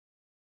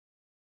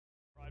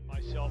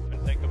myself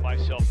and think of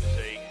myself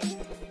as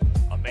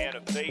a man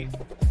of faith.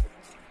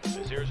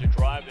 As there's a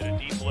drive in a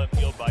deep left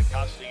field by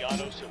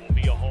Castellanos, it will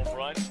be a home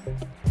run.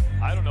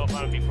 I don't know if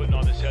I'm going to be putting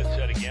on this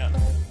headset again.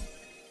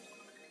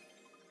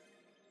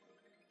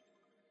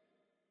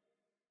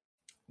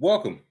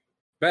 Welcome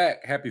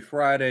back. Happy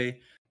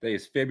Friday. Today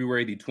is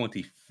February the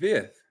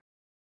 25th,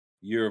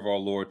 year of our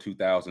Lord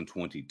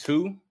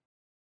 2022.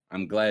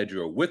 I'm glad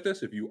you're with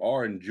us. If you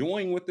are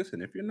enjoying with us,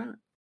 and if you're not,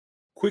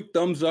 quick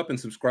thumbs up and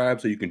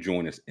subscribe so you can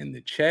join us in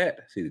the chat.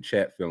 I see the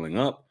chat filling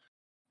up.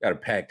 Got a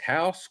packed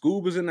house.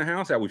 Scoob is in the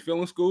house. How we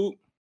feeling, Scoob?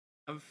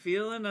 I'm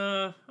feeling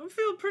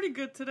pretty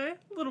good today.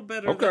 A little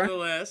better than the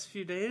last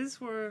few days.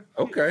 We're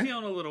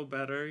feeling a little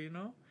better, you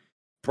know.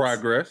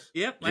 Progress.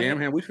 Yep. Jam,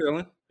 how we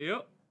feeling?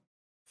 Yep.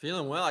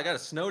 Feeling well. I got a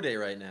snow day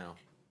right now.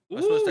 I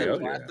was supposed to have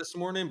class this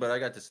morning, but I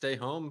got to stay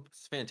home.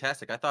 It's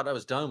fantastic. I thought I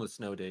was done with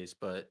snow days,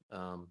 but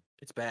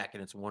it's back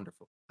and it's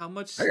wonderful. How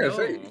much snow? I gotta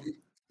say,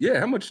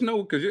 how much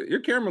snow? Because your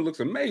camera looks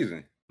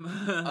amazing.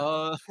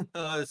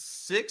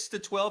 6 to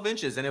 12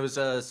 inches, and it was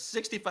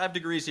 65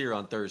 degrees here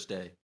on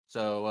Thursday.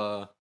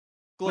 So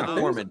global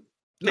warming.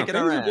 Things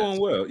are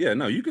going well. Yeah,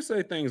 no, you could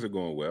say things are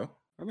going well.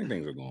 I think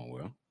things are going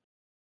well.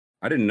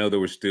 I didn't know there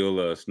was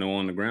still snow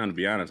on the ground, to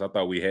be honest. I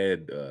thought we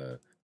had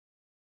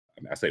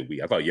I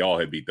thought y'all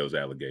had beat those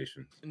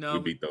allegations. No, we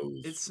beat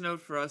those. It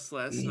snowed for us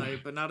last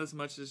night, but not as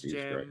much as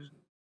Jam. Christ.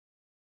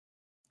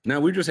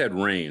 Now, we just had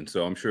rain,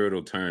 so I'm sure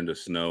it'll turn to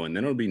snow, and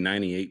then it'll be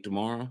 98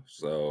 tomorrow.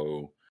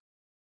 So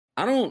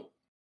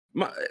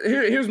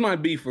here's my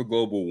beef for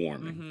global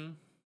warming. Mm-hmm.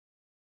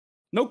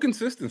 No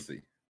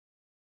consistency.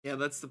 Yeah,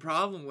 that's the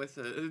problem with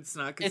it. It's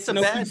not consistent.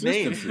 It's a bad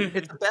name.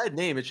 It's a bad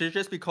name. It should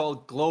just be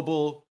called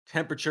global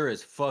temperature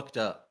is fucked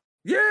up.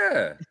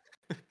 Yeah.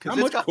 How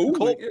much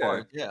cold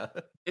part? Yeah.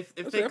 If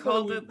they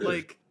called it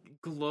like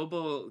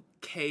global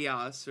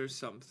chaos or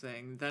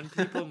something, then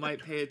people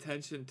might pay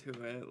attention to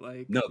it.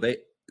 Like no, they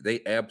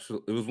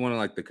absolutely. It was one of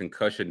like the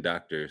concussion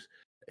doctors.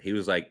 He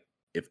was like,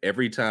 if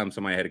every time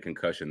somebody had a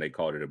concussion, they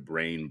called it a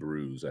brain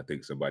bruise, I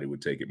think somebody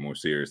would take it more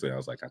seriously. I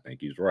was like, I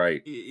think he's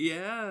right.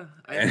 Yeah,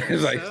 I think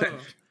so.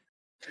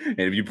 And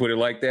if you put it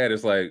like that,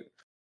 it's like,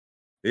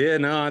 yeah,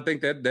 no, I think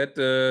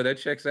that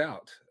checks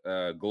out.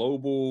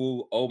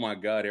 Global, oh my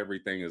God,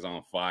 everything is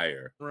on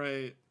fire.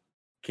 Right.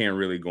 Can't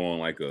really go on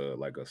like a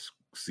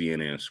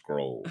CNN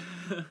scroll.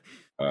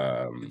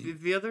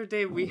 The other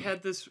day we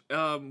had this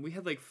we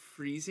had like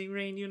freezing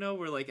rain, you know,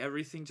 where like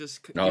everything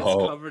just gets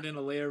covered in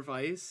a layer of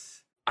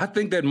ice. I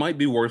think that might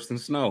be worse than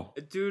snow.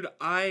 Dude,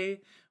 my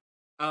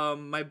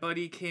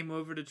buddy came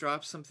over to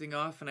drop something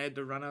off and I had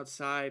to run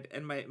outside,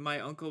 and my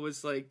uncle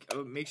was like,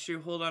 oh, make sure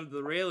you hold on to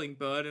the railing,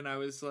 bud. And I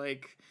was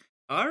like,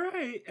 all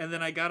right. And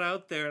then I got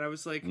out there and I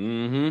was like,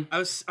 I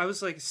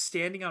was like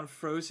standing on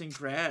frozen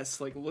grass,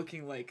 like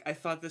looking like I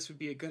thought this would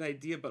be a good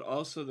idea, but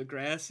also the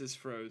grass is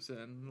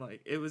frozen.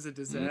 Like it was a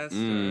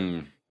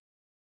disaster.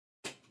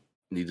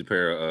 Needs a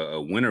pair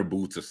of winter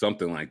boots or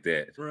something like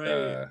that.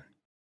 Right.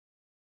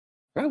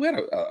 We had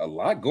a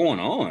lot going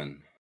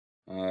on.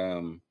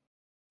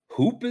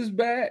 Hoop is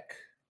back.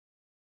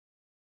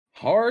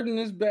 Harden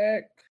is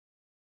back.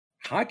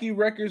 Hockey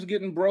records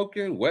getting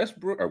broken.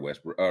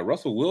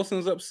 Russell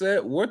Wilson's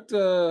upset. Who's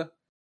the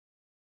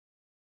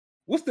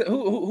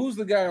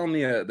guy on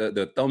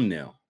the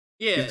thumbnail?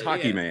 Yeah, he's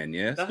Hockey Man.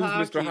 Yes, who's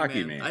Mr.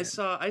 Hockey Man? I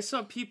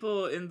saw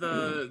people in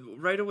the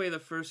right away. The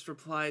first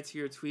reply to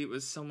your tweet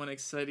was someone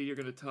excited you're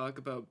going to talk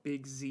about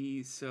Big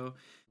Z. So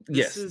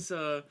this is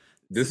where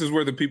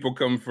the people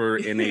come for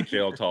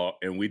NHL talk,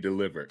 and we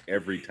deliver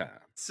every time.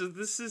 So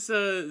this is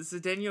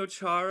Zdeno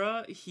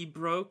Chara. He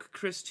broke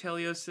Chris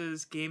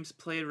Chelios's games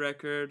played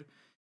record.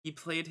 He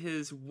played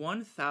his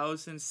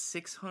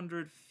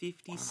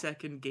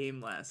 1,652nd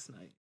game last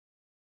night.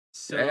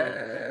 So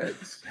I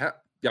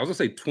was gonna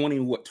say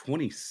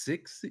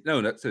 26?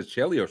 No, that says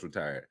Chelios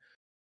retired.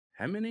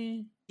 How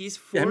many? He's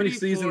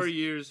 44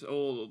 years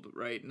old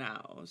right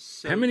now.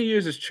 So how many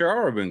years has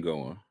Chara been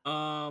going?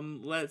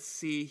 Let's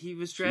see. He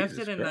was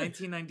drafted in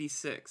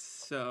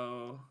 1996.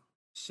 So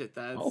shit,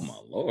 that's oh my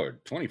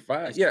Lord,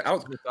 25. Yeah, I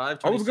was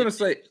gonna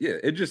say, yeah.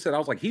 It just said I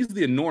was like, he's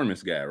the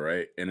enormous guy,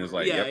 right? And it's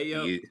like, yep.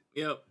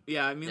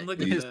 Yeah, I mean,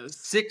 look at this.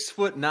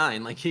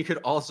 6'9". Like he could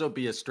also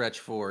be a stretch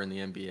 4 in the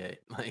NBA.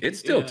 Like it's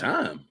still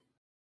time.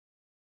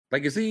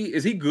 Like, is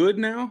he good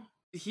now?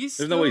 There's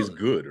no way he's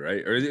good,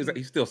 right? Or is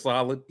he still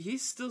solid?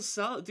 He's still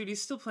solid, dude.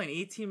 He's still playing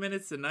 18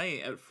 minutes a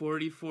night at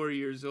 44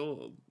 years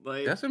old.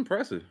 Like that's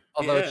impressive.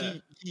 Although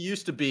he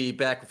used to be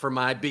back for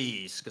my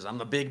bees, because I'm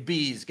the big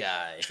bees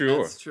guy.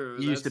 Sure, that's true.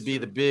 He used to be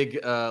the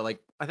big, I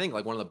think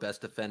like one of the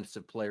best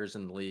defensive players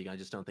in the league. I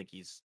just don't think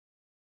he's.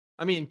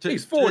 I mean,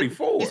 he's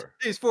 44.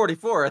 He's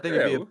 44. I think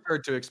it'd be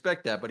absurd to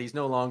expect that, but he's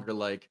no longer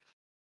like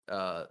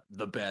the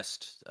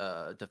best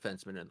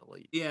defenseman in the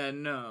league. Yeah,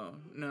 no,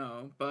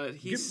 but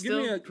he's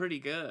still pretty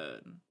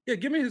good. Yeah,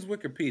 give me his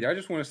Wikipedia. I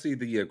just want to see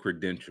the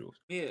credentials.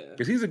 Yeah,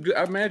 because he's a good.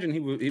 I imagine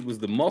he was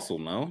the muscle.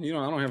 No, I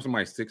don't have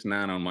somebody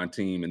 6'9" on my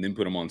team and then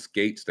put him on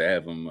skates to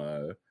have him.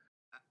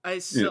 I You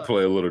saw.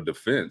 play a little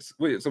defense.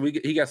 Wait, so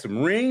he got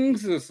some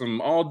rings, or some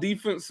all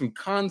defense, some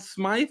Conn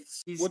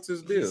Smythes. What's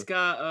his deal? He's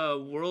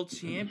got world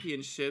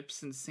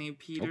championships in St.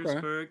 Okay.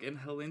 Petersburg and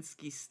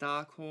Helsinki,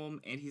 Stockholm,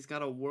 and he's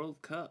got a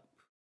World Cup.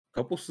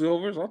 Couple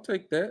silvers, I'll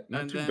take that.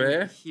 Not And too then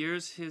bad.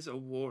 here's his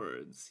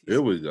awards.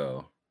 Here we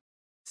go.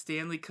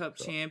 Stanley Cup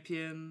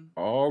champion.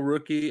 All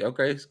rookie.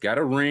 Okay, he's got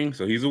a ring,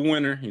 so he's a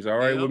winner. He's all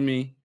right Yep. with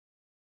me.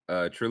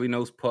 Trilly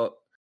Nose Puck.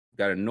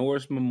 Got a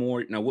Norris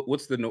Memorial. Now,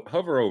 what's the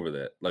hover over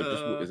that? Like,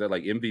 is that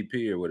like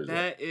MVP or what is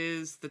that? That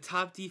is the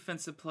top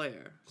defensive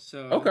player.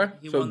 So Okay,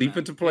 he so won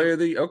defensive that. player Yep. of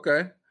the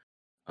okay.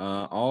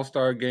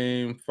 All-Star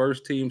game,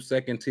 first team,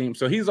 second team.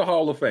 So he's a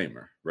Hall of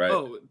Famer, right?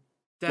 Oh,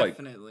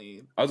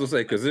 definitely. I was gonna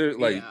say because there's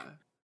like Yeah.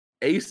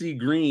 AC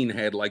Green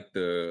had like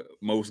the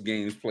most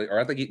games played, or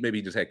I think maybe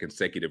he just had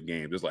consecutive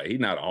games. It's like he's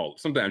not a Hall.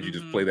 Sometimes you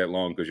just play that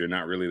long because you're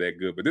not really that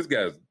good. But this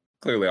guy's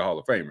clearly a Hall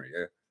of Famer.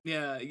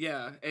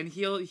 Yeah, and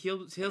he'll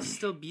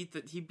still beat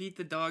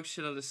the dog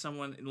shit out of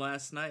someone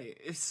last night.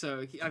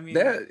 So I mean,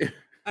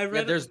 I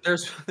read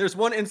there's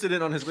one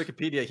incident on his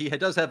Wikipedia. He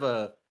does have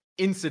a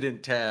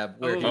incident tab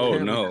where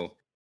he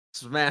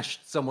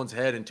smashed someone's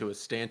head into a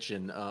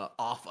stanchion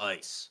off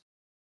ice.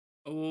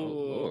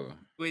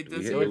 Wait,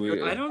 that's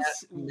I don't.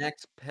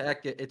 Next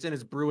packet. It's in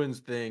his Bruins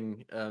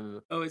thing.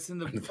 It's in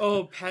the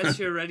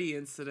Pacioretty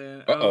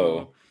incident.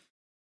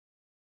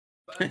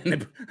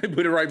 They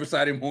put it right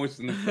beside him,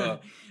 hoisting the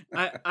cup.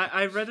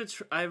 I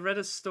read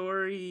a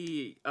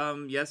story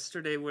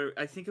yesterday where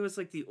I think it was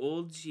like the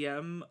old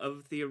GM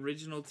of the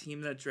original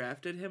team that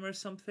drafted him or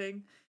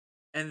something,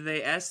 and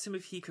they asked him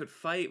if he could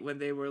fight when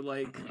they were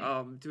like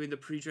doing the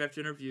pre-draft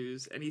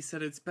interviews, and he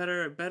said it's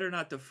better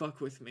not to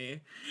fuck with me.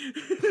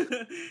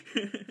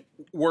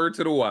 Word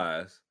to the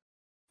wise.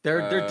 There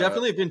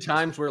definitely have been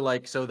times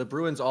where so the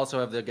Bruins also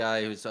have the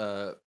guy who's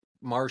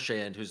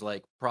Marchand, who's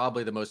like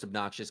probably the most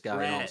obnoxious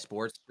guy in all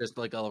sports, just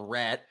like a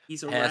rat.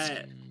 He's a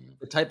rat.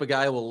 The type of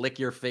guy who will lick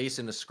your face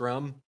in a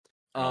scrum.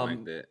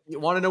 Like that. You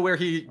want to know where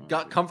he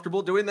got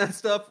comfortable doing that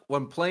stuff?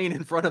 When playing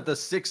in front of the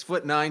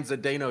 6'9"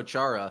 Zdeno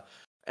Chara.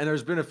 And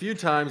there's been a few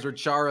times where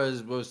Chara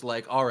was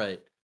like, all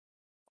right,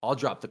 I'll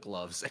drop the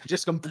gloves and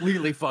just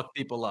completely fuck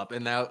people up.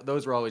 And now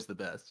those are always the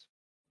best.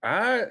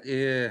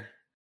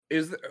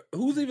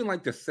 Who's even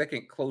like the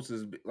second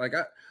closest? Like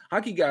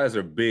hockey guys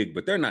are big,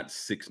 but they're not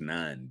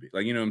 6'9".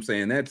 Like, you know what I'm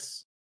saying?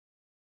 That's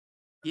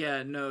he's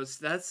a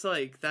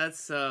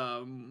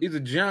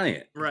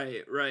giant.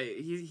 Right.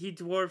 He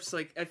dwarfs,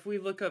 like, if we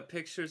look up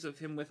pictures of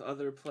him with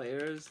other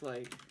players,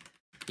 like,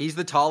 he's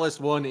the tallest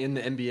one in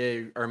the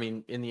NBA, or I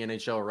mean, in the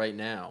NHL right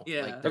now.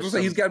 Yeah. Like, I was gonna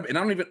say he's got, and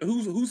I don't even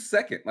who's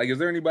second. Like, is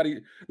there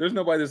anybody? There's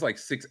nobody that's like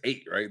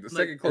 6'8", right? The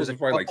second closest is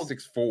probably like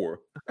 6'4".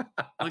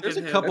 There's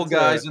a couple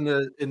guys in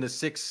the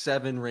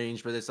 6'7"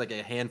 range, but it's like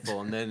a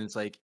handful, and then it's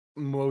like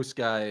most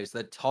guys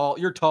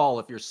you're tall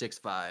if you're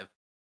 6'5".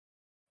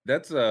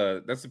 That's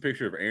the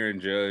picture of Aaron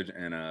Judge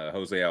and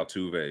Jose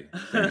Altuve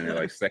standing at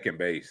like second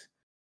base.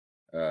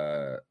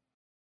 I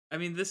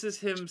mean, this is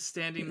him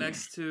standing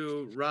next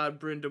to Rod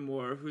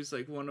Brindamore, who's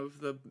like one of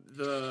the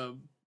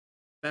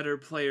better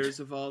players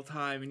of all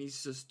time, and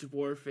he's just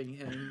dwarfing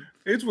him.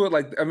 It's what,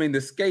 like, I mean,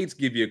 the skates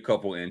give you a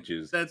couple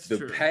inches. That's the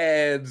true.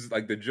 Pads,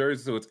 like the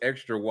jersey, so it's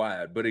extra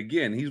wide. But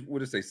again, he's, what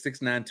did it say,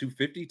 6'9",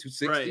 250,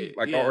 260? Right,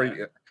 like, yeah.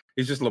 already,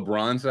 he's just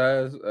LeBron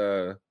size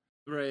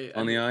right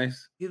on the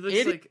ice. He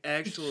looks like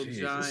actual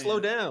giant. Slow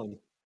down.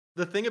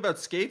 The thing about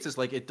skates is,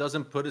 like, it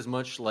doesn't put as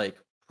much, like,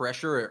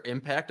 pressure or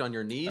impact on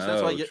your knees.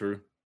 That's why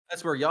true.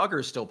 That's where Yager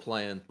is still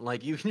playing.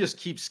 Like, you can just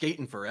keep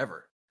skating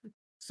forever.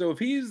 So if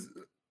he's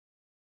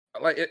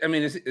like, I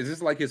mean, is this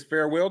like his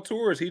farewell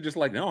tour? Or is he just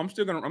like, no, I'm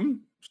still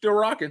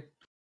rocking?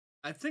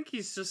 I think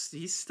he's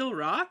still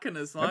rocking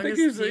as long as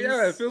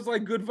it feels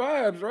like good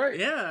vibes, right?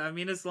 Yeah, I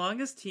mean, as long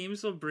as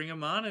teams will bring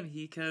him on and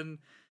he can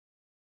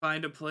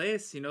find a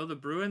place. You know, the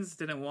Bruins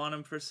didn't want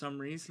him for some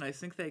reason. I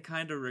think they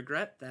kind of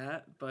regret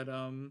that, but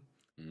a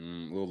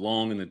little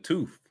long in the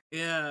tooth.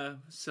 Yeah,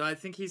 so I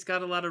think he's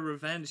got a lot of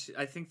revenge.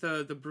 I think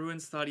the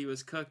Bruins thought he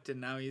was cooked, and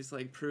now he's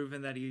like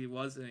proven that he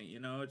wasn't, you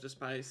know, just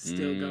by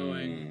still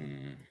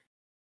going.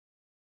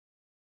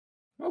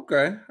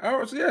 Okay. All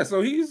right. So yeah,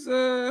 so he's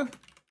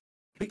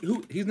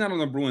he's not on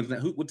the Bruins now.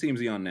 What team's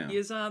he on now? He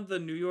is on the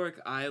New York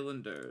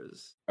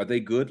Islanders. Are they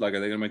good? Like, are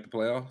they gonna make the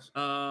playoffs?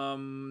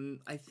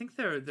 I think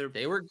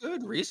they were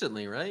good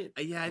recently, right?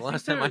 Yeah,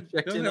 last time I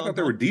checked in, I thought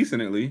they were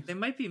decent at least. They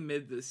might be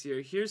mid this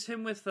year. Here's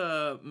him with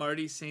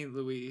Marty St.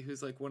 Louis,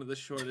 who's like one of the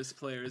shortest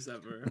players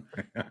ever.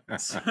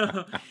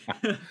 So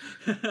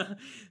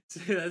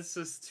that's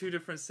just two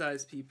different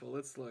size people.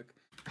 Let's look.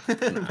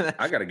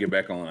 I got to get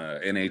back on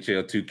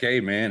NHL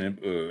 2K, man, and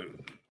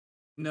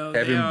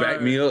have him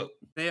back me up.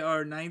 They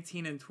are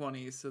 19 and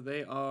 20, so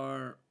they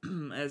are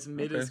as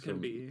mid as can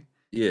be.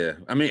 Yeah,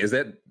 I mean, is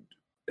that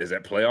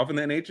playoff in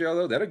the NHL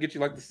though? That'll get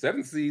you like the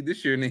 7th seed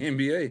this year in the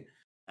NBA.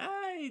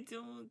 I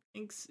don't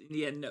think so.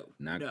 Yeah, no,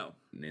 not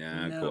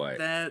quite.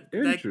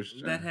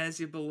 That has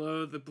you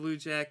below the Blue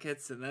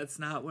Jackets, and that's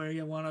not where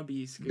you want to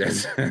be.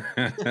 That's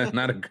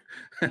not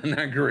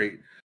great.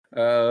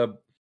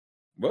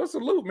 Well,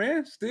 salute,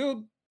 man.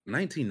 Still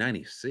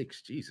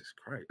 1996. Jesus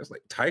Christ. That's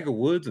like Tiger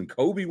Woods and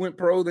Kobe went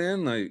pro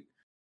then. Like,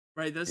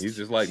 Right, that's he's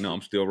just like, no,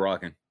 I'm still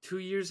rocking. 2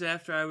 years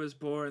after I was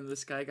born,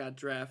 this guy got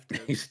drafted.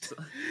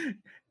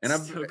 And I'm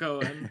still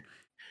going.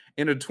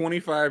 In a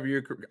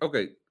 25-year career.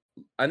 Okay,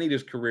 I need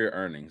his career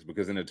earnings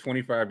because in a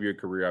 25-year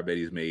career, I bet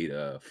he's made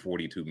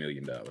 $42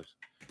 million.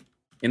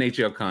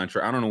 NHL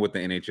contract. I don't know what the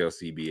NHL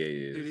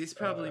CBA is. Dude, he's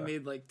probably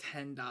made like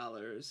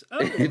 $10. Oh,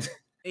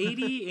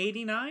 80,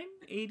 89,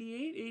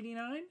 88,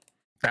 89?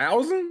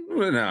 1,000?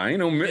 No, ain't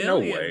no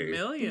way.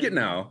 Million.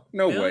 No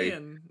million.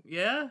 way.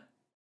 Yeah.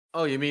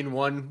 Oh, you mean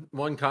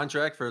one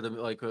contract for the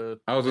like?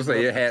 I was gonna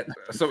say it had.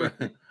 So,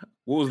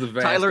 what was the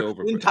vast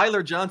over? Didn't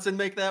Tyler Johnson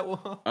make that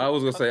one? I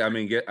was gonna say. I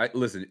mean,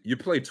 listen. You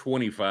play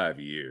 25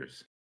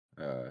 years.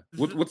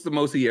 What's the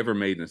most he ever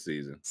made in a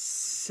season?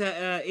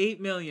 8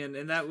 million,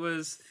 and that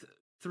was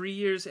 3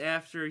 years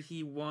after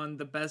he won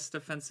the Best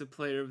Defensive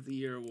Player of the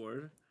Year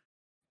award.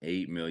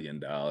 $8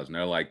 million, and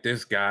they're like,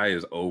 this guy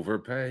is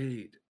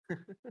overpaid.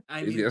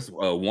 I mean, that's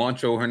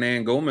Juancho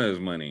Hernan Gomez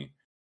money.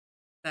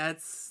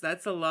 That's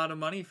a lot of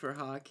money for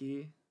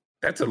hockey.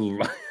 That's a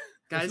lot.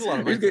 Guys,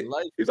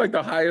 he's like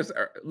the highest.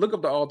 Look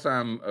up the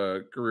all-time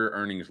career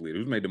earnings leader.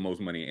 Who's made the most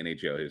money in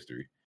NHL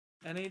history?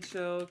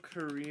 NHL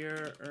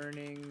career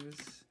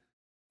earnings.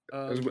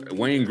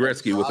 Wayne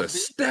Gretzky with a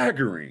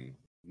staggering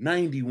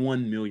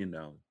 $91 million.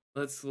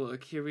 Let's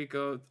look. Here we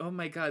go. Oh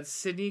my God,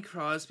 Sidney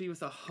Crosby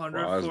with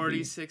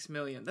 146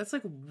 million. That's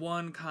like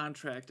one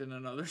contract in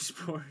another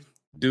sport.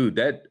 Dude,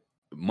 that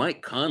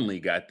Mike Conley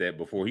got that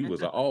before he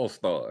was an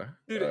all-star.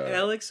 Dude,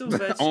 Alex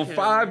Ovechkin on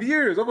 5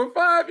 years, over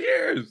 5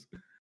 years.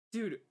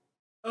 Dude,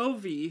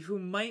 Ovi, who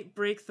might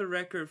break the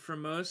record for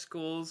most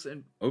goals,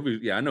 and Ovi,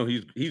 yeah, I know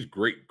he's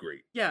great.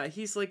 Yeah,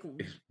 he's like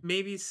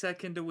maybe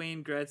second to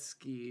Wayne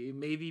Gretzky,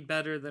 maybe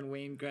better than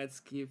Wayne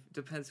Gretzky.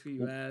 Depends who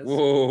you ask.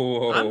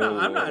 Whoa!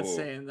 I'm not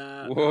saying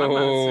that. Whoa! I'm not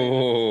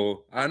saying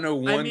that. I know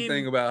one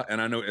thing about,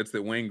 and I know it's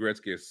that Wayne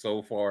Gretzky is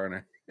so far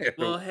in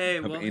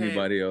ahead of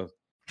anybody else.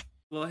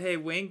 Well, hey,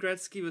 Wayne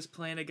Gretzky was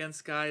playing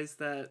against guys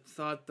that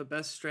thought the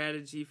best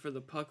strategy for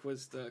the puck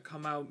was to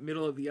come out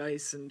middle of the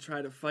ice and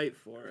try to fight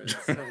for it.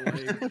 So,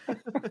 like,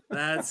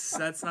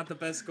 that's not the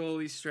best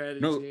goalie strategy.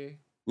 No,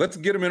 let's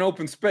get him in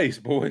open space,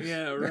 boys.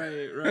 Yeah,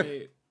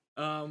 right.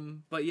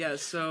 But yeah,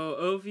 so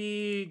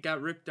Ovi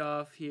got ripped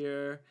off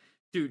here.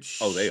 Dude,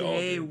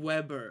 Shea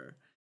Weber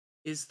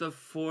is the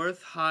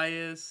 4th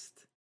highest.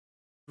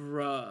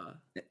 Bruh.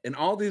 And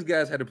all these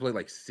guys had to play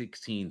like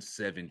 16,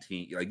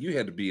 17. Like, you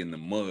had to be in the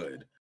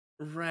mud.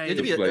 Right. You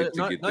had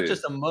to be not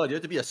just a mud. You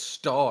had to be a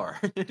star.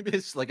 You had to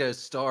be like a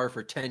star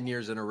for 10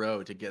 years in a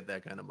row to get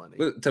that kind of money.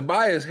 But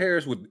Tobias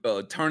Harris would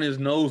turn his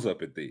nose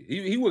up at thee.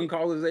 He wouldn't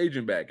call his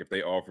agent back if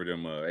they offered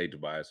him, hey,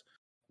 Tobias,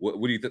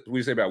 what do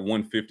you say about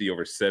 150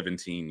 over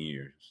 17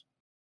 years?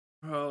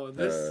 Bro,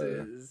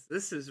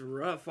 this is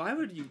rough. Why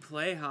would you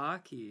play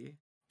hockey?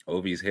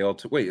 Ovi's held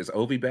to wait. Is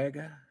Ovi bad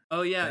guy?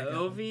 Oh yeah,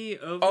 Ovi.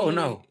 Oh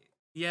no.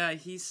 Yeah,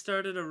 he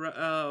started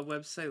a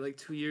website like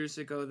 2 years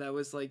ago that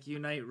was like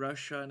Unite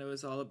Russia, and it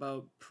was all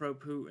about pro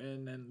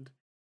Putin. And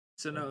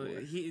so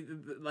he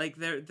like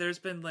there's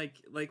been like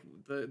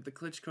the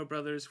Klitschko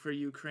brothers for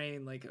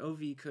Ukraine. Like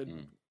Ovi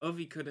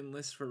could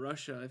enlist for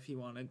Russia if he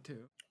wanted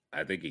to.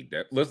 I think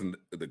listen,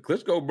 the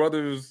Klitschko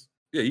brothers.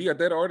 Yeah, you got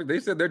that already. They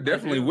said they're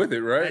definitely with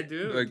it, right? I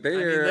do. Like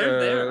they're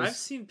there. I've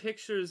seen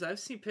pictures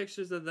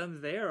of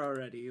them there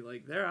already.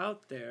 Like, they're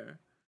out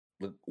there.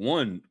 Look,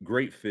 1,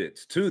 great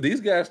fits. 2,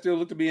 these guys still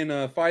look to be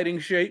in fighting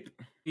shape.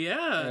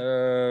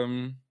 Yeah.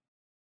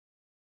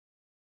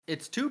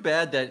 It's too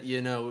bad that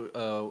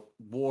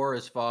war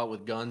is fought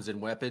with guns and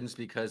weapons,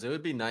 because it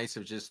would be nice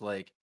if just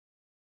like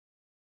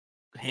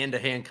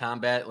hand-to-hand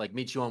combat, like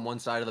meet you on one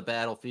side of the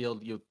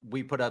battlefield.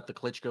 We put out the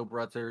Klitschko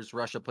brothers.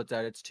 Russia puts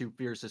out its 2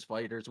 fiercest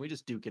fighters. We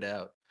just duke it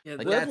out. Yeah,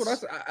 like, that's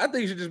what I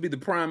think it should just be the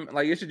prime.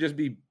 Like, it should just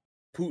be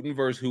Putin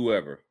versus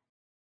whoever.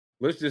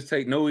 Let's just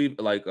take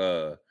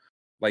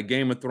like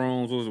Game of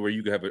Thrones was where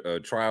you could have a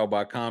trial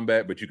by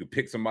combat, but you could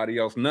pick somebody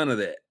else. None of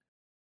that.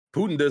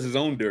 Putin does his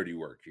own dirty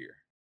work here.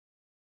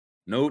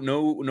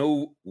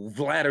 No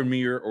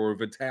Vladimir or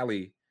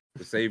Vitaly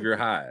to save your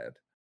hide.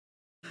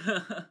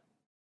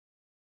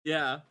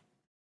 Yeah.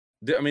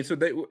 I mean, so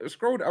they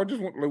scrolled. I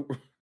just want.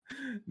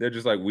 They're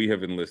just like, we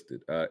have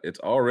enlisted.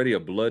 It's already a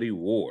bloody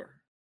war.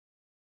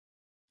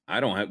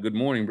 Good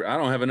morning, bro. I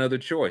don't have another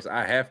choice.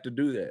 I have to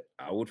do that.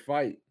 I would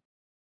fight.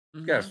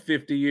 This guy's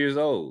 50 years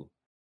old.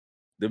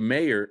 The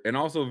mayor, and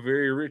also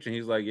very rich, and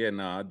he's like, yeah,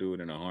 no, I'll do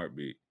it in a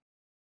heartbeat.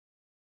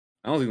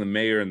 I don't think the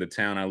mayor in the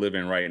town I live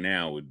in right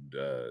now would.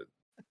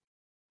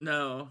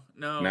 No,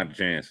 not a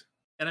chance.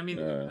 And I mean,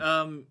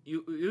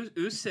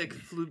 Usyk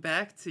flew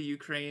back to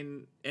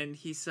Ukraine, and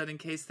he said in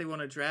case they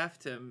want to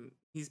draft him,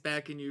 he's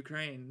back in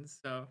Ukraine.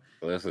 So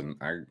listen,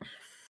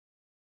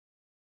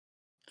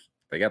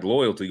 they got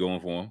loyalty going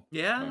for him.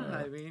 Yeah,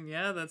 I mean,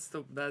 yeah, that's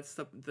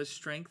the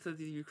strength of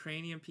the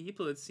Ukrainian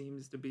people. It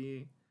seems to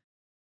be.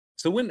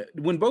 So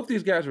when both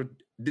these guys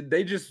did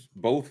they just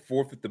both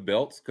forfeit the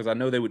belts? Because I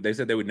know they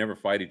said they would never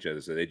fight each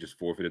other, so they just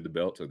forfeited the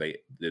belts, or they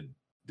did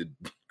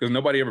because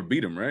nobody ever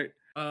beat him, right?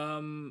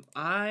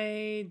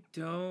 I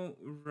don't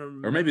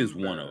remember. Or maybe it's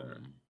one of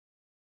them.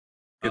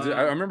 Because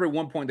I remember at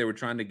one point they were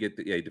trying to get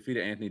he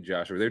defeated Anthony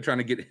Joshua. They were trying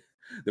to get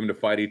them to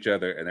fight each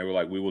other, and they were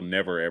like, "We will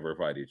never ever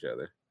fight each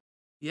other."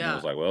 And I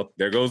was like, "Well,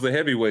 there goes the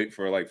heavyweight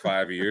for like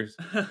 5 years."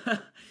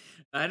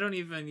 I don't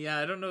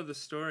know the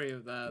story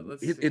of that.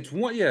 It's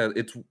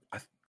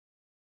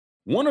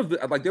one of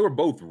the they were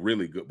both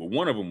really good, but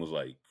one of them was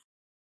like,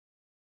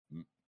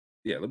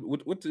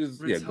 what's his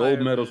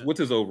gold medals? What's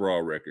his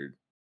overall record?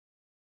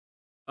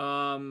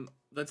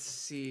 Let's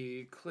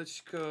see,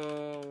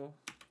 Klitschko.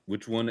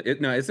 Which one?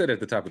 It said at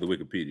the top of the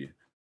Wikipedia.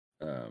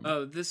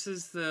 This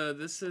is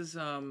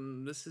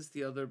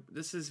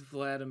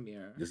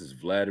Vladimir. This is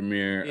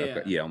Vladimir. Yeah.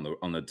 Okay. Yeah,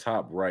 on the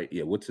top right.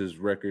 Yeah, what's his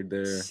record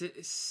there?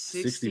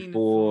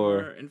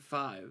 64 and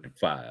 5.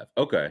 5.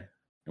 Okay.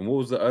 And what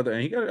was the other?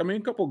 And he got a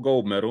couple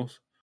gold medals.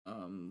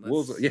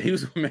 He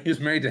was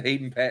married to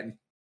Hayden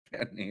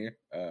Panettiere.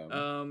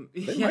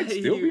 They might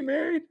still be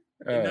married.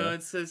 No,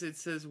 it says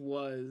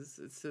was.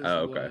 It says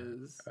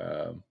was.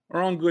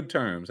 Or on good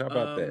terms. How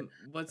about that?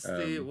 What's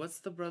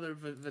the brother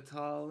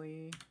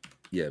Vitaly?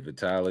 Yeah,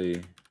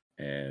 Vitaly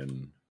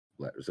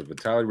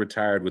Vitaly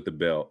retired with the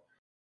belt,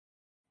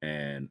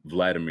 and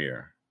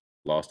Vladimir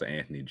lost to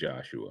Anthony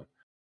Joshua.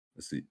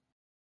 Let's see.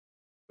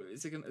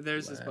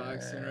 There's his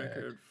boxing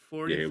record: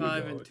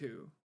 45 and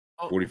 2.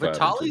 Oh,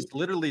 Vitaly's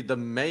literally the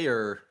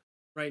mayor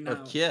right now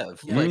of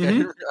Kiev. Yeah. Like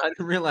I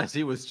didn't realize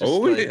he was just.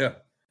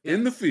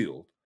 In the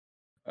field.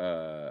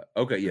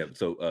 Okay, yeah.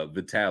 So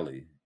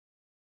Vitaly.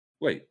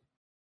 Wait.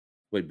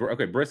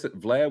 Okay,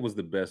 Vlad was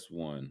the best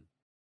one.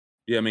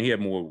 Yeah, he had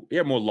more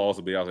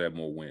losses, but he also had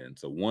more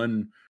wins. So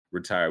one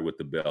retired with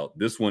the belt.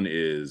 This one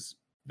is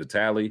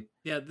Vitaly.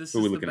 Yeah, this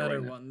is the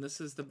better one.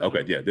 This is the better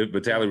one. Yeah,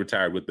 Vitaly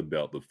retired with the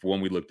belt, the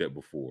one we looked at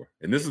before.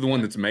 And this is the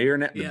one that's mayor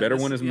now? The better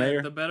one is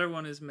mayor? The better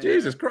one is mayor.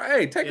 Jesus Christ.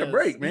 Hey, take a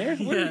break, man.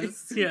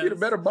 You're the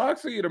better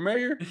boxer, you're the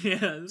mayor?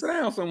 Yes. Sit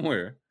down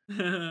somewhere.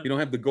 You don't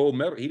have the gold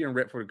medal. He didn't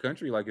rep for the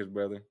country like his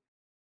brother.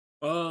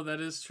 Oh,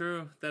 that is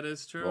true.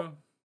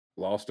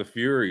 Lost to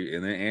Fury,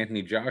 and then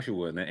Anthony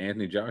Joshua,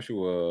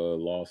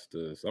 lost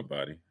to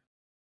somebody.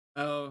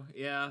 Oh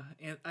yeah,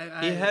 and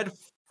he had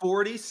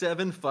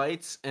 47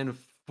 fights, and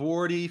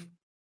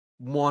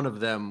 41 of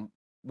them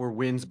were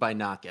wins by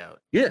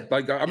knockout. Yeah, I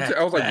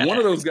was like, one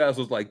of those guys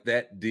was like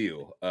that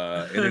deal,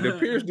 and it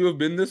appears to have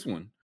been this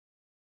one.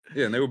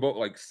 Yeah, and they were both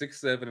like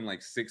 6'7" and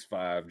like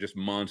 6'5", just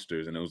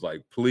monsters. And it was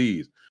like,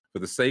 please, for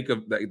the sake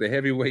of the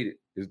heavyweight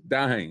is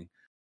dying,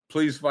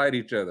 please fight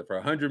each other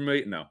for $100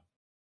 million.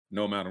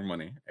 No amount of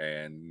money,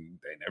 and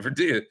they never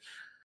did.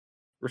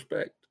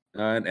 Respect,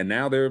 and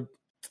now they're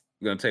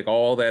gonna take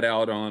all that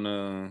out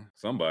on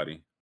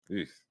somebody.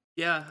 Jeez.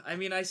 Yeah,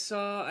 I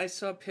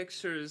saw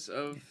pictures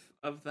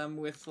of them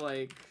with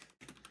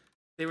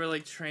they were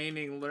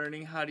training,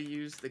 learning how to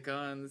use the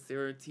guns. They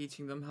were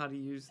teaching them how to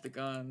use the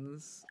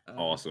guns.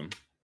 Awesome.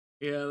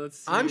 Yeah, let's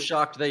see. I'm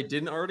shocked they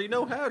didn't already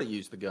know how to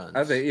use the guns.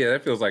 I think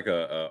that feels like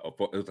it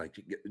was like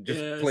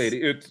just play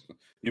it.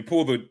 You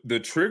pull the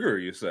trigger,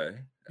 you say.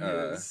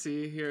 Let's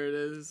see, here it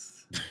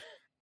is.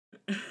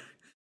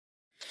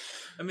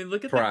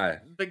 Look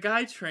at the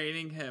guy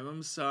training him.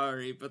 I'm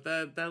sorry, but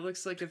that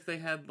looks like if they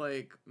had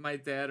my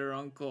dad or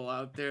uncle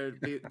out there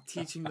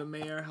teaching the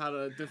mayor how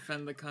to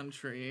defend the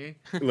country.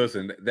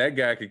 Listen, that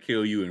guy could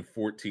kill you in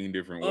 14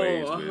 different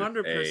ways.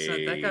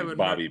 100%. That guy would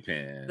bobby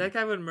pin. That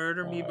guy would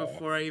murder me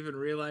before I even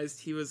realized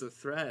he was a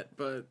threat.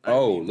 But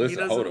listen, he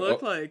doesn't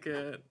look like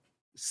it.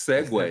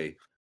 Segue.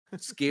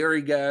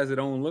 Scary guys that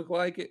don't look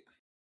like it.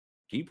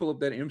 Can you pull up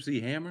that MC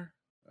Hammer?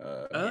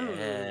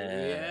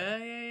 Yeah.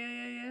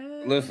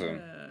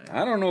 Listen,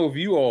 I don't know if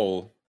you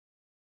all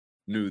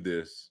knew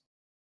this.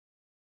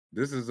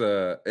 This is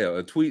a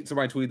tweet.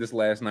 Somebody tweeted this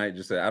last night.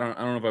 Just said, I don't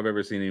know if I've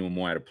ever seen anyone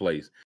more out of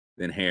place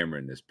than Hammer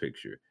in this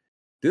picture.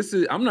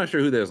 I'm not sure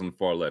who that is on the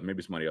far left.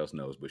 Maybe somebody else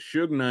knows. But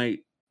Suge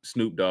Knight,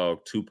 Snoop Dogg,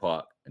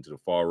 Tupac, and to the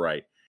far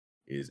right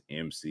is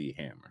MC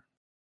Hammer.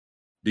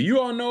 Do you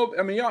all know?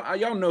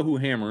 Y'all know who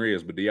Hammer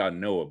is, but do y'all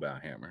know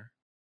about Hammer?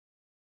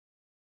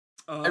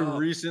 I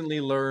recently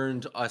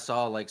learned. I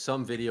saw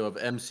some video of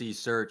MC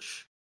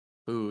Search,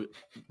 who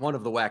one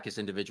of the wackest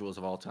individuals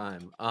of all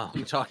time,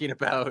 talking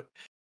about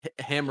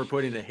Hammer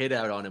putting a hit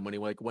out on him when he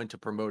went to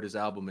promote his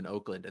album in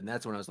Oakland, and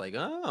that's when I was like,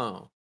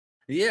 oh,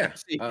 yeah,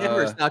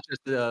 Hammer's not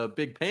just a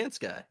big pants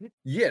guy.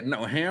 Yeah,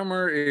 no,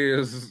 Hammer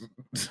is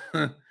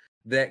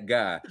that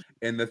guy.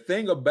 And the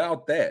thing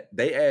about that,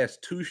 they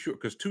asked Too Short,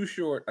 because Too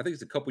Short, I think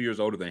he's a couple years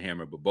older than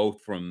Hammer, but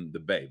both from the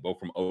Bay, both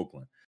from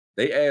Oakland.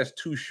 They asked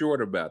Too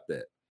Short about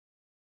that.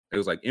 It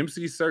was like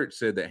MC Search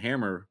said that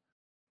Hammer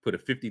put a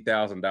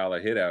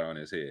 $50,000 hit out on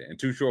his head. And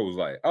Too Short was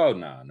like, oh,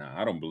 no,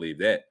 I don't believe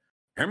that.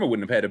 Hammer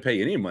wouldn't have had to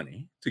pay any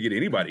money to get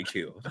anybody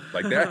killed.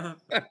 Like that.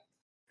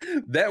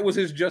 That was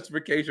his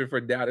justification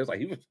for doubt. It was like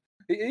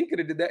he could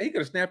have did that. He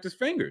could have snapped his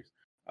fingers.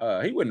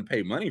 He wouldn't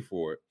pay money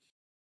for it.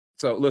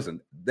 So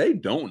listen, they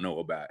don't know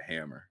about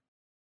Hammer.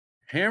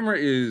 Hammer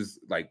is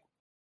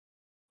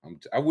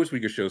I wish we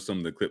could show some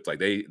of the clips. Like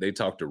they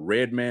talked to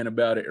Redman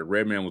about it, and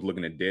Redman was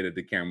looking dead at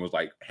the camera. Was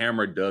like,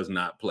 Hammer does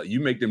not play. You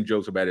make them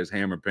jokes about his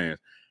hammer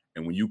pants,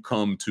 and when you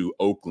come to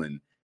Oakland,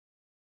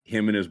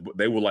 him and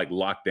they will like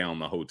lock down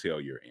the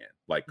hotel you're in.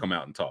 Like, come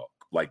out and talk.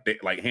 Like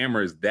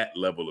Hammer is that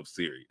level of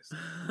serious.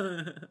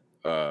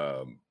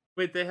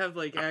 Wait, they have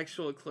like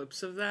actual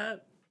clips of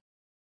that?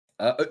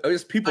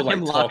 It's people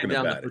like talking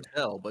down about the it.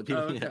 hotel, but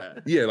people,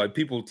 yeah, like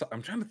people.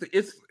 I'm trying to think.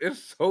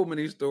 It's so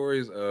many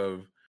stories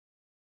of,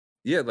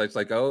 yeah, like it's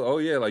like oh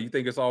yeah, like you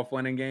think it's all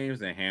fun and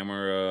games, and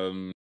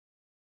Hammer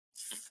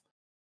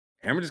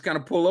just kind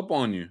of pull up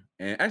on you.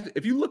 And actually,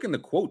 if you look in the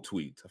quote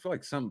tweets, I feel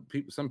like some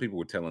people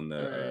were telling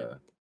the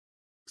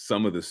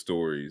some of the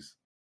stories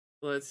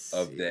of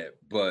that,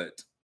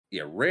 but.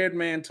 Yeah,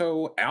 Redman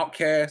told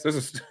Outkast. This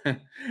is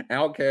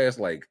Outkast,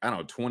 like, I don't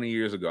know, 20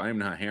 years ago. I don't even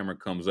know how Hammer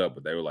comes up,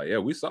 but they were like, yeah,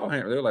 we saw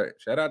Hammer. They were like,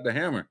 shout out to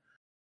Hammer.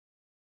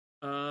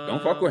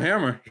 Don't fuck with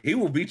Hammer. He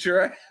will beat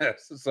your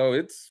ass. So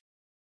it's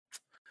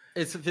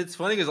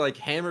funny because like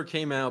Hammer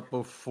came out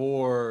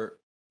before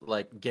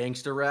like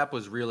gangster rap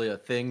was really a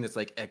thing that's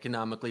like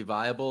economically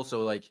viable.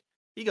 So like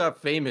he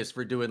got famous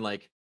for doing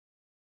like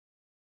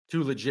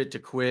Too Legit to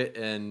Quit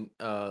and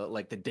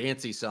like the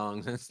dancey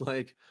songs. It's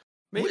like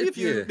maybe if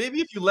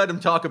you let him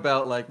talk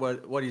about like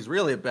what he's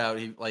really about,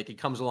 he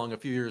comes along a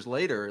few years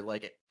later,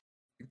 like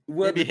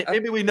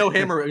maybe we know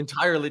Hammer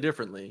entirely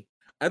differently.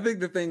 I think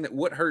the thing that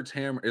what hurts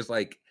Hammer is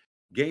like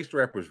gangster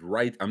rap was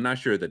right. I'm not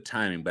sure of the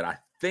timing, but I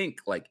think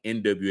like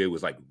NWA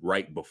was like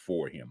right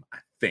before him. I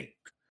think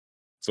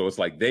so. It's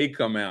like they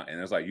come out and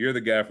it's like you're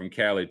the guy from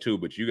Cali too,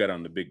 but you got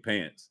on the big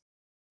pants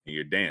and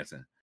you're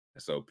dancing,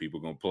 and so people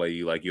gonna play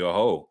you like you're a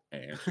hoe.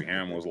 And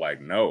Hammer was like,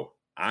 no,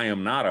 I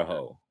am not a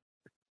hoe.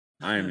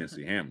 I am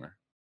MC Hammer.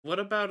 What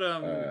about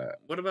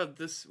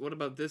this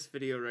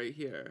video right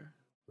here?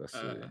 Let's see.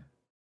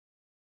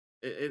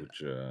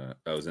 Which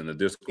I was in the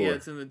Discord. Yeah,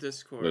 it's in the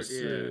Discord. Let's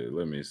see.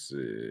 Let me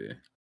see.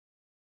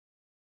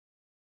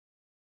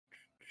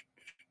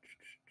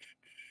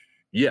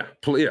 Yeah,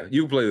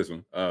 you can play this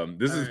one.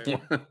 This is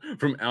one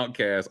from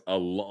Outkast.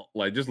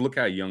 Like, just look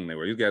how young they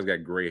were. These guys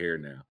got gray hair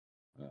now.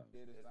 I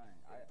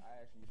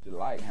actually used to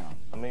like him.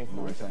 I mean, you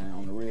know what I'm saying,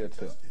 on the real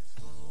tip.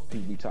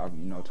 People be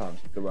talking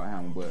shit about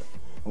Hammer, but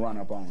run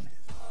up on it.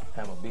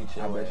 Hammer beat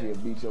your ass. I bet he'll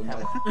beat your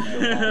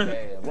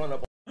ass. Run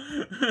up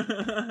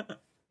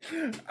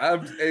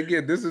on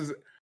again, this is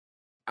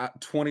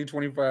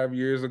 25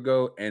 years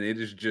ago, and it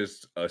is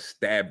just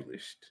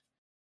established.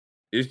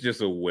 It's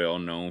just a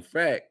well-known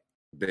fact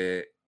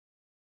that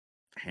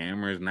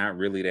Hammer is not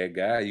really that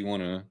guy you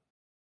want to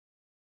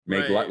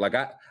make like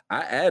I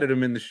added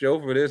him in the show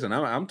for this, and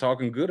I'm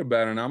talking good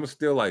about it, and I'm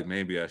still like,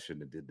 maybe I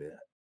shouldn't have did that.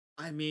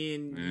 I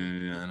mean,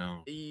 I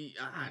know. We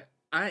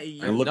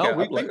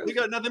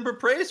got nothing but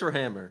praise for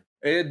Hammer.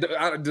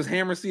 Does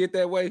Hammer see it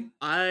that way?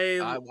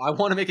 I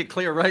want to make it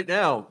clear right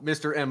now,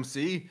 Mr.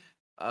 MC.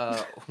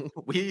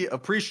 We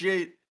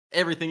appreciate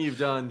everything you've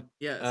done.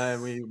 Yes.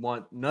 And we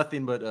want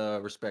nothing but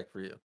respect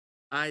for you.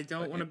 I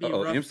don't want to be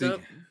roughed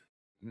up.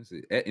 Let me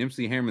see. At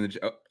MC Hammer,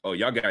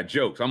 y'all got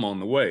jokes. I'm on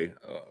the way.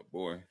 Oh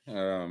boy.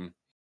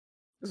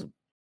 There's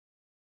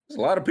a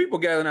lot of people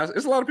gathering outside.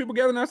 It's a lot of people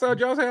gathering outside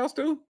y'all's house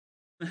too.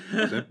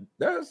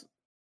 That's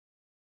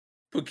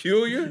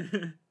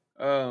peculiar.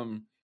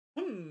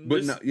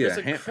 But no, yeah, there's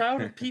a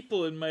crowd of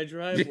people in my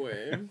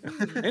driveway.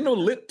 Ain't no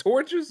lit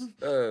torches.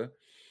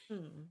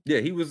 Yeah,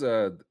 he was.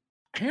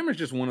 Hammer's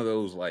just one of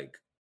those like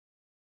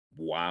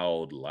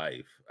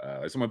wildlife.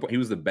 At some point, he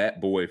was the bat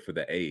boy for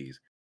the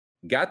A's.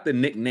 Got the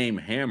nickname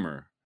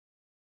Hammer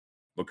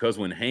because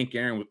when Hank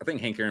Aaron, I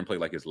think Hank Aaron played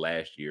like his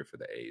last year for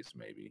the A's,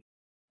 maybe.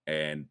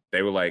 And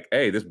they were like,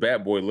 hey, this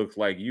bat boy looks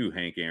like you,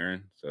 Hank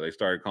Aaron. So they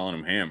started calling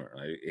him Hammer.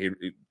 Like,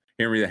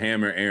 Henry the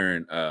Hammer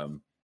Aaron.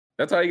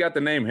 That's how he got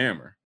the name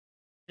Hammer.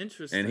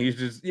 Interesting. And he's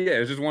just,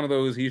 it's just one of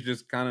those, he's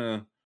just kind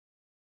of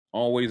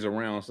always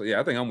around. So yeah,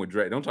 I think I'm with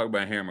Dre. Don't talk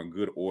about Hammer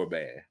good or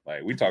bad.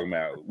 Like we talking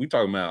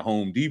about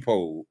Home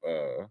Depot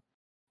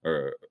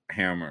or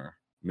Hammer,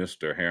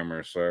 Mr.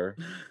 Hammer, sir.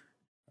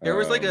 There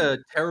was like a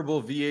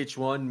terrible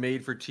VH1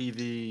 made for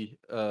TV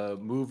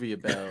movie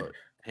about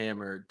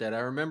Hammer that I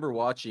remember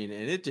watching,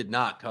 and it did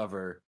not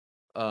cover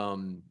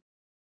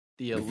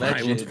the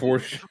alleged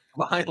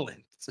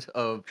violence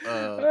of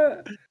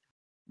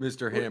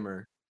Mr.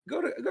 Hammer.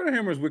 Go to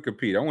Hammer's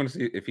Wikipedia. I want to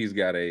see if he's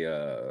got a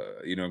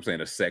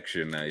a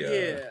section,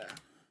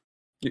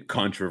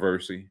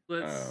 controversy.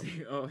 Let's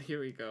see. Oh, here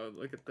we go.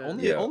 Look at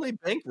that. Only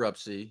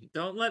bankruptcy.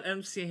 Don't let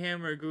MC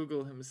Hammer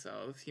Google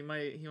himself. He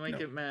might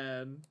get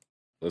mad.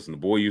 Listen, the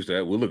boy used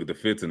to. We'll look at the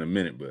fits in a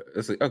minute, but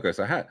let's see. Okay,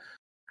 so how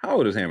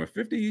old is Hammer?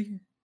 50,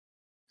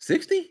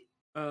 60?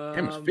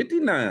 Hammer's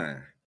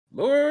 59.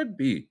 Lord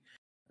be.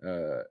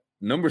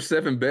 Number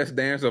 7 best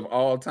dancer of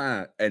all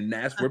time, and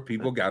that's where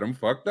people got him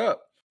fucked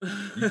up.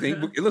 You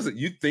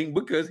think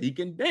because he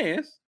can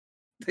dance,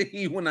 that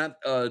he will not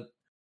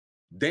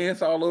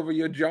dance all over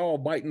your jaw,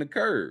 biting the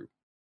curb.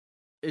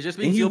 It just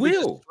means you'll be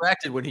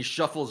distracted when he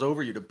shuffles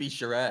over you to beat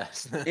your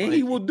ass. And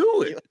he will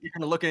do it. You're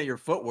kind of looking at your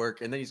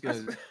footwork, and then he's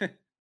going to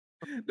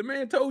The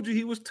man told you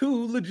he was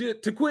too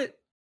legit to quit.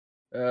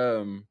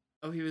 Oh,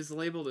 he was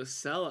labeled a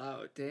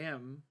sellout.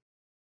 Damn.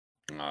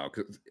 Oh,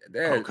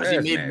 because he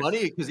made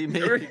money. Because he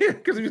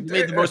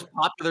made the most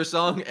popular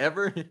song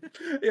ever.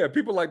 Yeah,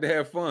 people like to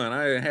have fun.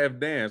 I have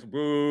dance.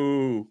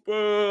 Boo,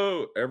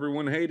 boo.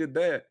 Everyone hated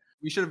that.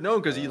 We should have known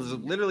because he was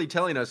literally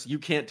telling us you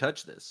can't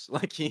touch this.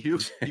 Like you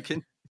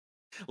can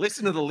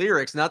listen to the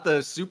lyrics, not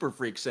the Super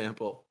Freak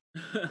sample.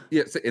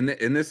 Yeah, so, and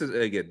this is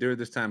again during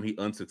this time he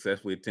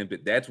unsuccessfully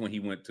attempted. That's when he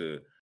went to.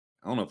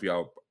 I don't know if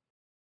y'all.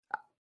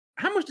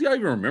 How much do y'all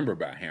even remember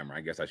about Hammer?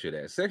 I guess I should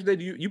ask. Sex Day,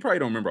 you probably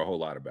don't remember a whole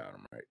lot about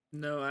him, right?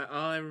 No,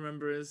 all I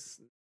remember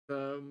is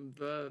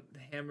the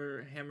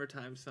Hammer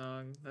Time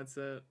song. That's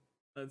it.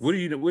 What do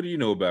you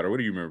know about her? What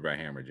do you remember about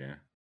Hammer, Jan?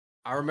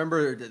 I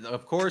remember,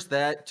 of course,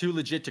 that Too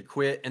Legit to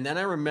Quit, and then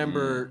I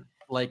remember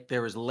like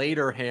there was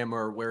later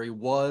Hammer where he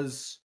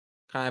was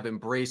kind of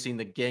embracing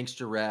the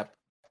gangster rap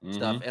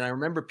stuff, and I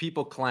remember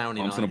people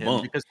clowning Pumps on and a him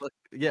bump. because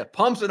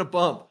Pumps and a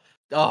Bump.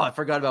 Oh, I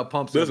forgot about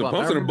Pumps and a Bump.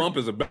 Pumps and a Bump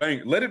is a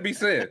bang. Let it be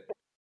said.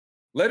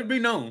 Let it be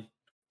known.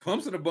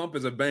 Pumps and a Bump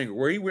is a banger.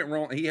 Where he went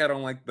wrong, he had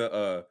on like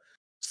the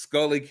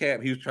Scully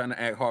cap. He was trying to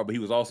act hard, but he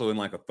was also in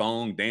like a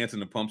thong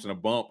dancing to Pumps and a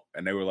Bump,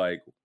 and they were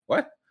like,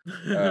 "What?"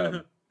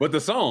 But the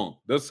song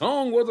was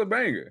a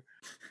banger.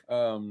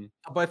 But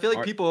I feel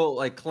like people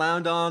like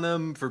clowned on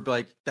him for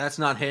like that's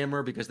not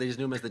Hammer because they just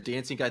knew him as the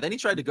dancing guy. Then he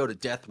tried to go to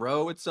Death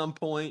Row at some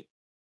point.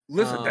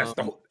 Listen,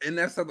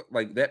 that's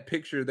like that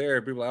picture there.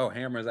 People are like, oh,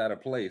 Hammer's out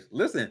of place.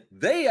 Listen,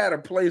 they out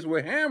of place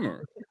with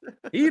Hammer.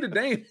 He's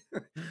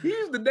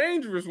the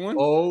dangerous one.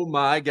 Oh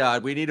my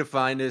God, we need to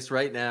find this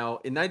right now.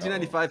 In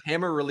 1995,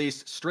 Hammer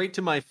released "Straight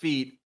to My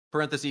Feet"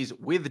 (parentheses)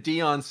 with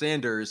Deion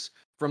Sanders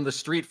from the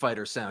Street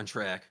Fighter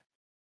soundtrack.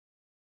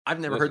 I've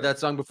never heard that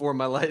song before in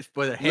my life,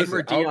 but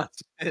Hammer Deion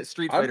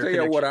Street Fighter. I'll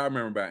tell you what I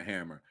remember about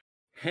Hammer.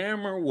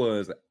 Hammer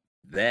was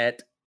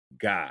that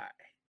guy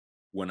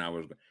when I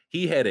was.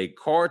 He had a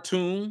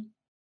cartoon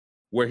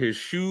where his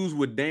shoes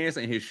would dance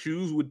and his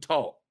shoes would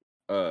talk.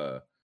 Yeah,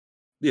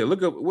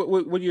 look up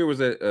what year was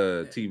that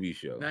TV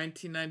show?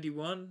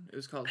 1991. It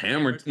was called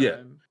Hammer Time.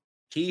 Yeah,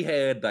 he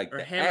had like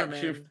the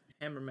Hammerman.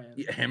 Hammerman.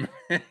 Yeah,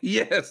 Hammerman.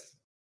 Yes,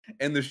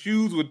 and the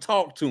shoes would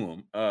talk to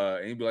him.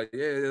 And he'd be like,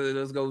 "Yeah,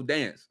 let's go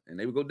dance," and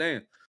they would go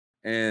dance.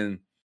 And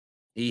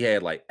he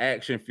had like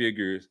action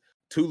figures.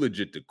 Too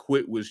Legit to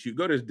Quit was you.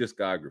 Go to his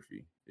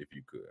discography if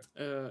you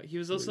could. He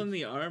was also in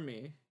the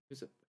army. He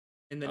was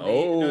in the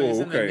Navy. No, he was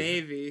in the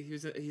Navy.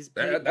 He's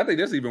I think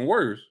that's even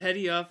worse.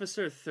 Petty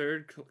officer,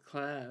 3rd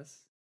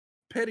class.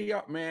 Petty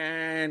up,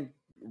 man.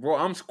 Bro,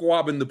 I'm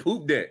squabbing the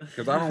poop deck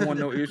because I don't want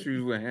no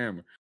issues with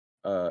Hammer.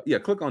 Yeah,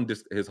 click on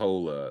his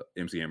whole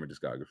MC Hammer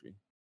discography.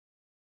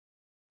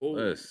 Ooh.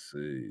 Let's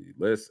see.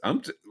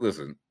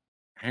 Listen.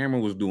 Hammer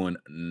was doing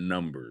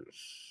numbers.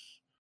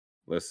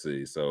 Let's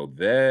see. So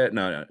that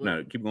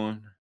no, keep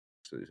going.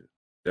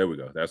 There we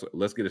go.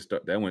 Let's get it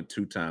started. That went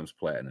 2 times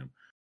platinum.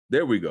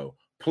 There we go.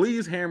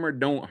 Please, Hammer,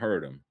 don't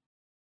hurt him.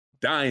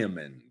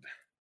 Diamond.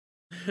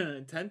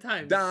 10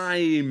 times.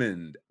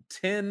 Diamond.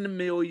 10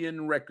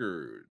 million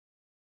records.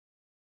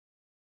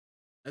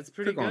 That's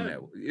pretty good. On that.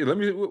 Yeah, let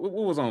me. What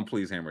was on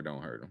Please, Hammer,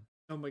 Don't Hurt Him?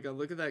 Oh my God!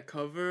 Look at that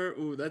cover.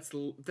 Ooh,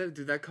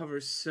 dude. That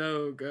cover's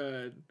so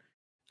good.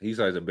 He's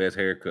like the best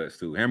haircuts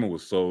too. Hammer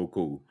was so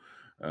cool.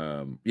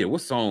 Yeah,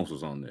 what songs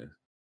was on this?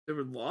 There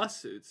were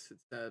lawsuits.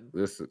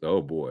 It said.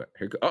 Oh boy.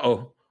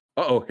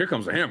 Here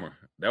comes a Hammer.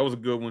 That was a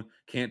good one.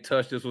 Can't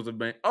Touch This was a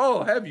bang.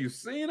 Oh, have you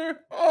seen her?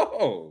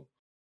 Oh,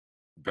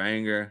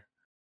 banger.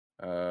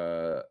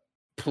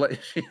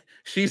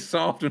 She's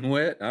Soft and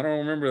Wet. I don't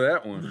remember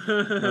that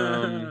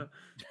one.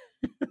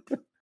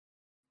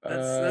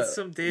 That's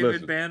some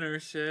David Banner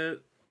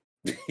shit.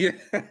 Yeah.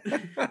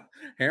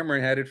 Hammer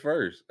had it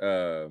first.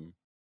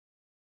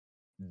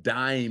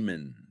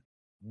 Diamond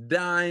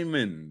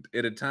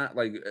at a time,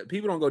 like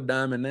people don't go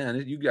diamond now.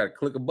 You got to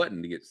click a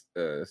button to get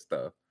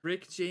stuff.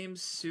 Rick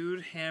James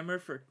sued Hammer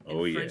for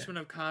infringement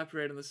of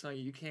copyright on the song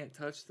 "You Can't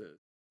Touch This."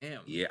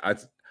 Damn. Yeah, I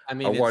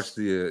watched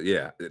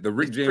the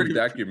Rick James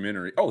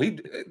documentary. Oh,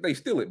 they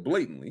steal it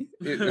blatantly.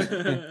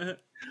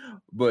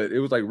 But it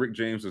was like Rick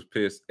James was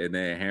pissed, and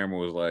then Hammer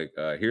was like,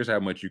 "Here's how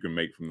much you can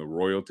make from the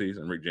royalties."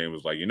 And Rick James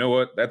was like, "You know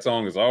what? That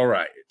song is all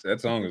right.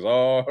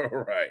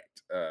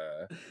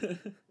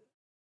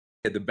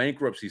 The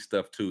bankruptcy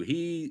stuff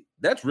too.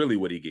 That's really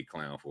what he get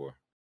clowned for.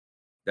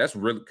 That's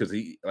really because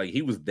he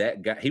was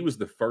that guy. He was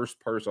the first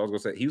person. I was gonna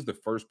say he was the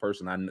first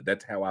person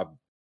that's how I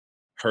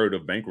heard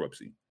of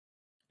bankruptcy.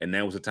 And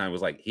that was the time it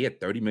was like he had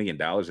 $30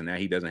 million and now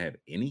he doesn't have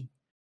any.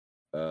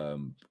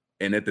 And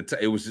at the time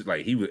it was just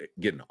like he was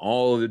getting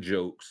all of the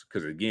jokes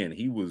because again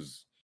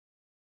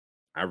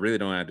I really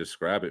don't know how to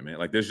describe it, man.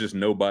 Like there's just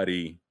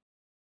nobody.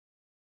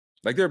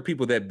 Like there are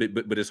people that,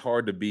 but it's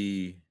hard to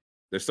be.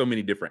 There's so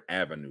many different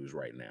avenues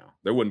right now.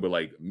 There wasn't, but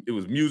like it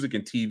was music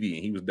and TV,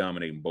 and he was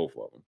dominating both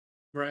of them.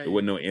 Right. There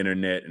wasn't no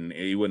internet, and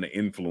he wasn't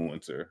an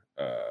influencer.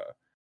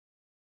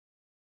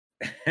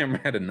 Hammer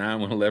had a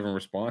 9/11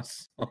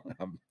 response.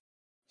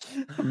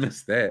 I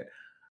missed that.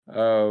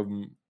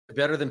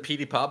 Better than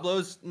Petey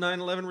Pablo's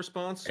 9/11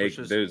 response, Hey, which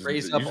was there's-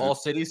 raise you up should- all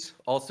cities.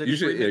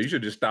 You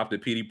should just stop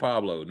at Petey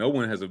Pablo. No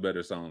one has a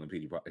better song than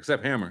Petey Pablo,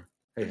 except Hammer.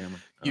 Hey, Hammer.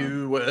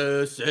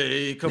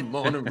 USA, come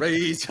on and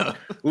raise up.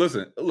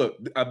 Listen, look,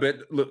 I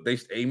bet, look, they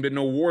ain't been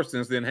no war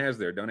since then, has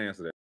there? Don't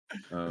answer that.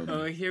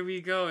 Oh, here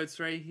we go. It's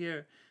right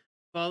here.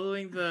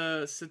 Following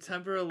the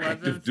September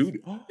 11th Active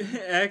duty.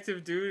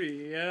 Active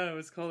Duty. Yeah, it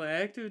was called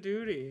Active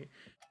Duty.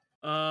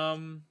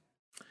 To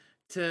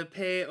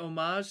pay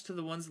homage to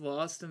the ones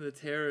lost in the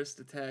terrorist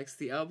attacks,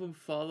 the album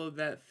followed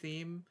that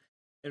theme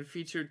and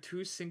featured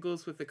 2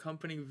 singles with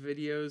accompanying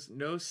videos: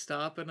 "No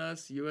Stopping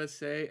Us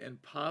USA"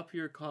 and "Pop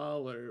Your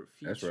Collar"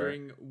 That's right.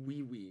 featuring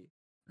Wee Wee.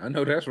 I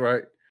know that's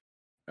right.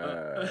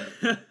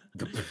 The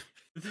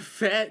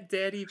Fat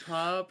Daddy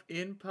Pop,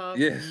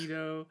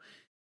 Incognito,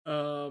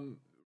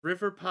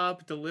 River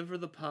Pop, Deliver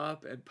the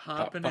Pop, and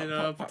Popping It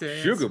Up pop.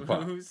 Dance Sugar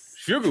Pop. Moves.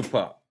 Sugar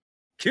Pop.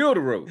 Kill the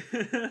road.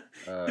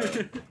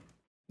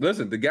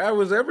 Listen, the guy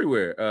was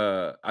everywhere.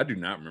 I do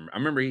not remember. I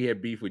remember he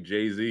had beef with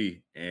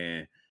Jay-Z,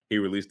 and he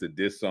released a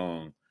diss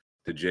song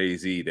to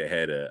Jay-Z that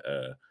had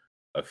a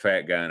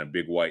fat guy in a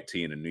big white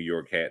tee and a New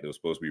York hat that was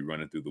supposed to be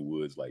running through the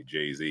woods like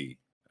Jay-Z.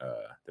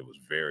 That was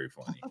very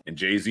funny. And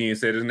Jay-Z ain't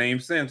said his name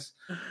since.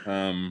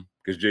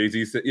 Because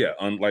Jay-Z said, yeah,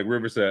 like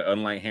River said,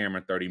 unlike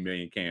Hammer, 30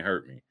 million can't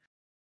hurt me.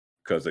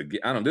 Because I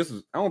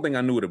don't think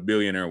I knew what a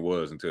billionaire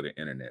was until the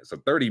internet. So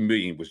 30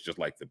 million was just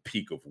like the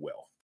peak of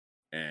wealth.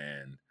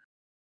 And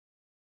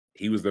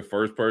he was the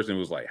first person who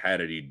was like, how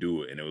did he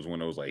do it? And it was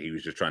one of those, like, he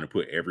was just trying to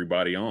put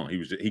everybody on.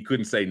 He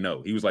couldn't say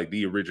no. He was like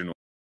the original,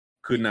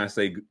 could not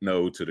say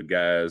no to the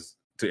guys,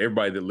 to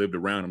everybody that lived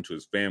around him, to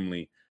his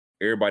family.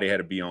 Everybody had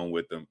to be on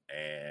with him,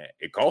 and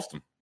it cost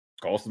him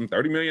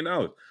 $30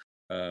 million.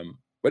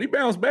 But he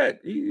bounced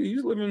back.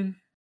 He's living,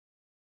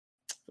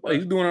 like,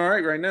 he's doing all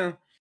right now.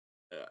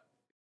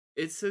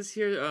 It says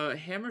here,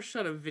 Hammer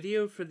shot a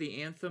video for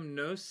the anthem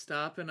 "No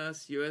Stopping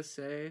Us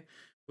USA"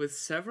 with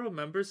several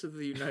members of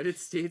the United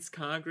States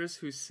Congress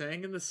who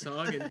sang in the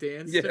song and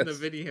danced in the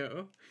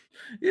video.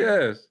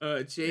 Yes.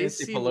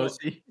 J.C.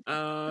 Pelosi.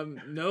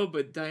 No,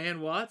 but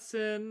Diane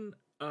Watson,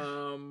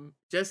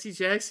 Jesse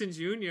Jackson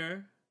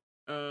Jr.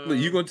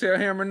 You gonna tell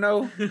Hammer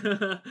no?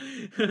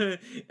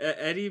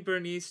 Eddie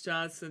Bernice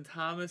Johnson,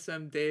 Thomas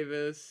M.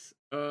 Davis,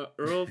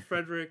 Earl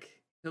Frederick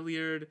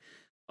Hilliard,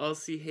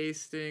 Elsie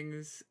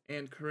Hastings,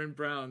 and Corinne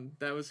Brown.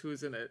 That was who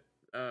was in it.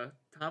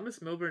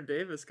 Thomas Milburn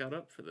Davis got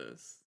up for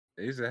this.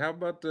 He said, how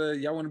about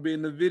y'all want to be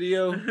in the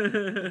video?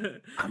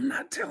 I'm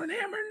not telling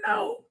Hammer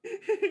no.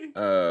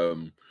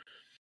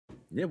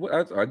 Yeah,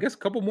 well, I guess a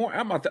couple more.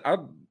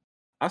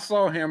 I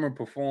saw Hammer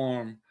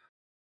perform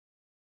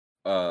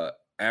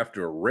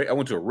after I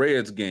went to a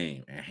Reds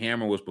game, and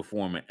Hammer was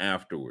performing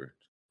afterwards.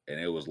 And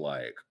it was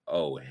like,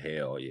 oh,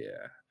 hell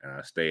yeah. And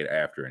I stayed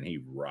after, and he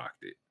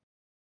rocked it.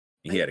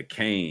 He had a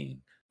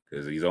cane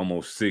because he's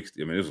almost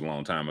 60. I mean, this was a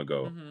long time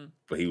ago.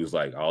 But he was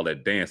like, all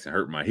that dancing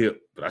hurt my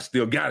hip, but I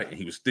still got it. And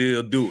he would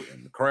still do it.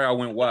 And the crowd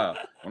went wild.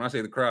 When I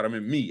say the crowd, I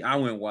mean me. I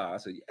went wild. I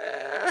said,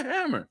 yeah,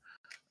 Hammer.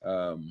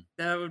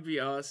 That would be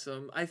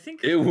awesome. I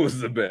think it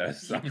was the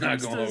best. I'm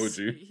not going to hold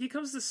you. He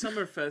comes to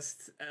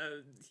Summerfest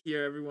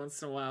here every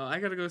once in a while. I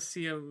got to go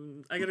see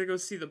him. I got to go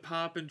see the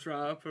Pop and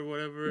Drop or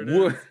whatever it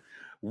is.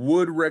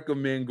 Would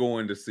recommend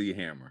going to see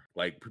Hammer.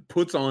 Like,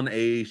 puts on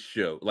a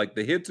show. Like,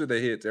 the hits are the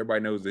hits. Everybody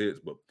knows the hits,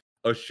 but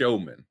a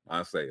showman,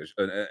 I say.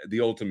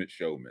 The ultimate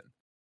showman.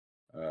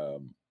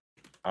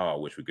 I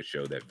wish we could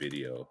show that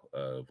video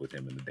with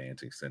him and the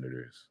Dancing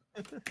Senators.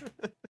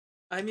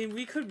 I mean,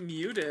 we could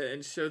mute it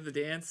and show the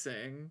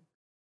dancing.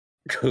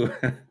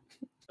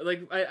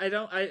 Like,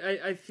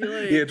 I feel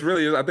like... Yeah, it's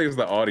really, I think it's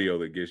the audio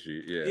that gets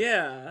you.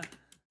 Yeah.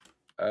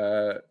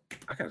 I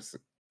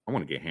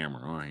want to get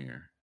Hammer on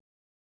here.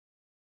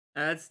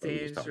 That's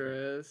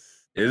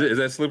dangerous. Is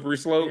that slippery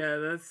slope? Yeah,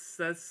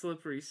 that's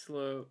slippery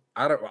slope.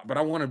 But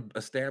I want to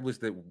establish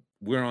that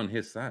we're on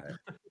his side.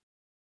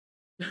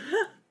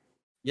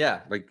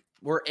 Yeah, like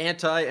we're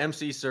anti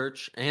MC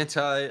Search,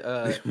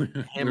 anti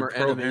Hammer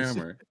enemies.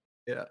 Hammer.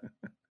 Yeah.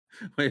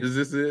 Wait, is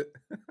this it?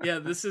 Yeah,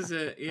 this is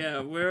it.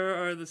 Yeah, where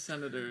are the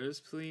senators,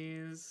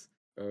 please?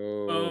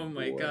 Oh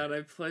my God,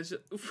 I pledge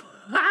it.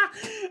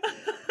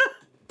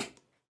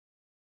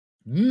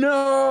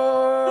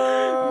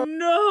 No.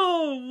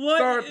 What?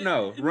 Start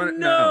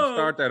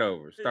that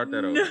over.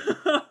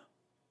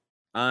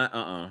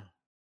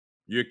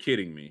 You're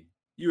kidding me.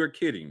 You are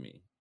kidding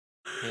me.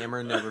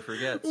 Hammer never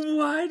forgets.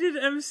 Why did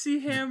MC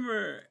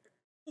Hammer?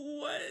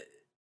 What?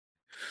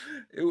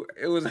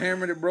 It was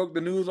Hammer that broke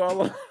the news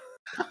all over.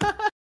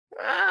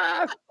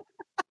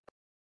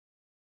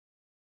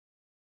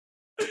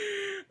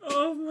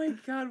 Oh my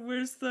God,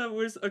 where's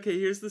okay,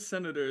 here's the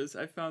senators.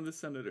 I found the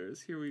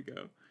senators. Here we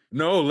go.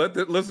 No,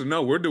 listen,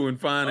 no, we're doing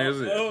fine as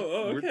is.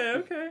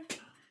 Okay.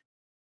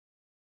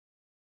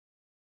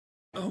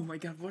 Oh my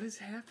God, what is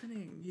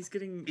happening? He's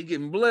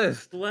getting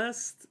blessed.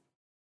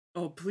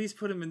 Oh, please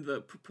put him in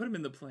the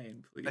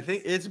plane, please. I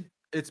think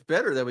it's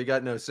better that we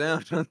got no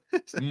sound on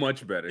this.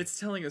 Much better. It's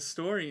telling a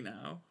story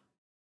now.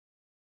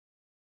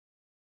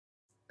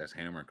 That's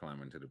Hammer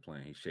climbing to the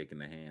plane. He's shaking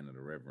the hand of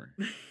the Reverend.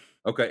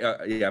 Okay,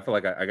 yeah, I feel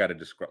like I got to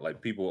describe.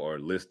 Like people are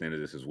listening to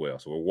this as well,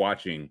 so we're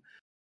watching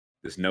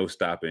this No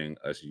Stopping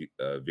Us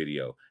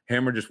video.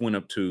 Hammer just went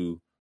up to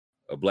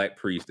a black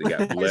priest that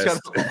got blessed.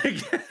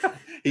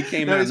 He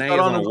came out now. He's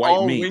on a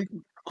white mink.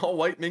 All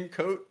white mink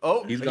coat.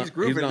 Oh, he's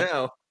grooving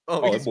now.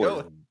 Oh, he's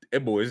going.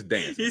 That boy is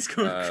dancing. He's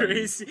going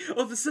crazy.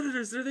 Oh, the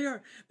Senators. There they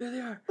are. There they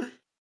are.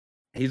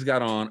 He's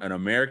got on an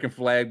American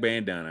flag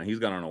bandana. He's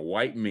got on a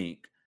white mink.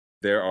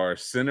 There are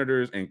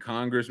senators and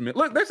congressmen.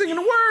 Look, they're singing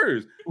the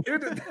words.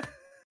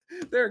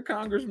 There are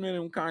congressmen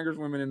and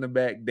congresswomen in the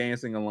back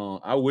dancing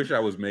along. I wish I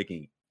was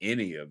making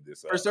any of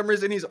this up. For some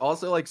reason, he's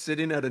also like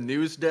sitting at a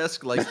news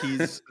desk, like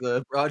he's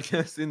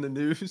broadcasting the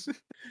news.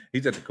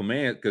 He's at the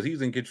command because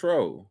he's in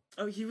control.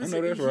 Oh, he was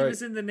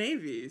in the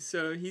Navy,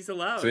 so he's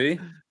allowed. See?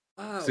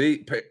 Wow.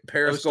 See?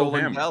 Periscope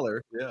Hammer.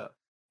 Valor. Yeah.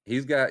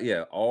 He's got,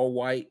 all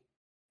white.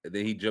 And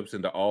then he jumps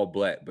into all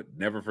black. But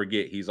never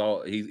forget, he's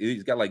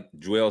got like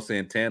Joel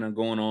Santana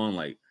going on,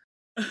 like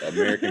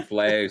American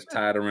flags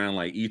tied around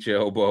like each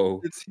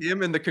elbow. It's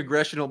him in the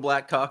Congressional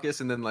Black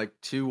Caucus and then like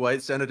 2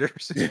 white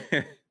senators.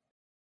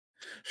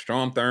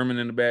 Strom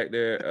Thurmond in the back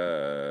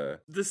there.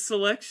 The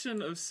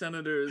selection of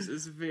senators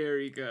is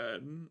very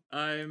good.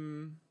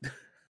 I'm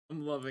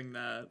loving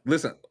that.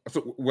 Listen,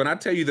 so when I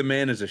tell you the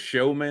man is a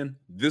showman,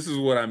 this is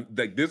what I'm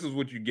like. This is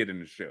what you get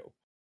in the show.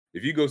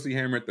 If you go see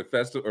Hammer at the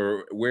festival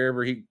or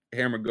wherever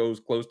Hammer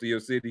goes close to your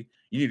city,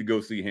 you need to go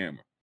see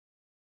Hammer.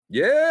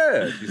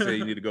 Yeah, you say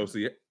you need to go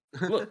see it.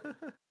 Look,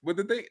 but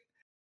the thing,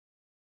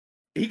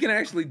 he can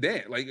actually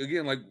dance. Like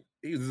again, like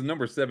he's the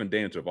number 7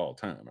 dancer of all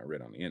time. I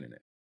read on the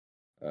internet.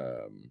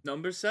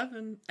 Number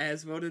 7,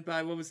 as voted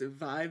by what was it,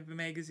 Vibe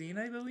magazine,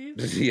 I believe.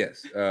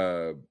 Yes.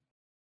 So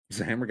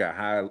Hammer got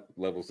high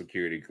level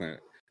security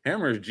clearance.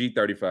 Hammer is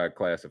G35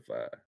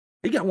 classified.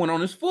 He got one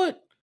on his foot.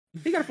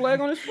 He got a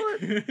flag on his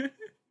foot.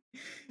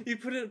 He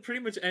put in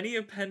pretty much any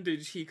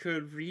appendage he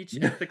could reach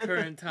at the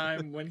current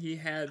time when he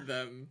had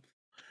them.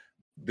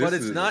 But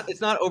it's not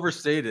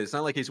overstated. It's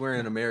not like he's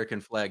wearing an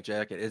American flag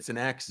jacket. It's an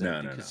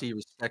accent because he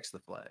respects the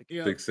flag.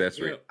 Yeah. The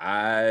accessory. Yeah.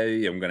 I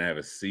am gonna have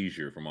a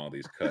seizure from all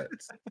these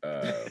cuts.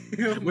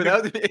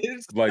 Without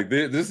like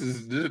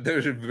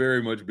there should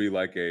very much be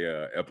like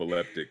a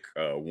epileptic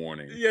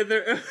warning. Yeah,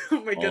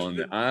 oh my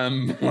god.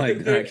 I'm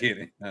like not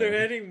kidding.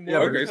 They're adding more. Yeah,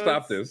 okay,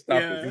 cuts. Stop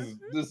this.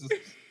 This is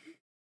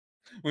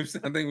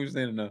I think we've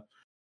seen enough.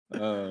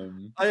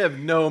 I have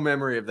no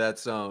memory of that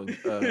song.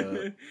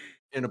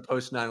 In a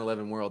post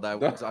 9/11 world,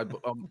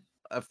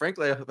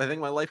 frankly, I think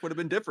my life would have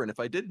been different if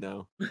I did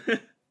know.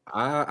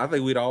 I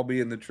think we'd all be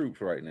in the troops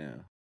right now.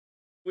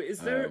 Wait, is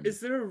there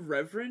a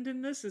reverend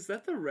in this? Is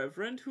that the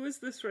reverend? Who is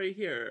this right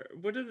here?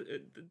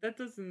 That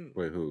doesn't.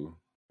 Wait, who?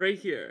 Right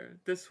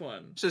here, this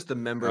one. It's just a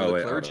member of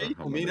the clergy.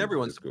 I mean,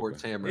 everyone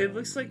supports Hammer. It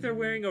looks like they're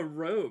wearing a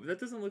robe. That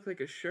doesn't look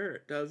like a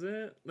shirt, does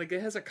it? Like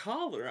it has a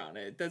collar on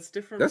it. That's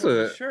different from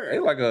a shirt.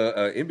 It's like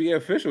a NBA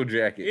official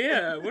jacket.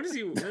 Yeah, what is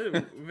he?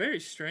 Very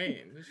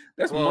strange.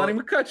 That's Monty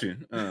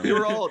McCutcheon. We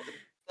were all.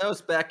 That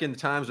was back in the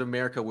times of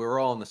America. We were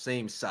all on the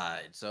same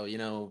side. So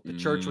the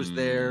church was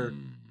there.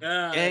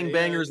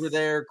 Gangbangers were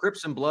there.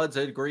 Crips and Bloods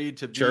had agreed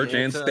to be church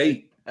and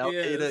state.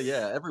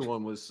 Al-Qaeda,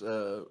 everyone was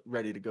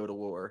ready to go to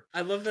war. I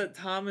love that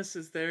Thomas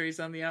is there. He's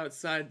on the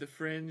outside, the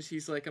fringe.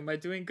 He's like, "Am I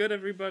doing good,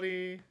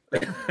 everybody?"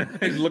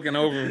 He's looking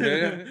over.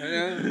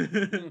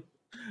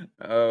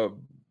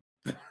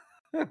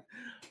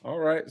 All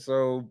right,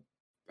 so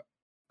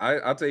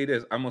I'll tell you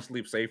this: I'm gonna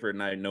sleep safer at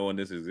night knowing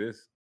this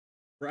exists.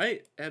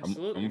 Right,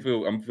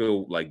 absolutely. I'm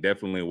feel like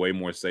definitely way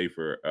more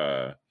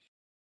safer.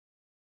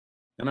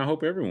 And I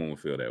hope everyone will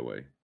feel that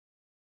way.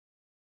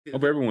 I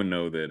hope everyone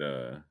know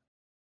that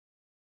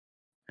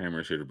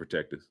Hammer is here to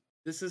protect us.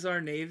 This is our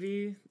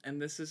Navy,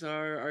 and this is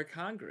our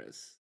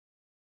Congress.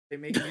 They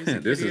make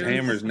music. This is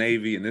Hammer's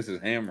Navy, and this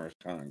is Hammer's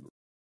Congress.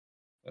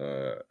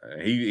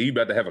 He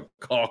about to have a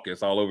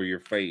caucus all over your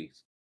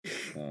face.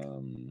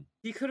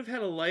 He could have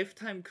had a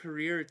lifetime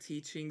career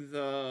teaching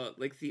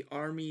the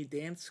army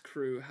dance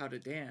crew how to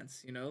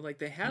dance. Like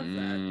they have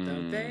that,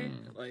 don't they?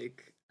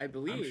 Like I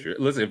believe. I'm sure.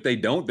 Listen, if they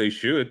don't, they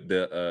should.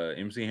 The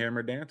MC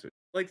Hammer dancers.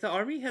 Like the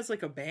army has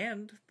like a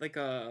band, like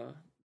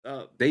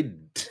they.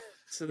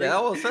 So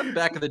something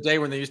back in the day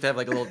when they used to have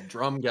like a little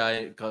drum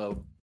guy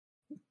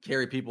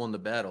carry people in the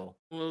battle.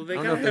 Well, I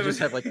don't know if they just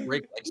have like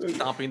break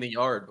stomping the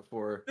yard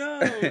before. No.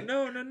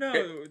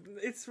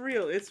 It's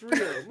real.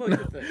 Look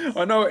at this.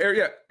 I know.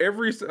 Yeah,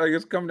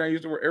 it's coming down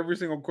used to where every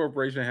single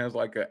corporation has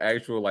like an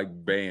actual like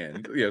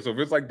band. Yeah, so if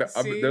it's like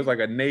there's like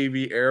a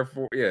Navy, Air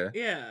Force. Yeah.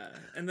 Yeah,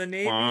 and the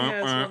Navy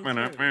has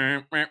one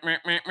too.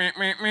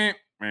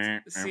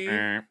 See?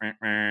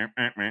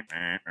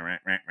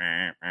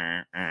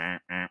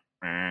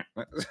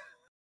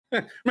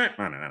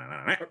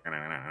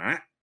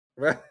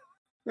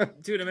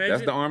 Dude, imagine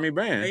that's the army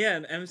band. Yeah,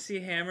 and MC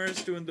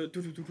Hammer's doing the. It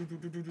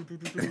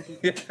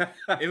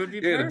would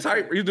be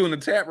perfect. He's doing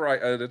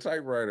the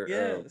typewriter.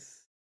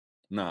 Yes.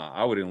 Nah,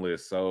 I would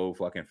enlist so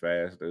fucking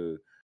fast, dude.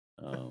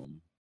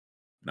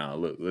 No,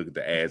 look at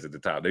the ads at the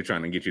top. They're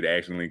trying to get you to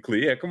accidentally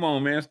click. Yeah, come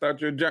on, man. Start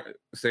your journey.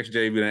 Sex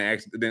JB done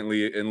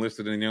accidentally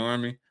enlisted in your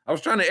army. I was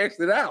trying to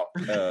exit out.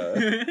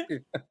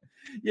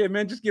 Yeah,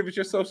 man, just give us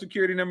your social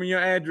security number and your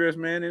address,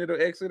 man, and it'll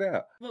exit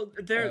out. Well,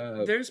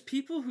 there's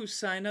people who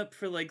sign up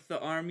for like the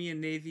Army and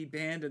Navy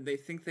band and they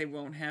think they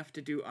won't have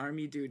to do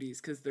Army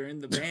duties because they're in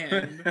the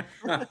band.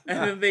 And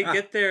then they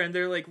get there and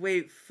they're like,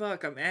 wait,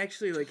 fuck, I'm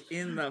actually like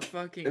in the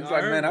fucking It's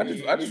Army. like, man,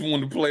 I just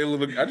wanted to play a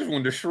little. I just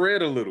wanted to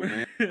shred a little,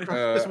 man.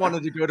 I just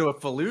wanted to go to a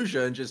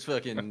Fallujah and just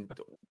fucking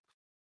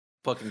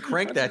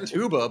crank that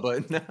tuba,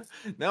 but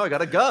now I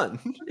got a gun.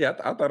 Yeah,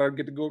 I thought I'd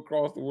get to go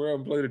across the world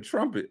and play the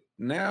trumpet.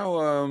 Now,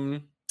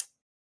 I'm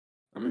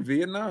in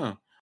Vietnam.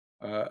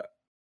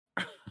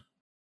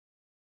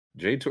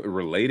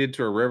 Related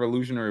to a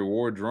Revolutionary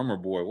War drummer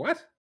boy.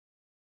 What?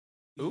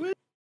 Who is?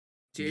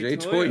 Jay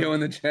Toyo in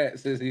the chat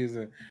says he's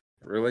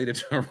related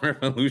to a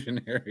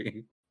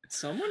revolutionary.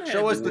 Someone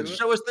show us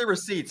the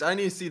receipts. I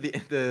need to see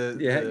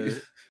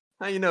the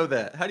how you know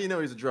that? How do you know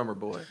he's a drummer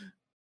boy?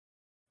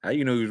 How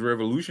you know he's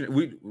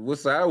revolutionary? What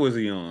side was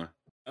he on?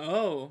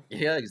 Oh.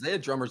 Yeah, because they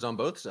had drummers on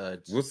both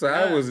sides. What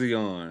side was he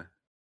on?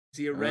 Is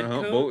he a red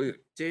coat?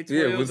 Jay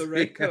Toyo, the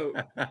red coat.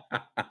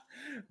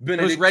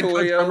 Those red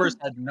coat drummers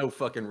had no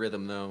fucking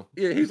rhythm, though.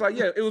 Yeah, he's like,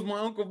 yeah, it was my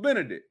Uncle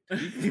Benedict.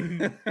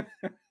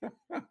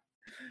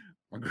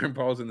 My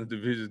grandpa was in the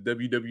Division's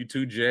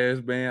WW2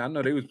 jazz band. I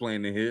know they was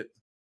playing the hits.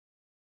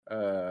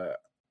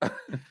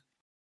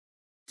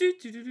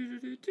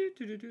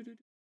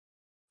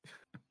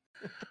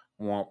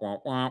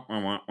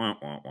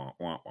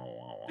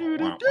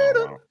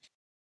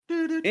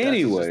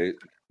 Anyway,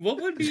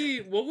 what would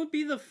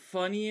be the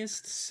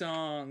funniest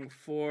song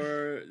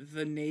for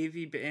the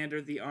Navy band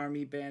or the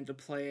Army band to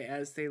play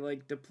as they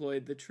like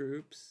deployed the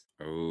troops?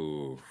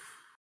 Oh,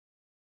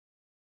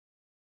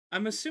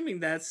 I'm assuming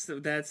that's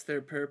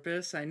their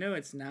purpose. I know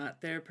it's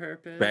not their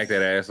purpose. Back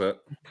that ass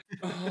up.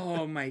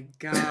 Oh my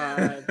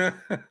god.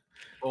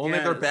 Only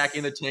if they're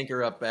backing the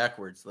tanker up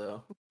backwards,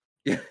 though.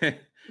 Yeah,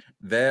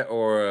 that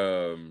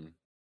or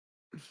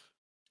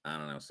I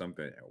don't know,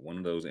 something. One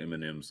of those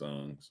Eminem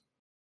songs.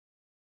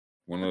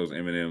 One of those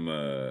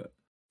Eminem.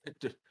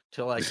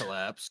 Till I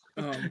collapse.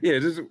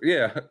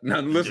 Yeah. Now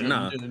listen,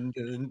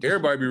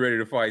 everybody be ready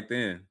to fight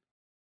then.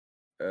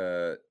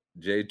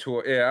 Jay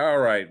Toy. Yeah, all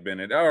right,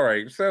 Bennett. All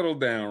right, settle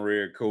down,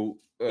 red coat.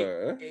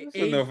 That's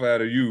enough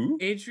out of you.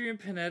 Adrian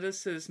Panetta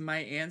says my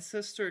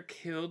ancestor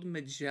killed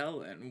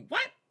Magellan.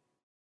 What?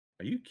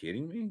 Are you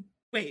kidding me?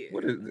 Wait.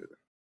 What is it?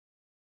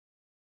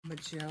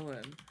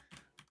 Magellan.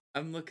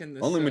 I'm looking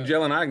this Only up.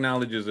 Magellan I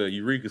acknowledge is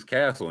Eureka's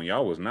Castle, and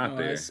y'all was not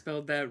there. I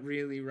spelled that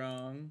really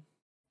wrong.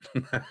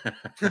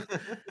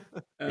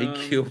 He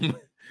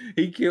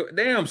killed.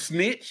 Damn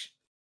snitch.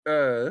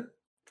 Yeah,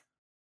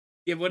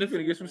 what if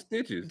we get some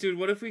stitches, dude?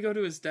 What if we go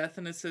to his death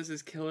and it says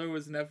his killer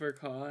was never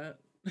caught?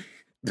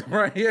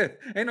 Right, yeah.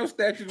 Ain't no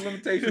statute of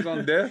limitations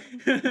on death.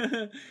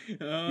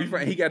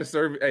 He got to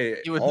serve. Hey,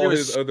 he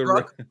was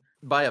struck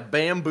by a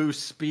bamboo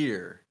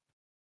spear,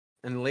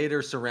 and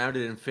later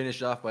surrounded and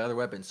finished off by other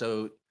weapons.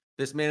 So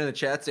this man in the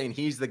chat saying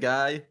he's the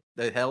guy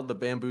that held the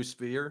bamboo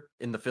spear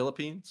in the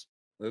Philippines.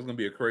 There's gonna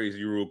be a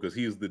crazy rule because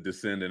he's the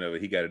descendant of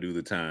it. He got to do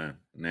the time.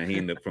 Now he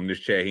ended up from this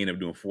chat. He ended up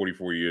doing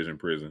 44 years in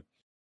prison.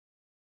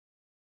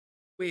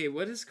 Wait,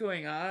 what is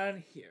going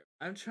on here?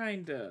 I'm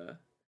trying to.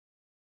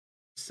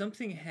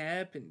 Something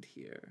happened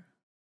here.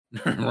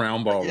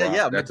 Round ball.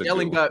 Yeah.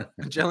 Magellan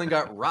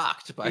got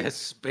rocked by a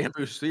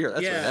bamboo spear.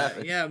 That's what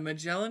happened. Yeah,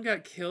 Magellan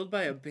got killed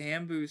by a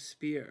bamboo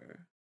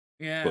spear.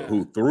 Yeah. But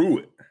who threw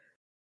it?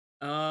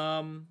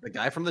 The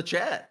guy from the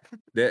chat.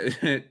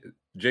 That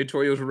Jay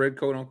Toyo's red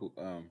coat uncle.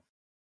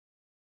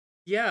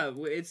 Yeah,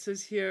 it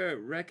says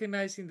here,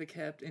 recognizing the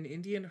captain, an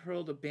Indian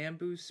hurled a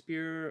bamboo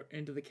spear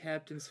into the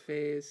captain's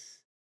face.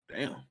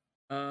 Damn.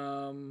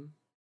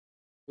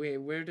 Wait,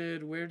 where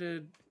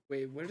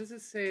does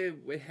it say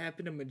what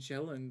happened to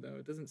Magellan though?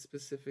 It doesn't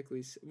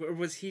specifically say, or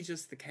was he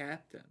just the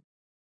captain?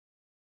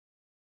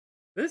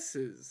 This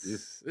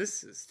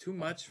is too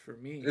much for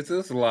me. It's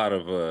a lot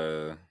of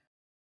I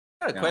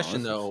got a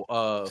question though.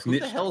 Who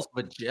the hell's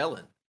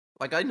Magellan?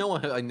 Like I know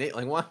a name.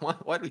 Like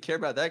why do we care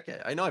about that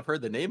guy? I know I've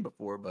heard the name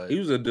before, but he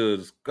was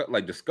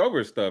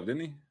discover stuff,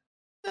 didn't he?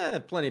 Yeah,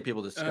 plenty of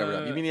people discovered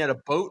him. You mean he had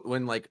a boat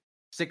when like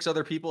 6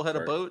 other people had a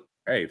boat?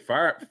 Hey,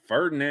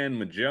 Ferdinand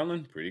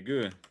Magellan, pretty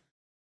good.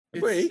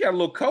 Wait, he got a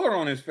little color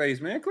on his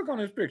face, man. Click on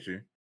his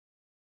picture.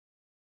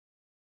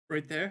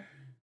 Right there.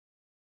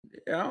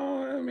 Yeah,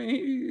 I mean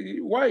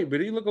he white, but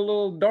he look a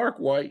little dark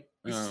white.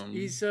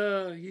 He's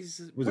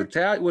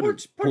Italian.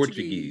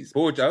 Portuguese. I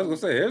was gonna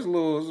say there's a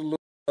little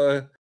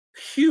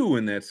hue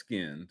in that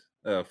skin.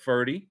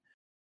 Ferdy.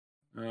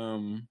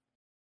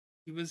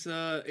 He was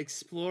a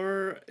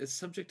explorer, a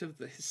subject of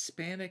the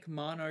Hispanic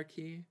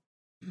monarchy.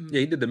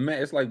 Yeah, he did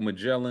it's like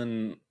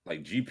Magellan,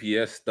 like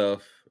GPS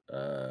stuff.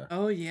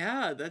 Oh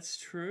yeah, that's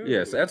true.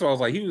 Yeah, so that's why I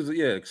was like, he was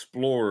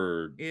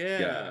explorer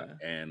guy.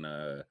 And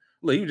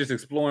he was just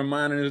exploring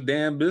minding his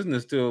damn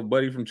business till a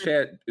buddy from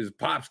chat, his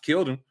pops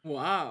killed him.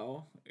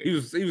 Wow. He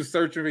was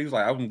searching. He was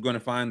like, I'm going to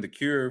find the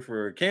cure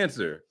for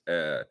cancer.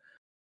 And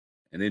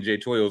then Jay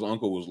Toyo's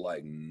uncle was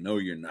like, no,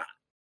 you're not.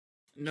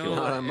 No,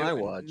 Not on my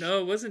watch. No,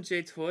 it wasn't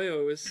Jay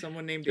Toyo. It was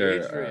someone named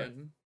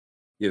Adrian.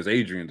 It was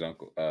Adrian's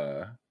uncle,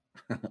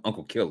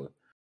 Uncle Killer.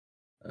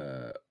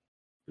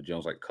 But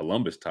Jones like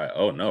Columbus type.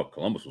 Oh no,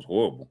 Columbus was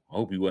horrible. I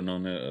hope he wasn't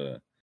on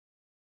that.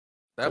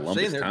 I'm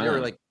saying they're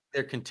like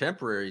they're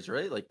contemporaries,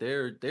 right? Like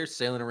they're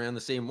sailing around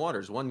the same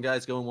waters. One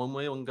guy's going one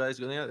way, one guy's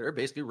going the other. They're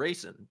basically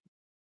racing.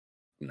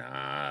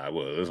 Nah,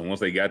 well, listen, once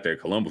they got there,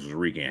 Columbus was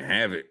wreaking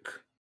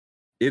havoc.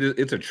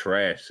 It's a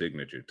trash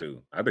signature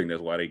too. I think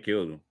that's why they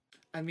killed him.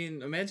 I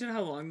mean, imagine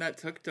how long that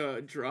took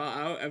to draw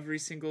out every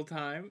single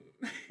time.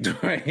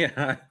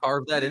 Yeah.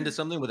 Carve that into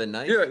something with a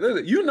knife. Yeah,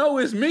 listen, you know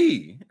it's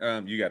me.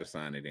 You got to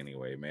sign it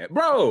anyway, man,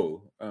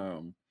 bro.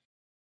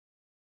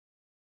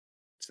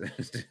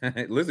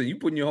 Listen, you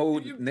putting your whole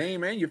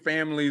name and your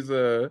family's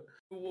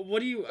what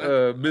do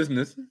you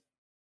business.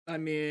 I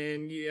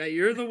mean, yeah,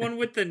 you're the one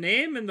with the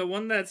name and the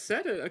one that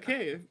said it.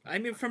 Okay. I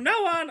mean, from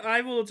now on,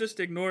 I will just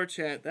ignore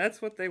chat.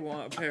 That's what they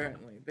want,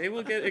 apparently. They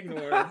will get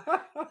ignored.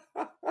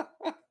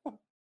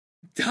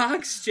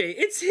 Docs J.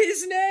 It's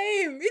his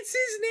name. It's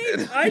his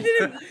name.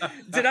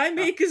 Did I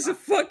make his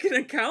fucking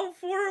account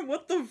for him?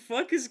 What the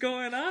fuck is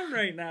going on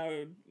right now?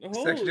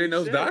 Section J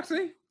knows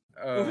doxing?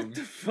 What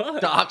the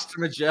fuck? Doxed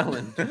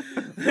Magellan.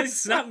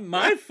 It's not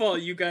my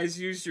fault you guys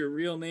use your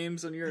real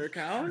names on your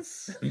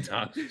accounts.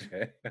 Dox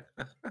J.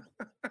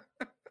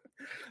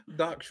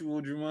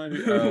 Doxual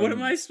Jumanji. What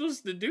am I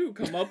supposed to do?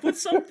 Come up with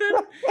something?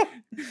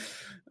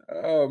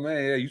 Oh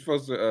man, yeah, you're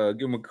supposed to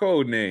give him a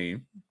code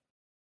name.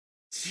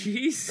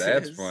 Jesus.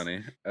 That's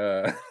funny.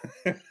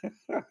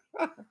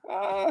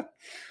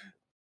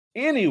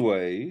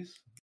 Anyways,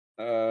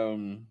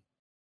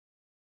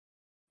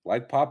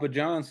 like Papa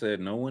John said,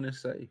 no one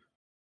is safe.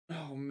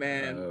 Oh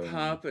man,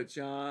 Papa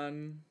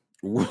John.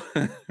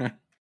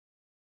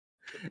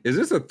 Is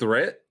this a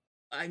threat?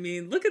 I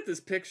mean, look at this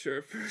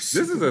picture first.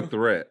 This is a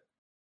threat.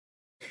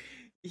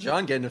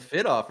 John getting a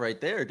fit off right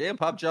there. Damn,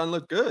 Pop John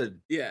looked good.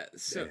 Yeah.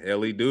 So the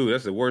hell he do.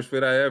 That's the worst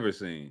fit I ever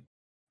seen.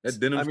 That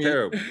denim's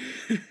terrible.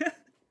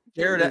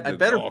 Jared,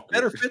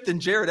 better fit than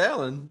Jared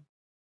Allen.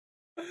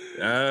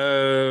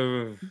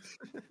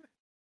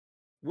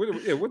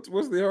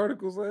 What's the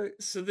article say?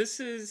 So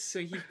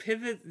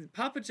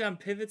Papa John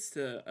pivots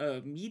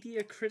to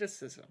media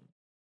criticism.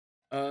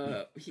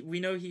 We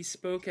know he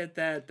spoke at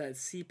that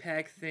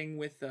CPAC thing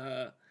with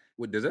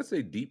What does that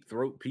say? Deep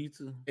Throat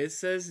Pizza? It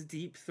says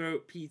Deep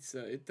Throat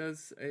Pizza. It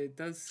does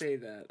say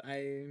that.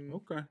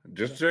 Okay.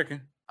 Just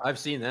checking. I've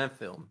seen that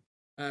film.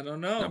 I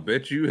don't know. I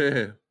bet you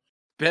have.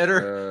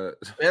 Better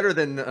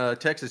than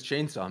Texas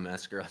Chainsaw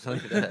Massacre, I'll tell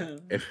you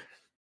that.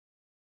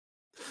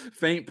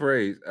 Faint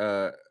praise.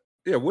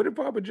 Yeah, what did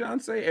Papa John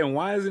say? And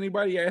why is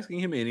anybody asking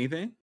him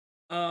anything?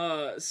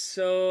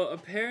 So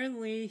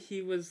apparently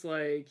he was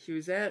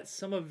at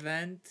some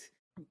event.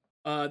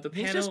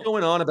 He's just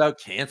going on about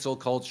cancel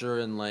culture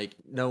and like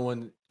no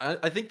one.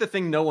 I think the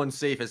thing "no one's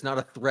safe" is not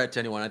a threat to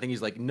anyone. I think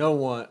he's like no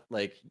one,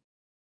 like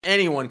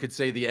anyone could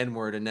say the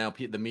N-word, and now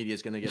the media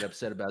is going to get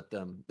upset about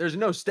them. There's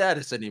no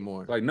status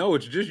anymore. Like, no,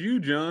 it's just you,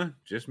 John.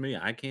 Just me.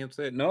 I can't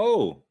say it.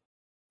 No.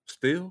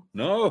 Still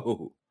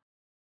no.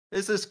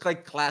 This is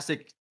like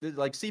classic.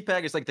 Like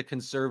CPAC is like the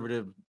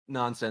conservative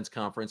nonsense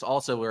conference.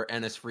 Also, where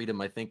Ennis Freedom,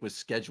 I think, was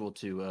scheduled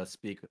to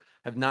speak.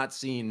 Have not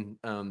seen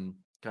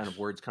kind of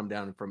words come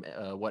down from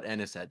what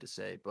Ennis had to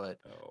say, but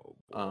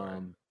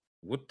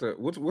what's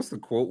the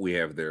quote we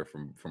have there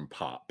from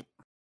Pop?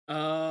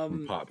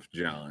 From Pop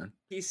John.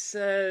 He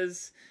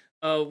says,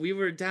 "We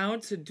were down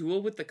to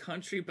duel with the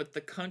country, but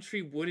the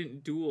country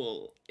wouldn't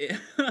duel." It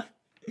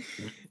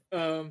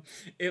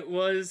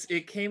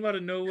came out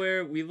of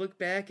nowhere. We look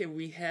back and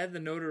we had the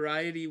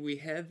notoriety, we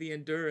had the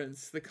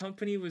endurance. The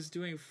company was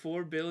doing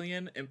 $4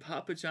 billion, and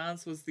Papa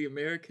John's was the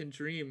American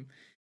dream.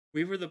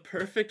 We were the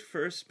perfect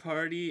first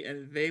party,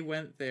 and they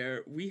went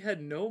there. We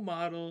had no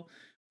model.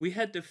 We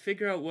had to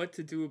figure out what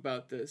to do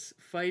about this.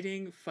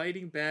 Fighting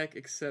back,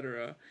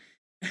 etc.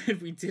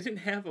 And we didn't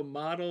have a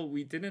model.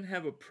 We didn't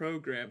have a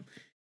program.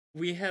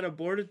 We had a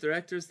board of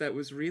directors that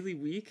was really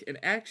weak, and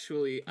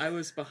actually, I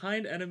was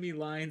behind enemy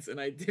lines,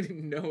 and I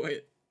didn't know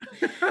it.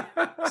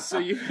 So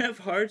you have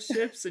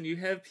hardships, and you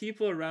have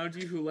people around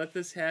you who let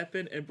this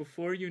happen, and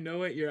before you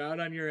know it, you're out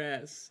on your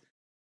ass.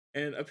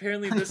 And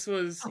apparently this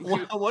was...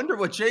 I wonder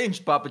what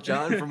changed, Papa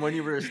John, from when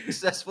you were a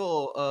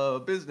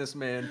successful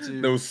businessman to...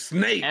 Those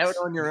snakes! Out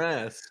on your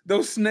ass.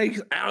 Those snakes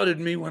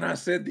outed me when I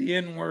said the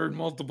N-word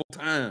multiple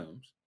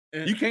times.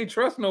 And you can't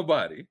trust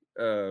nobody.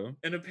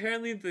 And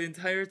apparently the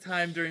entire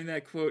time during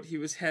that quote, he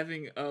was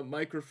having a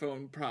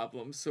microphone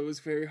problem, so it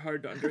was very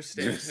hard to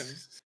understand him.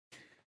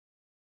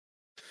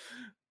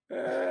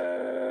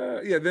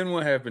 Yeah, then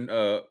what happened,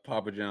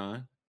 Papa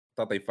John?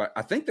 Thought they fight.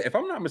 I think that if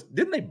I'm not mistaken,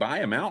 didn't they buy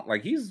him out?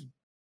 Like he's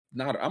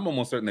not. I'm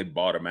almost certain they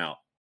bought him out.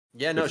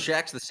 Yeah, no,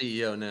 Shaq's the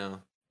CEO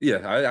now.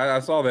 Yeah, I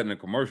saw that in a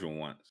commercial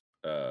once.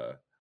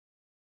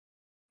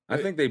 I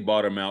think they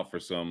bought him out for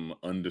some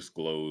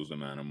undisclosed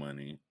amount of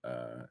money.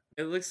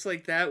 It looks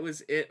like that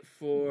was it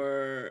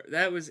for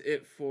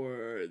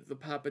the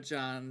Papa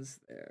John's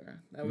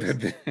there.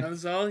 That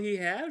was all he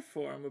had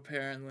for him,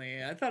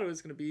 apparently. I thought it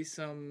was gonna be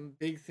some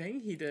big thing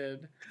he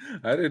did.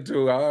 I did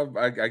too.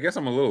 I guess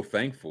I'm a little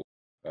thankful.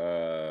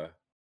 A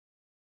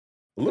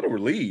little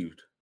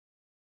relieved,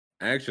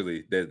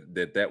 actually,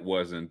 that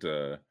wasn't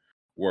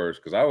worse,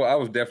 because I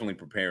was definitely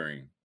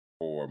preparing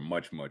for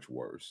much, much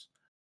worse.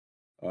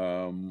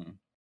 Papa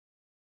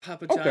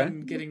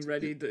John getting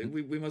ready to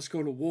we must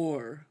go to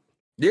war.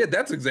 Yeah,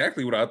 that's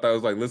exactly what I thought. I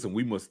was like, listen,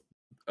 we must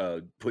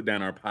put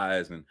down our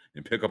pies and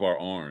pick up our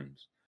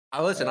arms.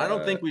 Listen, I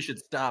don't think we should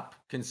stop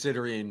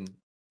considering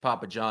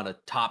Papa John a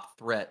top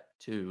threat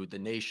to the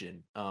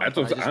nation.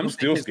 I'm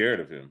still scared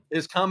of him.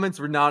 His comments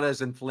were not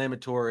as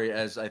inflammatory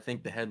as I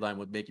think the headline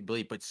would make you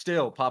believe, but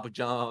still, Papa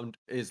John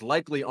is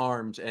likely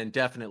armed and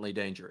definitely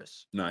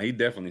dangerous. No, he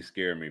definitely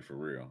scared me for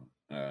real.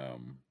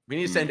 We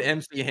need to send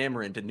MC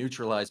Hammer in to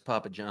neutralize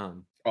Papa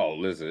John. Oh,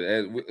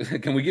 listen,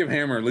 can we give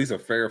Hammer at least a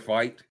fair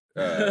fight?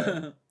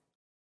 That's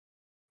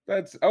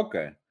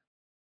okay.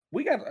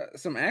 We got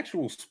some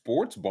actual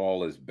sports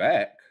ball is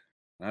back.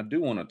 I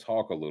do want to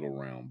talk a little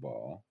round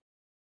ball.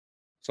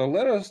 So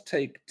let us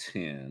take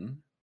 10,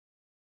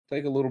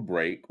 take a little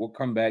break. We'll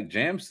come back.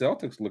 Jam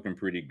Celtics looking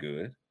pretty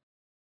good.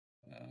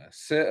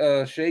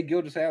 Shai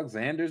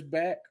Gilgeous-Alexander's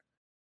back.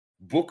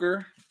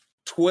 Booker,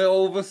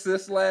 12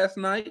 assists last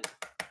night.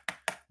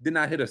 Did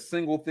not hit a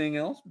single thing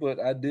else, but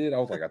I did. I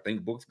was like, I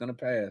think Book's going to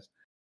pass.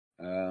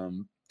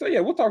 So, yeah,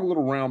 we'll talk a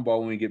little round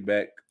ball when we get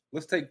back.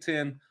 Let's take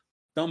 10.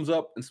 Thumbs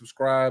up and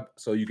subscribe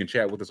so you can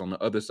chat with us on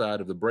the other side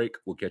of the break.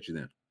 We'll catch you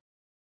then.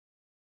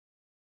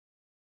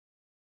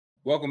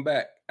 Welcome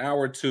back.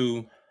 Hour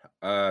 2.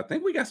 I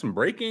think we got some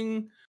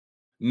breaking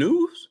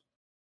news.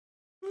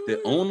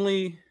 The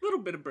only little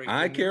bit of breaking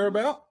I care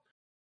news.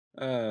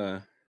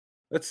 about.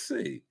 Let's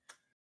see.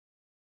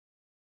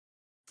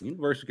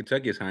 University of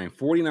Kentucky is hiring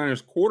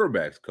 49ers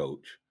quarterbacks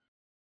coach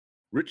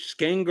Rich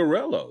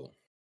Scangarello.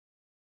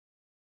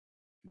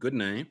 Good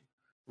name.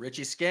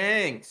 Richie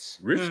Skanks.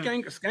 Rich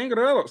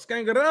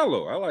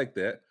Scangarello. I like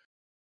that.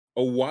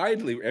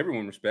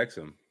 Everyone respects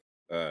him.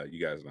 You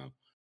guys know.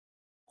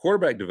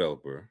 Quarterback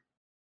developer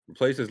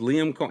replaces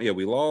Liam Cohen. Yeah,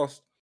 we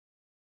lost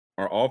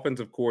our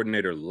offensive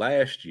coordinator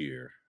last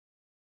year.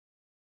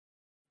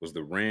 Was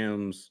the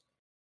Rams.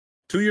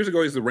 2 years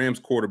ago, he's the Rams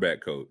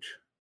quarterback coach.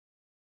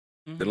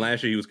 Mm-hmm. Then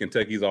last year, he was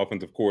Kentucky's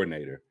offensive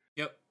coordinator.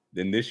 Yep.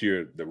 Then this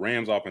year, the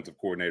Rams offensive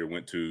coordinator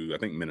went to, I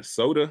think,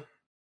 Minnesota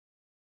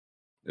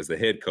as the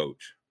head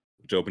coach,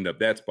 which opened up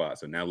that spot.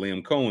 So now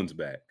Liam Cohen's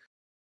back.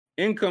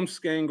 In comes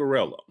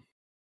Scangarello.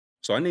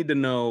 So I need to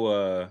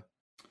know.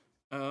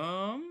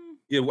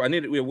 Yeah, I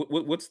need.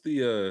 What's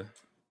the?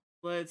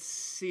 Let's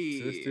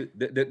see.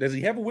 Does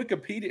he have a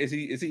Wikipedia? Is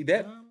he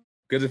that?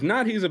 Because if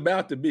not, he's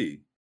about to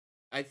be.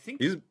 I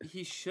think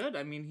he should.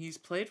 I mean, he's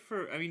played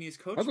for. I mean, he's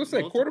coached. I was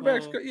gonna say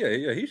quarterbacks.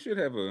 Yeah. He should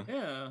have a.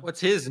 Yeah. What's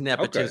his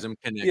nepotism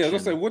connection? Yeah, I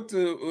was gonna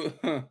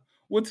say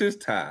what's his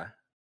tie?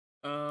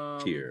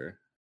 Here.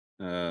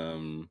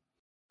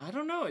 I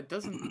don't know. It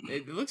doesn't.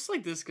 It looks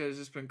like this guy's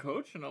just been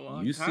coaching a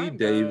long time. UC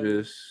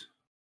Davis.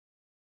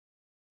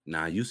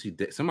 Nah,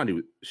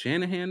 somebody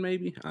Shanahan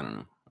maybe. I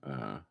don't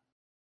know.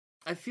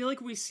 I feel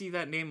like we see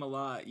that name a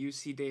lot,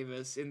 UC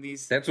Davis, in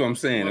these. That's what I'm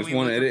saying. It's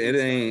one. It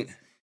ain't.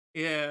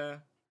 Yeah.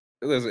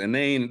 Listen,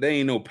 they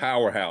ain't no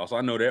powerhouse.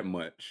 I know that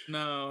much.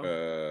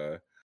 No.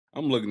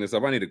 I'm looking this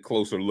up. I need a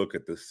closer look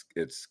at this.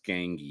 It's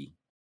Skangy.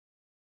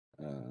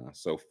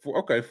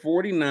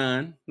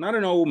 49. Not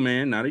an old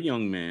man, not a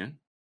young man.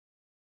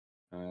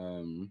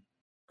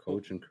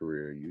 Coaching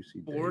career,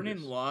 UC Born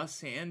Davis. in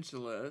Los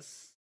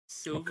Angeles.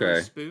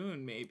 Silver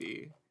Spoon,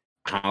 maybe.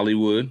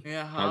 Hollywood.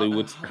 Yeah,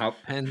 Hollywood's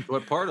depends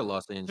what part of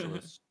Los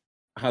Angeles.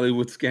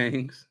 Hollywood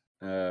Skanks.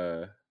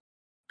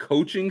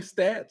 Coaching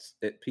stats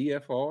at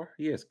PFR.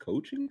 He has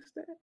coaching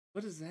stats.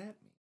 What does that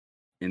mean?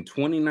 In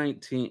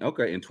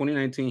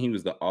 2019, he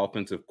was the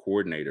offensive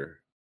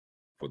coordinator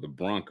for the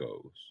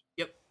Broncos.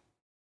 Yep.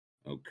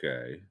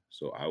 Okay,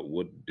 so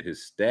what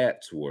his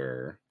stats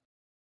were.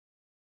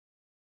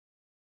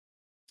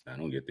 I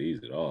don't get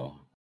these at all.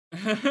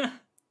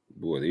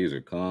 Boy, these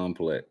are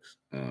complex.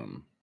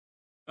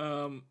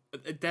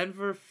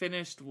 Denver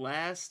finished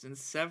last in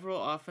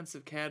several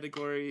offensive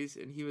categories,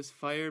 and he was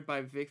fired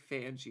by Vic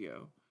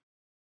Fangio.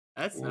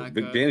 That's not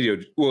Vic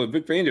good.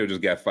 Vic Fangio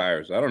just got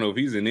fired, so I don't know if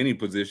he's in any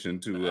position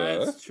to.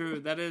 That's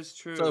true. That is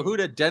true. So who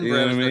did Denver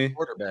as their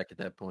quarterback at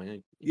that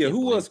point?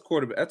 Who was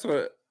quarterback? That's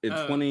what in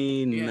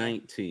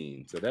 2019.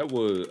 Yeah. So that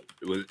was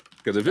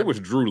because if it was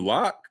Drew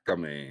Lock, I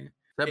mean, is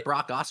that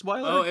Brock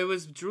Osweiler? Oh, it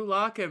was Drew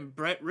Lock and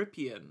Brett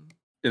Ripien.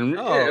 Brett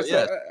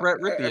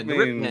Ripien,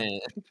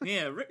 Ripman.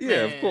 Yeah, Ripman.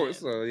 Yeah, of course.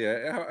 So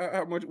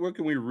how much? What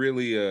can we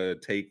really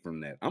take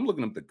from that? I'm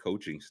looking up the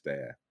coaching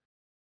staff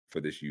for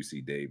this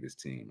UC Davis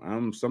team.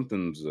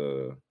 Something's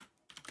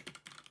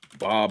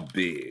Bob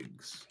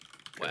Biggs.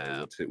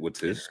 Wow, what's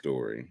his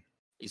story?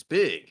 He's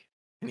big,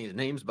 and his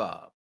name's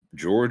Bob.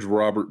 George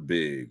Robert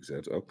Biggs.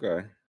 That's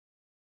okay.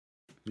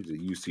 He's a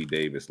UC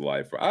Davis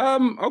lifer.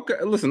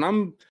 Okay.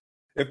 Listen,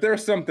 if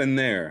there's something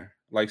there,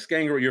 like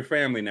Skanger, your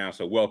family now,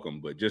 so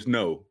welcome. But just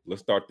know,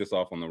 let's start this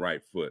off on the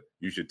right foot.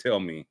 You should tell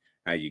me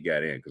how you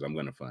got in, because I'm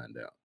gonna find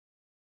out.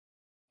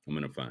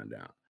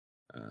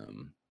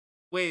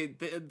 Wait,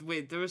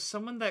 there was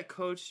someone that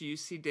coached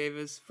UC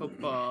Davis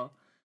football.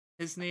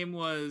 His name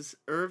was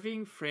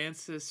Irving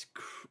Francis.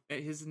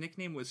 His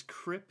nickname was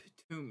Crip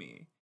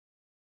Toomey.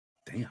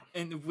 Damn.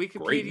 And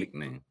Great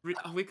nickname.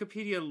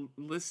 Wikipedia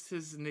lists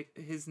his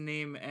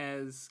name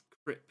as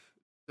Crip.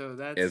 So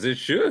that's as it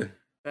should.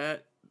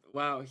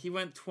 Wow, he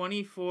went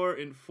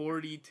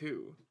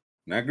 24-42.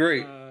 Not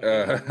great.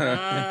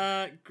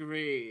 Not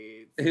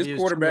great. His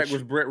quarterback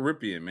was Brett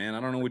Ripien, man. I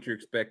don't know what you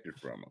expected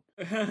from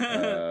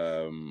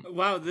him.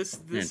 Wow, this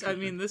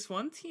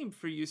one team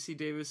for UC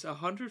Davis,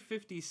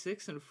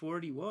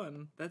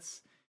 156-41.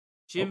 That's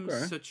Jim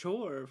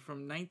Sachor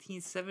from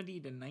 1970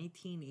 to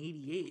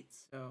 1988.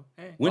 So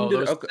hey,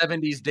 those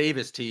 70s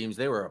Davis teams,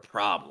 they were a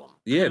problem.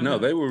 Yeah, no,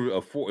 they were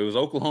it was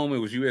Oklahoma, it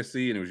was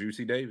USC, and it was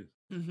UC Davis.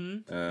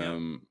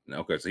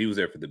 Okay, so he was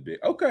there for the big.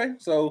 Okay,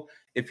 so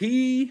if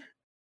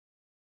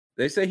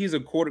they say he's a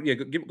quarter. Yeah,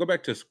 go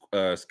back to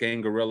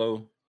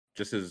Scangarello,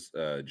 just his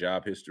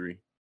job history.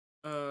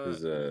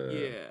 His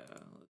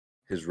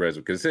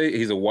resume, because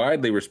he's a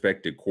widely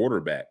respected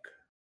quarterback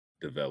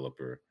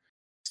developer.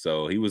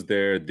 So he was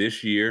there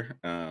this year.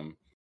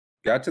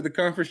 Got to the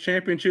conference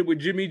championship with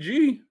Jimmy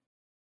G.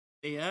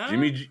 Yeah,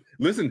 Jimmy G.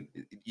 Listen,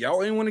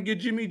 y'all ain't want to give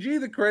Jimmy G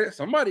the credit.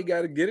 Somebody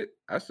got to get it.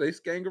 I say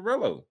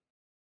Scangarello.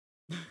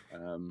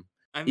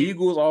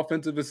 Eagles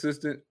offensive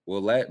assistant.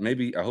 Well,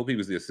 maybe I hope he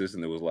was the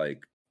assistant that was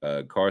like,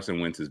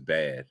 Carson Wentz is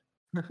bad.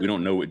 We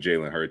don't know what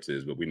Jalen Hurts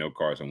is, but we know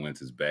Carson Wentz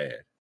is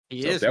bad.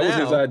 That was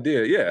his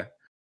idea.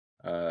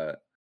 Yeah.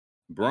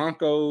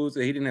 Broncos.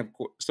 He didn't have.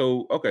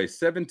 So okay,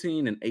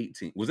 17 and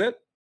 18. Was that?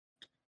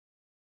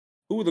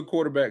 Who were the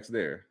quarterbacks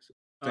there?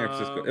 San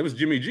Francisco. It was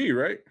Jimmy G,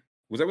 right?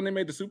 Was that when they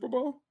made the Super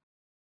Bowl?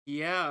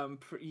 Yeah.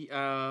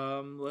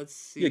 Let's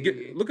see.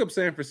 Yeah. Look up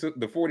San Francisco.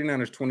 The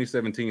 49ers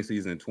 2017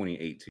 season and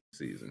 2018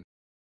 season.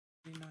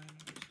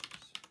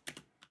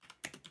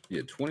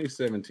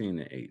 2017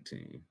 and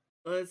 18.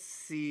 Let's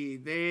see.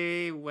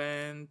 They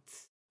went.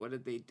 What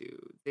did they do?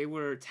 They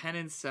were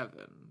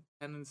 10-7.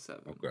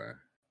 10-7. Okay.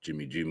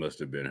 Jimmy G must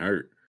have been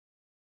hurt.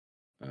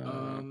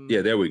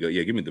 Yeah, there we go.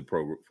 Yeah, give me the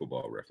Pro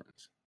Football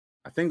Reference.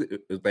 I think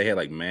they had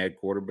like mad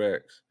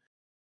quarterbacks.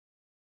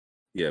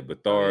 Yeah,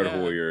 Bethard,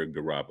 Hoyer,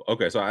 Garoppolo.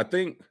 Okay, so I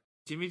think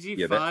Jimmy G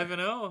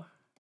 5-0.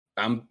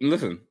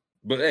 Listen,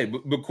 but hey,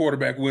 but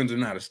quarterback wins are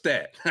not a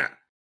stat.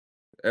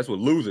 That's what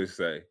losers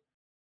say.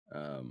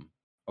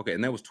 Okay,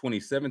 and that was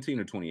 2017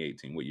 or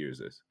 2018. What year is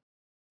this?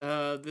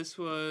 This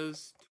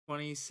was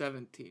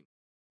 2017.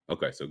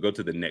 Okay, so go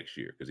to the next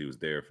year because he was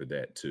there for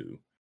that too.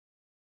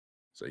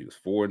 So he was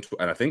 4-2,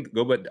 and I think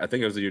I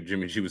think it was the year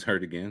Jimmy G was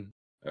hurt again.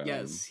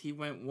 Yes, he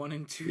went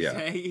 1-2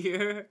 that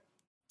year.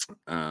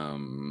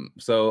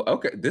 So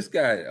okay, this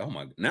guy. Oh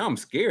my! Now I'm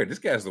scared. This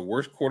guy's the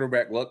worst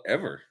quarterback luck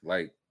ever.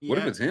 Like, what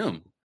if it's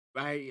him?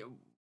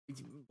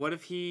 What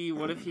if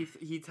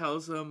he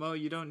tells them, oh,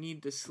 you don't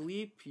need to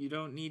sleep, you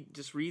don't need,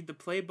 just read the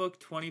playbook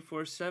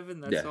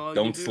 24/7. That's all.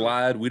 Don't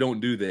slide. We don't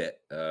do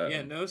that.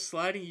 No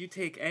sliding. You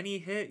take any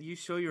hit. You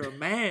show you're a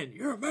man.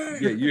 You're a man.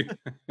 Yeah, you.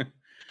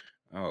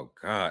 Oh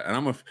God,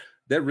 and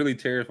that really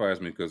terrifies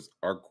me because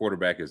our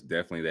quarterback is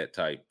definitely that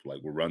type. Like,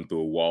 we'll run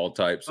through a wall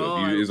type.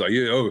 So it's like,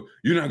 you're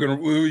not gonna.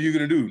 What are you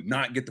gonna do?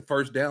 Not get the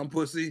first down,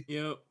 pussy?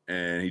 Yep.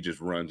 And he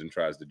just runs and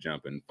tries to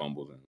jump and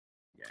fumbles and.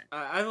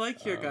 I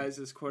like your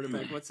guys'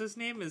 quarterback. What's his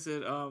name? Is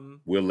it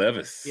Will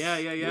Levis?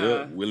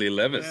 Yeah. Willie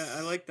Levis. Yeah,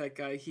 I like that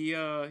guy.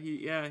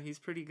 He's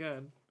pretty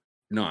good.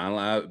 No, I'm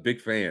a big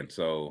fan.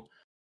 So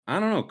I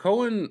don't know.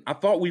 Cohen, I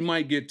thought we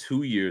might get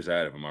 2 years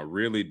out of him. I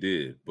really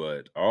did.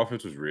 But our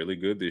offense was really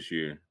good this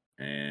year.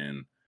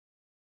 And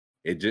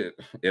it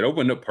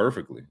opened up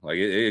perfectly. Like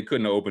it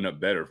couldn't have opened up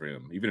better for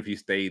him. Even if he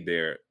stayed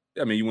there.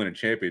 I mean, you win a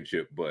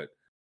championship, but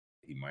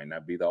he might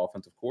not be the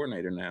offensive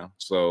coordinator now.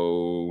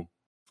 So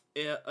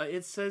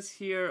it says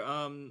here,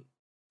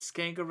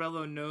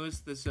 Scangarello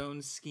knows the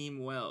zone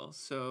scheme well,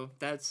 so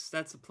that's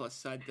a plus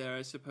side there,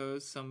 I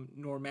suppose. Some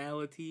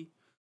normality.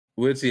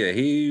 Which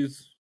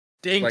he's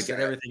stinks at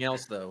everything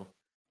else, though.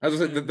 I was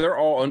gonna say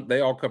they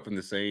all come from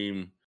the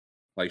same.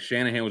 Like,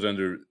 Shanahan was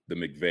under the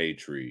McVay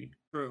tree.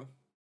 True.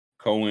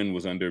 Cohen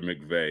was under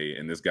McVay,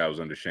 and this guy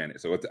was under Shanahan.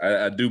 So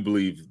I do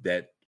believe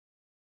that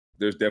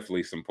there's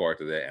definitely some part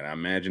to that. And I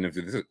imagine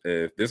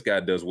if this guy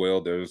does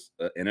well, there's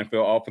an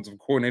NFL offensive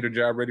coordinator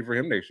job ready for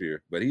him next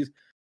year. But he's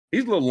a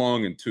little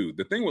long in tooth.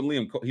 The thing with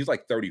Liam Cohen, he's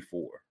like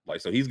 34. Like,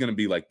 so he's gonna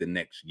be like the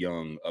next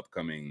young up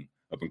and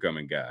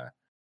coming guy.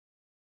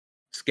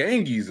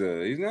 Skangy's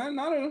he's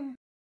not a.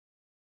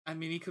 I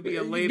mean, he could be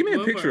a late. Give me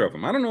bloomer. A picture of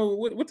him. I don't know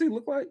what's he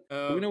look like.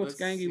 Do we know what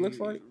Skangy looks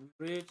like?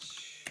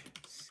 Rich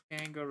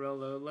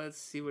Scangarello. Let's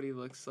see what he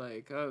looks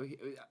like. Oh,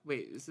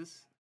 wait, is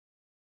this?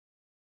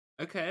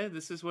 Okay,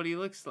 this is what he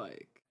looks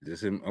like. Is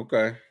this him?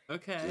 Okay.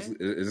 Okay.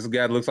 Is this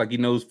guy that looks like he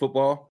knows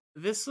football?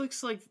 This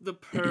looks like the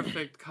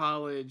perfect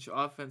college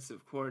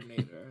offensive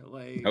coordinator.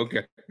 Like,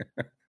 Okay.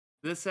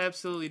 this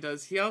absolutely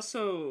does. He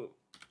also,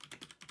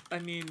 I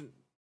mean,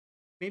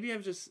 maybe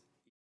I'm just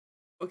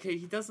okay.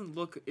 He doesn't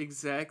look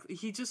exactly.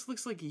 He just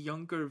looks like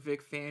younger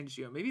Vic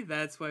Fangio. Maybe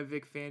that's why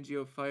Vic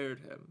Fangio fired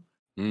him.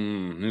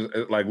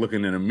 It's like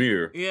looking in a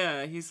mirror.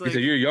 Yeah, he's He like,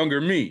 said, "You're younger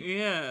me."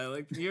 yeah,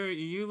 like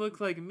you look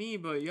like me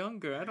but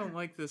younger. I don't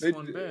like this They-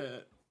 one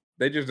bit.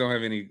 They just don't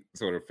have any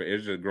sort of.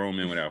 It's just grown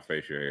men without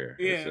facial hair.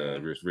 Yeah.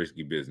 It's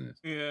risky business.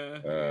 Yeah.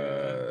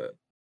 Uh,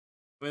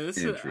 But this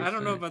is, I don't know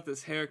interesting. about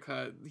this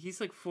haircut. He's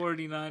like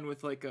 49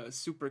 with like a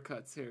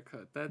supercuts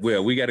haircut. That's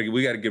Well, we got to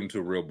give him to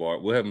a real bar.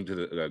 We'll have him to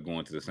the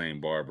going to the same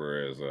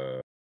barber as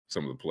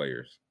some of the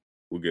players.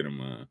 We'll get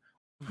him.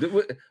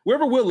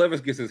 Wherever Will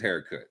Levis gets his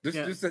haircut,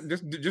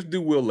 just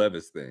do Will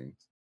Levis things.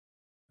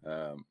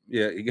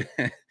 Yeah, he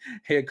got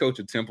head coach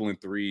of Temple in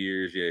 3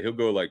 years. Yeah, he'll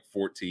go like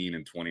 14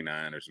 and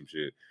 29 or some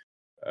shit.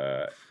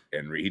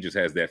 And he just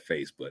has that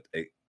face. But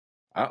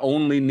I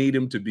only need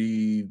him to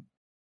be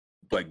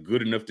like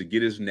good enough to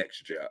get his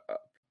next job.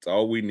 That's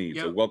all we need.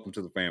 So Yep. welcome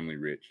to the family,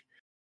 Rich.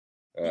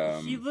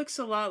 He looks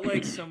a lot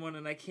like someone,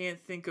 and I can't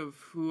think of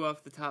who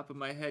off the top of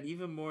my head,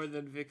 even more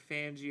than Vic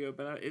Fangio.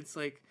 But it's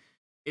like,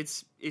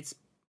 it's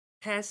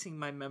passing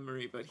my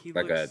memory. But he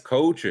Like looks a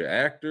coach, an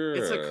actor.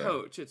 It's a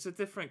coach. It's a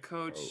different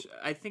coach.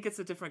 I think it's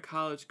a different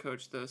college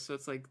coach though. So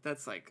it's like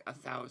that's like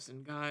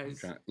 1,000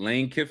 guys.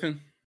 Lane Kiffin.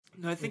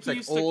 No, I think It's he like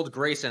used old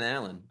Grayson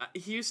Allen.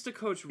 he used to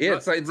coach. Yeah,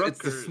 it's the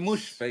Rutgers.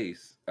 smush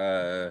face.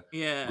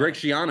 Yeah. Greg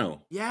Schiano.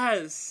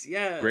 Yes.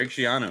 Greg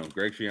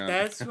Schiano.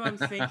 That's who I'm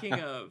thinking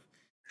of.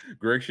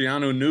 Greg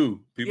Schiano knew.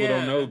 People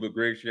don't know, Yeah. but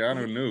Greg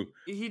Schiano knew.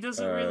 He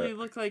doesn't really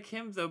look like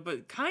him though,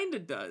 but kinda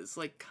does.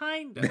 Like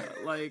kinda.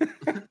 Like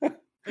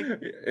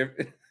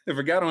if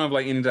a guy don't have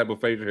like any type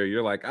of facial hair,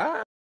 you're like,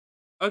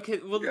 okay,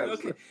 well Yes.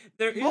 okay.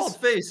 There Bald is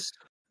face.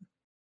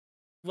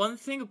 one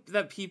thing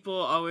that people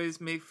always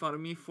make fun of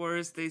me for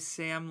is they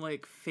say I'm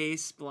like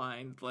face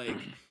blind. Like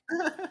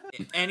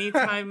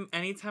anytime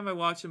I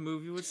watch a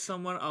movie with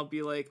someone, I'll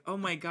be like, "Oh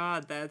my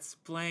god, that's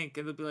blank,"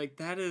 and they'll be like,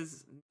 "That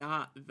is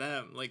not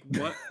them." Like,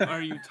 what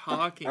are you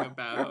talking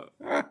about?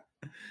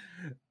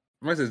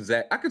 I said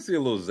Zach. I could see a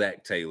little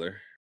Zach Taylor.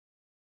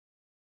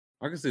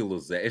 I can see a little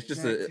Zach. It's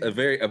just Zach a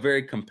Taylor.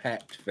 very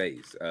compact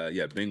face.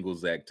 Yeah, Bengals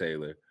Zach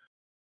Taylor.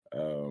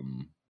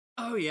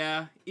 Oh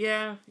yeah.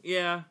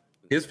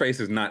 His face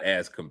is not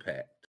as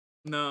compact.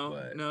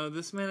 But- No,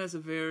 this man has a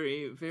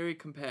very, very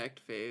compact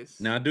face.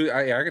 Now,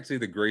 I could see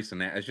the grace in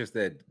that. It's just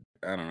that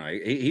I don't know.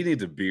 He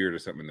needs a beard or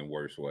something in the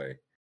worst way.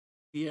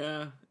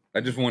 Yeah.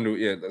 I just wonder.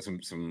 Yeah,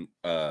 some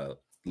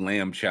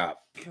lamb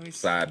chop Can we see?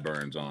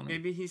 sideburns on him.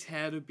 Maybe he's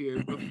had a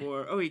beard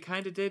before. Oh, he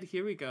kind of did.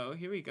 Here we go.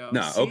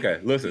 No, See? okay.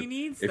 Listen, He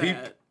needs if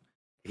that.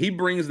 he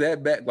brings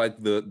that back,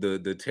 like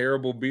the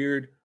terrible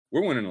beard.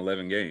 We're winning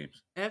 11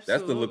 games. Absolutely.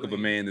 That's the look of a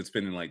man that's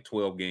spending like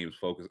 12 games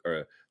focused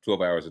or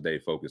 12 hours a day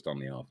focused on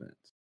the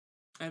offense.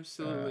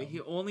 Absolutely.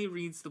 He only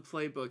reads the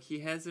playbook.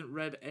 He hasn't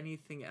read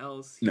anything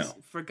else. No. He's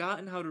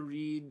forgotten how to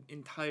read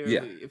entirely.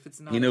 Yeah. If it's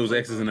not, He a knows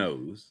X's and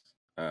playbook.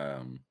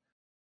 O's.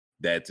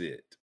 That's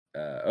it.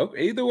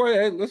 Okay. Either way,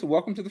 hey, listen.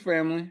 Welcome to the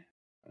family.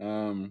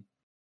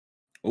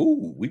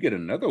 We get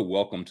another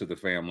welcome to the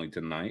family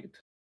tonight.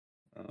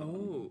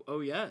 Oh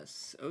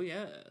yes.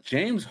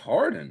 James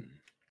Harden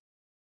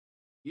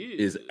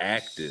is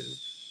active.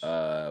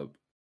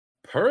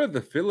 Per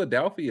the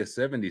Philadelphia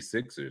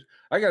 76ers.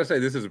 I gotta say,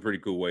 this is a pretty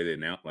cool way they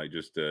announce, like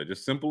just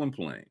simple and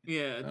plain.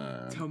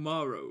 Yeah.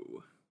 Tomorrow.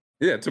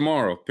 Yeah,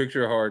 tomorrow.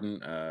 Picture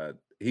Harden.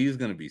 He's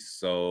gonna be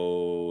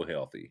so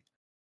healthy.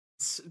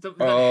 The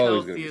Oh,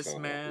 he's gonna be healthiest so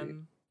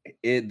man.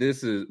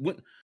 This is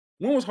when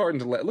was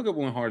Harden's look up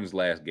when Harden's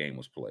last game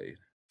was played.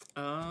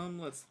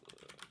 Let's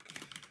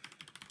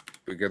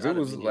Because it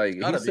was like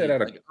he said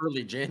out of like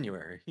early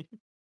January.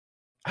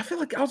 I feel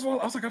like I was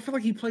like, I feel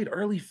like he played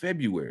early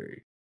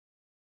February.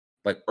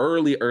 Like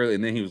early,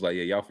 and then he was like,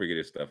 yeah, y'all figure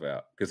this stuff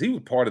out. Because he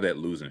was part of that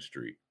losing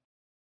streak.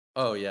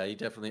 Oh yeah, he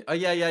definitely. Oh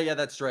yeah.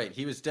 That's right.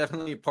 He was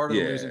definitely part of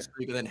the losing Yeah.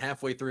 streak, and then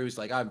halfway through, he's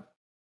like, "I'm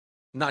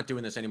not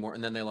doing this anymore."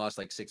 And then they lost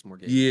like 6 more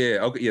games. Yeah,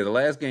 okay. Yeah, the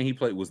last game he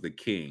played was the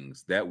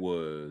Kings. That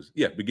was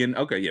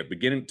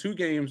beginning 2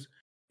 games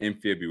in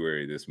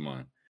February this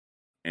month.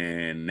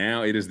 And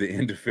now it is the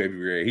end of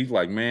February. He's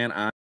like, man,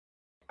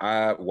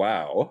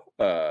 wow.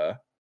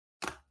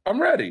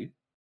 I'm ready.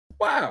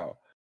 Wow.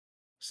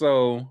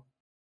 So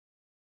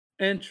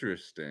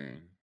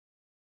interesting.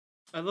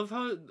 I love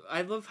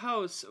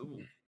how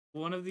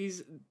one of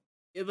these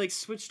it like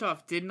switched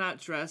off, did not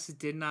dress,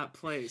 did not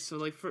play. So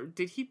like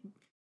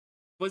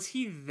was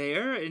he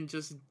there and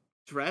just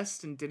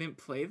dressed and didn't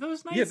play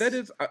those nights? Yeah, that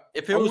is.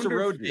 If it was a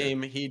road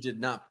game, he did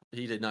not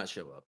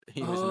show up.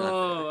 He was not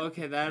there.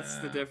 Okay, that's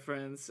the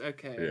difference.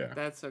 Okay, Yeah.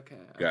 that's okay.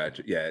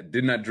 Gotcha. Yeah,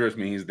 did not dress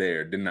me. He's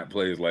there. Did not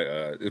play. Is like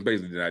it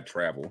basically did not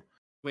travel.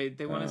 Wait,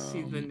 they want to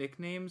see the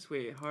nicknames.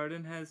 Wait,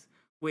 Harden has.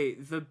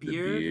 Wait, the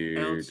beard,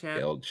 El Chap.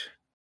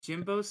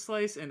 Jimbo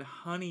Slice and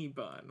Honey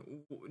Bun.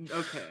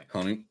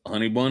 Okay.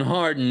 Honey Bun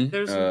Harden.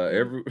 There's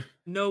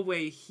no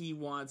way he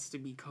wants to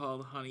be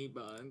called Honey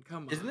Bun.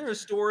 Come on. Isn't there a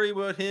story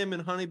about him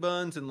and Honey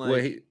Buns and like?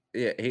 Well,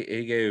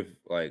 he gave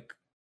like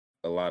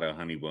a lot of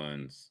honey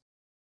buns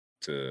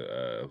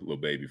to Lil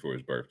Baby for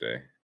his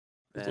birthday.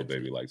 Lil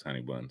Baby likes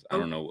honey buns. I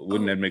don't know.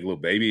 Wouldn't that make Lil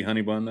Baby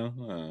honey bun though?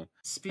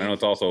 I know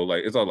it's also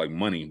like it's all like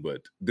money,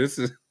 but this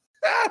is.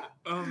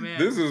 Oh man,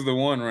 this is the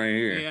one right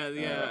here.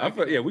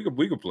 Yeah. We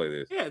could play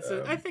this. Yeah,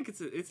 I think it's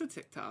a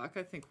TikTok.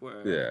 I think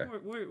we're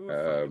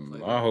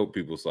fine I hope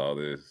people saw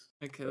this.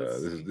 Okay,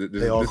 this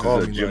is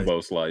call a me Jimbo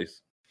like,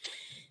 Slice.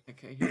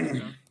 Okay, here we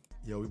go.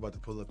 Yo, we about to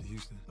pull up to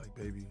Houston. Like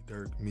Baby,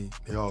 Dirk, me.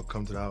 They all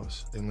come to the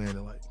house. They land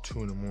at like 2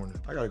 in the morning.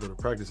 I gotta go to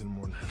practice in the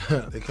morning.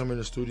 They come in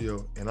the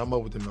studio and I'm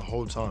up with them the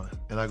whole time.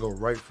 And I go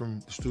right from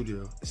the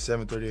studio at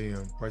 7:30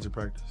 a.m. right to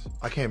practice.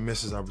 I can't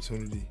miss this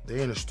opportunity.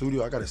 They in the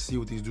studio. I gotta see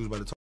what these dudes by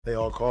the time. They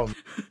all call me.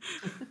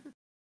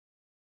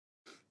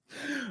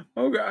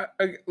 Oh God!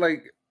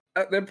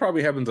 That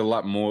probably happens a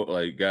lot more.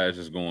 Like guys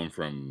just going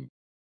from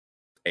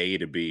A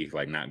to B,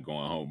 like not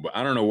going home. But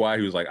I don't know why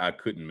he was like, I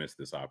couldn't miss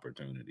this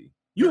opportunity.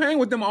 You hang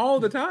with them all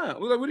the time.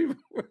 Like, what do you?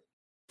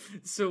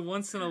 So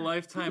once in a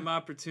lifetime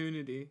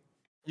opportunity.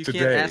 You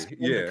can't ask them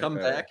to come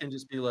back and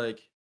just be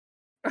like,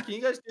 can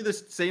you guys do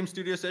this same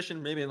studio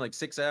session maybe in like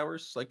 6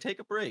 hours? Like,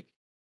 take a break.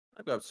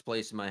 I've got a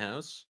place in my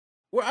house.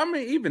 Well, I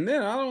mean, even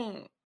then, I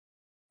don't.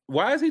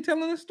 Why is he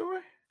telling this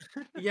story?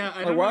 Yeah,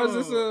 I don't know.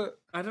 Is this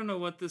I don't know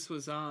what this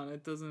was on.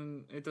 It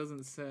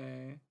doesn't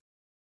say.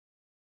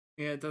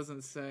 Yeah, it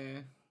doesn't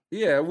say.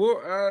 Yeah, well,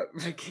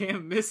 I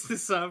can't miss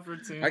this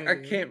opportunity. I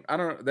can't. I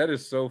don't. That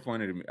is so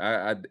funny to me.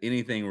 I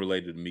anything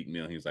related to Meek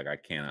Mill, he's like, I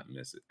cannot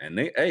miss it. And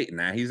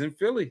now he's in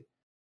Philly.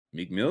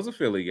 Meek Mill's a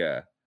Philly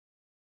guy.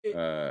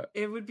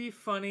 It would be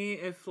funny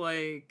if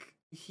like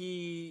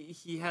he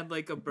had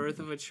like a birth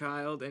of a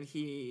child and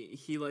he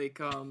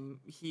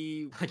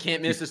I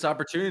can't miss this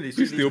opportunity.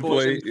 He still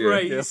played, yeah.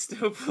 Right? He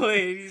still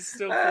played. He's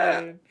still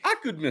playing. I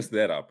could miss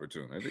that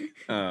opportunity.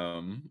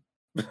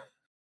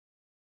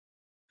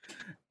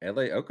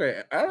 LA,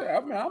 okay. I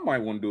might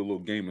want to do a little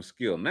game of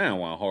skill now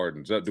while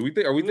Harden's up. Are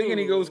we thinking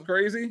he goes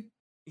crazy?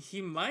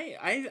 He might.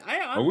 I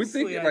honestly, are we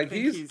thinking like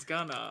he's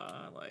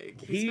gonna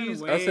like.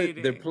 I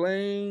said they're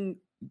playing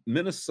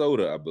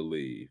Minnesota, I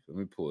believe. Let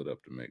me pull it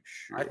up to make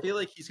sure. I feel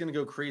like he's gonna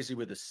go crazy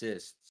with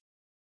assists.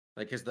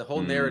 Like, because the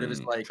whole narrative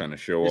is like trying to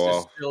show off. This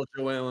is still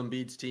Joel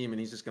Embiid's team, and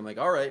he's just gonna like,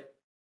 all right,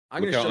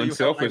 I'm Look gonna how show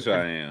unselfish you how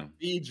I am.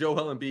 Beat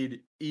Joel Embiid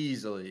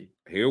easily.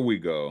 Here we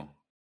go.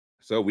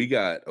 So we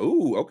got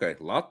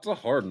lots of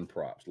Harden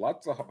props.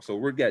 So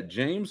we got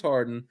James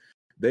Harden.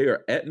 They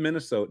are at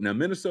Minnesota. Now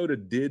Minnesota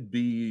did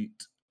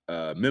beat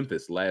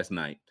Memphis last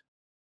night.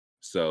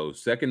 So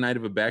second night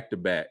of a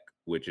back-to-back,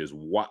 which is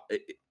why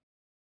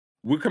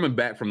we're coming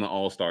back from the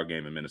All-Star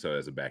game in Minnesota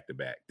as a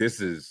back-to-back.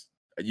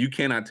 You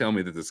cannot tell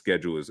me that the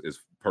schedule is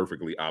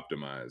perfectly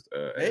optimized.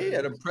 They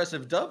had an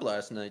impressive dub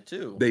last night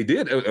too. They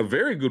did a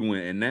very good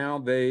win, and now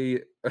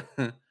they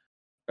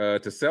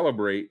to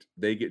celebrate,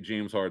 they get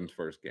James Harden's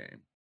first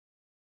game.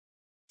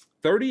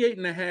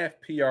 38.5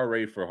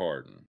 PRA for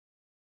Harden.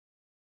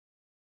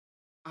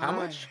 How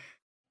much?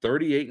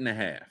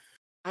 38.5.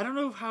 I don't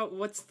know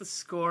what's the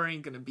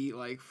scoring gonna be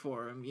like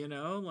for him, you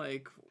know?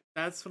 Like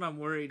that's what I'm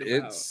worried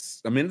about.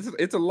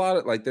 It's a lot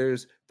of like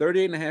there's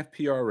 38.5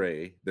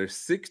 PRA, there's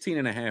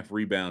 16.5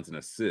 rebounds and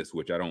assists,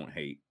 which I don't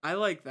hate. I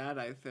like that,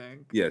 I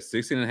think. Yeah,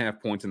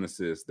 16.5 points and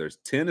assists, there's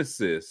 10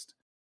 assists,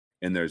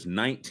 and there's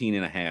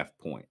 19.5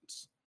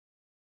 points.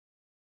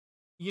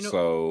 You know,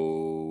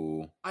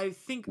 so I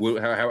think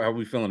how are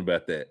we feeling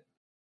about that?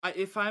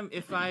 If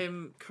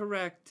I'm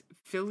correct,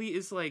 Philly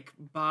is like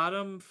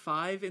bottom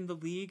 5 in the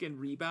league in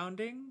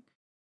rebounding.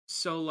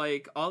 So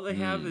like all they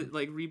have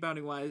like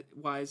rebounding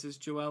wise is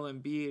Joel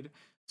Embiid.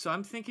 So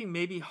I'm thinking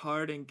maybe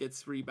Harden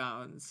gets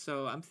rebounds.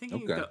 So I'm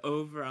thinking the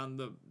over on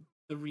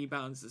the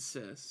rebounds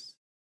assists.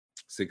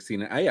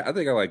 16. I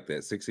think I like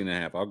that.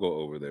 16.5. I'll go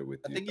over there with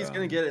you. I think he's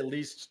going to get at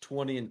least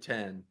 20 and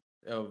 10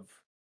 of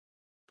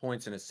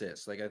points and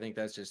assists. Like I think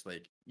that's just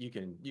like you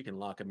can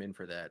lock him in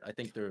for that. I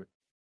think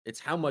it's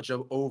how much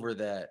over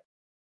that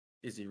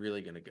is he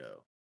really going to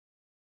go?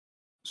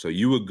 So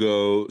you would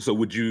go. So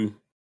would you?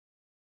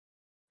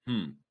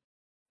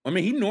 I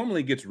mean, he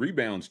normally gets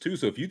rebounds too.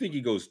 So if you think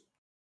he goes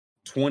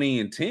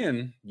 20 and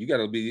 10, you got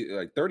to be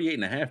like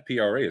 38.5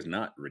 PRA is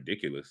not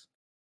ridiculous.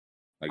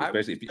 Like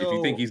especially if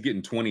you think he's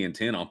getting 20 and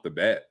 10 off the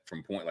bat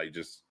from point, like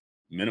just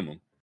minimum.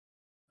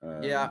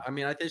 Yeah, I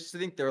mean, I just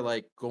think they're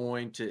like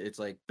it's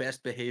like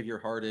best behavior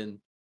Harden.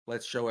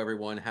 Let's show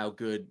everyone how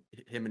good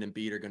him and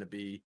Embiid are going to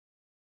be.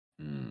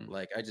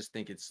 Like, I just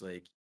think it's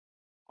like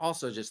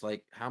also just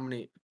like how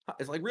many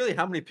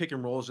pick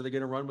and rolls are they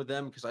going to run with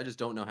them? Because I just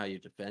don't know how you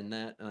defend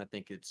that. And I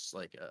think it's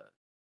like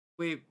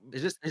wait,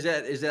 is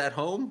it at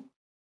home?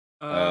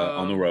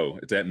 On the road.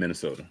 It's at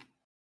Minnesota.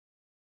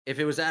 If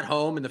it was at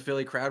home and the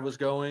Philly crowd was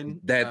going,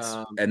 that's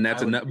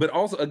enough. But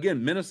also,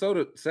 again,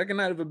 Minnesota, second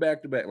night of a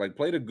back-to-back, like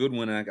played a good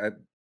one. And I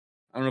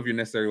don't know if you're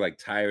necessarily like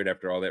tired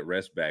after all that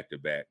rest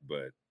back-to-back,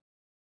 but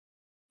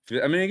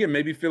I mean, again,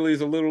 maybe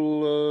Philly's a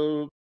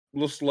little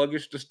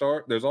sluggish to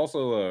start. There's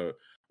also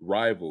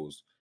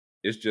rivals.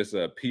 It's just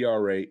a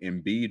PRA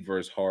Embiid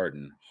versus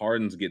Harden.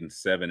 Harden's getting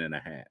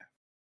 7.5.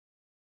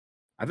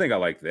 I think I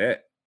like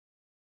that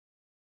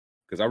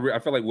because I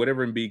feel like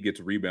whatever Embiid gets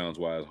rebounds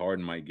wise,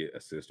 Harden might get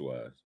assist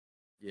wise.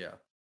 Yeah.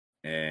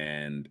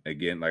 And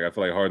again, like I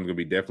feel like Harden's gonna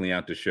be definitely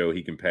out to show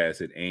he can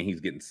pass it, and he's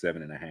getting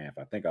 7.5.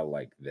 I think I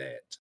like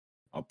that.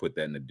 I'll put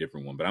that in a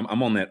different one, but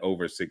I'm on that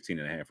over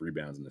 16.5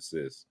 rebounds and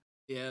assists.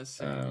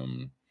 Yes.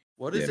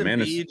 What does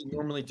Embiid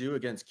normally do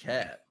against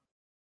Cat?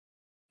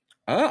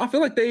 I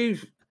feel like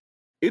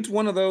it's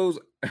one of those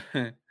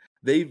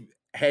they've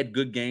had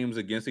good games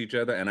against each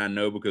other, and I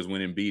know because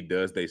when Embiid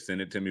does, they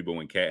send it to me. But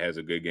when Cat has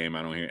a good game,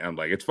 I don't hear. I'm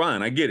like, it's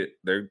fine, I get it.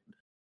 They're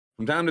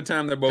from time to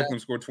time they're both gonna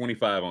score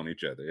 25 on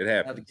each other. It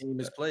happens. How the game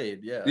is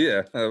played, yeah.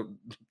 Yeah,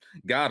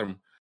 got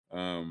him.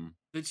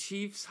 The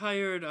Chiefs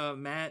hired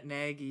Matt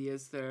Nagy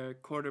as their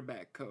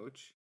quarterback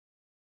coach.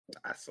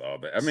 I saw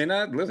that. I mean,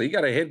 listen, he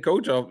got a head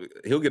coach off.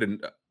 He'll get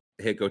a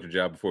head coaching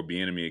job before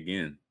Bieniemy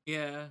again.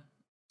 Yeah.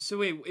 So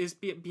wait, is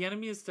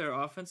Bieniemy is their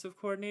offensive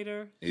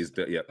coordinator? He's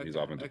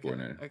offensive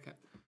coordinator. Okay.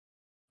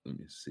 Let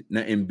me see.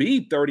 Now,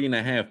 Embiid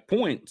 30.5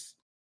 points.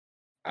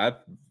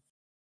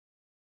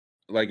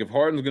 Like if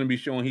Harden's going to be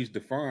showing he's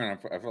deferring,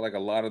 I feel like a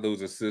lot of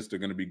those assists are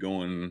going to be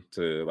going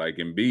to like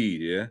Embiid.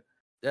 Yeah.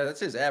 Yeah,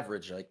 that's his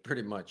average, like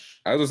pretty much.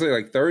 I was gonna say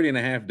like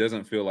 30.5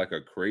 doesn't feel like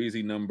a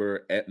crazy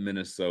number at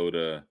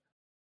Minnesota.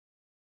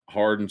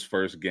 Harden's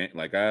first game,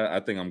 like I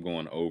think I'm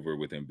going over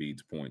with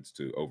Embiid's points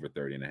too, over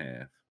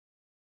 30.5.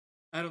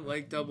 I don't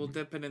like double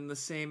dipping in the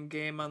same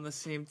game on the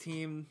same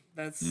team.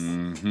 That's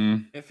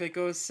if it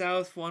goes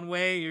south one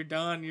way, you're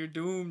done. You're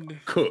doomed.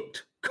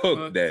 Cooked,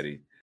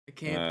 daddy. I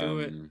can't do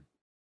it.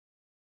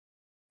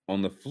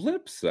 On the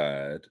flip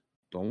side,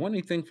 don't want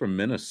anything from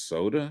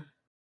Minnesota.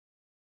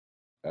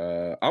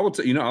 I would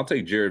say, I'll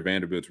take Jared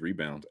Vanderbilt's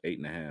rebounds,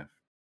 8.5.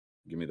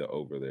 Give me the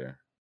over there.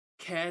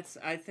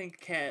 I think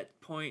Cat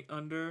point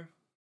under.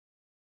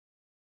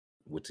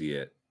 What's he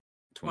at?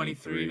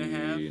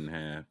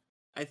 23.5.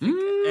 I think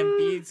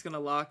Embiid's gonna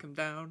lock him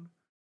down.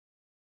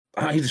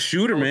 He's a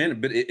shooter,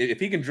 man. But if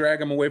he can drag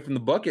him away from the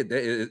bucket,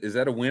 is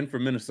that a win for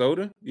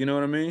Minnesota? You know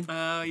what I mean?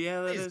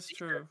 Yeah, that is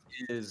true.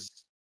 Is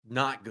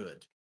not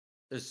good.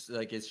 It's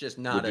just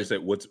not.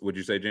 What'd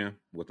you say, Jam?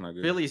 What's not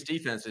good? Philly's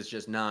defense is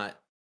just not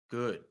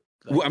good.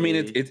 Well, I mean,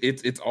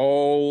 it's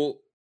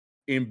all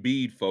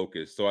Embiid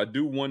focused. So I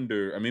do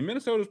wonder. I mean,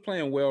 Minnesota's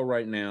playing well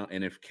right now,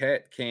 and if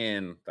Cat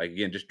can, like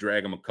again, just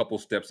drag him a couple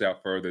steps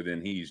out further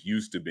than he's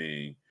used to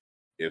being,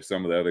 if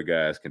some of the other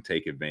guys can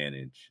take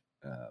advantage.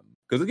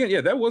 Because again,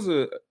 yeah, that was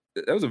a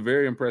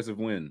very impressive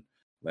win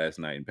last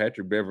night, and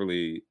Patrick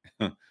Beverley,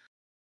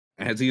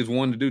 as he is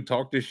one to do,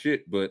 talk this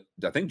shit. But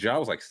I think Ja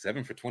was like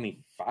 7 for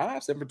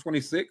 25, 7 for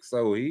 26,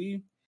 so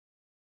he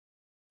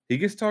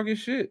gets talking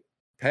shit.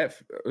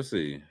 Let's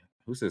see.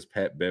 Who says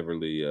Pat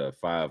Beverly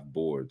 5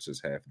 boards as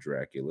half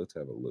Dracula? Let's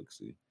have a look.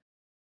 See,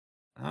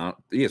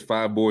 he has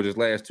 5 boards his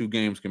last 2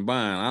 games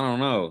combined. I don't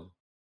know.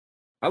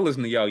 I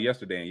listened to y'all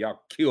yesterday and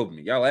y'all killed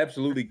me. Y'all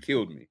absolutely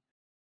killed me.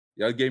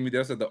 Y'all gave me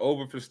the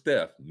over for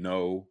Steph.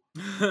 No.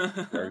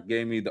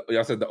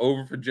 Y'all said the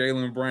over for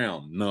Jaylen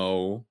Brown.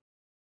 No.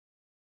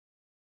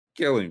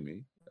 Killing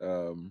me.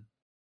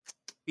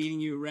 Feeding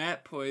you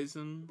rat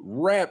poison.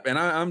 And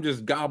I'm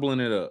just gobbling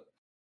it up.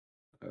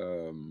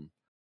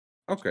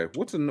 Okay,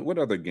 what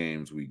other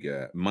games we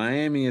got?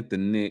 Miami at the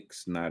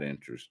Knicks, not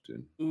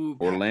interested. Ooh,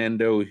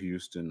 Orlando,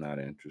 Houston, not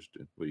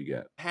interested. What you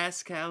got?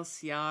 Pascal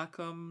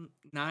Siakam,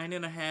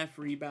 9.5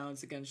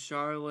 rebounds against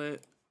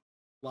Charlotte.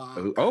 Lock.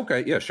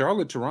 Okay, yeah,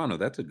 Charlotte, Toronto,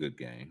 that's a good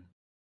game.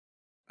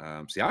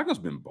 Siakam's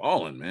been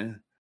balling,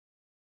 man.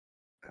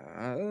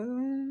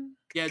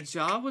 Yeah,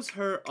 Ja was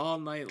hurt all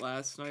night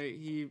last night.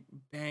 He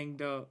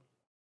banged up.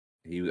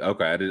 I was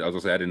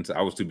gonna say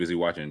I was too busy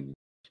watching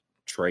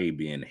Trey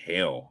being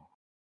hell.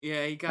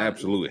 Yeah, he got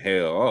absolute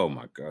hell. Oh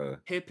my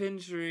god, hip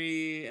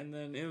injury, and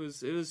then it was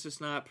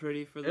just not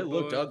pretty for the. It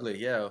looked ugly.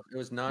 Yeah, it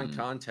was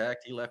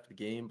non-contact. He left the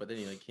game, but then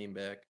he came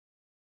back.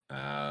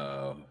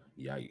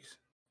 Yikes.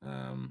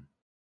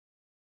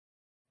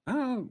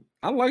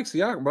 I like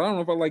Siakam, but I don't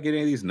know if I like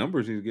any of these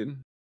numbers he's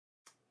getting.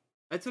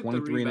 I took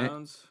the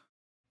rebounds.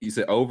 You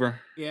said over?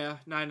 Yeah,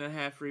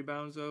 9.5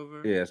 rebounds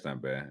over. Yeah, that's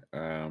not bad.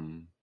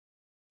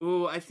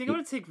 Ooh, I think I'm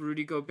gonna take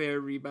Rudy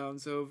Gobert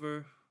rebounds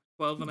over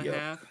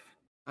 12.5.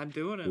 I'm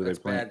doing it. Who they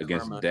playing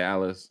against karma.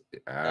 Dallas?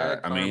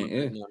 I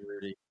mean,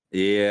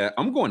 yeah,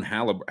 I'm going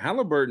Halliburton.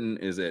 Halliburton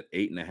is at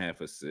 8.5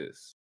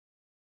 assists.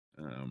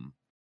 And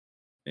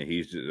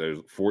there's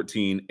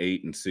 14,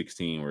 8, and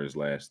 16 were his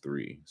last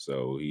 3.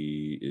 So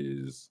he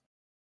is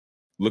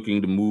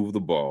looking to move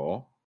the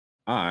ball.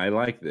 I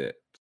like that.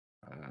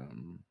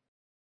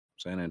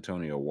 San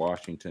Antonio,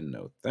 Washington,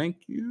 no thank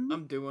you.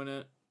 I'm doing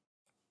it.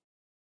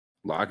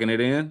 Locking it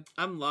in?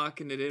 I'm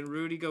locking it in.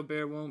 Rudy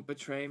Gobert won't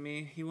betray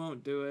me. He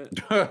won't do it.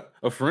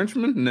 A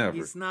Frenchman? Never.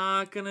 He's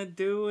not gonna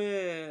do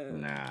it.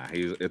 Nah,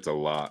 it's a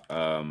lot.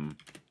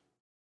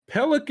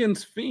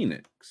 Pelicans,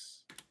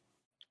 Phoenix.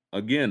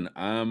 again,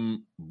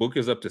 Book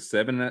is up to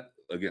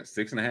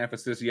 6.5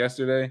 assists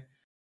yesterday.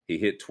 He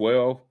hit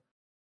 12,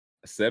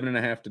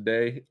 7.5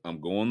 today.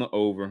 I'm going the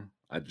over.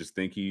 I just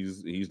think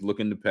he's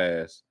looking to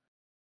pass.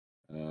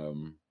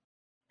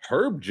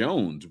 Herb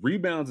Jones,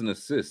 rebounds and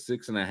assists,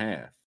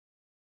 6.5.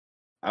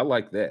 I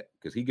like that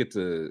because he gets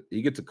a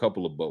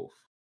couple of both.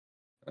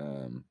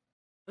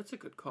 That's a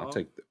good call. I'll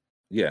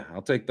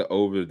take the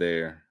over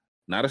there.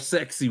 Not a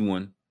sexy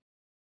one,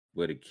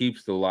 but it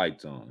keeps the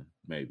lights on,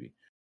 maybe.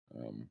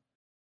 I'm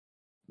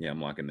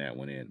locking that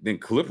one in. Then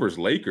Clippers,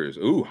 Lakers.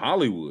 Ooh,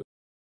 Hollywood.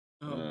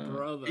 Oh,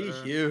 brother.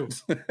 He's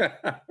huge.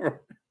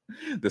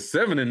 The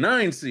 7 and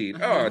 9 seed.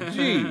 Oh,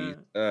 geez.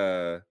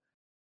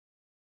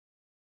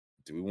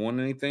 Do we want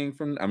anything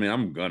from? I mean,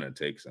 I'm gonna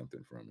take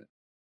something from it.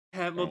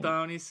 Pebble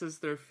Downey says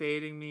they're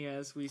fading me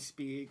as we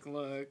speak.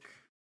 Look.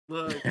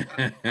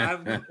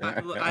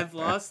 I've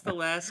lost the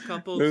last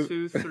couple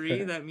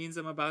 2-3. That means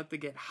I'm about to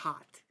get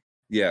hot.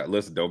 Yeah,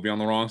 listen, don't be on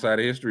the wrong side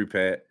of history,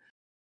 Pat.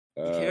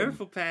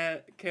 Careful,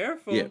 Pat.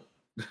 Careful. Yeah.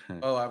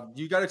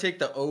 You got to take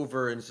the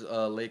over in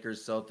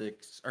Lakers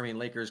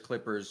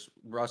Clippers,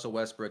 Russell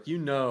Westbrook.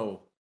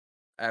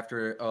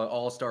 After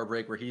All-Star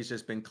break where he's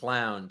just been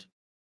clowned,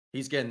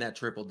 he's getting that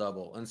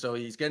triple-double. And so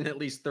he's getting at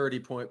least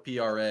 30-point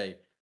PRA.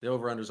 The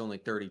over-under is only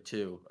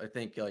 32. I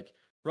think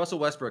Russell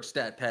Westbrook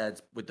stat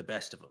pads with the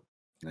best of them.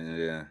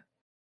 Yeah.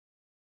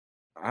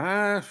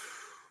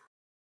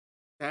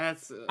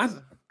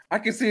 I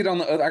can see it on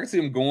the other. I can see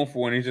him going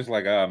for it, and he's just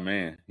like, oh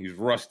man, he's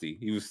rusty.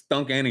 He was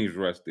stunk and he's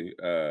rusty.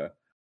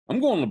 I'm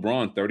going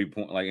LeBron 30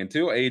 point. Like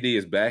until AD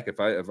is back, if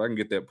I can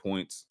get that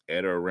points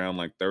at or around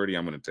like 30,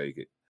 I'm gonna take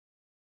it.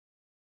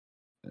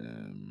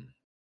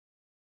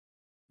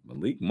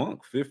 Malik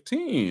Monk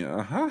 15.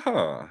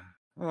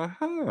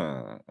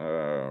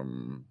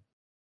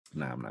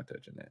 Nah, I'm not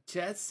touching that.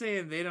 Chat's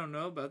saying they don't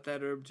know about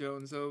that Herb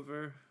Jones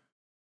over.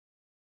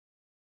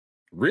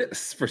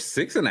 Risk for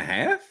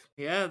 6.5?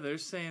 Yeah, they're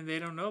saying they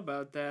don't know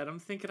about that. I'm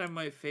thinking I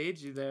might fade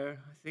you there.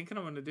 I'm thinking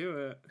I'm gonna do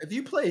it. If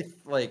you play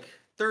like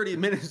 30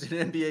 minutes in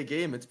an NBA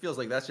game, it feels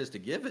like that's just a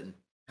given.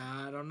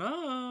 I don't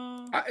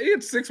know. He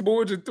had 6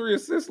 boards and 3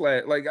 assists.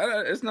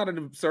 It's not an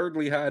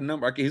absurdly high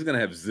number. He's gonna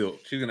have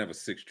zilch. He's gonna have a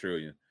 6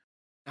 trillion.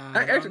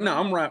 Actually, no,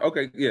 I'm right.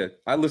 Okay, yeah.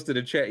 I listed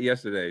a chat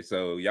yesterday,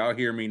 so y'all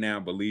hear me now.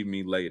 Believe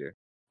me later.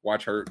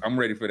 Watch Herb. I'm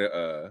ready for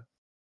the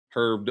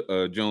Herb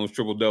Jones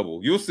triple double.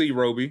 You'll see,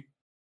 Roby.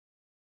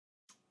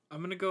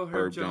 I'm gonna go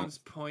Herb Jones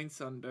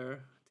points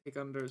under. Take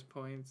under his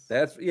points.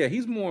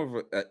 He's more of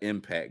an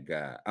impact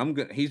guy.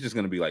 He's just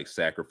gonna be like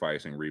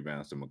sacrificing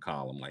rebounds to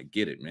McCollum. Like,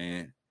 get it,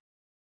 man.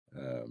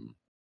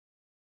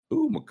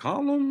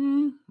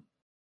 McCollum.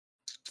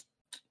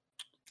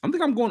 I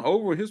think I'm going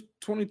over his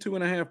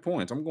 22.5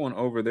 points. I'm going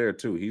over there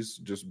too. He's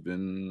just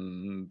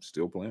been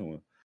still playing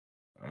with.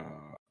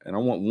 And I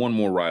want one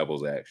more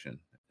Rivals action,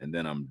 and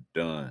then I'm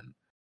done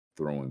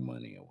throwing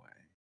money away.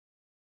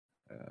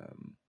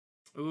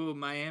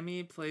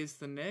 Miami plays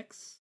the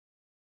Knicks.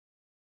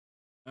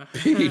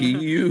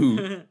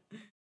 You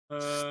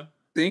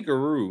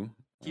thinkaroo.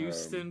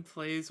 Houston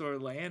plays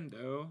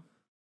Orlando.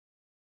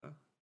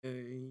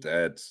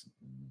 That's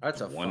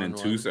a 1 and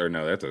 2. Or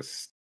no, that's a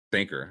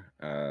stinker.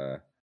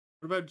 What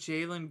about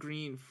Jalen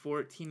Green?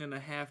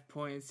 14.5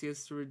 points. He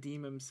has to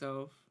redeem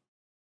himself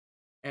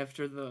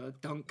after the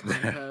dunk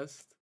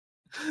contest.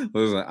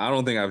 Listen, I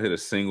don't think I've hit a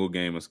single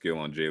game of skill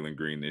on Jalen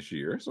Green this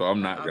year, so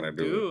I'm not gonna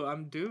do it.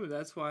 I'm due.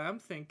 That's why I'm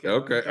thinking.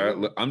 Okay,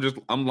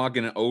 I'm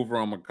locking it over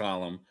on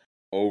McCollum,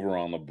 over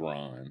on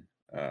LeBron,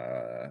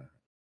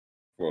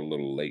 for a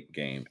little late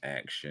game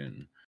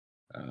action.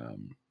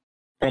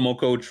 Promo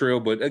code Trill,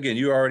 but again,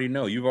 you already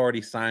know. You've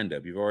already signed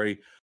up. You've already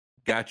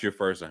got your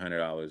first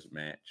 $100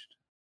 matched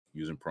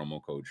using promo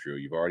code Trill.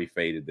 You've already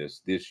faded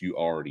this. This you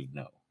already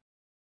know.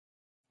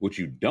 What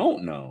you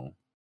don't know.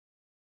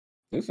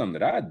 This is something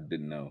that I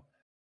didn't know.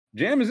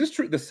 Jam, is this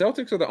true? The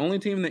Celtics are the only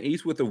team in the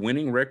East with a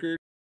winning record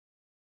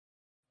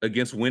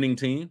against winning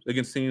teams,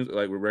 against teams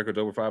like with records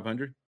over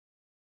 500?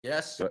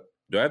 Yes.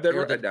 Do I have that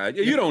right?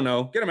 You don't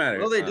know. Get them out of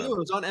here. Well, they do. It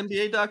was on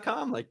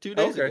NBA.com like 2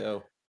 days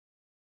ago.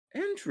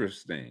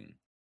 Interesting.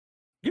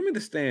 Give me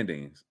the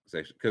standings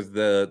section because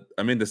the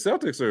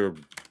Celtics are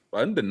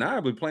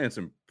undeniably playing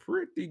some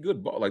pretty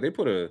good ball. Like they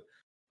put a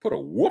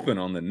whooping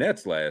on the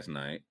Nets last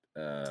night.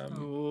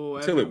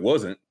 Till it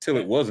wasn't.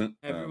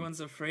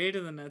 Everyone's afraid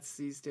of the Nets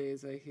these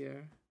days, I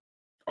hear.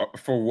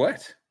 For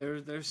what?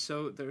 They're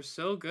so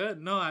good.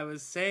 No, I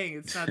was saying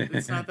it's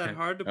not that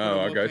hard to put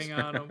a whooping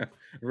on them.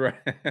 Right.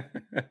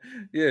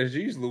 Yeah,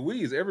 geez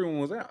Louise. Everyone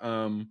was out.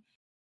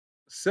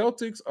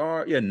 Celtics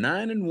are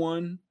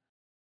 9-1.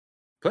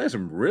 Playing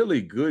some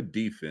really good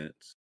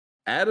defense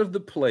out of the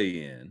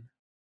play-in.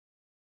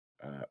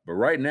 But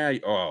right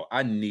now,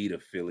 I need a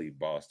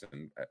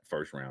Philly-Boston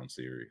first round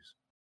series.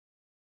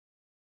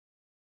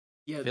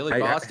 Yeah, Philly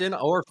Boston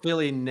or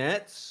Philly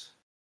Nets.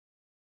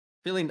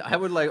 I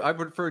would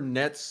prefer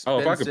Nets. Oh,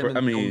 if I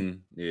could,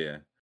 yeah.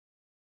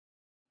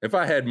 If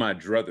I had my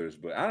druthers,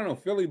 but I don't know,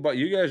 Philly, but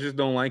you guys just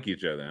don't like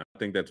each other. I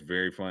think that's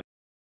very fun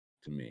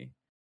to me.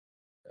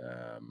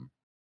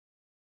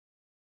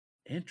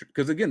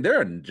 Because again, there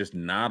are just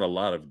not a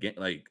lot of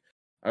like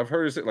I've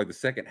heard it like the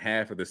second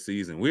half of the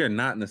season. We are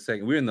not in the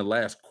second. We're in the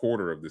last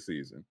quarter of the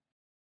season.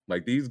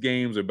 Like these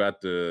games are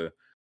about to.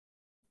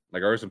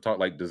 Like I heard some talk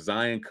like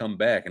design come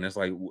back, and it's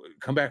like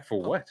come back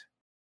for what?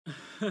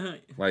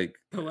 Like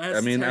the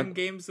last 10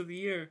 games of the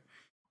year.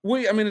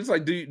 Well, I mean, it's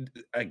like,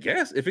 I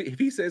guess if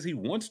he says he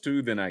wants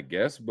to, then I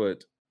guess.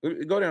 But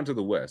go down to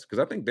the West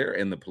because I think they're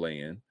in the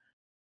play-in.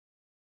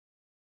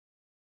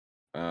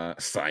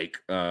 Psych.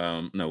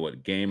 No,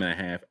 what game and a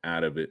half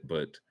out of it,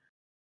 but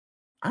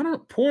I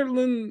don't.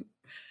 Portland.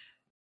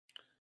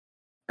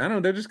 I don't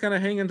know. They're just kind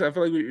of hanging. I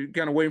feel like we're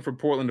kind of waiting for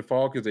Portland to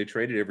fall because they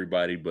traded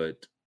everybody,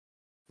 but.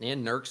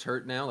 And Nurk's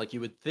hurt now. Like you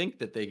would think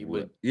that they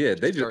would. Yeah,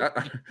 they just.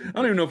 I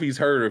don't even know if he's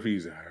hurt or if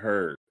he's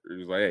hurt.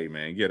 He's like, hey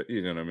man, get it.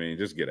 You know what I mean?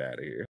 Just get out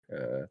of here.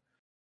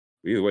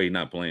 Either way, he's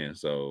not playing.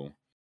 So,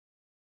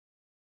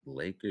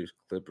 Lakers,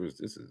 Clippers.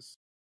 This is.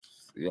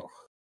 Ugh.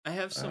 I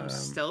have some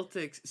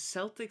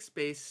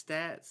Celtics-based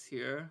stats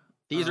here.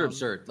 These are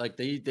absurd. Like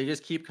they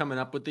just keep coming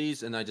up with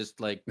these, and I just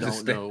like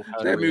don't know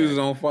how that music's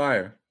on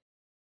fire.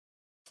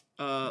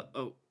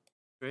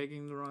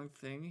 Dragging the wrong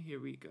thing. Here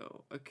we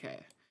go.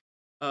 Okay.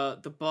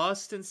 The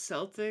Boston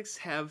Celtics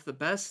have the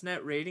best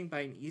net rating by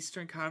an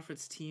Eastern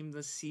Conference team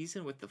this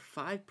season with the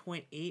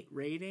 5.8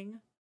 rating.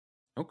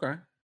 Okay.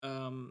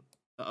 The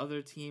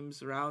other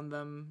teams around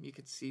them, you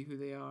could see who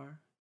they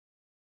are.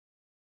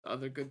 The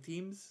other good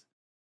teams.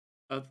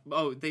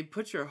 They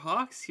put your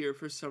Hawks here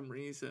for some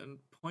reason.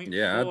 0.4.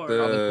 Yeah,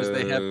 because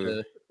they have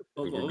the.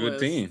 We're a good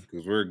team.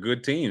 Because we're a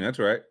good team. That's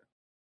right.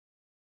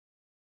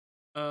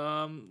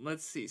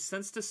 Let's see.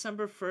 Since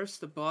December 1st,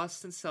 the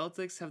Boston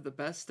Celtics have the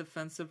best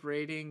defensive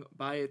rating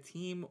by a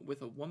team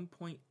with a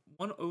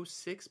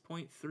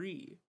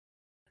 106.3.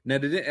 Now,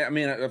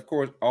 of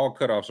course, all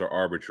cutoffs are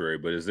arbitrary,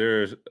 but is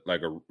there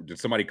like did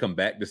somebody come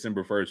back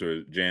December 1st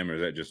or Jam, or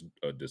is that just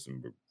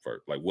December 1st?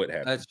 Like what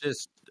happened? That's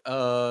just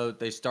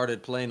they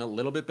started playing a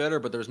little bit better,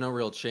 but there's no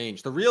real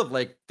change. The real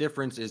like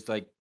difference is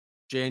like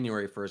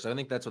January 1st. I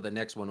think that's what the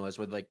next one was,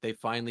 where like they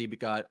finally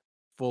got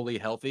fully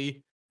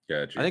healthy.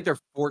 Gotcha. I think they're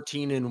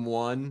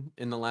 14-1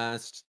 in the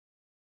last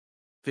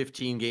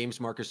 15 games.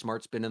 Marcus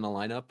Smart's been in the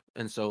lineup,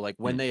 and so like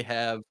when they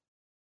have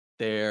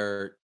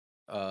their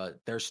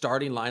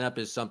starting lineup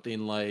is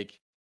something like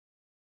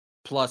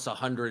plus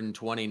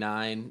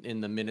 129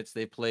 in the minutes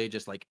they play,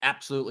 just like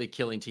absolutely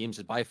killing teams.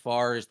 It by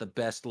far is the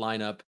best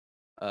lineup,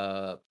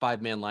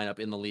 5-man lineup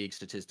in the league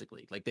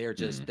statistically. Like they are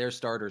just their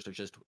starters are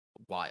just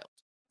wild.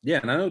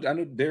 Yeah, and I know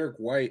Derek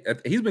White.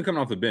 He's been coming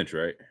off the bench,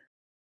 right?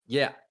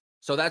 Yeah.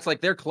 So that's like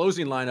their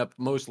closing lineup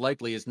most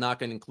likely is not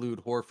going to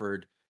include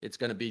Horford. It's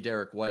going to be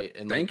Derek White.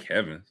 And thank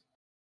heavens.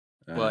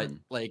 But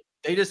like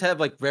they just have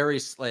like very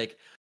like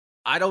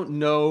I don't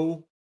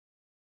know.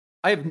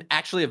 I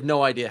have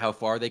no idea how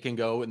far they can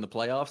go in the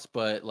playoffs,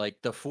 but like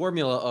the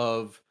formula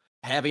of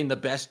having the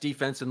best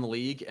defense in the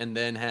league and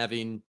then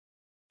having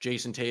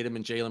Jason Tatum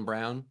and Jaylen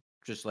Brown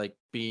just like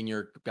being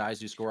your guys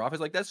who score off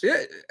is like that's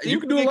you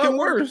can do a lot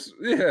worse.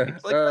 Yeah.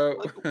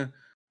 Like,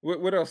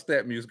 what else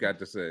Stat Muse got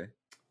to say?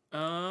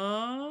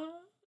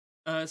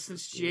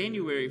 Since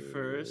January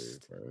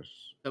 1st,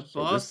 the so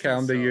Boston this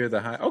calendar year,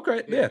 the high.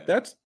 Okay, yeah,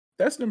 that's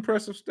an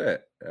impressive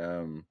stat.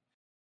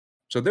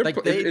 So they're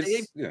like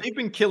they've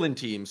been killing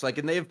teams, like,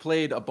 and they've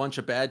played a bunch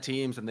of bad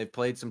teams, and they've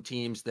played some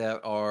teams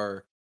that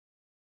are,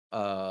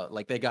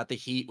 like they got the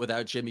Heat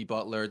without Jimmy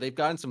Butler. They've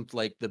gotten some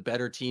like the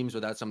better teams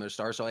without some of their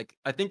stars. So like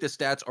I think the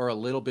stats are a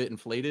little bit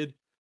inflated,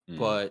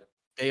 but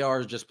they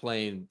are just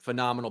playing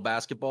phenomenal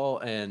basketball,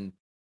 and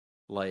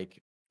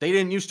like. They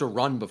didn't used to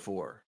run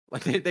before.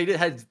 Like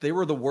they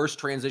were the worst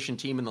transition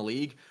team in the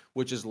league,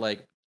 which is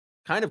like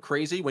kind of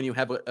crazy when you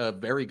have a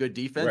very good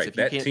defense. Right, if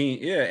you that can't, team,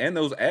 yeah, and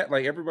those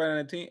like everybody on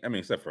the team. I mean,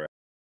 except for, of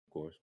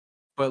course.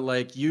 But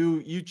like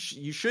you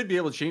should be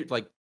able to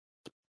like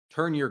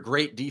turn your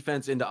great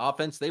defense into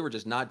offense. They were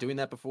just not doing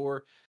that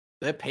before.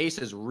 That pace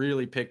has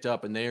really picked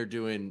up, and they are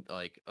doing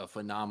like a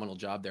phenomenal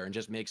job there, and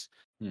just makes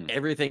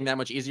everything that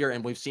much easier.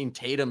 And we've seen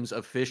Tatum's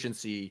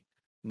efficiency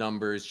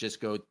numbers just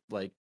go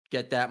like.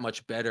 Get that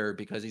much better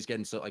because he's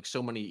getting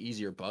so many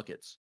easier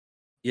buckets.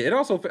 Yeah, it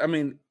also, I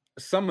mean,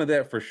 some of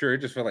that for sure. It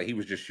just felt like he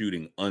was just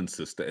shooting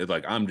unsustained.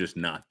 Like I'm just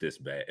not this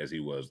bad as he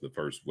was the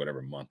first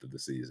whatever month of the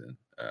season.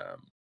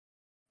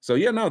 So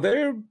yeah, no,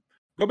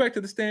 go back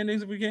to the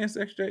standings if we can,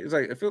 XJ. It's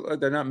like I feel like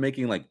they're not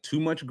making like too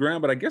much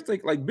ground, but I guess they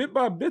like bit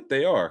by bit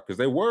they are because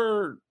they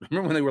were.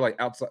 Remember when they were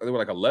like outside? They were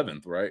like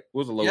 11th, right? What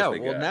was the lowest? Yeah, they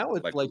got? Now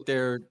it's like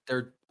they're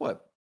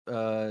what?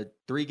 3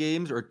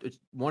 games or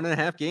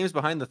 1.5 games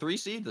behind the 3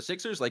 seed, the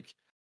Sixers. Like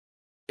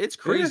it's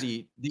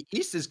crazy. Yeah. The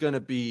East is going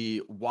to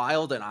be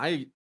wild, and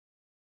I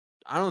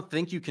don't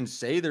think you can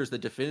say there's the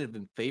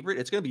definitive favorite.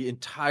 It's going to be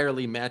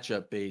entirely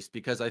matchup based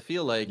because I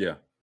feel like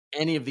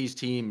any of these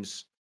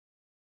teams,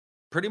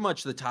 pretty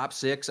much the top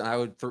 6, and I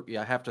would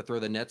have to throw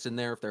the Nets in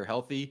there if they're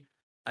healthy.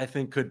 I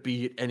think could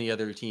beat any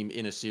other team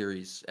in a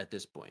series at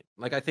this point.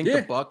 Like I think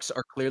the Bucks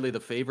are clearly the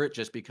favorite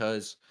just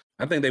because.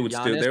 I think they would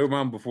Giannis, they were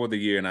on before the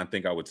year, and I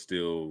think I would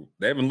still.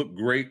 They haven't looked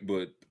great,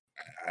 but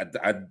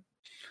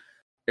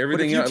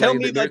Everything you else, tell like,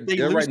 me that they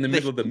they're right lose in the to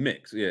middle of the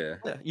mix. Yeah.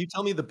 Yeah, you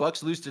tell me the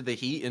Bucks lose to the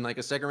Heat in like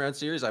a second round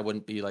series, I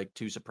wouldn't be like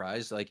too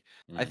surprised. Like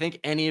I Mm. think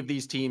any of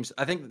these teams,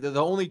 I think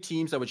the only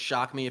teams that would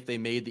shock me if they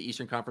made the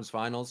Eastern Conference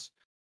Finals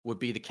would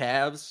be the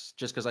Cavs,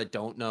 just because I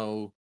don't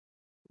know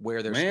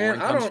where their Man,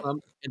 scoring I comes don't.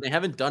 from, and they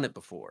haven't done it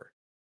before.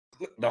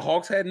 The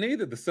Hawks had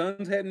neither. The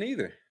Suns had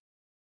neither.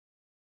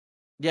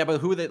 Yeah,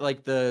 but who are they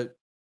like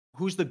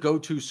who's the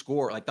go-to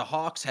scorer? Like the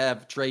Hawks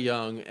have Trae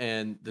Young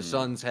and the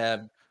Suns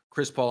have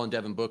Chris Paul and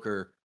Devin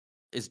Booker.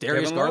 Is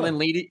Darius Kevin Garland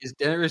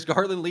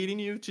Love. leading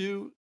you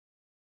to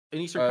an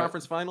Eastern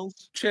Conference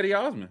Finals? Chetty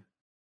Osman.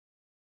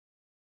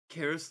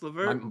 Karis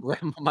LeVert.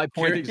 My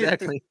point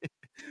exactly.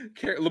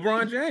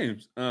 LeBron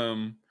James.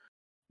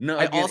 No,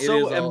 I again, also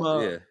it is am.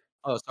 all, yeah.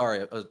 Oh,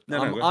 sorry.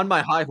 No, I'm go on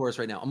my high horse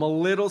right now. I'm a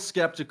little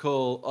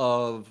skeptical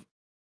of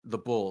the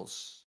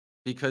Bulls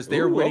because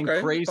they're Ooh, winning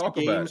okay. crazy Talk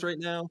about games it. right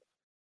now,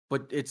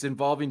 but it's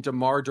involving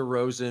DeMar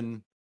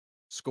DeRozan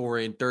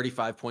scoring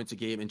 35 points a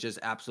game and just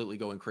absolutely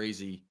going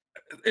crazy.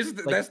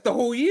 That's the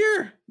whole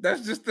year.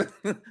 That's just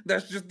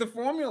the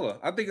formula.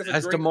 I think it's a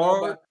Has great DeMar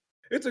call by,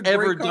 it's a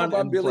ever great call done by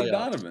in the Billy playoffs?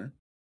 Donovan.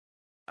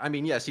 I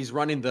mean, yes, he's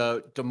running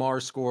the DeMar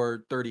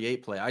score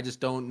 38 play. I just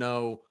don't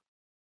know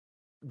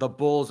the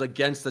Bulls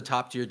against the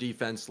top tier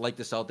defense like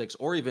the Celtics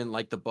or even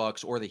like the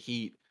Bucks or the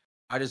Heat.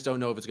 I just don't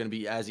know if it's going to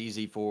be as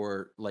easy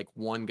for like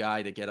one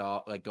guy to get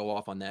off, like go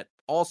off on that.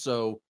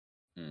 Also,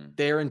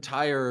 their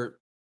entire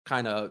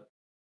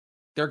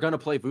they're going to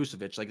play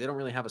Vucevic. Like they don't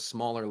really have a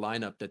smaller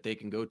lineup that they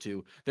can go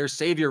to. Their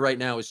savior right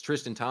now is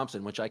Tristan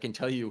Thompson, which I can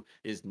tell you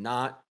is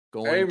not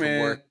going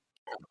to work.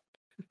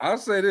 I'll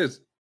say this.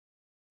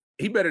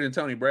 He better than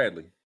Tony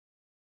Bradley.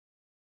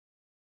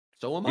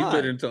 So am He's I.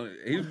 better than Tony.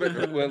 He's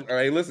better. Well, all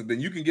right, listen, then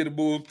you can get a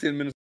Bulls 10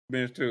 minutes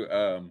bench too.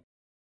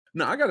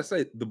 No, I gotta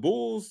say, the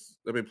Bulls,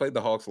 played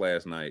the Hawks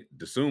last night.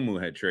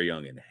 Dosunmu had Trae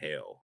Young in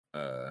hell.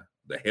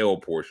 The hell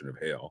portion of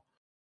hell.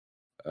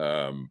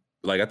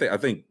 Like I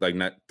think like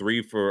not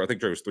 3 for, I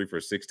think Trae was 3 for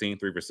 16,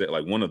 3 for 6,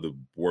 like one of the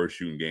worst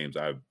shooting games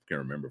I can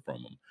remember from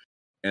him.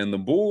 And the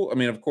Bull, I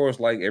mean, of course,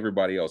 like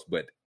everybody else,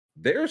 but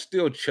they're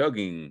still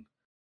chugging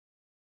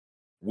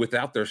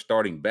without their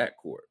starting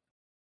backcourt.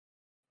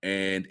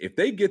 And if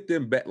they get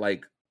them back,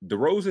 like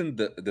DeRozan,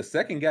 the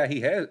second guy he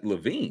had,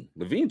 Levine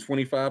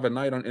 25 a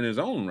night in his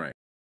own right.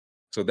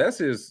 So that's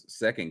his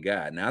second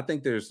guy. Now I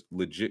think there's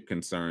legit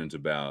concerns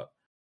about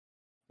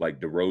like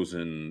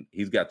DeRozan.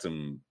 He's got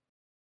some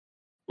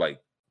like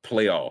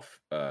playoff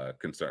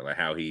concern, like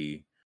how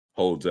he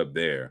holds up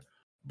there.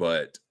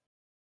 But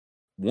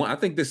I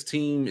think this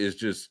team is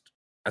just,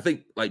 I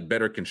think like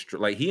better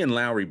like he and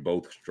Lowry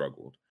both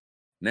struggled.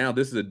 Now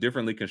this is a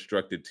differently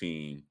constructed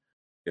team.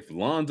 If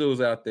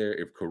Lonzo's out there,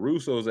 if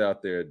Caruso's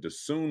out there,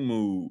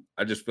 Dosunmu,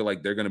 I just feel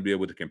like they're going to be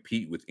able to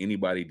compete with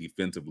anybody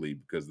defensively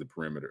because the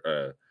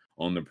perimeter,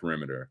 on the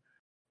perimeter.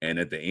 And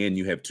at the end,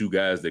 you have two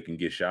guys that can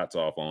get shots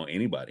off on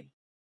anybody.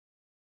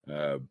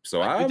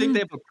 So I think they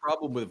have a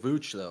problem with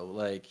Vooch though.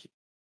 Like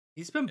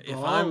he's been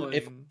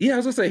balling. Yeah, I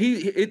was gonna say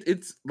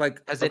it's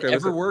like, has it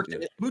ever worked?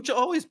 Yeah. Vooch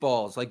always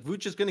balls. Like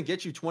Vooch is gonna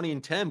get you 20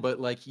 and 10,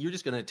 but like you're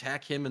just gonna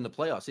attack him in the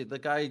playoffs. The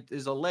guy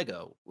is a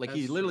Lego. Like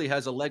he literally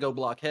has a Lego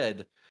block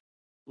head.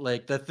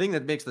 Like the thing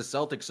that makes the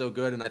Celtics so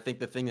good, and I think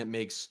the thing that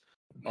makes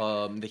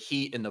the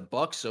Heat and the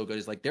Bucks so good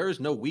is like there is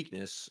no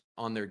weakness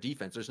on their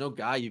defense. There's no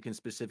guy you can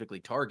specifically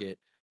target.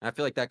 And I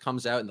feel like that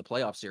comes out in the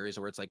playoff series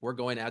where it's like we're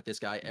going at this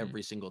guy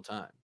every single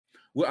time.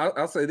 Well,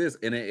 I'll say this,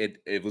 and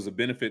it was a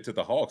benefit to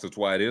the Hawks. That's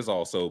why it is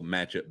also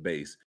matchup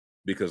based,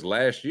 because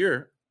last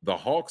year the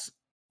Hawks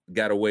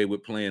got away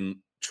with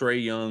playing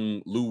Trae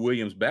Young, Lou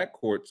Williams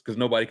backcourts because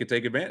nobody could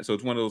take advantage. So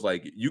it's one of those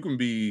like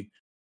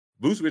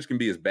Vucevic can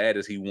be as bad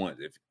as he wants.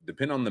 If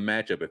depending on the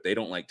matchup, if they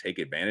don't like take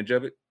advantage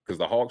of it, because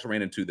the Hawks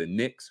ran into the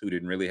Knicks, who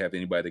didn't really have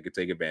anybody that could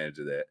take advantage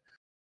of that.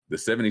 The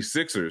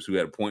 76ers, who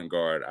had a point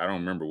guard, I don't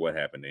remember what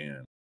happened to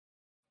him.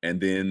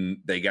 And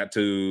then they got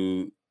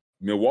to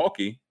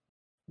Milwaukee.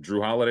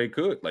 Drew Holiday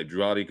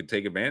could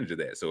take advantage of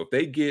that. So if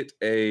they get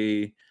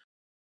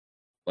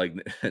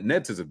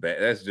Nets is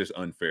that's just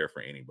unfair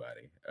for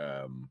anybody.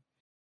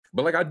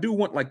 But like I do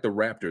want like the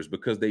Raptors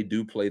because they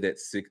do play that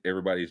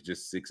everybody's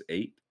just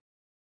 6'8".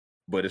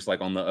 But it's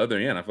like on the other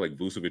end, I feel like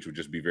Vucevic would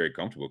just be very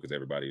comfortable because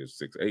everybody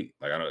is 6'8".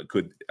 Like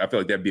I feel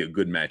like that'd be a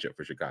good matchup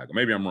for Chicago.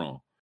 Maybe I'm wrong.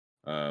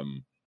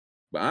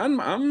 But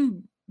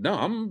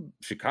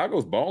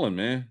Chicago's balling,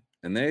 man.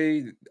 And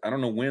I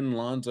don't know when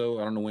Lonzo,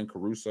 I don't know when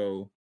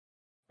Caruso.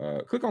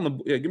 Click on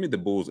give me the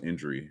Bulls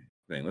injury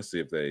thing. Let's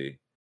see if they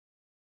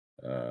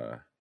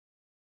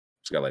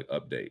just got like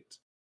updates.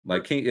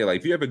 Like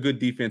if you have a good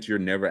defense, you're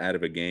never out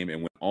of a game.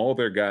 And when all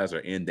their guys are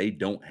in, they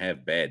don't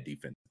have bad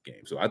defensive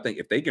games. So I think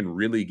if they can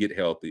really get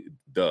healthy,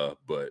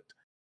 but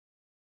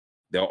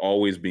they'll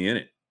always be in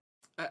it.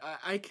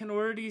 I can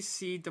already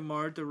see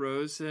DeMar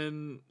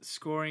DeRozan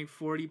scoring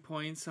 40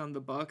 points on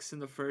the Bucks in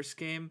the first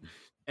game.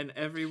 And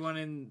everyone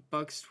in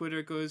Bucks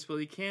Twitter goes, well,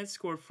 he can't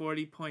score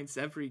 40 points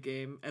every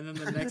game. And then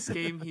the next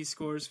game, he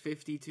scores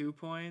 52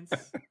 points.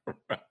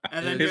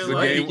 And then Hits you're the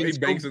like, game, he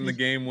banks in the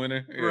game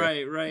winner.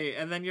 Yeah. right.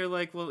 And then you're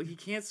like, well, he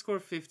can't score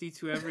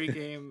 52 every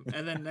game.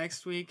 And then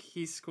next week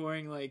he's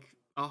scoring like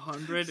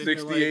 100. And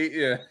 68,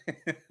 you're like,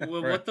 yeah.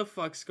 well, Right. what the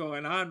fuck's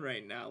going on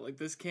right now? Like,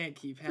 this can't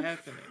keep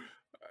happening.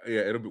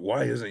 Yeah, it'll be.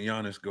 Why isn't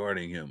Giannis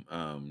guarding him?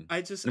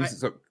 I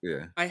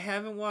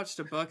haven't watched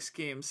a Bucks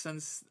game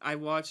since I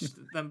watched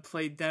them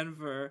play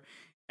Denver,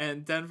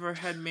 and Denver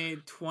had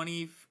made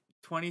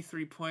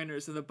 23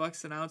 pointers, and the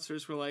Bucks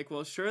announcers were like,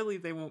 well, surely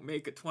they won't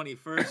make a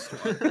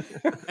 21st one.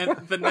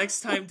 And the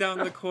next time down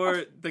the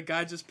court, the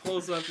guy just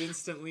pulls up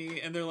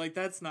instantly, and they're like,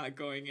 that's not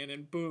going in,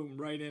 and boom,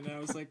 right in. And I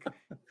was like,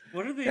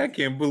 what are they? I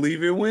can't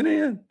believe it went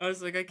in. I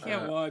was like, I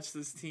can't watch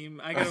this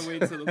team. I gotta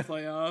wait till the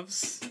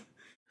playoffs.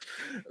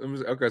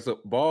 Okay, so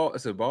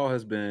Ball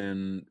has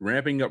been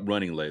ramping up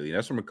running lately.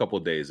 That's from a couple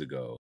of days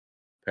ago.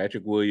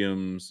 Patrick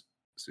Williams,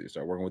 so you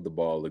start working with the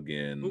ball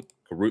again.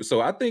 So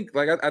I think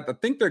I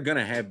think they're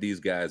gonna have these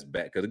guys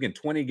back because again,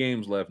 20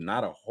 games left,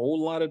 not a whole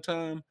lot of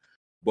time,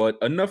 but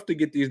enough to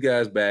get these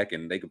guys back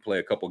and they can play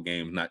a couple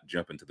games, not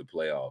jump into the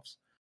playoffs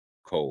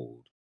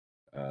cold.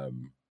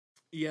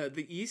 Yeah,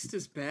 the East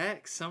is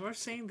back. Some are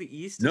saying the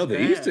East is no, the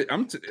back.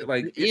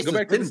 East. Go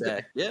back to the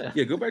back.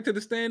 Yeah, go back to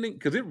the standing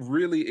because it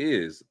really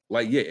is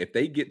if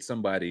they get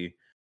somebody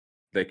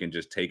that can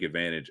just take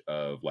advantage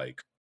of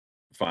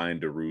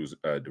find Vucevic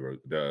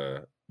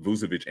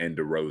and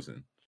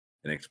DeRozan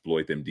and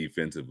exploit them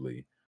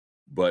defensively.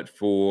 But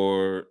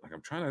for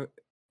I'm trying to,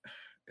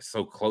 it's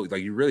so close.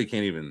 You really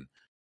can't even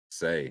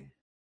say.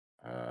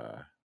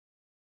 I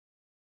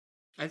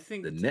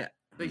think the net.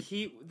 The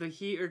Heat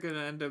are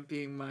gonna end up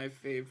being my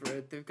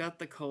favorite. They've got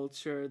the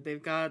culture.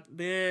 They've got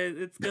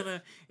it's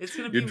gonna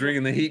You're be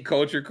drinking the Heat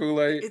culture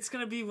Kool-Aid. It's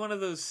gonna be one of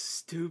those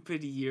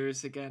stupid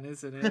years again,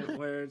 isn't it?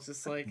 Where it's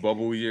just like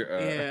bubble year.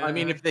 Yeah. I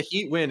mean, if the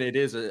Heat win, it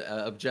is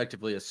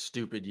objectively a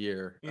stupid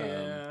year.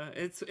 Yeah,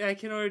 I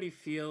can already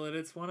feel it.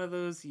 It's one of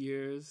those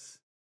years.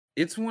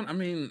 It's one. I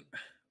mean,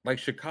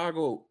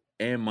 Chicago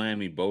and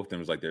Miami, both of them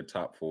was their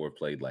top four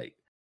played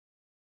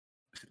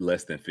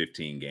less than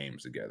 15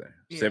 games together.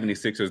 Yeah.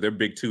 76ers, their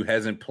big two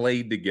hasn't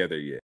played together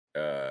yet.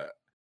 The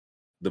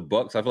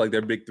Bucks, I feel like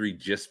their big three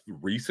just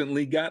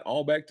recently got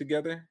all back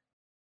together.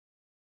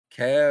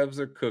 Cavs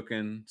are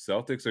cooking.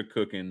 Celtics are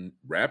cooking.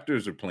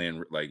 Raptors are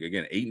playing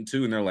again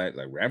 8-2, and they're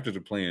Raptors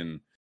are playing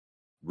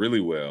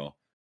really well.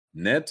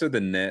 Nets are the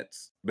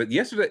Nets. But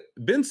yesterday,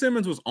 Ben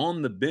Simmons was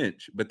on the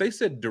bench, but they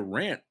said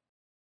Durant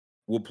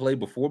will play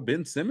before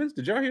Ben Simmons.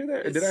 Did y'all hear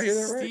that? Did I hear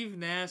that right? Steve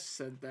Nash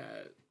said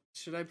that.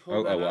 Should I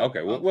pull that up?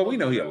 Okay. Well, we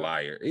know he's a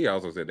liar. He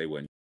also said they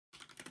wouldn't.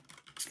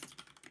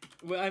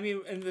 Well, I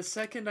mean, and the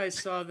second I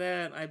saw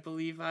that, I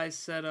believe I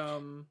said,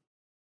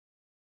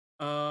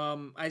 that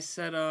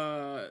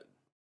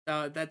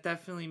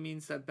definitely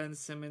means that Ben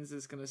Simmons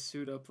is gonna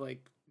suit up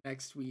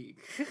next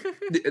week,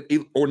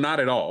 or not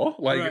at all.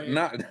 Right.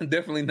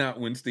 Definitely not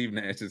when Steve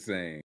Nash is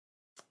saying.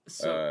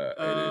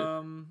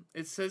 So,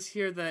 it says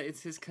here that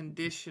it's his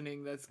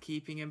conditioning that's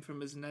keeping him from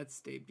his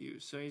Nets debut.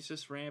 So he's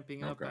just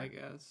ramping up, I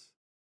guess.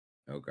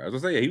 Okay, I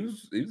was gonna say he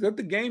was at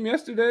the game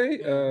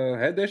yesterday.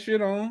 Had that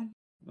shit on.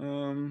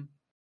 I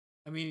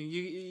mean,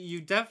 you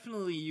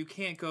definitely you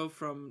can't go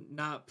from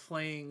not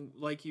playing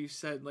like you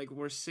said,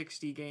 we're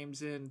 60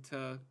 games in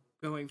to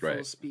going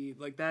full speed.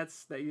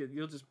 That's that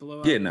you'll just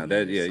blow out. Yeah, no,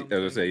 that I was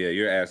gonna say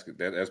you're asking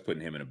that's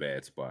putting him in a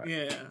bad spot.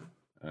 Yeah.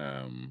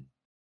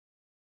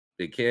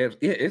 The Cavs,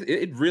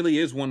 it really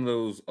is one of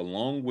those.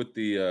 Along with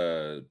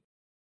the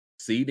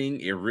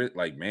seeding,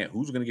 man,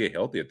 who's gonna get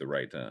healthy at the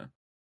right time?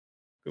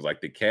 Because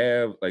the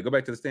Cavs, go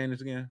back to the standings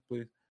again,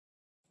 please.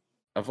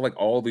 I feel like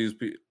all these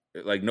people,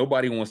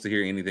 nobody wants to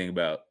hear anything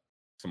about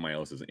somebody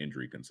else's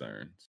injury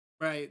concerns.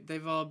 Right,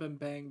 they've all been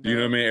banged. You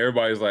know what I mean?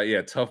 Everybody's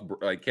tough.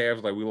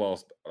 Cavs, we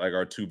lost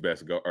our two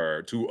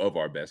of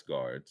our best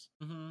guards.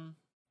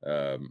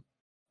 Mm-hmm.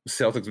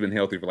 Celtics been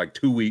healthy for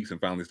 2 weeks and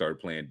finally started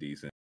playing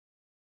decent.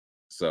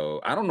 So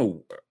I don't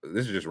know.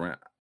 This is just random.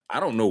 I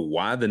don't know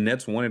why the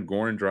Nets wanted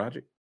Goran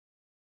Dragic.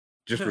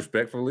 Just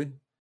respectfully.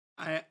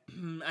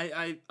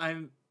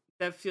 I'm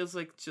that feels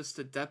like just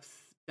a depth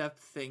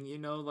thing,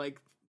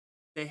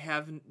 they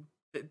have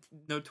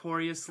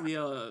notoriously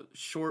a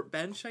short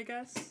bench, I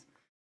guess.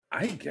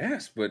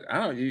 But I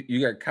don't.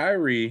 You got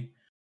Kyrie,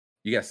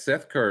 you got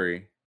Seth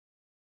Curry,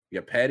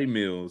 you got Patty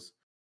Mills,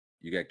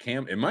 you got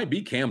Cam. It might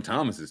be Cam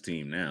Thomas's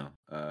team now.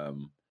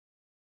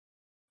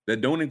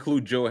 That don't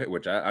include Joe,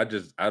 which I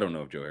don't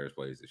know if Joe Harris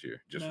plays this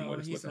year. Just from what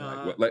it's looking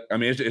like. I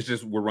mean, it's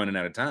just we're running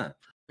out of time.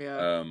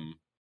 Yeah.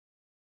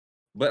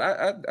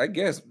 But I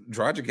guess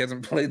Dragic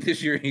hasn't played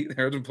this year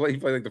either. He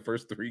played the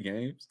first 3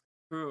 games.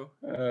 True.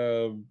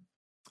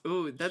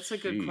 Ooh, that's a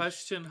good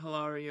question,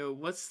 Hilario.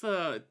 What's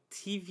the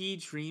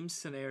TV dream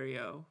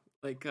scenario?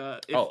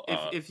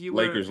 If you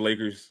were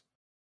Lakers.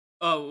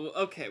 Oh,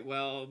 okay.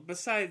 Well,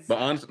 besides, but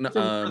honestly,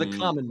 for the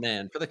common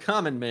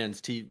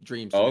man's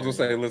dream scenario. I was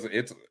gonna say, listen,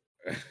 it's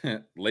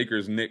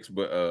Lakers Knicks,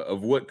 but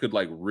of what could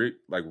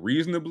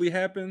reasonably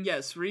happen?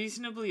 Yes,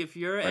 reasonably. If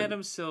you're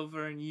Adam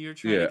Silver and you're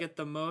trying to get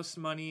the most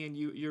money and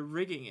you're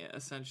rigging it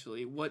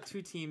essentially, what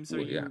 2 teams are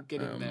you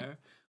getting there?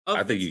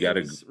 I think you got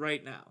to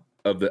right now.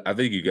 I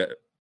think you got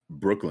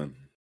Brooklyn.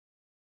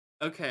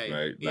 Okay.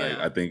 Right. Yeah. Like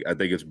I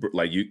think it's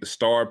like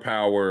star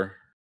power,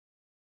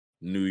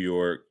 New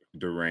York,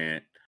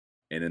 Durant,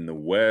 and in the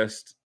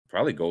West,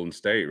 probably Golden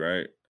State,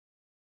 right?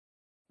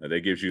 Now,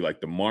 that gives you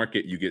like the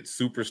market. You get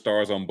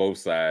superstars on both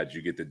sides.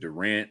 You get the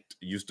Durant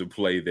used to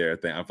play there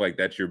thing. I feel like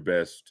that's your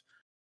best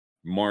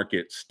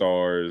market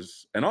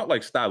stars, and all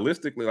like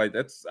stylistically, like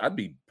I'd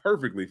be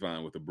perfectly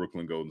fine with the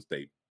Brooklyn Golden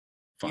State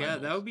finals. Yeah,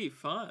 that would be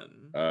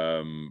fun.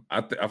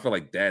 I feel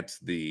like that's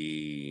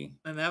the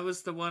and that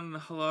was the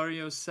one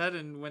Hilario said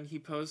when he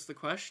posed the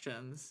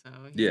questions. So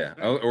yeah,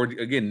 or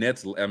again,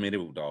 Nets. I mean, it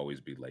would always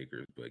be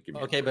Lakers, but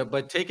okay,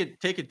 but take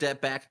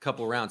it back a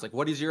couple rounds. Like,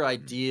 what is your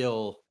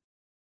ideal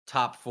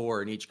top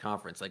 4 in each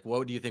conference? Like,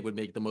 what do you think would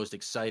make the most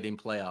exciting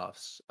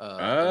playoffs?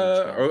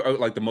 Or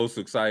like the most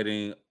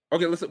exciting.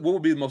 Okay, what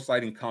would be the most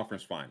exciting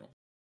conference final?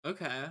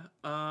 Okay.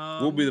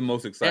 What would be the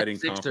most exciting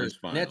conference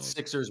final? Nets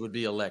Sixers would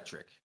be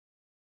electric.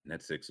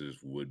 Nets Sixers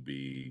would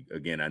be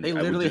again. They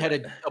literally had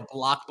a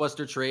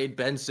blockbuster trade.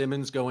 Ben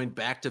Simmons going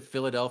back to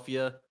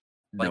Philadelphia,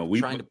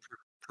 trying to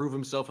prove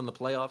himself in the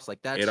playoffs.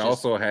 Like that.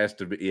 Also has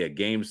to be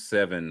Game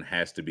 7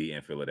 has to be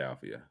in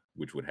Philadelphia,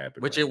 which would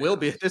happen. Which it will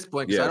be at this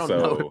point. Yeah, I don't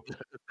know if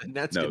the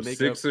Nets can make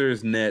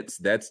Sixers Nets.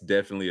 That's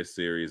definitely a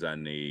series I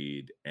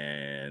need.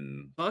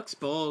 And Bucks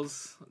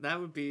Bulls. That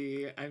would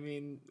be. I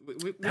mean,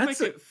 we might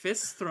get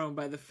fists thrown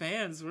by the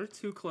fans. We're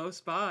too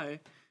close by.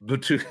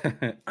 But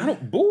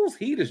Bulls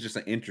Heat is just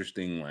an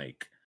interesting,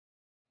 like,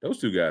 those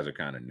two guys are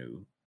kind of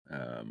new.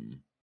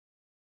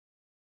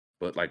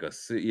 But like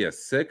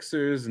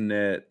Sixers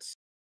Nets.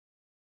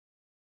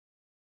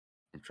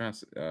 I'm trying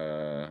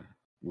to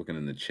looking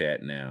in the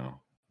chat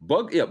now.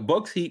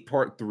 Bucks Heat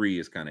Part 3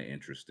 is kind of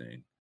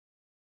interesting.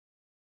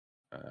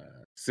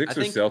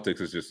 Sixers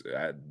Celtics is just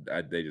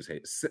they just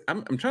hate. I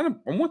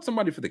want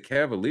somebody for the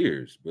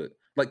Cavaliers, but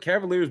like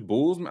Cavaliers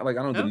Bulls, like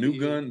I don't know,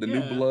 the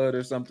new blood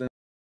or something.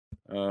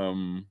 But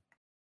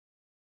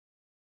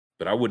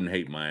I wouldn't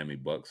hate Miami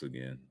Bucks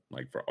again,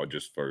 like for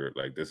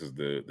like this is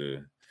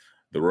the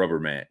rubber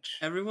match.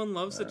 Everyone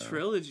loves a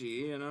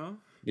trilogy, you know.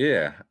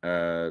 Yeah.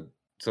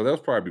 So that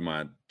was probably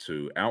my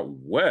 2. Out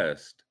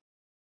west,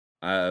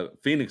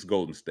 Phoenix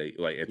Golden State,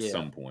 like at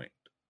some point.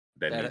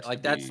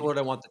 That's what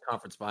I want the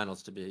conference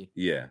finals to be.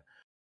 Yeah.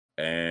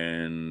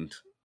 And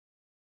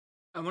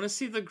I want to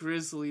see the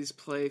Grizzlies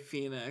play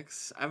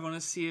Phoenix. I want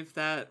to see if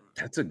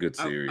that's a good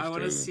series. I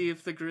want to see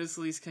if the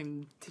Grizzlies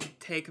can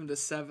take them to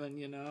 7,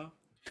 you know?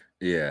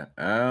 Yeah.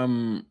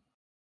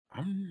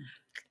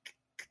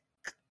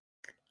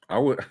 I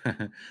would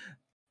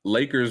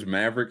Lakers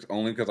Mavericks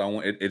only because I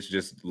want it's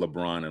just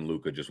LeBron and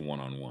Luka just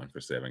 1-on-1 for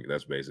 7.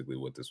 That's basically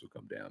what this would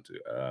come down to.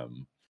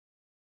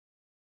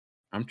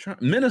 I'm trying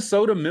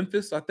Minnesota,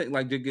 Memphis. I think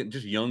like they get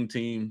just young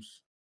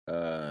teams.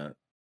 I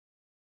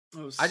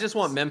just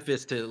want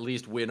Memphis to at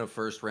least win a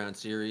first round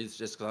series,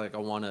 just like I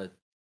want to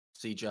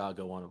see Ja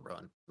go on a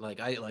run.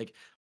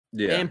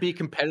 And be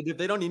competitive.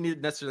 They don't need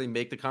to necessarily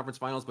make the conference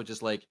finals, but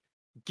just like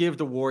give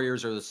the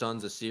Warriors or the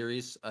Suns a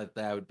series.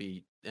 That would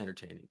be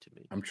entertaining to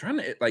me. I'm trying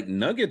to like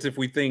Nuggets. If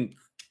we think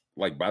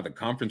like by the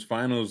conference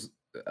finals,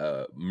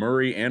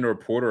 Murray and or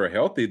Porter are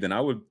healthy, then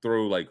I would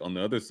throw like on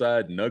the other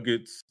side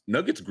Nuggets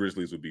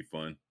Grizzlies would be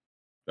fun.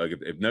 Like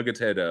if Nuggets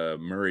had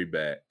Murray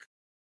back,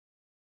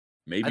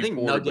 maybe I think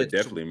Porter, Nuggets, but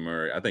definitely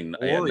Murray. I think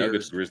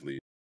Nuggets Grizzlies.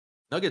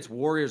 Nuggets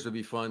Warriors would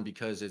be fun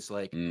because it's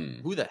like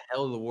who the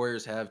hell do the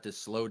Warriors have to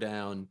slow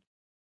down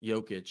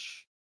Jokic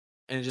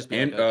and just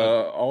be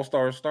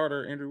all-star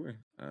starter Andrew Wiggins.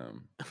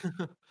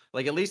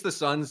 Like at least the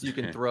Suns you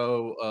can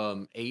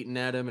throw Ayton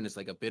at him and it's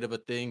like a bit of a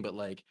thing, but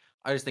like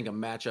I just think a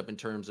matchup in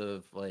terms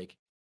of like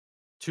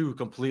 2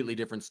 completely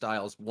different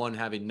styles, one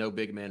having no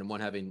big man and one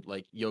having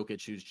like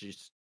Jokic who's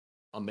just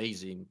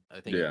amazing. I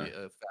think it'd be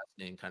a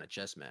fascinating kind of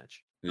chess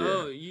match. Yeah.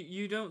 Oh,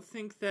 you don't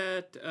think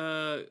that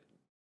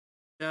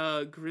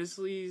the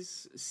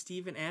Grizzlies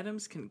Steven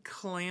Adams can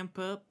clamp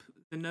up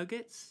the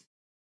Nuggets?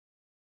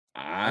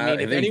 I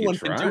mean, if anyone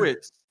can do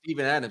it,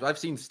 Steven Adams. I've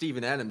seen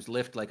Steven Adams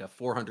lift like a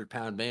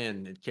 400-pound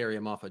man and carry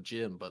him off a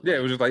gym. But it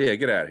was just like,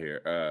 get out of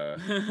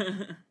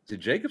here.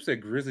 Jacob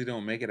said Grizzlies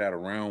don't make it out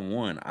of round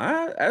 1.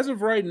 As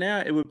of right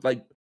now, it would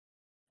like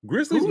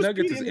Grizzlies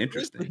Nuggets is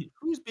interesting.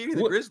 Who's beating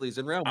the Grizzlies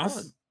in round 1?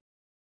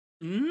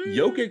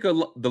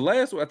 Jokic, the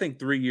last I think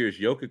 3 years,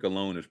 Jokic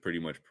alone is pretty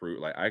much proved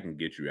like I can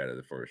get you out of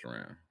the first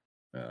round.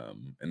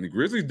 And the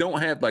Grizzlies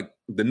don't have like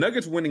the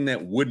Nuggets winning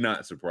that would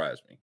not surprise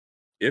me.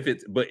 If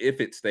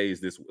it stays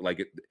this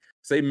like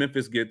say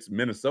Memphis gets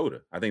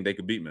Minnesota, I think they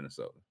could beat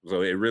Minnesota.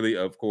 So it really,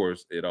 of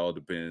course, it all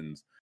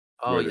depends.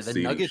 Oh,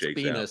 the Nuggets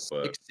being a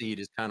 6 seed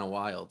is kind of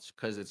wild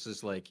because it's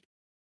just like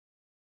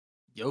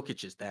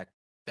Jokic is that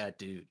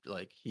dude.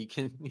 Like he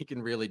can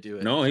really do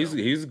it. No,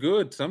 he's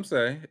good. Some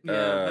say.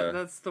 Yeah,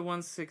 that's the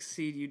 1-6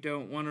 seed you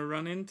don't want to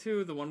run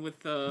into. The one with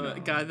the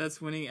guy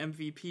that's winning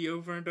MVP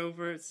over and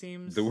over. It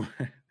seems.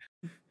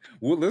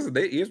 Well, listen,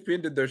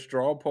 ESPN did their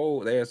straw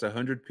poll. They asked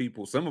 100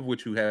 people, some of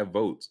which who have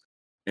votes,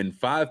 and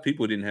 5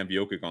 people didn't have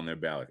Jokic on their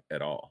ballot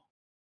at all.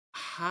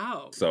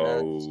 How?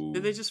 So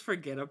Did they just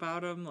forget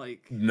about him?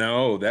 Like,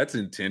 no, that's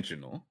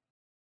intentional.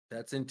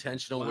 That's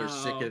intentional. Wow. We're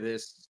sick of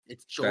this.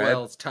 It's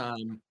Joel's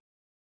time.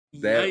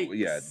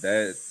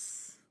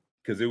 yikes.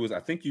 Because it was. I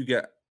think you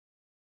got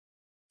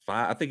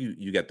 5. I think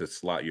you got to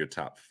slot your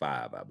top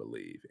 5, I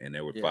believe, and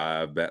there were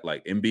 5.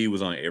 Like Embiid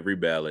was on every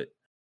ballot.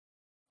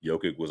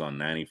 Jokic was on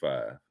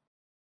 95.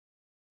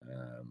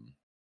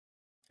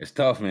 It's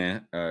tough,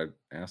 man. I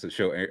have to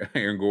show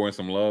Aaron Gordon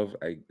some love.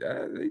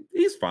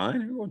 He's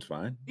fine. Everyone's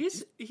fine.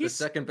 He's the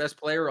second best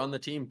player on the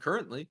team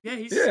currently. Yeah,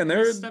 and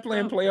they're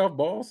playing playoff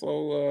ball.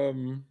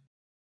 So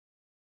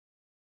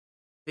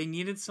they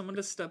needed someone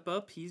to step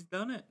up. He's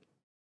done it.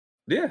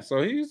 Yeah.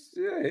 So he's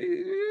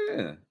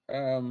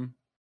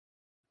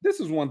this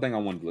is one thing I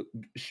wanted to look.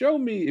 Show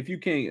me if you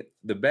can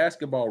the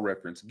Basketball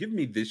Reference. Give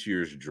me this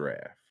year's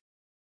draft,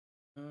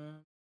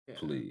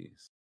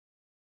 please.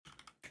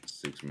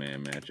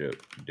 6-man matchup: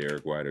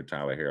 Derek White or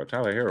Tyler Herro.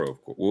 Tyler Herro,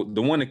 of course. Well,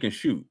 the one that can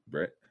shoot,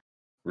 Brett.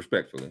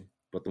 Respectfully,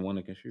 but the one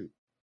that can shoot.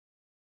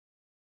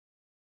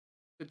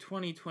 The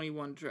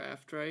 2021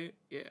 draft, right?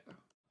 Yeah.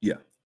 Yeah.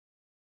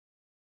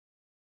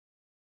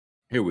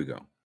 Here we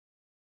go.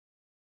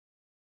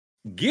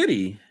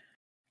 Giddey.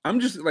 I'm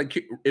just like,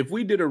 if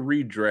we did a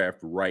redraft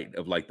right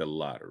of like the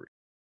lottery,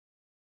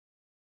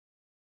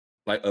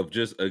 like of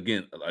just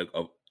again like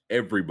of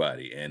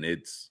everybody, and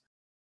it's.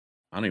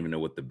 I don't even know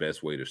what the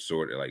best way to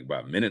sort it, like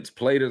by minutes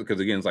played, because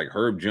again, it's like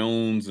Herb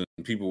Jones and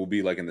people will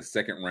be like in the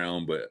second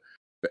round, but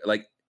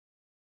like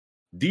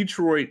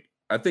Detroit,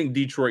 I think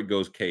Detroit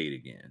goes Cade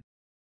again.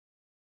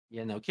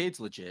 Yeah, no, Cade's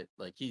legit.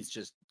 Like he's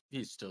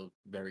still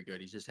very good.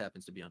 He just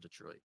happens to be on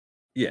Detroit.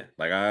 Yeah,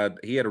 like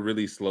he had a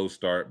really slow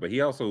start, but he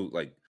also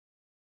like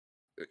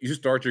you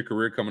start your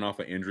career coming off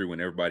an injury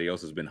when everybody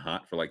else has been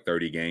hot for like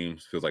 30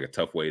 games. Feels like a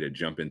tough way to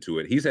jump into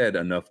it. He's had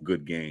enough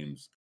good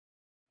games,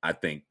 I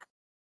think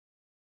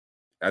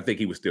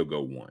he would still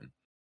go 1.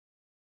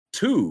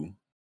 2,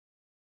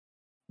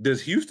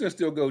 does Houston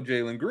still go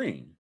Jalen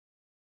Green?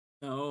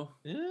 No.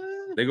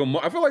 Yeah. They go.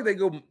 I feel like they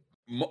go.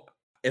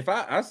 If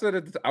I said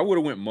it, I would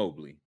have went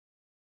Mobley.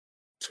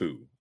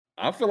 2.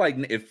 I feel like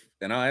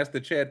and I'll ask the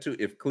chat too.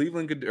 If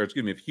Cleveland could, or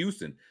excuse me,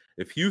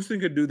 if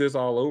Houston could do this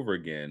all over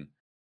again,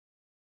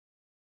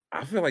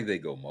 I feel like they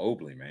go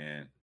Mobley,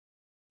 man.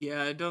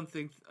 Yeah, I don't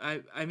think.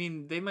 I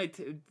mean, they might.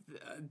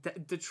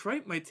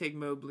 Detroit might take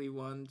Mobley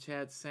 1.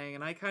 Chad's saying,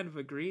 and I kind of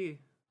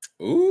agree.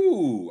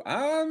 Ooh,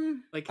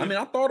 like. I mean,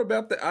 I thought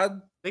about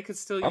that. They could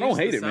still. I don't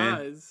hate it,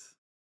 size.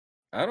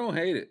 man. I don't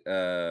hate it.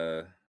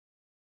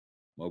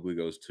 Mobley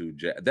goes to.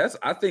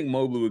 I think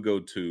Mobley would go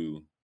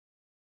to.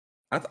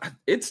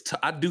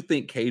 I do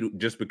think Cade,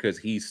 just because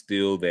he's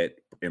still that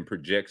and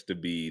projects to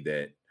be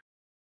that,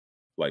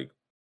 like,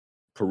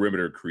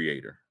 perimeter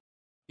creator.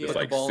 Yeah, it's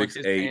like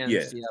 6'8".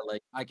 Yeah,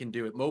 like I can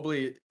do it.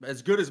 Mobley,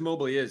 as good as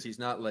Mobley is, he's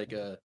not like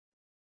a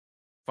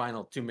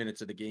final 2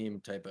 minutes of the game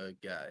type of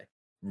guy.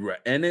 Right,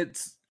 and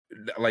it's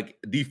like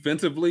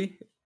defensively,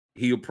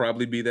 he'll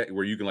probably be that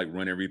where you can like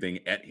run everything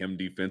at him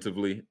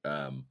defensively.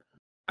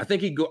 I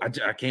think he'd go.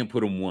 I can't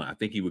put him 1. I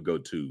think he would go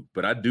 2,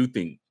 but I do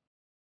think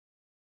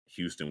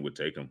Houston would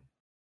take him.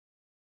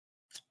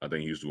 I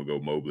think Houston would go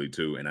Mobley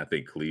 2, and I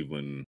think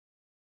Cleveland.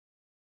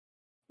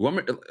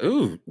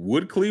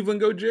 Would Cleveland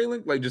go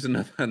Jalen? Like just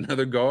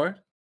another guard?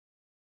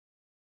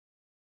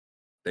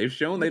 They've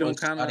shown they don't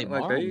kind of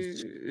like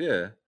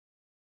yeah.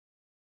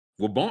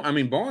 Well,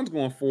 Barnes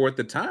going 4 at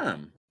the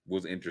time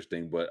was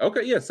interesting, but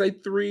okay, yeah, say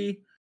 3.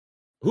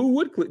 Who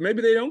would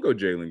maybe they don't go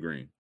Jalen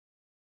Green?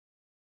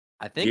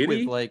 I think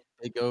with like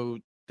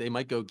they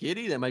might go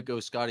Giddey, they might go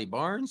Scotty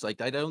Barnes. Like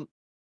they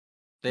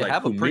like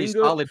have a pretty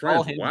solid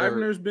ball handler.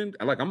 Wagner's been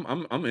like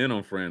I'm in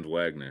on Franz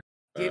Wagner.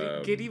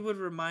 Giddey would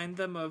remind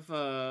them of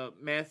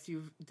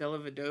Matthew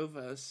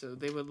Dellavedova, so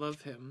they would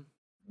love him.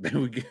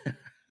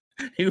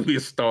 He would be a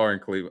star in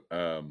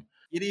Cleveland.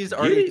 Giddey's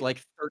already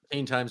like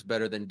 13 times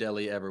better than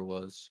Delly ever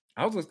was.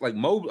 I was just like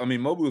Mobley. I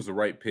mean, Mobley was the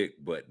right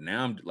pick, but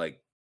now I'm like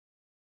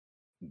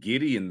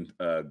Giddey and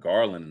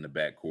Garland in the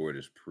backcourt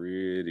is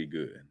pretty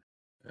good.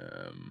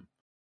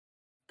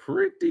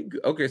 Pretty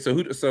good. Okay, so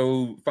who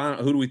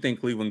do we think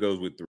Cleveland goes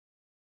with 3?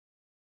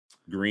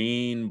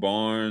 Green,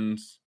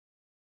 Barnes,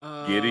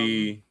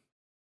 Giddey,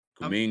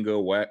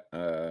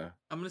 Kuminga,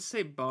 I'm gonna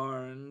say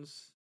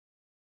Barnes.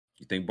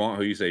 You think Barnes?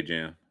 Who you say,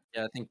 Jam?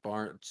 Yeah, I think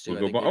Barnes.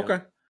 We'll go okay.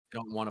 They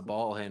don't want a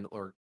ball handle,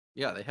 or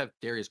they have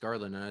Darius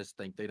Garland, and I just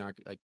think they don't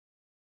like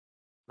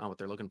not what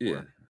they're looking for.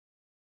 Yeah.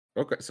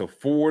 Okay, so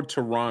for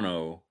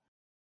Toronto,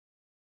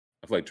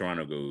 I feel like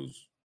Toronto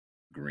goes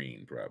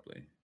Green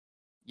probably.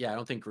 Yeah, I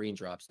don't think Green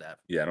drops that.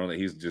 Yeah, I don't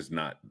think he's just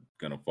not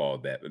gonna fall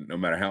that. No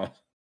matter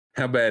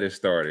how bad it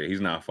started, he's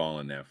not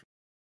falling that.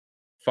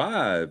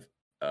 5,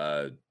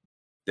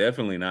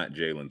 definitely not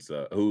Jalen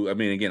Suggs. Who, I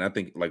mean, again, I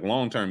think like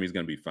long term he's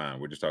gonna be fine.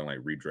 We're just talking like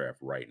redraft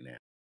right now.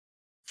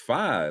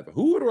 5,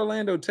 who would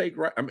Orlando take?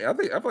 Right, I mean, I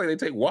feel like they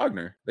take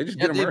Wagner. They just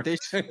get him early.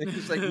 They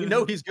just like we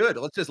know he's good.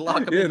 Let's just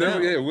lock him in now.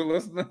 Yeah. Well,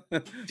 let's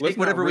take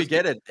whatever we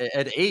get at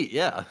 8.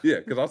 Yeah. Yeah,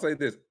 because I'll say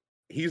this: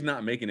 he's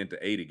not making it to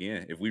 8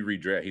 again. If we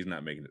redraft, he's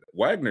not making it.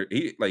 Wagner,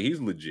 he's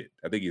legit.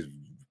 I think he's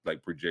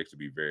like projects to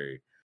be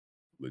very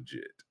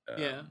legit.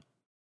 Yeah.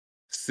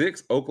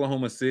 6,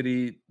 Oklahoma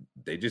City.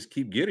 They just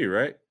keep Giddey,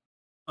 right?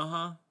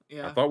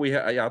 Yeah.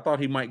 I thought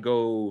he might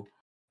go.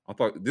 I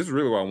thought this is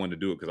really why I wanted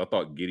to do it, because I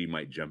thought Giddey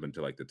might jump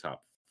into like the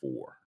top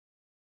 4.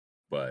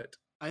 But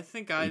I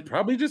think he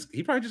probably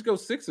just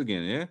goes 6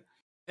 again.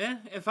 Yeah.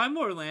 If I'm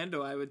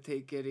Orlando, I would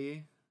take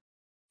Giddey.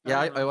 Yeah,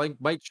 I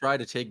might try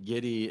to take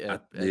Giddey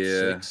at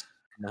 6.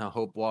 And I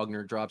hope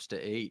Wagner drops to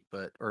 8,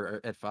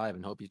 or at 5,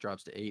 and hope he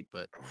drops to 8.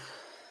 But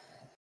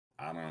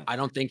I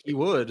don't think he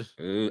would.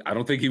 I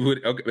don't think he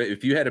would. Okay,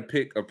 if you had to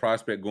pick a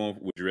prospect going,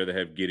 would you rather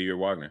have Giddey or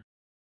Wagner?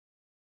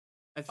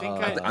 I think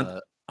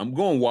I'm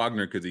going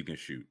Wagner because he can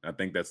shoot. I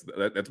think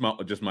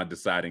that's my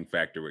deciding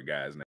factor with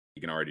guys now.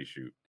 He can already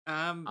shoot.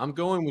 I'm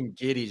going with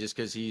Giddey just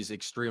because he's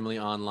extremely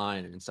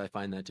online, and I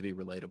find that to be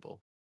relatable.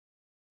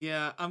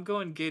 Yeah, I'm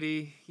going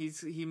Giddey.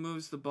 He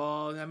moves the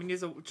ball. I mean,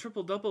 he's a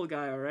triple-double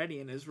guy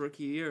already in his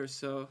rookie year,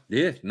 so.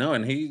 Yeah, no,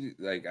 and he,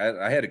 like,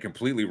 I had it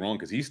completely wrong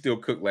because he still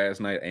cooked last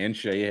night, and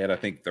Shea had, I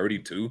think,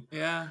 32.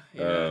 Yeah.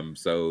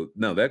 So,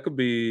 no, that could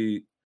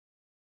be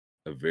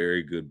a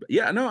very good.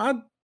 Yeah,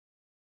 no,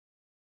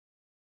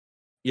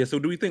 Yeah, so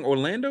do we think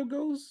Orlando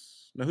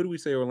goes? No, who do we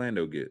say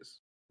Orlando gets?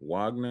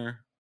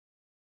 Wagner?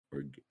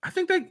 I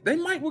think they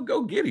might would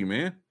go Giddey,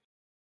 man.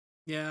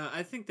 Yeah,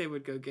 I think they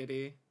would go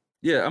Giddey.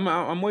 Yeah,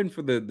 I'm waiting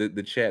for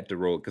the chat to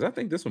roll because I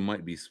think this one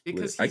might be split.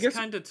 Because he's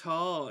kind of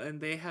tall and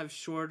they have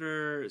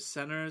shorter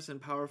centers and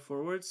power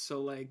forwards,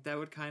 so like that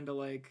would kind of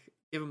like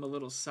give him a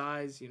little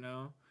size, you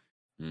know.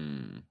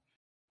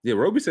 Yeah,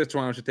 Roby says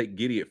Toronto should take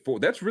Giddey at 4.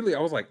 That's really, I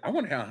was like, I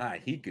wonder how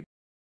high he could.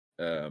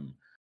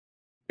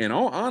 In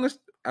all honest,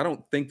 I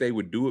don't think they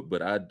would do it,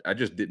 but I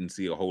just didn't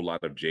see a whole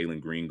lot of Jalen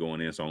Green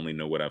going in, so I only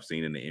know what I've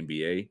seen in the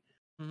NBA.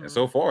 And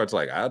so far, it's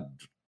like I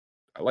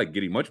like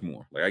Giddey much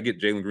more. Like I get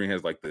Jalen Green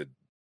has like the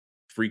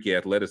freaky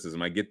athleticism.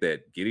 I get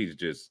that. Giddey's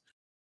just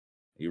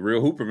a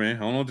real hooper, man. I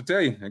don't know what to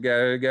tell you.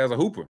 That guy's a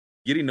hooper.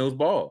 Giddey knows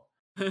ball.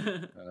 He's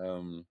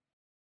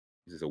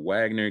a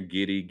Wagner,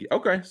 Giddey.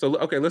 Okay,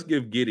 let's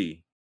give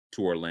Giddey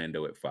to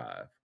Orlando at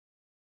 5.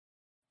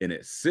 And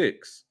at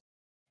 6,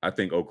 I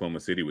think Oklahoma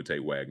City would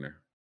take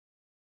Wagner.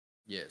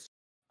 Yes.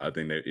 I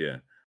think that, yeah.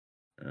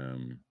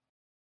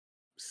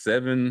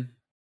 7,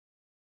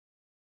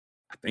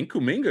 I think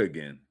Kuminga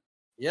again.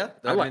 Yeah.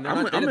 I'm in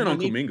on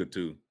Kuminga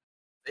too.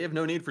 They have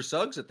no need for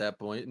Suggs at that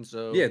point, and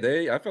so yeah,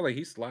 I feel like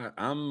he's slide.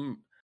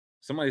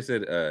 Somebody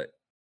said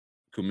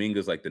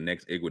Kuminga's like the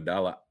next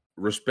Iguodala.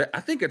 Respect.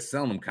 I think it's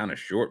selling him kind of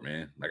short,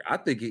 man. Like I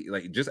think he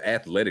just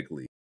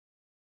athletically,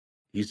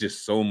 he's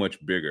just so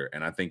much bigger,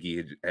 and I think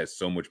he has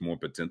so much more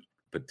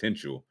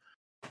potential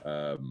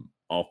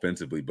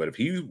offensively. But if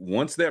he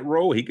wants that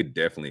role, he could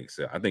definitely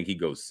excel. I think he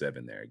goes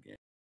 7 there again.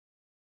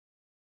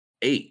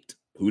 8.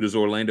 Who does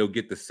Orlando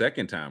get the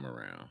second time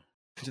around?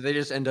 Do they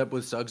just end up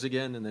with Suggs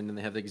again, and then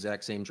they have the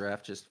exact same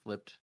draft just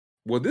flipped?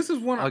 Well, this is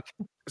one. I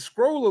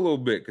scroll a little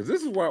bit because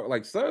this is why,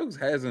 like, Suggs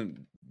hasn't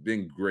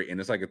been great, and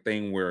it's like a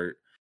thing where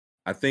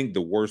I think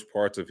the worst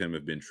parts of him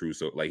have been true.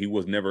 So, like, he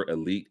was never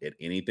elite at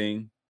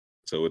anything.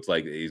 So it's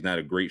like he's not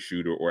a great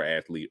shooter or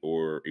athlete,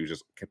 or he was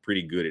just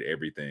pretty good at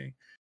everything.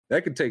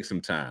 That could take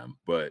some time.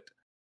 But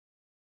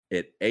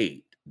at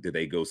 8, did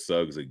they go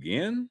Suggs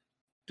again?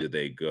 Did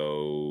they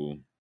go?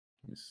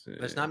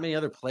 There's not many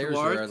other players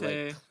that are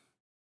like.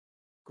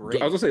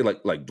 Great. I was gonna say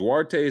like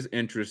Duarte is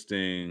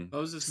interesting.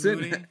 Moses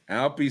Moody,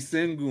 Alpi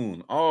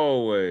Sengun,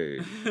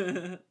 always.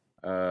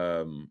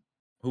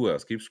 Who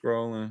else? Keep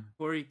scrolling.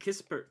 Corey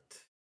Kispert.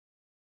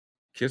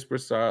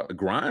 Kispert solid.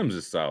 Grimes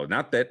is solid.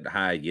 Not that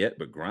high yet,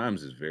 but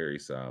Grimes is very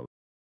solid.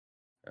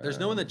 There's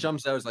no one that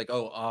jumps out as like,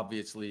 oh,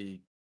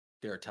 obviously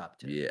they're top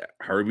 10. Yeah,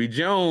 Herbie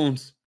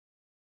Jones.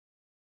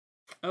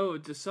 Oh,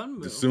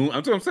 Dosunmu. That's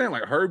what I'm saying.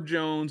 Like Herb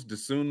Jones,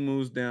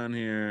 Dosunmu's down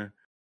here.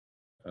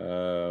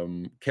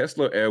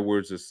 Kessler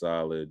Edwards is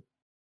solid.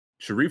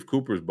 Sharif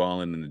Cooper's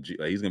balling in the G.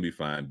 Like, he's gonna be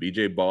fine.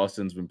 BJ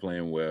Boston's been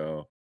playing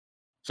well.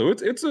 So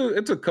it's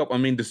a couple. I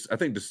mean, I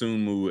think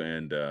Dosunmu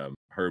and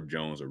Herb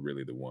Jones are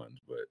really the ones.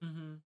 But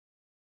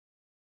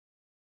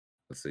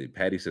let's see.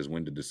 Patty says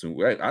when did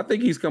Dosunmu? I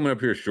think he's coming up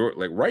here short.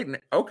 Like right now.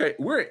 Okay,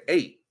 we're at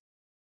 8.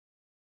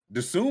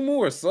 Dosunmu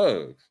or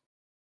Suggs?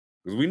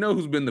 Because we know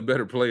who's been the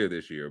better player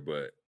this year,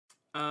 but.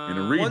 In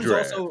a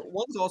redraft.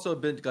 One's also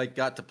been like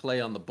got to play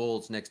on the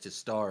Bulls next to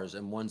stars,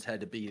 and one's had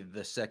to be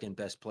the second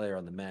best player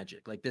on the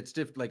Magic. Like that's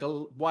like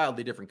a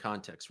wildly different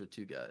context for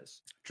 2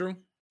 guys. True.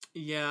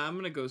 Yeah, I'm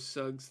gonna go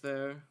Suggs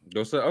there.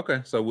 Go Suggs.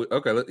 Okay, so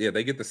yeah,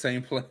 they get the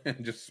same plan.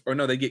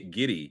 They get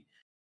Giddey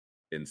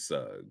and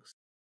Suggs.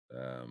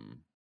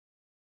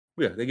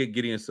 Yeah, they get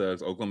Giddey and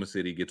Suggs. Oklahoma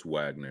City gets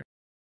Wagner.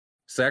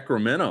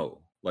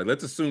 Sacramento. Like,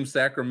 let's assume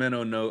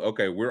Sacramento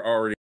okay, we're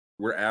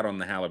out on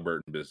the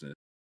Halliburton business.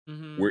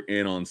 We're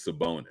in on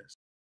Sabonis.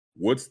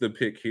 What's the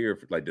pick here?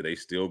 Like, do they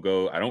still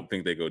go? I don't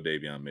think they go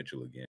Davion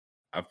Mitchell again.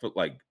 I feel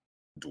like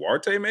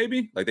Duarte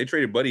maybe. Like they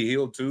traded Buddy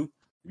Hield too.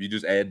 If you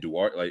just add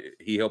Duarte, like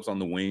he helps on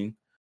the wing.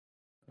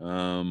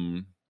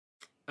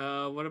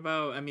 What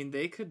about? I mean,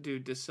 they could do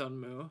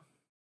Desunmu.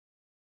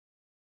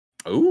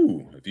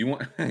 Oh, if you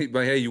want,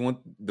 but hey, you want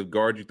the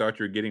guard you thought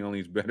you were getting, only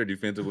he's better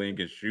defensively and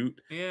can shoot.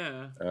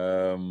 Yeah.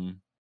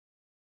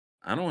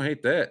 I don't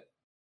hate that.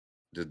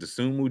 Does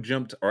Desunmu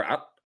jump? I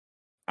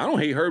don't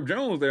hate Herb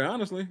Jones there,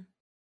 honestly.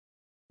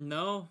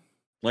 No.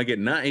 Like at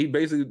 9, he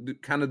basically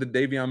kind of the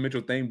Davion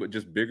Mitchell thing, but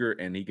just bigger,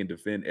 and he can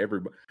defend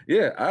everybody.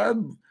 Yeah,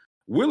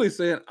 Willie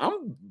said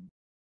I'm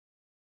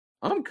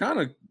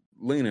kind of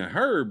leaning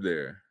Herb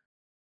there.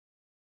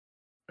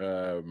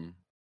 Because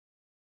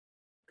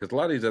a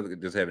lot of these other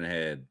just haven't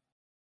had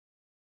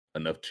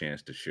enough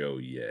chance to show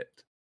yet.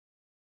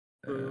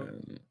 What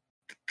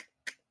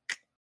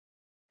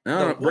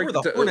were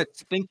the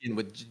Hornets thinking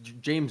with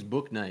James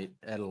Bouknight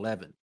at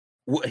 11?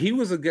 Well, he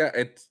was a guy.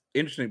 It's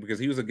interesting because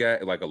he was a guy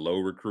like a low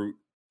recruit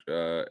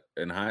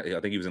in high. I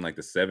think he was in like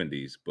the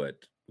 70s.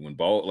 But when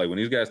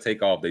these guys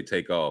take off, they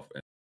take off.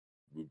 And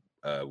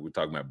we're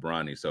talking about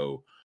Bronny.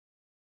 So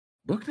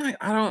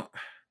Bouknight,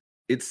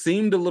 it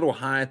seemed a little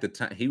high at the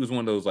time. He was one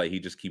of those like he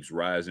just keeps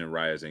rising and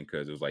rising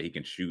because it was like he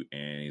can shoot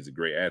and he's a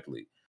great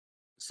athlete.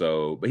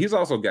 So, but he's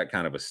also got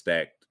kind of a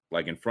stacked,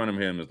 like in front of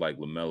him is like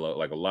LaMelo,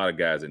 like a lot of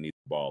guys that need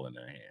the ball in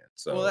their hands.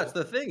 So, well, that's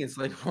the thing. It's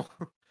like,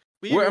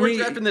 we're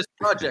drafting this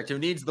project who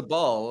needs the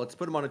ball. Let's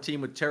put him on a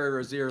team with Terry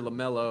Rozier,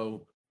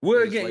 LaMelo.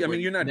 Well, again, like, I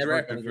mean, you're not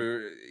drafting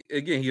for,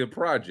 again, he's a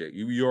project.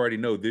 You already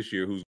know this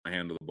year who's going to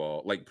handle the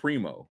ball. Like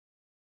Primo.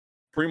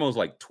 Primo's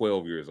like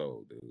 12 years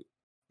old, dude.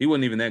 He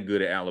wasn't even that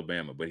good at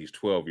Alabama, but he's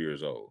 12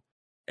 years old.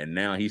 And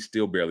now he's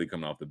still barely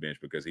coming off the bench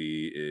because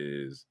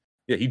he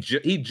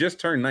just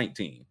turned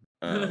 19.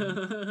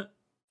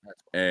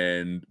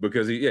 And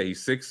because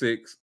he's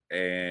 6'6"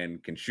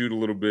 and can shoot a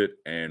little bit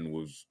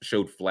and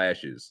showed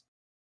flashes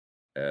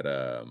at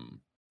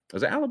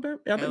was it Alabama?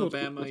 Yeah,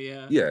 Alabama,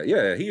 yeah.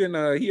 He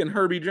and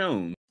Herbie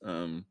Jones.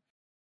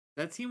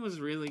 That team was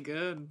really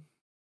good.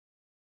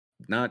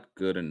 Not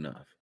good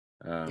enough.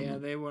 Yeah,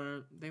 they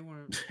weren't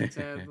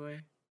sadly.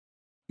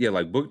 Yeah,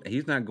 like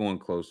he's not going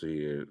closer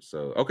here.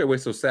 So okay,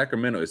 wait. So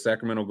Sacramento, is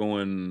Sacramento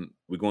going?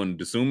 We going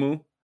Desunmu?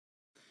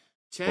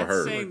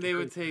 Chad's saying they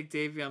would take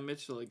Davion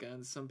Mitchell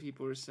again. Some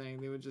people were saying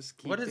they would just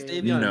keep. What is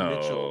Davion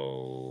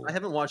Mitchell? I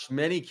haven't watched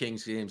many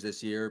Kings games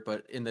this year,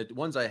 but in the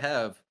ones I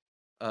have,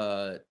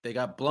 they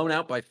got blown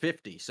out by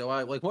 50. So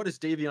what is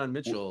Davion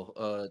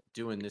Mitchell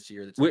doing this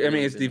year? I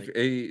mean,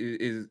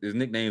 his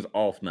nickname's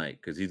Off Night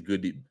because he's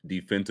good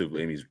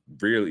defensively and he's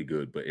really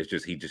good, but it's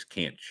just he just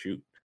can't shoot.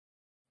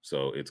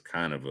 So it's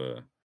kind of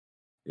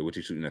what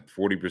he's shooting at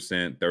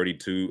 40%,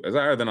 32. It's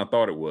higher than I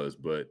thought it was,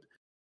 but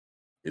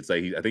it's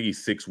like I think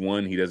he's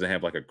 6'1". He doesn't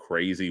have like a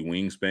crazy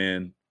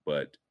wingspan,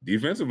 but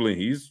defensively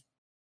he's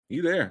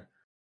there.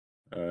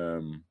 I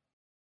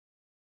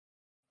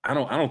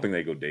don't think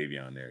they go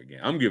Davion there again.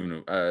 I'm giving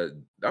him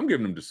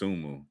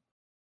Desunmu.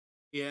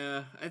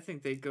 Yeah, I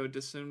think they go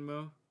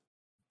Desunmu.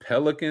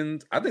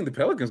 Pelicans. I think the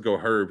Pelicans go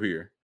Herb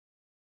here.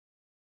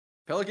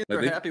 Pelicans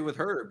are happy with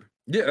Herb.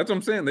 Yeah, that's what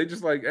I'm saying. They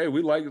just like, hey,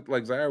 we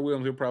like Zaire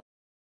Williams. He'll probably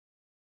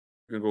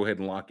gonna go ahead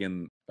and lock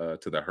in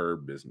to the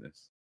Herb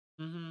business.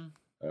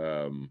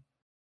 Mm-hmm.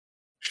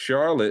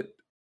 Charlotte,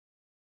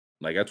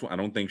 like that's why I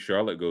don't think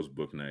Charlotte goes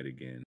Bouknight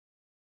again.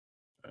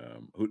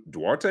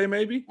 Duarte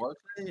maybe? Duarte,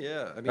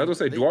 yeah. I was gonna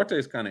say Duarte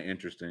is kind of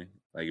interesting.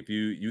 Like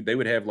if they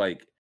would have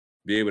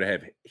be able to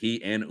have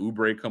he and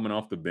Oubre coming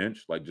off the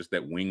bench, like just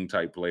that wing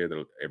type player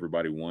that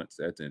everybody wants.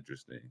 That's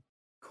interesting.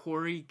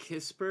 Corey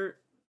Kispert,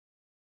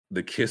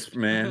 the Kisp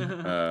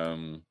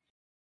man.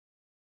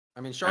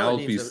 I mean,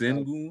 Charlotte needs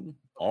Sengun.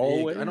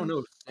 Always. I don't know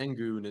if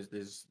Sengun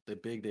is the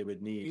big they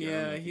would need.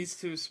 Yeah, he's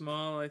too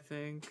small, I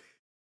think.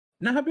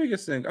 Now, how big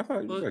is Sengun? I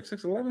thought he was like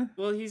 6'11".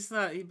 Well, he's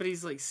not, but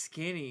he's like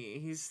skinny.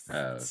 He's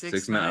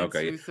 6'9".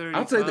 Okay, 235.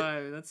 I'll say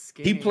that's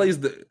skinny. He plays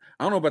I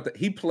don't know about that.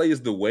 He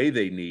plays the way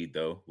they need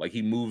though. Like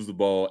he moves the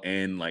ball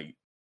and like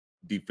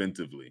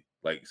defensively.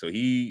 Like so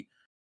he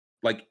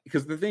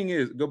because the thing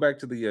is, go back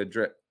to the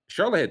draft.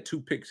 Charlotte had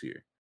 2 picks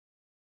here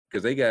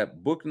because they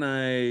got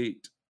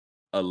Bouknight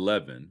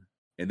 11.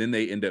 And then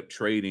they end up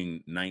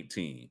trading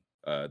 19.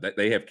 That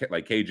they have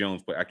like K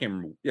Jones, but I can't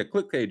remember. Yeah,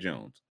 click K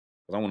Jones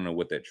because I want to know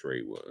what that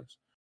trade was.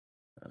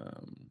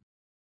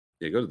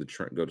 Go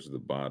to the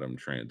bottom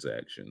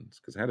transactions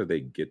because how did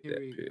they get that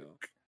pick?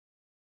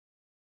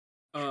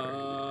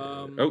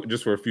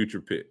 Just for a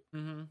future pick.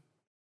 Mm-hmm.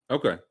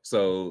 Okay,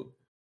 so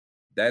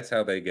that's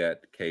how they got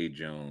K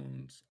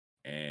Jones.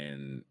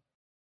 And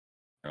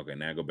okay,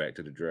 now go back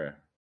to the draft.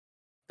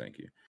 Thank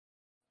you.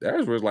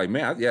 That was like,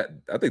 man,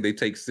 I think they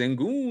take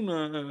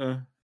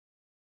Sengun.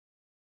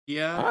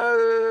 Yeah,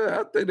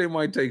 I think they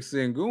might take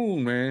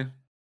Sengun, man.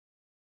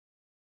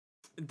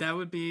 That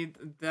would be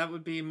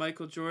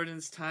Michael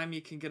Jordan's time.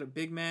 You can get a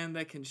big man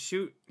that can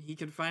shoot. He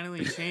can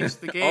finally change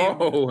the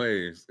game.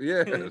 Always,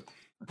 yes.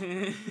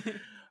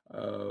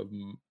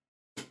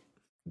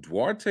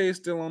 Duarte is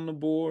still on the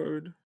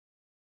board.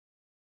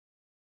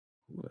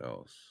 Who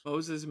else?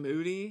 Moses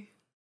Moody.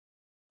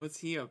 What's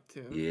he up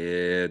to?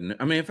 Yeah,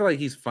 I mean, I feel like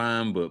he's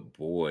fine, but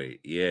boy,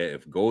 yeah,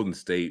 if Golden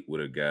State would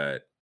have got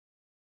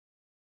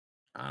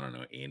I don't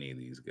know any of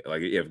these guys.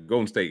 Like if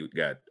Golden State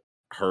got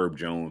Herb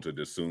Jones or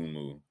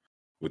Dosunmu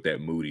with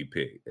that Moody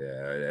pick,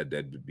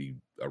 that'd be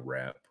a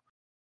wrap.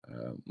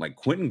 Like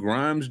Quentin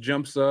Grimes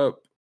jumps up.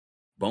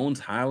 Bones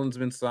Highland's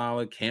been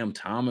solid. Cam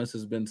Thomas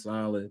has been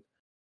solid.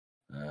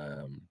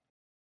 To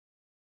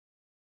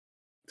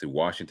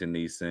Washington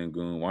needs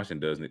Sengun. Washington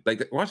doesn't.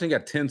 Like Washington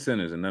got 10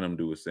 centers and none of them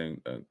do what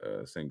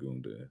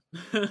Sengun does.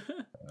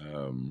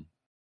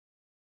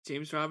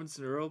 James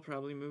Robinson Earl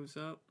probably moves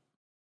up.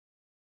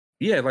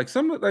 Yeah, like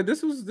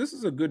this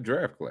is a good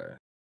draft class.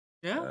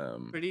 Yeah,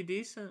 pretty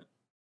decent.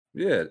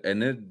 Yeah,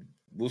 and then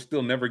we'll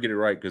still never get it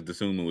right because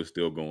Dosunmu is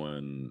still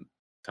going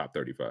top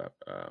 35.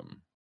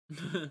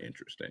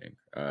 Interesting.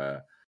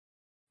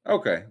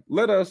 Okay,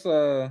 let's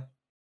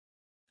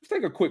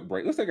take a quick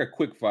break. Let's take a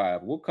quick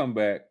 5. We'll come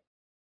back,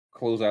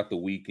 close out the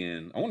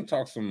weekend. I want to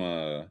talk some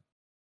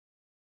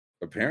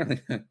apparently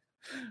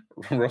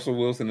Russell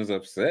Wilson is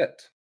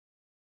upset.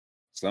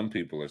 Some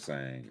people are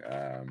saying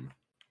a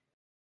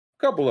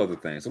couple other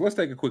things. So let's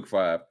take a quick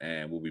 5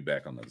 and we'll be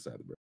back on the other side of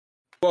the break.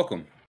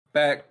 Welcome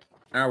back,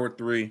 hour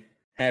 3.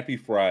 Happy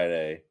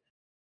Friday.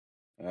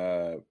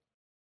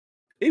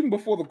 Even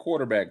before the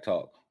quarterback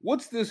talk,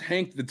 what's this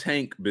Hank the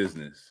Tank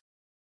business?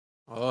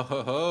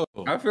 Oh,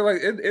 I feel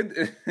like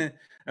it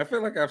I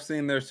feel like I've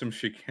seen there's some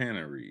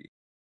chicanery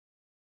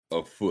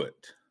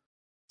afoot.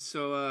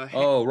 So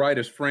oh, right,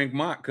 as Frank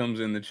Mott comes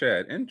in the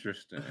chat.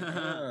 Interesting.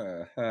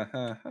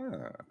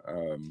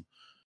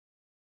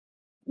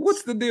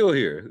 What's the deal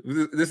here?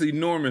 This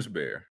enormous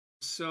bear.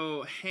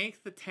 So Hank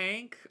the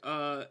Tank,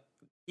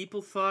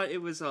 people thought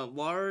it was a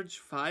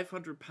large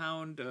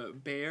 500-pound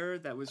bear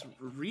that was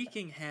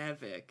wreaking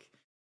havoc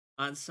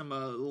on some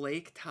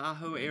Lake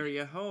Tahoe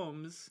area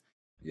homes.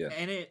 Yeah.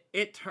 And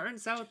it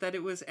turns out that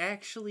it was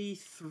actually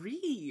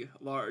 3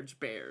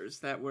 large bears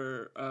that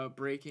were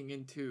breaking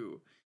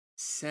into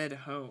said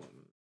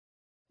home.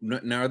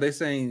 Now, are they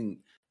saying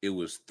it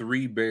was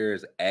 3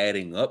 bears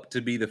adding up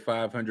to be the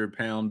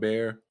 500-pound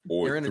bear,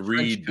 or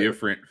 3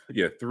 different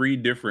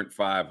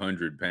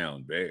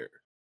 500-pound bears?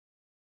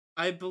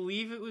 I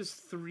believe it was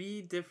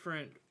 3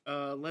 different.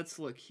 Let's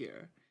look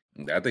here.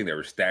 I think they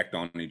were stacked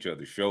on each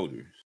other's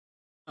shoulders.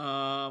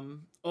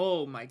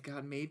 Oh my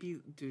god, maybe,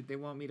 dude, they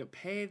want me to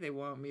pay? They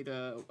want me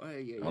to...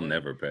 I'll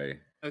never pay.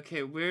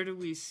 Okay, where do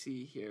we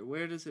see here?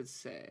 Where does it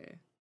say?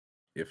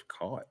 If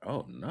caught.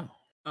 Oh, no.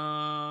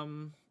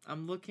 I'm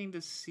looking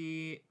to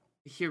see...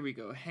 Here we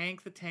go.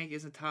 Hank the Tank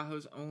isn't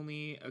Tahoe's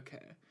only...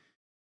 Okay.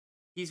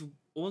 He's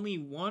only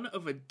one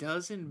of a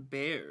dozen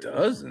bears.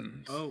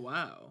 Dozens? Oh,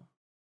 wow.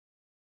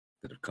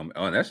 That have come...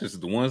 Oh, and that's just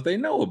the ones they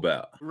know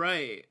about.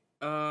 Right.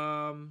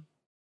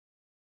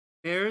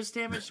 Bears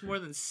damaged more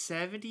than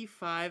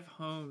 75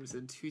 homes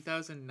in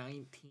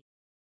 2019.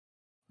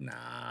 Nah,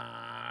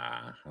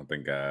 I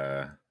think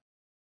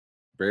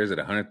Bears at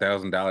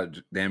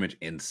 $100,000 damage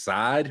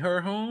inside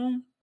her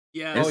home.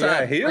 Yeah,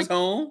 inside his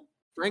home.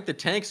 Frank the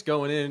Tank's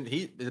going in.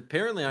 He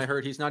apparently, I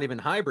heard he's not even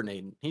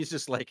hibernating. He's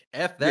just like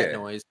F that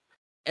noise.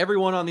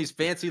 Everyone on these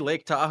fancy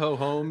Lake Tahoe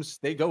homes,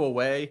 they go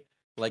away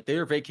like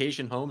they're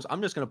vacation homes.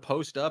 I'm just gonna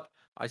post up.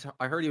 I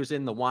heard he was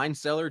in the wine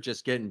cellar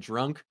just getting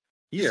drunk.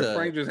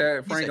 Frank just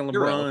had Frank and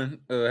LeBron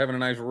having a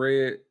nice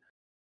red.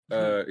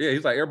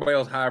 He's like everybody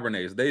else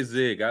hibernates. They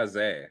zig, I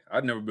zag.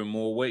 I've never been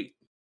more weight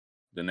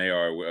than they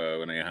are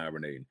when they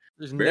hibernating.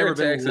 There's never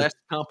been less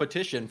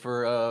competition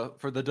for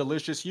the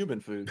delicious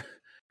human food.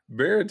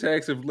 Bear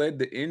attacks have led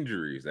to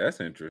injuries. That's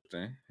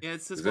interesting. Yeah,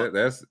 it says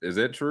is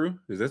that true?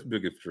 Is that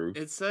big if true?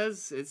 It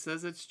says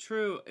it's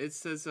true. It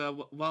says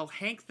while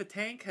Hank the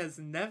Tank has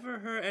never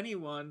hurt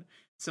anyone,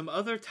 some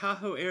other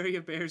Tahoe area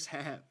bears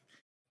have.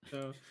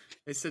 So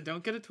they said,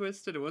 don't get it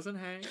twisted. It wasn't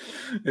Hank.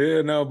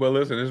 Yeah, no, but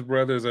listen, his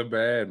brother's a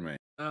bad man.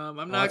 I'm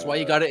not. That's why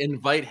you got to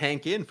invite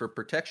Hank in for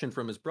protection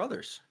from his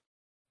brothers.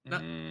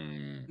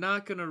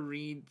 Not gonna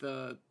read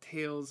the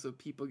tales of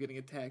people getting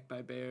attacked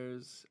by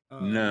bears.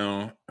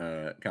 No,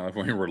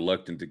 California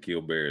reluctant to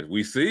kill bears.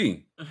 We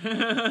see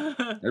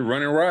they're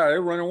running wild.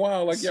 They're running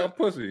wild like y'all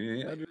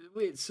pussy.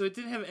 Wait, so it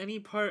didn't have any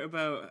part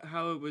about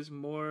how it was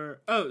more.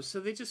 Oh, so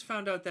they just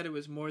found out that it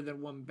was more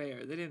than one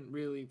bear. They didn't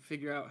really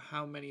figure out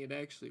how many it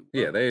actually was.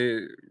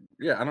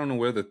 Yeah, I don't know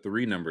where the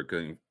 3 number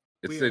came.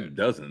 It said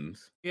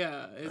dozens.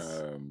 Yeah,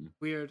 it's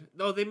weird.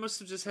 No, they must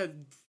have just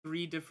had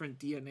 3 different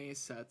DNA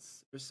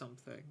sets or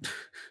something.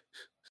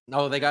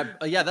 No, they got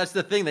that's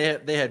the thing. They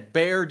had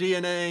bear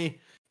DNA.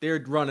 They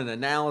were running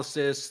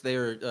analysis. They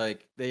were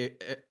like they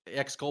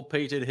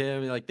exculpated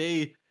him. Like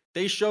they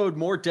showed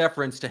more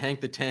deference to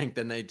Hank the Tank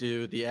than they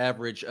do the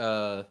average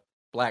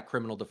black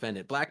criminal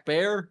defendant. Black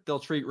bear, they'll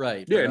treat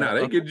right. Yeah,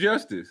 they get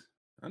justice.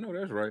 I know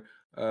that's right.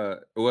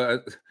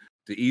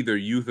 To either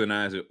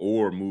euthanize it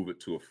or move it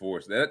to a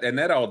forest.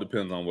 That all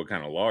depends on what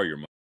kind of lawyer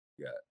money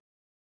you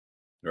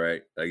got,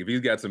 right? Like if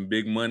he's got some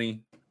big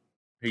money,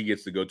 he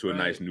gets to go to a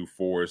nice new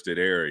forested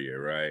area,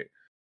 right?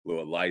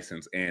 Little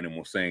licensed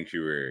animal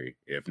sanctuary.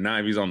 If not,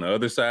 if he's on the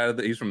other side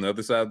he's from the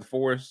other side of the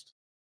forest,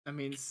 I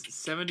mean,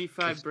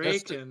 75 It's just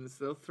break-ins,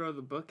 they'll throw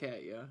the book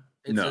at you.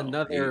 It's No,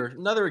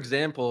 another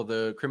example of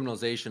the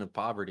criminalization of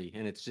poverty,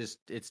 and it's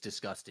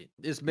disgusting.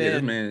 This man,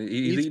 this man,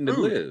 he's needs eating to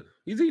food. live.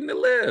 He's eating to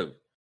live.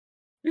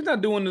 He's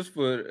not doing this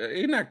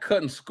he's not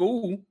cutting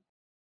school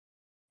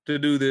to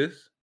do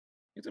this.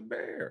 He's a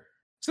bear.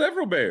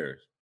 Several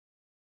bears.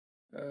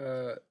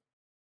 I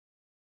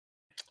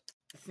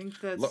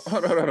think that's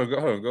Hold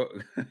on.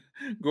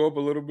 Go up a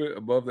little bit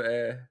above the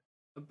ad.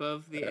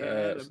 above the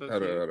ad. Above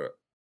Hold the...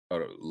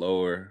 on.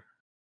 Lower.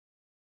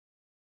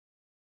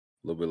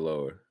 A little bit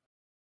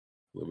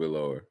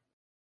lower.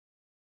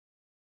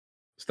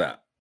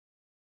 Stop.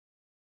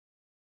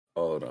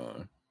 Hold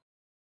on.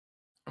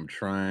 I'm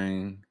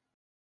trying.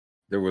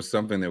 There was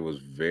something that was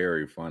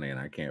very funny, and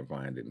I can't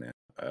find it now.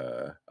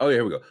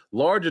 Here we go.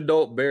 Large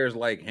adult bears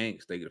like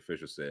Hank, state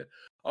official said,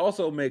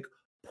 also make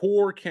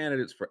poor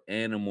candidates for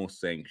animal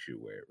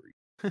sanctuary.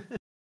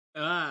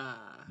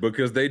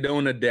 Because they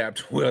don't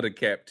adapt well to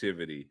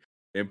captivity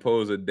and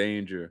pose a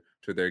danger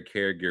to their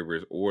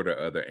caregivers or to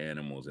other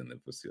animals in the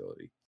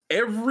facility.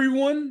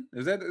 Everyone?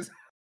 That's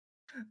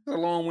a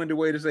long-winded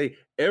way to say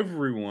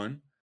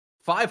everyone.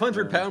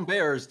 500-pound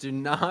bears do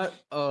not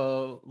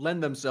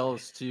lend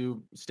themselves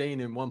to staying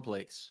in one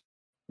place.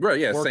 Right,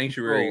 yeah,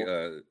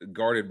 sanctuary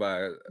guarded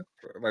by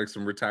like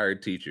some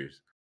retired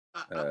teachers.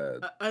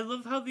 I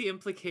love how the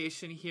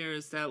implication here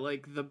is that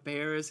like the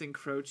bear is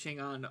encroaching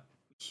on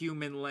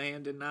human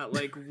land and not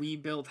like we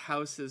built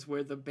houses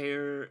where the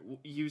bear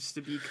used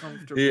to be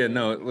comfortable. Yeah,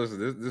 no,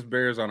 listen, this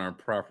bear is on our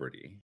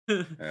property.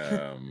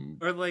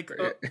 Or like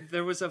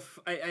there was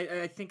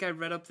I think I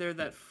read up there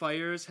that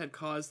fires had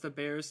caused the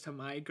bears to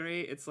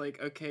migrate. It's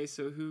like, okay,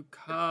 so who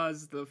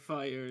caused the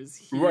fires?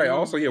 Humans. Right.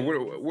 Also, yeah,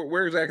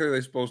 where exactly are they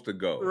supposed to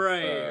go?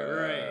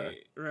 Right.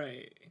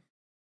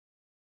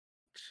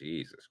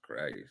 Jesus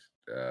Christ.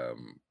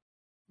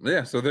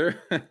 Yeah, so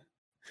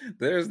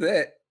there's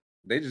that.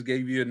 They just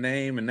gave you a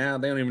name, and now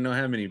they don't even know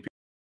how many people.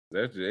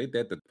 Ain't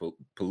that the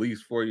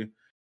police for you?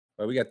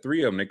 Well, we got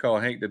 3 of them. They call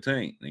Hank the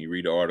Tank. And you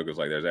read the articles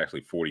like there's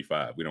actually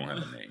 45. We don't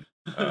have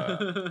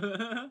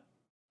a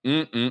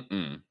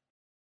name.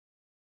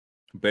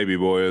 Baby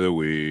boy of the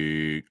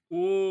week.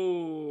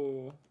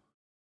 Ooh.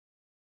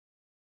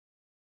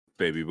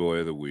 Baby boy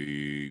of the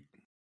week.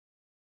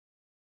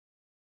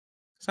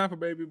 It's time for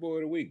baby boy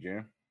of the week,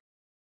 Jan.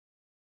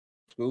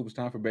 Scoob, it's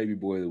time for baby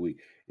boy of the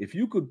week. If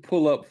you could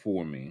pull up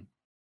for me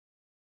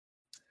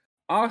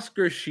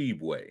Oscar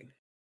Tshiebwe.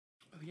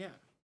 Oh yeah.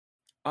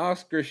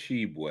 Oscar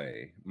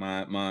Tshiebwe,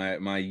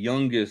 my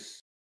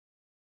youngest,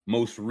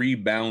 most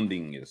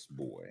reboundingest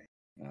boy.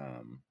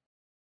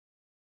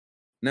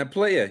 Now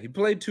he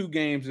played 2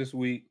 games this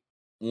week,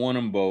 won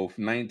them both,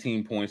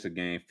 19 points a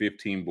game,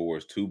 15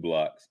 boards, 2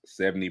 blocks,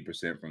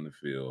 70% from the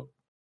field.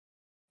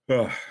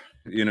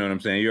 You know what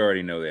I'm saying? You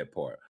already know that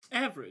part.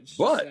 Average.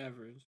 But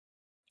average.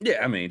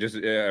 Yeah, I mean, just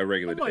a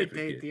regular day. I might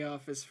date The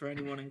Office for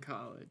anyone in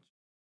college.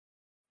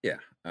 Yeah,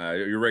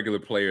 your regular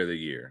player of the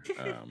year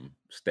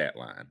stat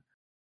line.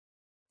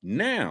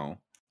 Now,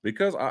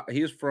 because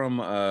he's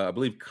from, I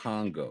believe,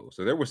 Congo,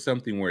 so there was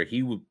something where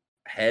he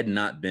had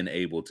not been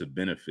able to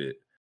benefit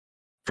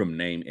from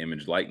name,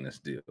 image, likeness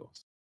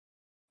deals.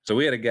 So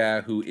we had a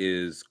guy who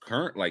is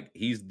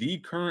he's the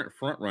current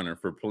front runner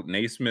for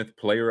Naismith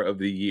Player of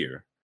the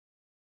Year.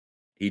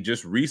 He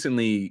just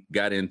recently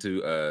got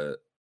into the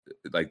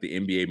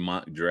NBA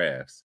mock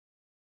drafts.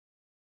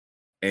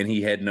 And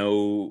he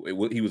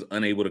was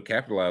unable to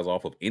capitalize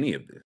off of any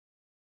of this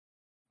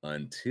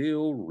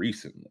until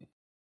recently.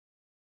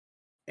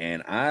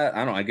 And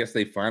I guess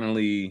they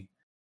finally,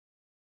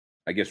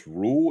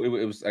 rule.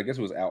 It was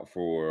out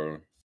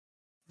for,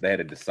 they had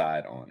to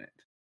decide on it.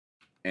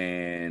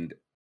 And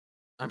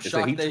I'm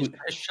shocked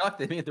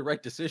they made the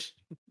right decision.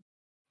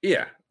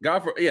 Yeah,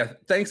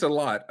 thanks a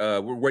lot.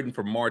 We're waiting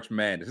for March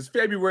Madness. It's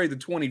February the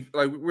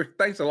 20th.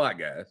 Thanks a lot,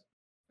 guys.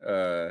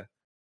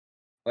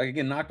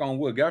 Again, knock on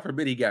wood. God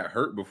forbid he got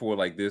hurt before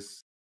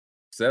this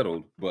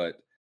settled.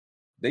 But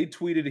they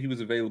tweeted he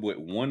was available at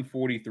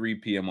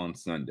 1:43 p.m. on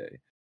Sunday.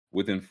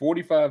 Within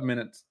 45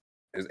 minutes,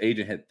 his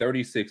agent had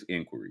 36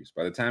 inquiries.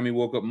 By the time he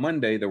woke up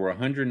Monday, there were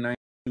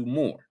 192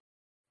 more.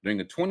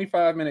 During a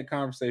 25-minute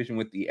conversation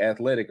with The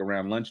Athletic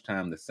around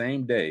lunchtime the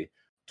same day,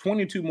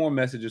 22 more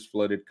messages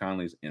flooded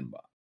Conley's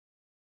inbox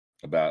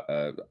about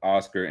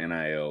Oscar,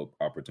 NIL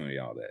opportunity,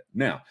 all that.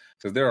 Now,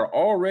 says there are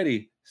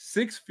already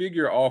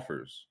 6-figure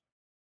offers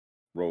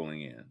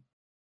rolling in.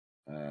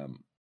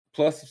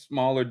 Plus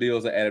smaller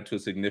deals are added to a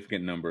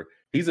significant number.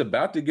 He's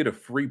about to get a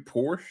free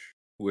Porsche,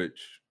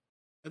 which...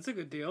 That's a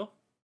good deal.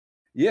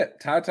 Yeah,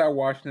 Ty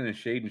Washington and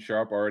Shaden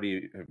Sharp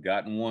already have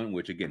gotten one,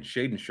 which again,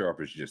 Shaden Sharp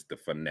is just the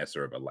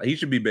finesser of a life. He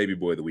should be baby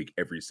boy of the week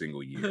every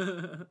single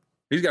year.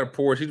 He's got a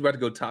Porsche. He's about to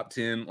go top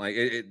 10.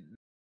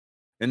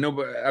 And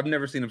nobody, I've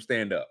never seen him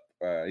stand up.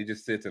 He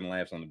just sits and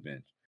laughs on the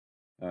bench.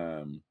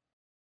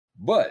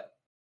 But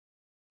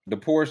the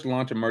Porsche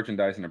launch a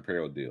merchandise and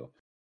apparel deal.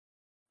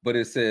 But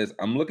it says,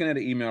 I'm looking at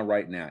an email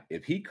right now.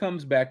 If he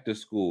comes back to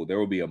school, there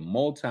will be a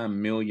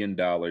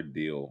multi-million-dollar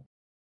deal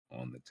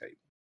on the table.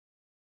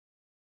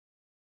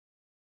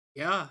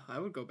 Yeah, I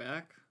would go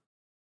back.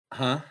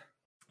 Huh?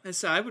 I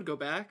said I would go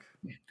back.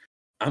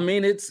 I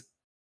mean, it's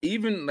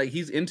even like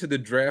he's into the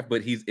draft,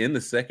 but he's in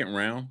the second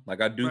round.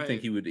 Like I do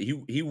think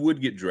Right. he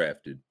would get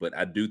drafted, but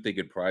I do think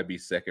it'd probably be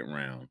second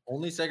round.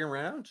 Only second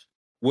round?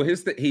 Well,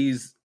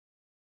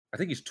 I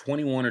think he's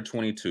 21 or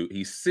 22.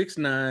 He's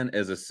 6'9"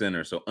 as a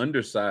center, so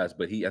undersized,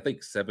 but I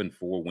think 7'4"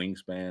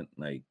 wingspan,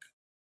 like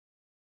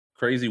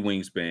crazy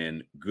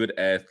wingspan, good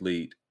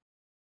athlete.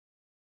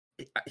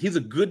 He's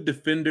a good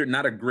defender,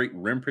 not a great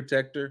rim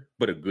protector,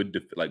 but a good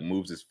like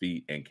moves his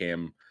feet and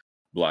can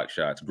block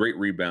shots. Great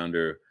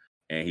rebounder,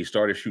 and he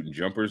started shooting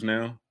jumpers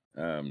now.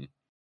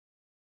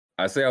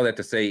 I say all that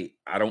to say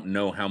I don't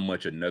know how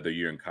much another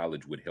year in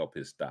college would help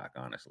his stock,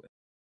 honestly.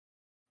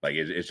 Like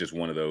it's just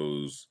one of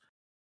those.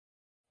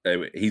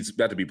 He's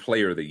about to be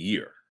player of the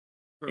year.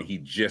 And he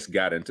just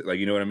got into, like,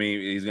 you know what I mean?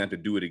 He's going to have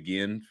to do it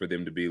again for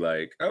them to be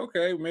like,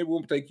 okay, maybe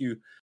we'll take you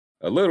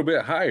a little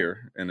bit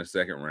higher in the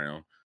second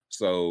round.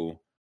 So,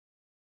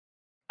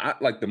 I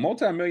like the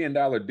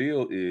multi-million-dollar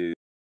deal is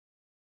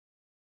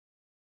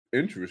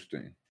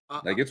interesting.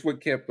 Like, it's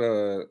what kept.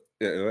 I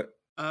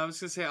was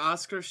gonna say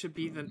Oscar should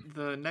be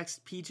the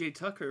next PJ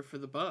Tucker for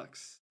the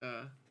Bucks.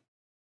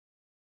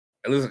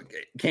 Listen,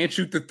 can't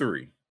shoot the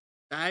three.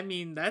 I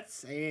mean,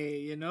 that's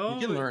you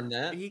can learn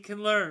that. He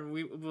can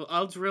learn.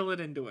 I'll drill it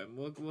into him.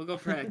 We'll go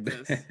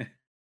practice.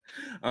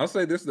 I'll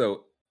say this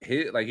though,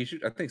 he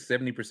shoot I think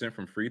 70%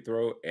 from free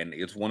throw, and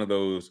it's one of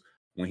those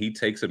when he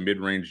takes a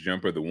mid-range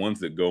jumper, the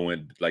ones that go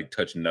in like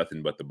touch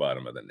nothing but the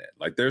bottom of the net.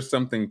 Like there's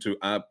something to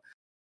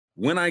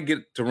when I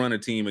get to run a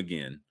team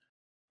again,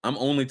 I'm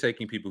only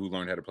taking people who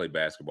learned how to play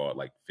basketball at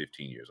like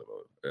 15 years of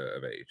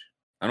age.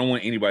 I don't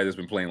want anybody that's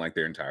been playing like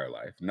their entire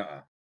life.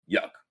 Nuh-uh.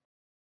 Yuck.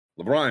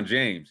 LeBron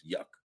James,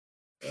 yuck.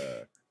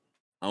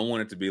 I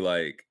want it to be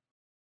like,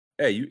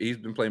 hey, he's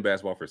been playing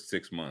basketball for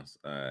 6 months.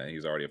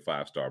 He's already a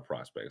 5-star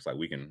prospect. It's like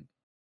we can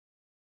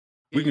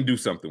do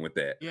something with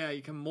that. Yeah,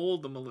 you can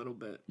mold them a little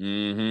bit.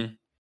 Mm-hmm.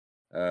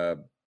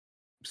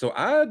 So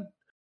I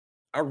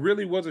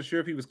really wasn't sure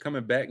if he was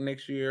coming back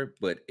next year,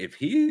 but if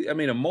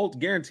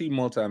guaranteed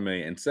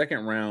multi-million and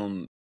second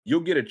round,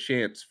 you'll get a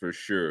chance for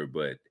sure,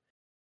 but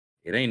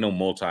it ain't no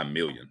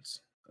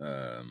multi-millions.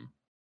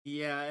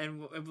 Yeah,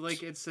 and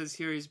like it says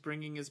here, he's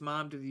bringing his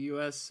mom to the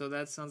U.S., so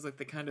that sounds like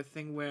the kind of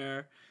thing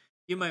where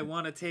you might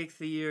want to take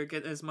the year,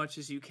 get as much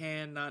as you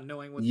can, not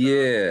knowing what. Like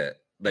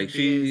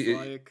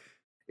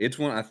it's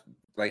one I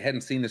like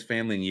hadn't seen this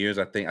family in years.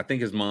 I think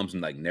his mom's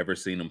like never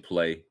seen him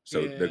play,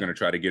 so they're gonna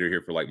try to get her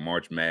here for like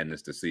March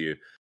Madness to see her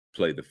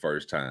play the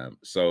first time.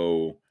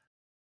 So,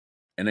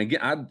 and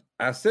again,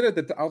 I said it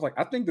that I was like,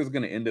 I think this is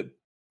gonna end up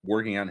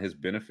working out in his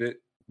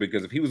benefit.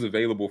 Because if he was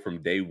available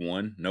from day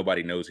one,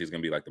 nobody knows he's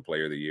going to be like the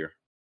player of the year.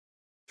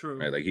 True.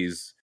 Right? Like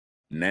he's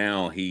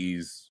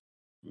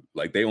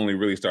like they only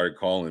really started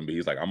calling, but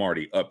he's like, I'm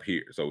already up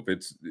here. So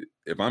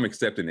if I'm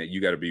accepting it, you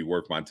got to be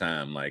worth my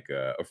time. Like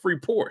a free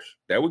Porsche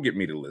that would get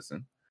me to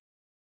listen.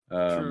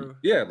 True.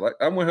 Yeah, like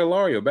I'm with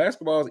Hilario.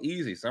 Basketball is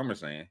easy. Some are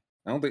saying.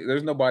 I don't think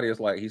there's nobody that's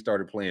like he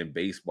started playing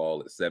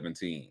baseball at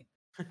 17,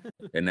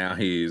 and now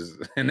he's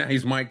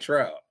Mike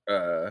Trout.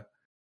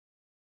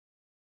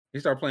 He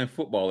started playing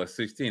football at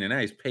 16, and now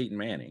he's Peyton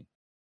Manning.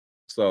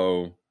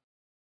 So,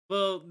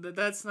 well,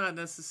 that's not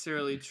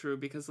necessarily true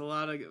because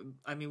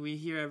we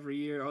hear every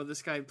year, oh,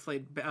 this guy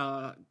played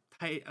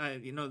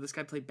this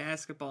guy played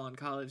basketball in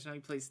college. Now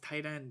he plays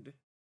tight end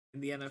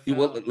in the NFL.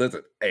 Well,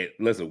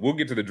 listen, we'll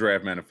get to the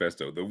draft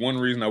manifesto. The one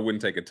reason I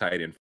wouldn't take a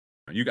tight end,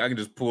 I can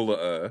just pull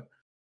a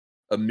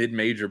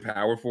mid-major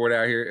power forward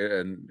out here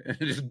and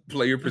just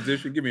play your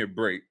position. Give me a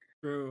break.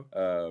 True.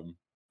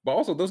 But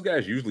also, those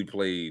guys usually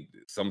played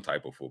some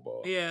type of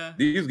football. Yeah.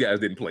 These guys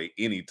didn't play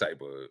any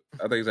type of.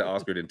 I think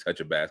Oscar didn't touch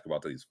a basketball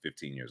until he's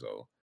 15 years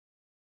old.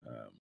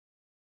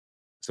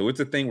 So it's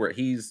a thing where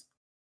he's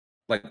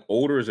like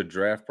older as a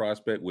draft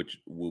prospect, which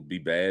will be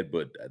bad.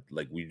 But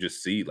like we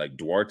just see, like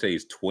Duarte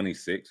is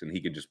 26 and he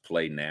can just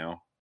play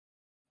now.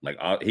 Like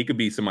he could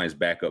be somebody's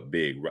backup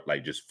big,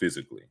 like just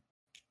physically.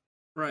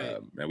 Right.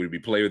 And would he be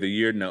player of the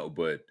year? No,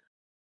 but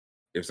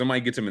if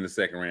somebody gets him in the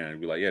second round, it'd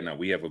be like, yeah, no,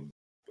 we have a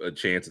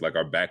chance of like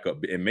our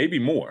backup and maybe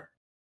more.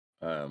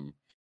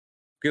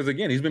 Because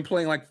again, he's been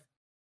playing like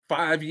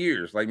 5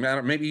 years. Like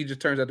maybe he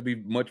just turns out to be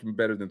much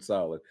better than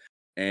solid.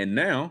 And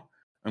now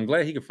I'm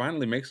glad he could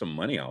finally make some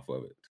money off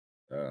of it.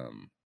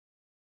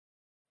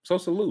 So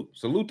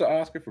salute to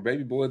Oscar for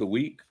baby boy of the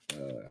week.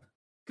 Good.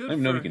 I don't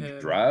even know if he can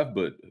drive,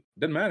 but it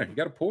doesn't matter. He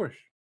got a Porsche.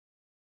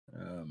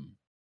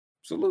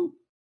 Salute.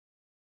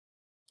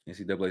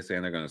 NCAA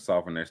saying they're going to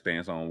soften their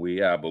stance on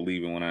weed. I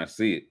believe it when I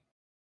see it.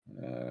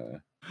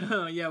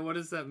 Yeah, what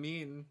does that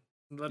mean?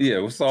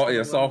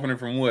 Softening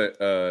from what?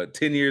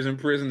 10 years in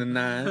prison to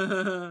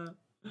 9.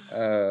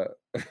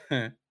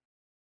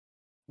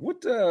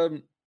 What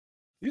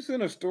you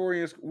sent a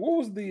story? What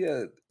was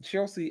the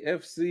Chelsea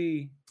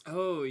FC?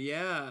 Oh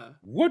yeah.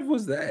 What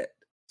was that?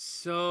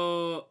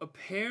 So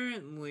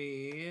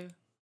apparently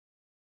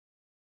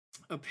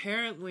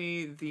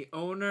the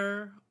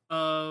owner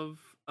of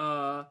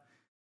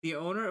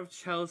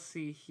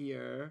Chelsea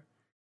here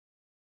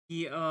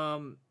he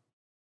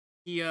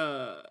he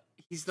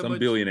he's the Some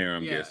billionaire,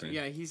 I'm yeah, guessing.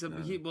 yeah, he's a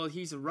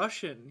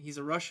Russian. He's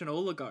a Russian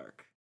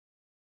oligarch.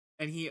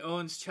 And he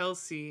owns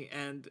Chelsea,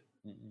 and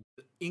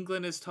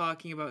England is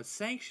talking about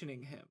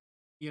sanctioning him,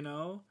 you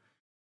know?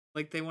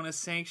 Like, they want to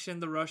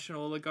sanction the Russian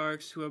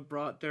oligarchs who have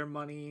brought their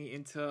money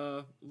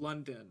into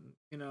London,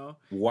 you know?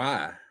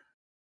 Why?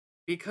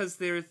 Because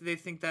they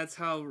think that's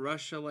how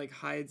Russia, like,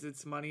 hides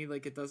its money.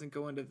 Like, it doesn't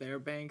go into their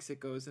banks, it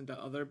goes into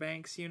other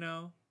banks, you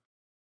know?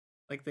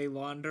 Like, they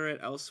launder it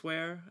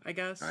elsewhere, I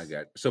guess. I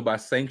got so by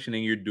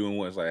sanctioning, you're doing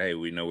what's like, hey,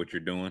 we know what you're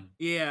doing.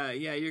 Yeah,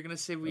 you're gonna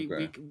say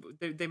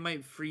Okay. they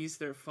might freeze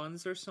their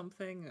funds or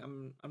something.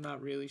 I'm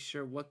not really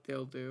sure what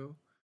they'll do.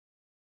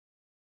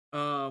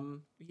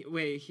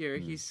 Wait here.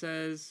 He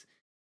says,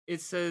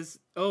 it says,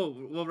 oh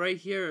well, right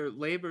here,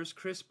 Labour's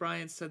Chris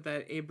Bryant said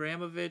that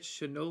Abramovich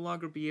should no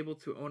longer be able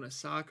to own a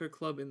soccer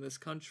club in this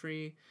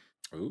country.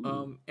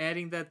 Ooh.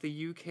 Adding that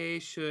the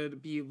UK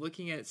should be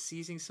looking at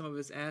seizing some of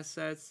his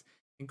assets,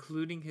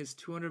 including his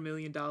 $200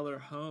 million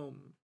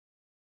home.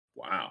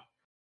 Wow.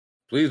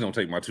 Please don't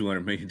take my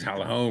 $200 million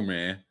home,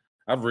 man.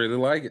 I really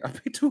like it. I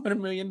paid $200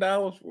 million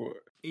for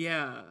it.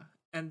 Yeah.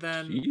 And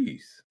then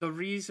Jeez. the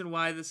reason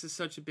why this is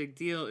such a big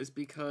deal is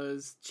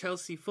because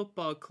Chelsea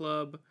Football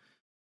Club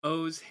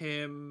owes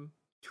him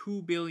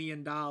 $2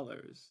 billion.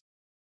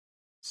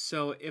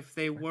 So if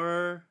they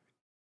were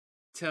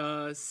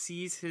to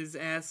seize his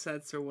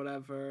assets or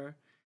whatever,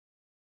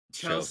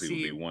 Chelsea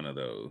would be one of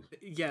those.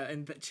 Yeah,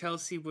 and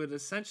Chelsea would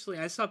essentially,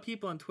 I saw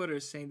people on Twitter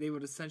saying they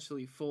would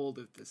essentially fold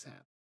if this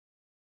happened.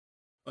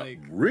 Like,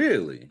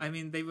 really? I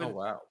mean, they would. Oh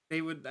wow.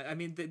 They would. I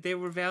mean, they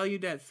were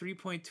valued at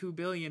 3.2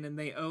 billion, and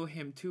they owe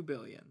him 2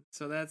 billion.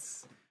 So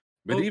that's.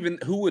 But even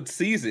who would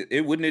seize it?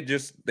 It wouldn't. It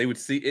just they would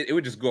see it. It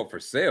would just go up for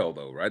sale,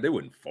 though, right? They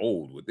wouldn't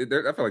fold with it.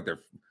 I feel like they're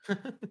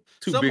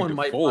too Someone big to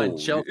might fold. find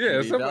Chelsea Yeah,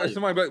 to be valuable.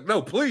 somebody. But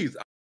no, please.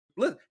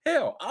 Look,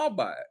 hell, I'll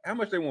buy it. How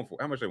much they want for?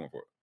 How much they want for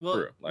it? Well, for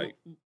real, like,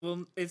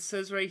 well, it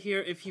says right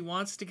here, if he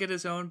wants to get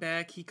his own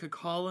back, he could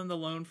call in the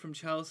loan from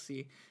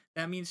Chelsea.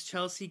 That means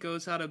Chelsea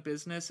goes out of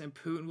business, and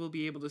Putin will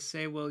be able to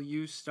say, "Well,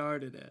 you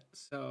started it."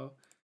 So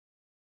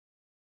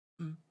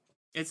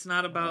it's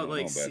not about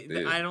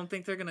I don't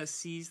think they're gonna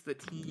seize the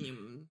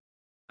team.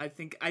 I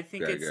think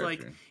it's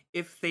like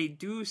if they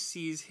do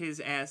seize his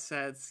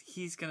assets,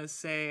 he's gonna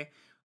say,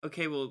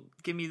 "Okay, well,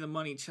 give me the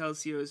money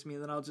Chelsea owes me,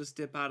 and then I'll just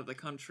dip out of the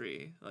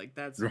country." Like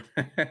that's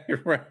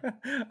right.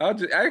 I'll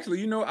just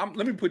actually,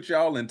 let me put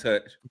y'all in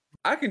touch.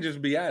 I can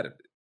just be out of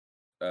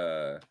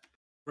it.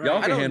 Right.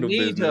 Y'all can handle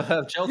business. To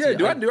have Chelsea.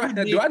 Yeah, do I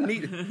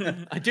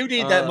need? I do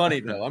need that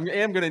money though. I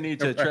am going to need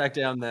to track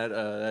down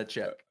that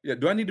check. Yeah,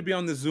 do I need to be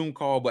on the Zoom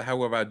call? But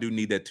however, I do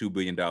need that $2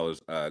 billion.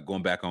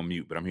 Going back on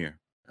mute, but I'm here.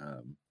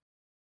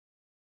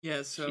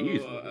 Yeah. So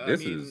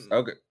this is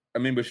okay. I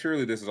mean, but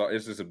surely this is all.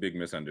 It's just a big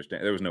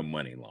misunderstanding. There was no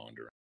money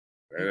laundering.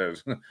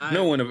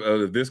 No one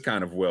of this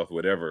kind of wealth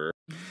would ever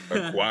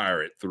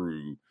acquire it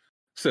through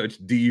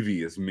such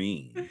devious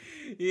means.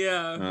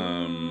 Yeah.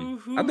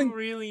 Who I think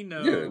really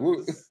knows?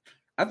 Yeah.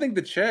 I think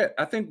the chat.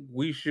 I think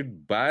we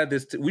should buy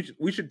this.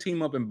 We should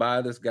team up and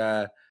buy this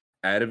guy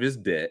out of his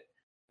debt,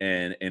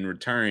 and in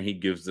return, he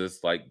gives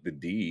us like the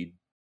deed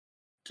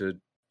to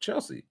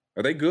Chelsea.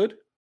 Are they good?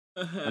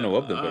 I know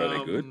of them, but are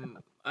they good?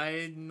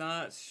 I'm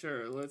not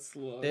sure. Let's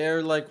look.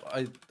 They're like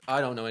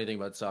I don't know anything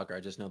about soccer. I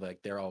just know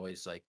that they're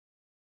always like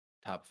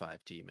top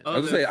 5 team. I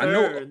was gonna say, I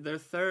know they're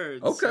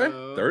third. Okay,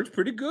 so third's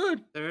pretty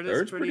good.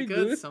 Third's pretty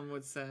good. Some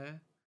would say.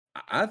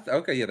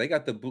 Okay, yeah, they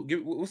got the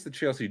blue. What's the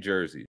Chelsea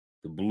jersey?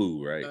 The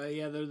blue, right?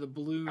 Yeah, they're the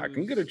Blues. I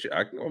can get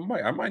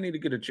I might need to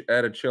get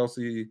at a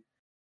Chelsea.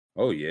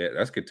 Oh yeah,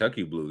 that's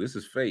Kentucky blue. This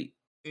is fate.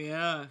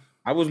 Yeah.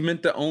 I was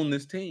meant to own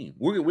this team.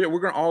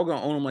 We're all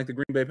gonna own them like the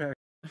Green Bay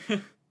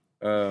Packers.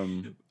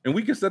 And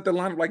we can set the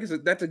lineup like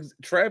that's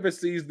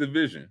Travis sees the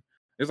vision.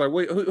 It's like,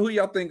 wait, who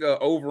y'all think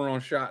over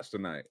on shots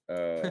tonight?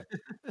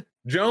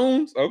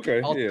 Jones?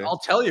 Okay, I'll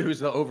tell you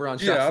who's the over on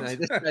shots tonight.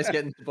 This guy's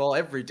getting the ball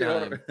every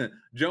time.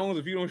 Jones,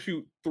 if you don't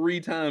shoot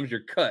 3 times, you're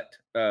cut.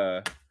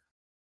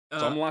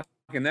 So I'm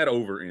locking that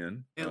over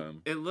in.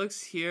 It looks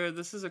here.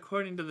 This is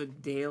according to the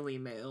Daily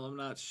Mail. I'm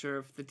not sure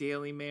if the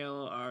Daily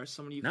Mail are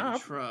someone you can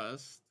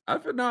trust. I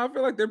feel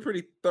like they're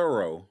pretty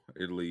thorough,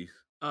 at least.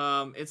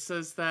 It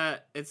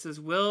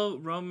says will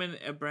Roman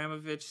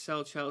Abramovich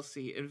sell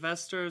Chelsea?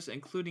 Investors,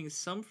 including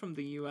some from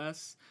the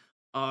U.S.,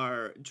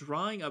 are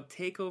drawing up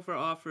takeover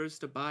offers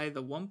to buy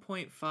the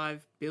 1.5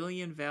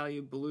 billion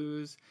value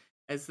Blues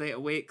as they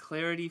await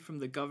clarity from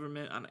the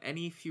government on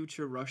any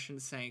future Russian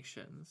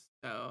sanctions.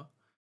 So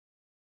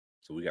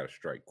we got to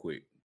strike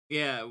quick.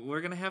 Yeah,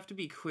 we're going to have to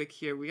be quick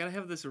here. We got to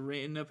have this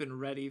written up and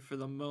ready for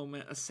the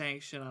moment a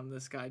sanction on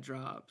this guy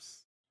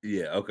drops.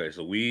 Yeah, okay.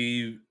 So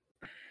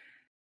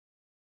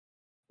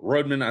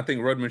Rudman, I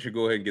think Rudman should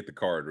go ahead and get the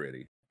card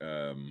ready.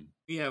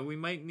 Yeah, we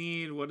might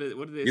need what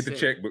do they get say? the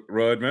checkbook,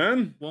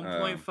 Rudman.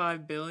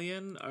 1.5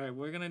 billion. All right,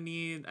 we're gonna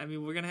need. I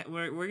mean, we're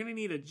gonna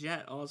need a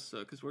jet also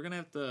because we're gonna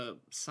have to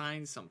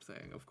sign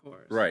something, of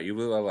course. Right, you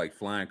look like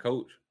flying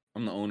coach.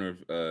 I'm the owner of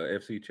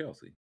FC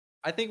Chelsea.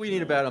 I think we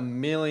need about $1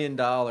 million.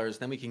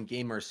 Then we can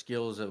game our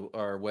skills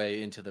our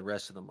way into the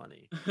rest of the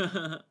money.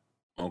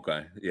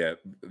 Okay, yeah,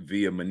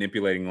 via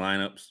manipulating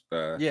lineups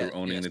through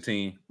owning the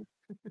team.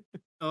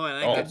 Oh,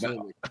 and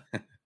Absolutely.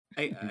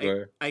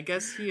 I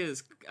guess he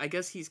is. I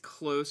guess he's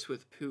close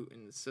with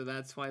Putin, so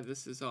that's why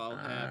this is all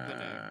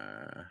happening.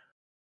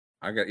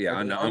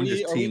 I'm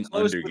just team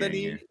undergang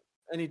here.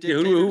 Any Yeah,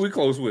 who we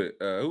close with?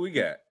 Who we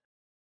got?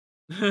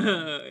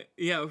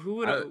 Yeah, who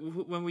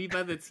would when we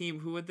buy the team?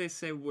 Who would they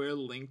say we're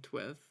linked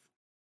with?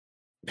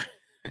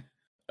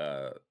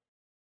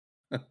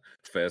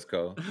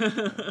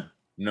 Fesco,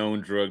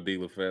 known drug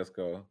dealer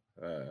Fesco.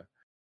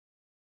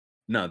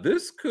 Now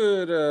this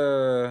could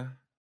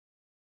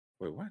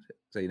wait, what?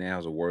 Say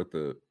now's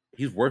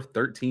he's worth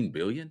 13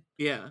 billion?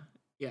 Yeah.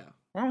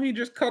 Why don't he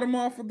just cut him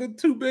off of the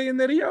 2 billion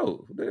that he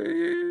owed?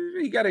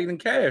 He got it in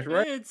cash,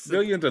 right?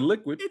 Billions are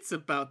liquid. It's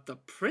about the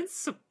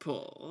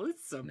principle.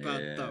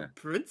 The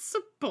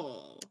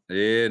principle.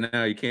 Yeah,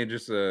 now you can't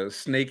just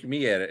snake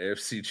me at it,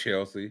 FC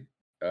Chelsea.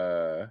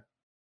 I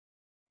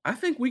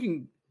think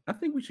we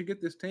should get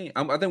this team.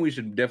 I think we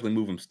should definitely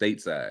move him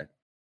stateside.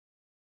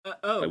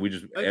 Like we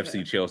just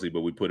FC Chelsea,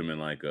 but we put him in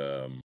like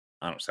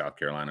I don't know, South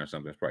Carolina or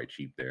something. It's probably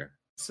cheap there.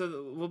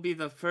 So we'll be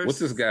the first. What's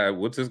this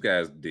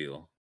guy's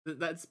deal?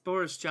 That's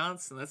Boris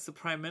Johnson. That's the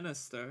prime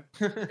minister.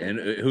 And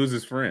who's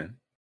his friend?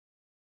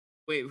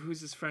 Wait, who's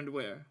his friend?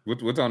 Where?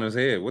 What's on his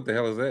head? What the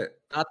hell is that?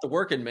 Not the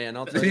working man.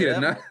 I'll tell you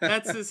that.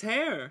 That's his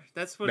hair.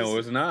 That's what. No,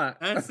 it's not.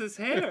 That's his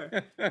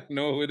hair.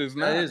 No, it is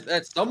not.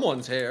 That's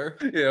someone's hair.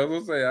 Yeah, I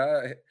was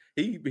gonna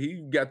say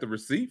he got the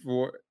receipt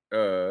for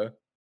it.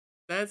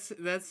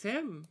 That's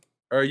him.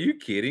 Are you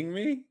kidding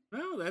me?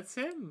 No, that's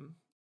him.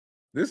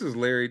 This is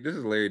Larry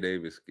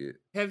Davis skit.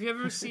 Have you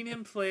ever seen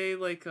him play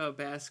like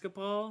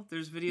basketball?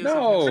 There's videos.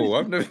 No,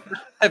 I've never.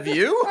 Have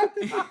you?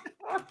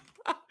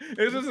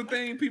 Is this a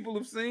thing people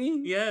have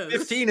seen? Yes.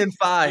 15 and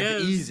 5,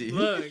 yes. easy.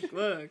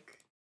 Look.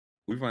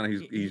 We find out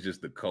he's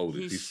just the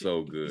coldest. He's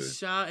so good. He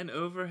shot an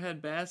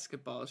overhead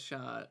basketball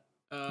shot.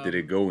 Did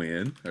it go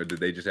in, or did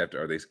they just have to?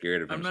 Are they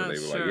scared of him? So they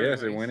were like,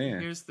 "Yes, it went in."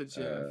 Here's the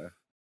gif.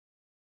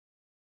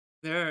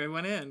 There, it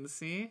went in.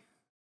 See.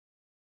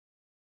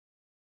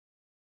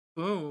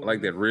 Boom. I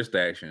like that wrist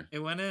action. It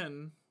went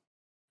in.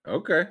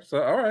 Okay,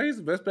 so all right, he's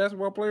the best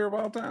basketball player of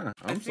all time.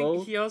 I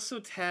think he also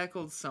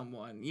tackled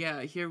someone.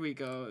 Yeah, here we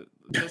go.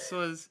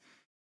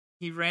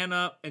 He ran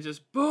up and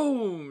just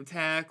boom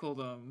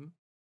tackled him.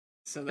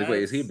 So that's...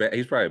 Wait, is he bad?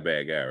 He's probably a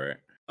bad guy, right?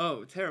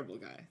 Oh, terrible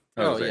guy.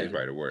 Yeah, he's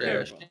probably the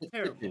worst.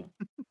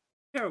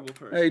 Terrible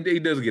person. Hey, he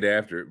does get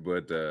after it,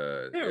 but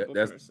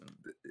that's person.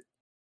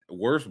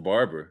 Worst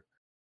barber.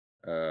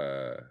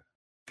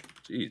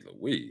 Jeez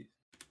Louise.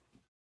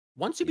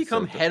 Once you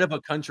become head of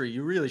a country,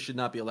 you really should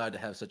not be allowed to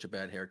have such a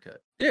bad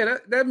haircut. Yeah,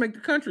 that make the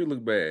country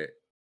look bad.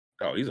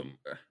 Oh, this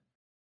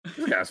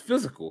guy's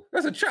physical.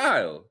 That's a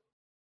child.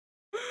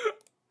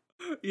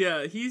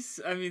 Yeah, this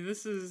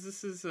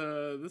is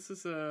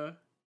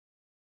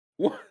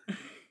what?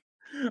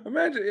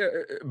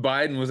 Imagine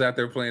Biden was out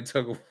there playing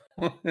tug of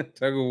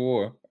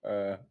war.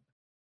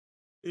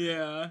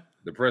 Yeah.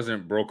 The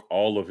president broke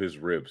all of his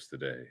ribs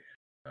today.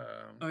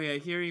 Oh yeah,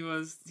 here he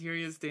is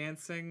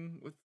dancing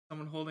with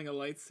someone holding a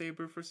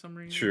lightsaber for some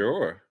reason.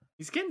 Sure.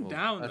 He's getting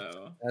down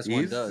though. That's what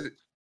he does.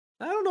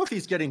 I don't know if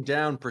he's getting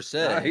down per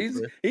se.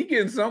 He's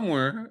getting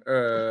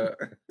somewhere.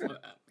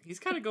 He's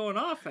kind of going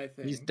off, I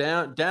think. He's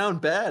down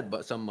bad,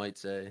 but some might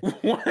say.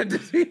 What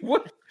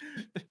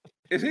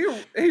is he?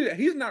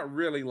 He's not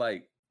really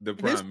like the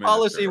prime minister. His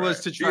policy right?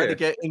 was to try to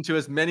get into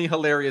as many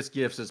hilarious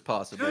gifts as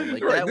possible.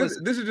 Like right.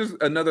 This is just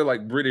another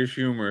like British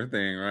humor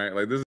thing, right?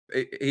 Like this,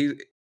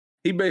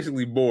 he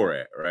basically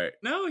Borat, right?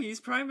 No,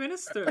 he's prime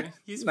minister.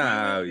 He's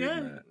prime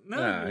minister.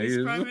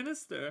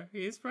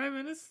 He's prime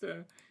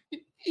minister.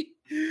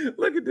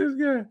 Look at this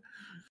guy.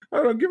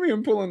 Hold on, give me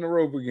him pulling the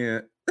rope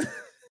again.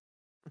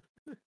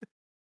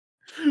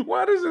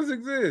 Why does this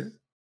exist?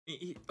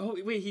 He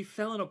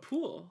fell in a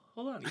pool.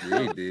 Hold on.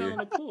 He fell in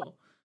a pool.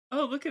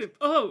 Oh, look at him.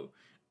 Oh,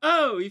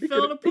 he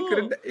fell in a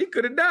pool. He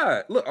could have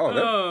died. Look.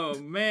 Oh,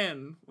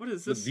 man. What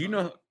is this? Look, do you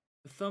know?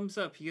 A thumbs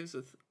up. He gives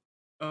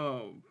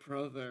oh,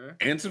 brother.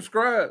 And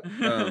subscribe.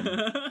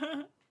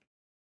 Hold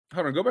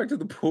on. Go back to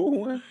the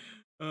pool one.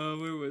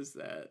 Where was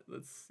that?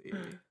 Let's see.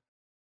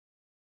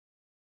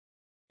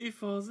 He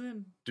falls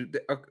in. Dude,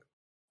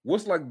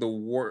 what's like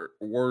the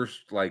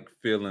worst like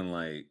feeling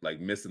like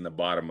missing the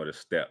bottom of the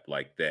step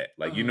like that?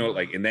 Like you know,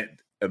 like in that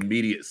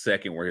immediate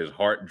second where his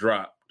heart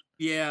dropped.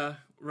 Yeah,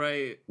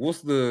 right.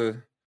 What's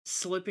the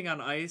slipping on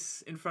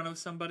ice in front of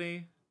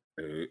somebody?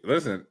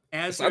 Listen,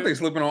 I think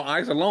slipping on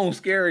ice alone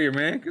scarier,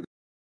 man.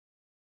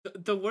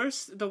 The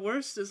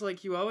worst is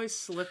like you always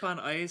slip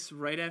on ice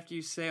right after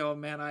you say, "Oh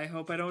man, I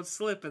hope I don't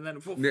slip," and then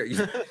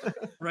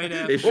right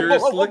after it sure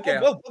is slick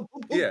out.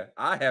 Yeah,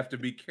 I have to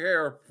be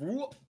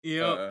careful.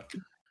 Yeah.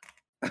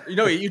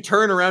 You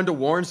turn around to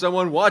warn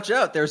someone, watch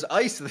out, there's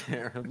ice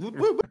there.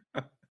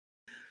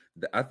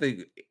 I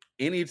think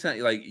anytime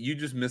like you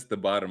just miss the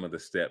bottom of the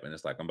step and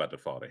it's like I'm about to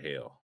fall to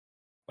hell.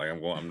 Like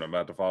I'm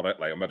about to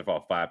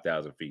fall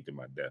 5,000 feet to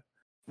my death.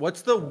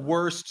 What's the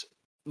worst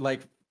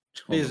like On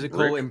the physical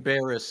brick.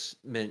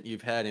 embarrassment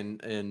you've had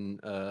in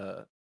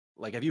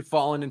like have you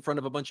fallen in front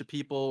of a bunch of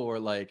people or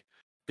like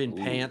been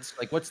Ooh. pants?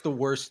 Like what's the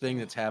worst thing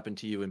that's happened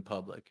to you in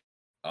public?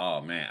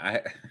 Oh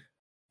man,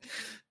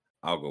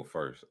 I'll go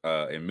first.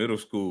 In middle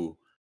school,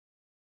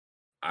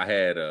 I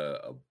had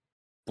a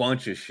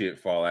bunch of shit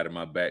fall out of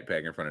my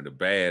backpack in front of the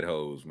bad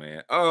hoes,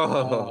 man.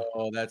 Oh,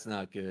 Oh, that's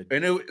not good.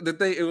 and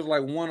it was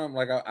like one of them.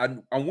 Like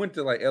I went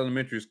to like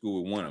elementary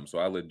school with one of them, so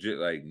I legit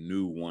like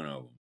knew one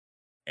of them.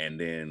 And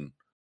then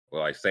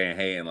like saying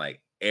hey, and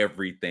like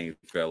everything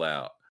fell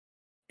out.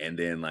 And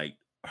then like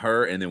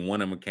her, and then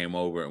one of them came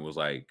over and was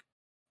like,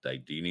 do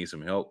you need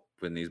some help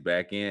putting these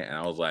back in? And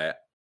I was like,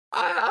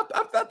 I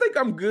think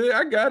I'm good.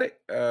 I got it.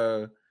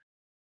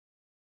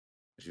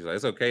 She's like,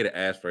 it's okay to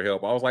ask for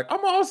help. I was like,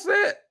 I'm all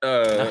set.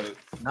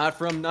 Not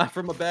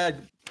from a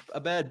bad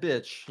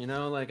bitch, you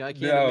know. Like I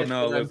can't. No, admit that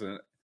I'm- listen.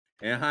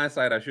 In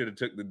hindsight, I should have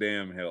took the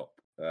damn help.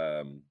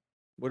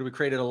 What we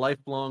created a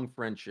lifelong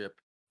friendship.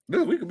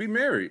 We could be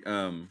married.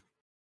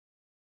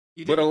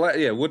 You But a didn't- lot,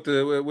 yeah. What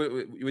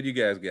you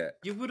guys got?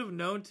 You would have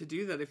known to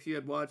do that if you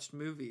had watched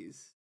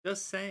movies.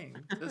 Just saying.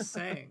 Just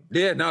saying.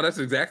 Yeah, no, that's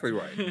exactly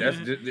right.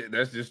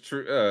 That's just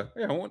true.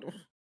 Yeah, I wonder.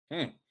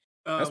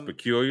 That's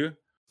peculiar.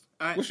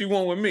 What she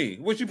want with me?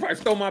 What she probably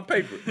stole my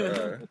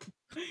paper?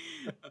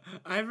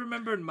 I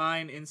remembered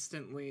mine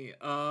instantly.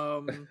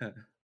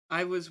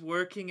 I was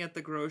working at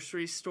the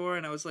grocery store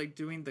and I was like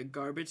doing the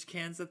garbage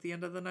cans at the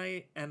end of the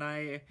night, and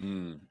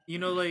you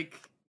know,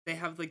 like they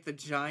have like the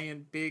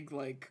giant big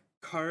like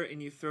cart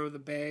and you throw the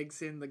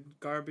bags in the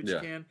garbage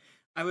can.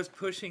 I was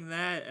pushing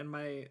that, and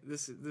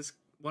this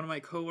one of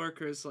my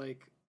coworkers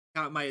like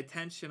got my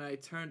attention. I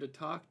turned to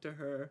talk to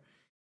her,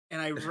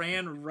 and I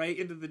ran right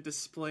into the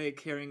display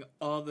carrying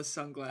all the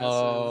sunglasses.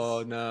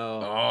 Oh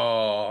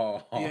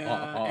no! Oh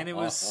yeah, and it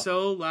was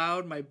so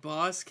loud. My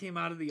boss came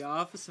out of the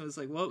office and was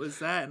like, "What was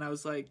that?" And I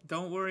was like,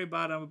 "Don't worry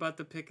about it. I'm about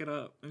to pick it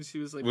up." And she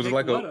was like, was it "Pick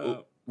like what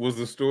up?" Was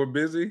the store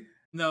busy?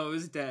 No, it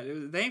was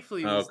dead.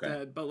 Thankfully, it was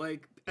dead. But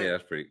like, yeah,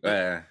 that's pretty.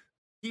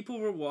 People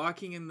were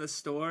walking in the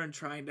store and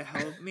trying to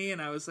help me,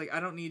 and I was like, I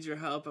don't need your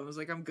help. I was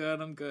like, I'm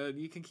good.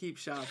 You can keep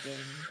shopping.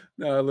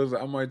 No, listen,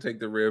 I might take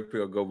the red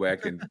pill, go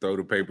back and throw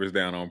the papers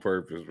down on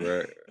purpose,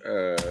 right?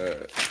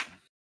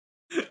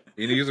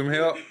 You need some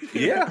help?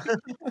 Yeah.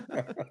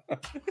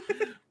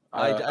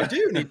 I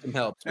do need some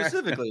help,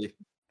 specifically.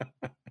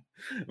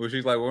 Well,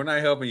 she's like, well, we're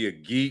not helping you,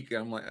 geek.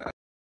 I'm like,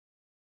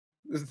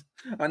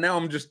 now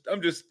I'm just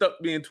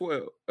stuck being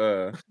 12.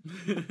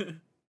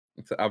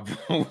 So I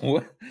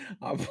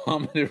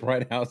vomited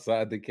right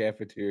outside the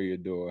cafeteria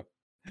door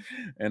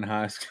in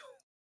high school.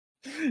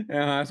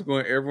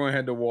 And everyone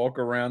had to walk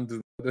around to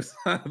the other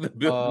side of the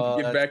building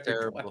to get back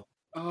to class.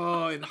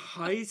 Oh, in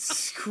high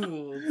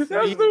school.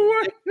 That's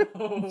the way.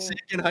 Oh.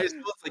 In high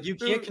school, it's like you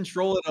can't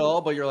control it at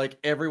all, but you're like,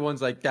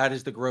 everyone's like, that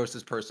is the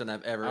grossest person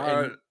I've ever.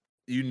 And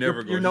you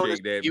never go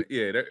shake that.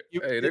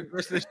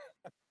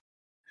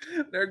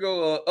 There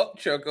go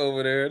Upchuck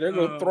over there. There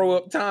go throw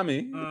up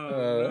Tommy.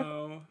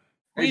 No.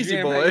 Hey, Easy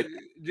Jim, boy.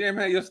 Jim,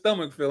 how your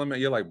stomach feeling, man?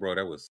 You're like, bro,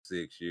 that was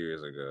 6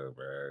 years ago,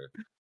 bro.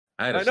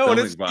 I had a know,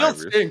 and it stomach still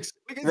virus. stinks.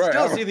 We can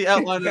still see the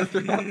outline of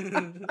the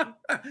throat.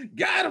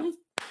 Got him.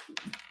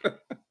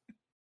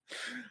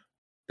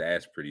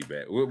 That's pretty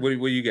bad.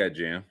 What you got,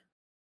 Jam?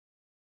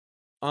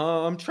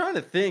 I'm trying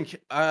to think.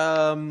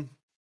 I don't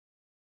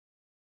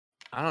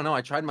know. I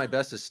tried my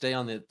best to stay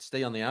on the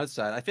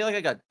outside. I feel like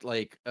I got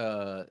like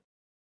there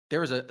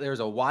was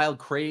a wild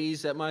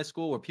craze at my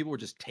school where people were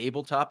just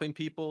tabletopping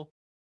people.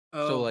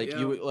 So like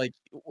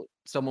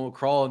someone would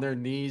crawl on their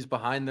knees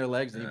behind their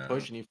legs and you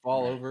push and you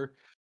fall over.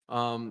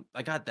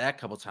 I got that a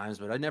couple times,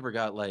 but I never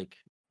got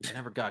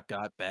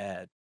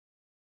bad.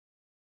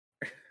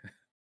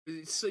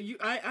 So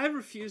I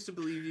refuse to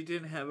believe you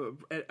didn't have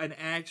an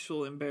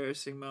actual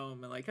embarrassing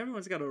moment. Like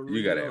everyone's got a real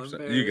you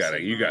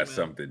got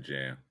something,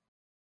 Jam.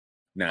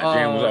 Nah,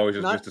 Jam was always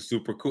just Mr.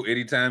 Super Cool.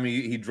 Anytime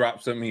he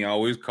dropped something, he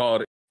always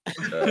called it.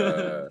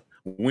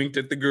 Winked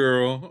at the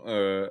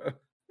girl.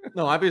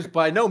 No, I was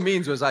by no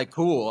means was I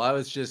cool. I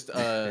was just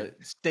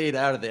stayed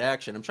out of the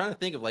action. I'm trying to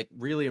think of like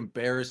really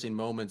embarrassing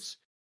moments.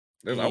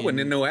 I wasn't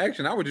in no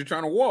action. I was just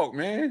trying to walk,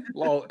 man.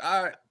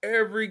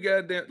 Every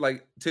goddamn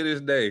like to this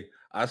day,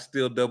 I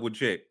still double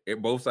check.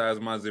 At both sides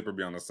of my zipper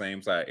be on the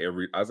same side.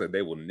 I said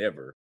they will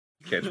never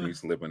catch me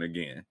slipping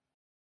again.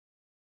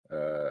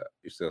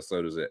 You sell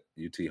sodas at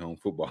UT home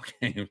football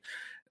games.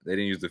 They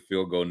didn't use the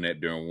field goal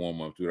net during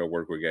warm-up. Dude, I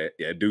work with guy.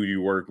 Yeah, dude,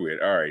 you work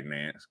with. All right,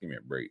 Nance, give me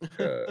a break.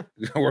 I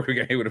work with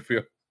a guy with a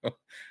field.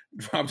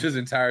 Dropped his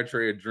entire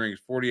tray of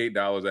drinks, $48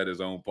 out of his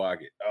own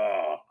pocket.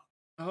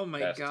 Oh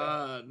my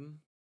god,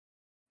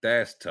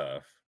 that's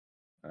tough.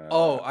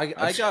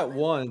 I got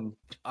one.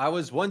 I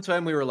was one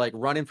time we were like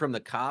running from the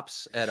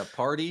cops at a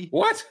party.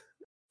 What?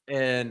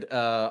 And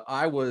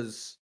I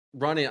was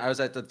running. I was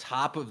at the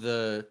top of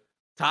the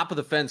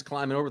fence,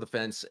 climbing over the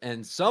fence,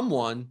 and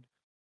someone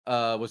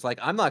was like,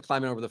 I'm not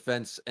climbing over the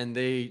fence, and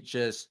they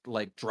just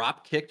like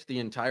drop kicked the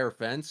entire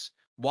fence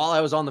while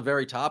I was on the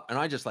very top, and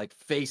I just like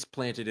face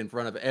planted in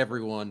front of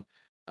everyone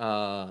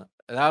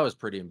That was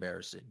pretty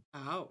embarrassing.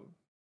 Ow.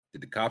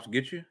 Did the cops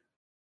get you?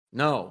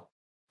 No,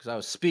 because I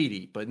was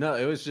speedy, but no,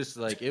 it was just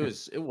like it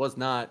was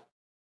not.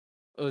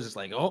 It was just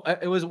like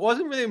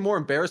wasn't really more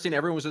embarrassing.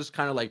 Everyone was just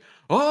kind of like,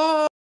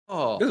 oh,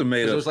 This is a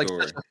made 'cause it up was like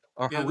story. such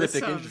a Yeah,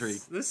 horrific injury.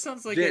 this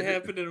sounds like Yeah, it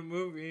happened in a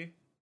movie.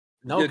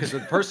 No, Yeah. because the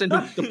person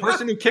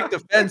who kicked the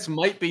fence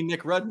might be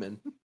Nick Rudman.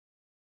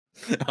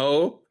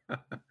 Oh,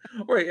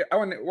 wait!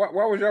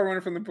 Why was y'all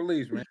running from the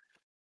police, man?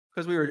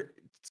 Because we were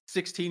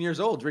 16 years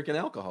old drinking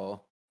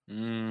alcohol.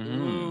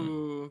 Mm-hmm.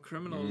 Ooh,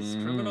 criminals,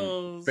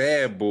 criminals.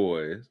 Bad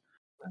boys.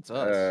 That's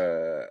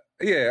us.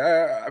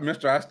 Yeah,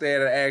 Mr. I stay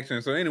out of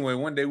action. So anyway,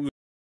 one day we.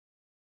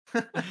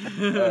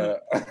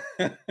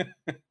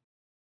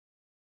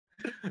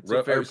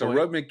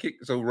 Rudman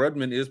kicked. So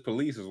Rudman is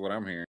police, is what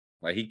I'm hearing.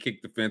 Like he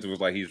kicked the fence. It was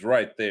like he's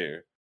right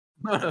there.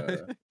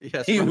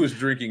 Yes, He was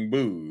drinking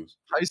booze.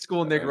 high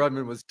school Nick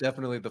Rudman was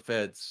definitely the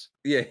feds.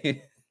 Yeah.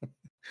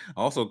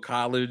 Also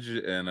college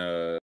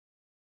and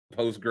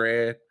post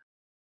grad.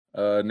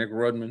 Nick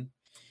Rudman.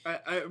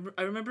 I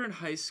remember in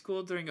high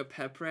school during a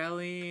pep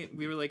rally,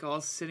 we were like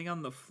all sitting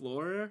on the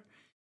floor,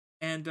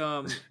 and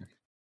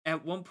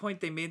at one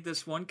point they made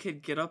this one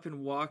kid get up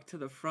and walk to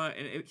the front,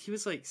 and he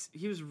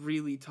was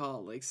really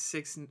tall, like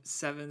 6'7",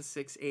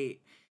 6'8".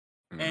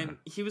 And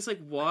he was like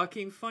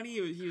walking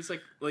funny. He was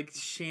like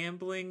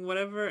shambling,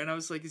 whatever. And I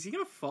was like, is he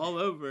gonna fall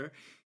over?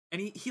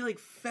 And he like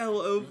fell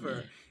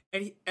over.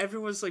 And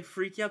everyone was like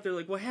freaking out. They're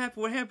like, what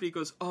happened? What happened? He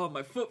goes, oh,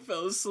 my foot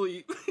fell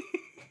asleep.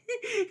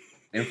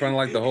 In front of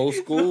like the whole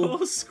school? The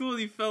whole school,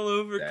 he fell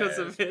over because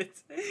of it.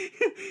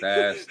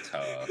 That's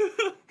tough.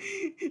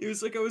 He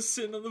was like, I was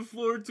sitting on the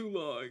floor too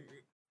long.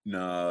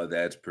 No,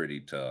 that's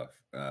pretty tough.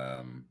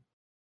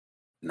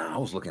 No, I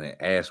was looking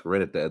at Ask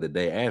Reddit the other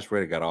day. Ask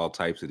Reddit got all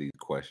types of these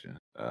questions.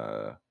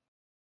 What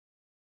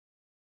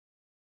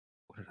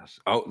did I say?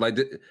 Oh, like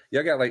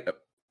y'all got like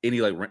any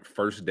like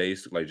first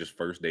days, like just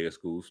first day of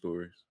school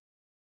stories?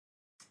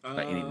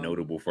 Like any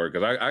notable first?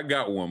 Because I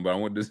got one, but I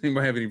want to see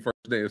anybody have any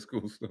first day of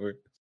school stories.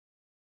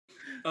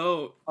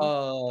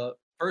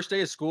 First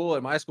day of school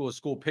at my school was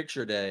school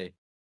picture day,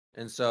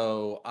 and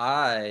so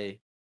I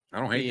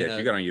don't hate that.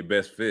 You got on your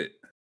best fit.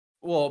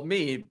 Well,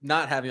 me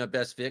not having my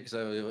best fit because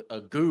I was a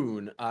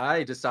goon,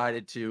 I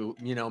decided to,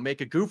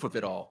 make a goof of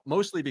it all.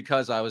 Mostly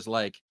because I was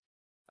like,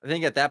 I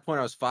think at that point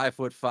I was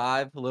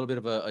 5'5", a little bit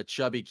of a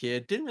chubby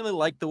kid. Didn't really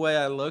like the way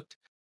I looked.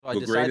 So I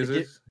decided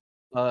to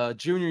get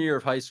junior year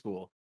of high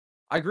school.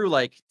 I grew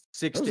like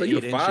 6 to 8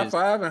 inches.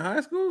 5'5" in high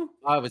school?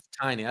 I was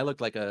tiny. I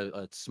looked like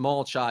a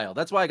small child.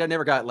 That's why I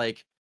never got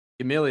like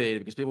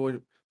humiliated because people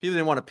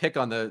didn't want to pick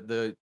on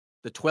the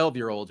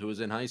 12-year-old who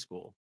was in high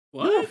school.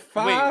 What? You were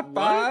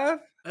 5'5"?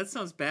 That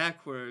sounds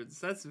backwards.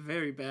 That's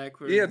very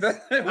backwards. Yeah,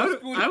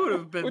 I would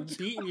have been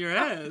beating your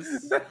ass.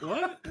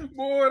 What?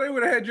 Boy, they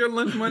would have had your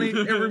lunch money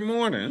every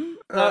morning.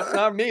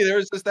 Not me.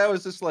 That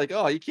was just like,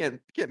 oh, you can't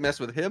mess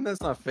with him.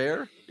 That's not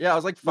fair. Yeah, I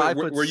was like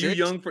 5'6". Were you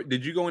young?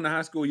 Did you go into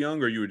high school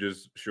young, or you were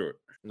just short?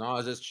 No, I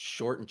was just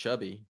short and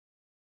chubby.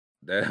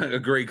 That's a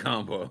great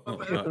combo.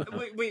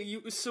 Wait,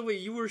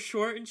 you were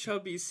short and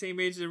chubby, same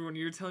age as everyone.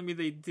 You're telling me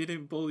they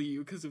didn't bully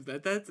you because of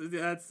that? That's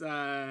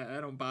I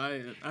don't buy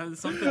it.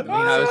 Something's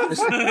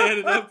not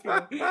adding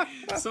up here.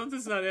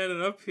 Something's not adding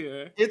up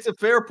here. It's a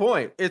fair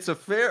point.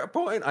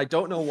 I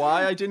don't know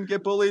why I didn't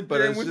get bullied,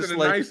 but it's just the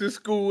like nicest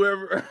school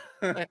ever.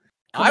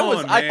 I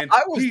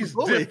was He's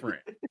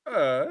different.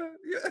 Yeah.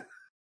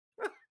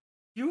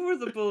 You were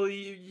the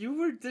bully. You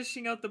were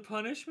dishing out the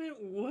punishment.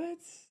 What?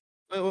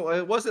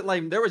 It wasn't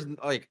like there was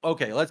like,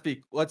 okay, let's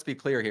be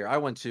clear here. I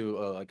went to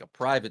like a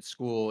private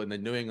school in the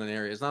New England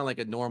area. It's not like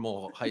a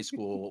normal high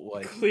school.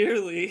 Like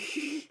clearly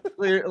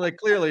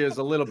is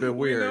a little bit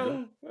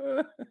weird.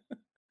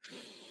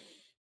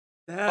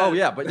 Oh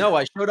yeah, but no,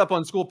 I showed up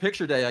on school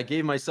picture day. I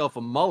gave myself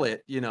a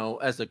mullet,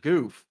 as a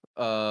goof.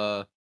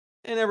 And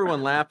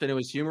everyone laughed and it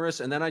was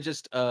humorous. And then I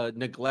just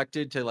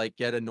neglected to like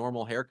get a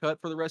normal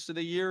haircut for the rest of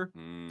the year.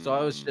 So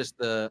I was just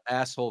the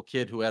asshole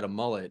kid who had a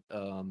mullet.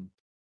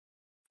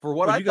 For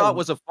what I thought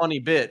was a funny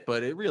bit,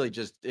 but it really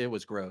it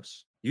was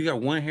gross. You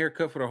got one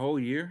haircut for the whole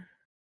year?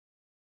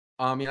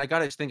 I mean,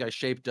 I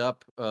shaped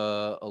up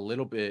a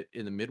little bit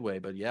in the midway,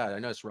 but yeah, I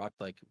just rocked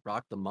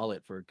the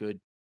mullet for a good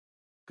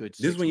 6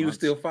 This is when you were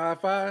still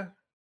 5'5"?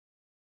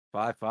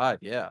 5'5",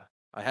 yeah.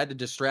 I had to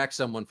distract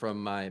someone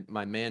from my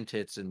man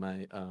tits and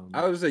my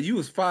I was say you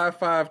was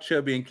 5'5"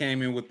 chubby and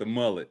came in with the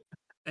mullet.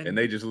 And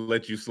they just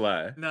let you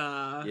slide.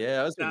 Nah.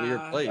 Yeah, it was a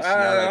weird place.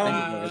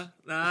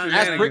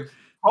 Nah.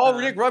 Call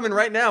Nick Rudman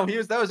right now.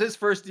 That was his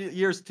first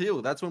years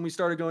too. That's when we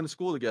started going to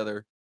school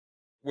together.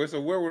 So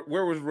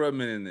where was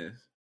Rudman in this?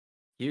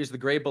 He was the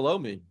grade below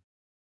me.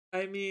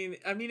 I mean,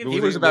 if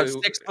he was about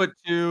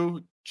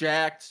 6'2",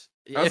 jacked.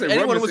 I was saying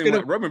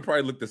Rudman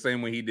probably looked the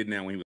same way he did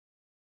now when he was.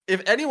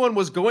 If anyone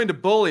was going to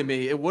bully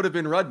me, it would have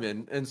been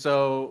Rudman, and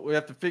so we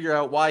have to figure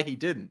out why he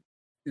didn't.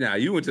 Nah,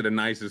 you went to the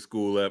nicest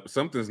school up.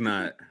 Something's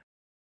not.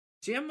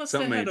 Jam must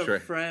Something have had ain't a tra-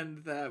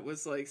 friend that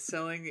was like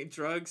selling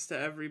drugs to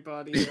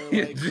everybody, or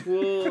like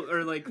cool,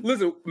 or like.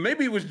 Listen,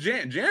 maybe it was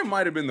Jam. Jam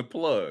might have been the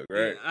plug,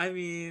 right? I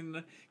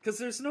mean, because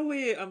there's no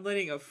way I'm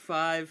letting a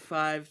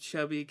 5'5"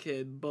 chubby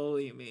kid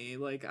bully me.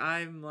 Like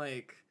I'm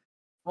like.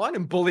 Well, I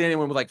didn't bully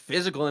anyone with like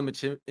physical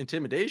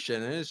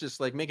intimidation, and it's just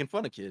like making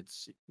fun of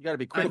kids. You got to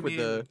be quick with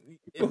the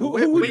Who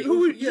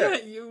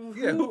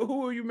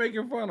are you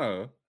making fun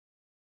of?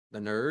 The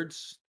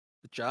nerds,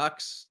 the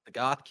jocks, the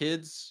goth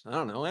kids. I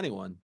don't know,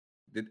 anyone.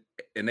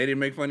 And they didn't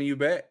make fun of you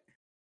back?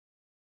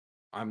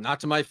 I'm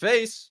not to my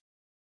face.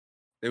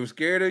 They were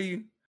scared of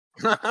you?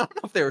 I don't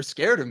know if they were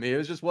scared of me.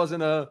 It just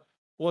wasn't the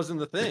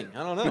thing.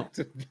 I don't know.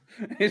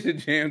 It's a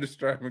Jam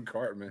describing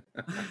Cartman.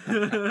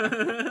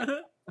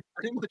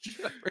 Pretty much.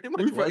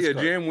 Yeah,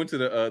 Jam went to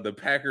the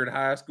Packard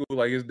High School,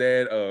 like his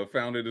dad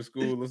founded a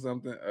school or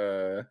something.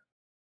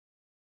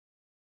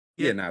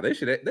 They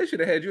should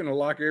have had you in a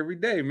locker every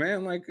day,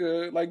 man, like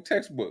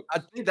textbook. I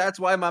think that's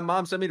why my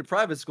mom sent me to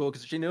private school,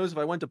 because she knows if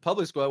I went to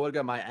public school, I would have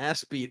got my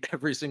ass beat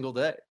every single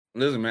day.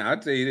 Listen, man, I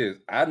tell you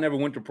this: I never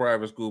went to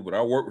private school, but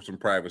I worked with some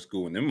private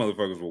school, and them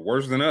motherfuckers were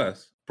worse than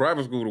us.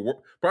 Private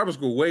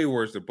school, way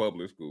worse than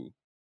public school.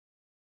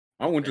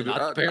 I went to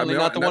not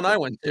the one I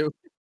went to.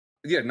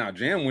 Yeah, no,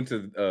 Jam went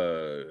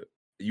to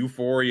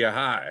Euphoria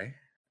High.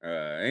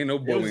 Ain't no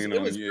bullying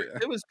on you.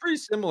 It was pretty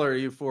similar to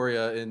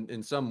Euphoria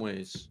in some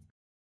ways.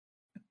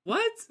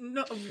 What?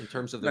 No. In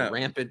terms of the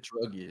rampant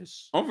drug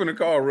use. I'm finna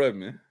call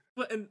Rudman.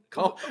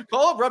 Call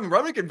up Rudman.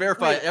 Rudman can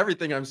verify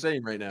everything I'm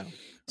saying right now.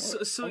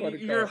 So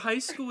your high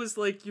school was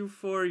like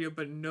Euphoria,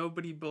 but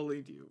nobody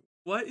bullied you.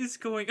 What is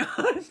going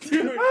on,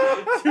 dude?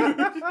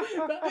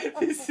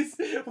 This is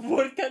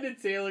what kind of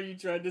tale are you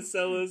trying to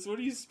sell us? What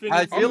are you spinning?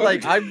 I feel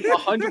like I'm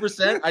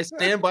 100%. I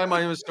stand by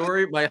my own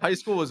story. My high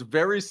school was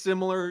very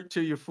similar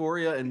to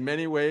Euphoria in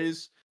many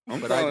ways.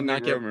 I'm calling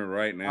Nick Rudman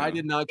right now. I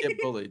did not get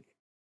bullied.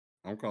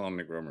 I'm calling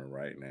Nick Rudman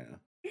right now.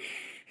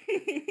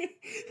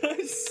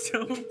 I'm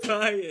so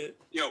buy it.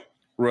 Yo,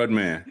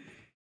 Rudman.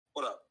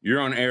 What up? You're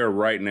on air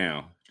right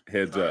now.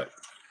 Heads up.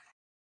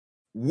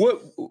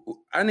 What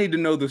I need to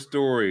know the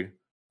story.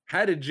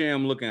 How did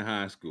Jam look in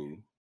high school?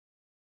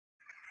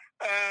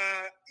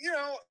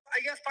 I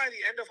guess by the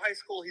end of high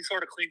school, he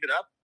sort of cleaned it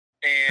up,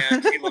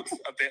 and he looks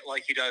a bit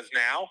like he does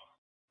now.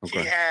 Okay.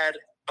 He had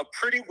a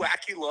pretty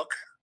wacky look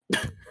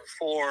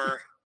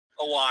for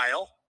a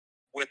while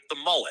with the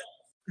mullet,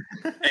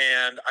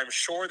 and I'm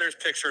sure there's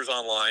pictures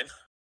online,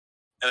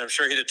 and I'm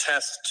sure he'd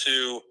attest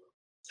to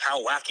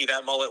how wacky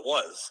that mullet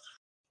was,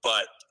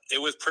 but it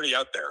was pretty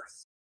out there.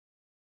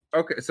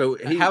 Okay, so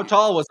how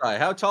tall was I?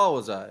 How tall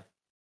was I?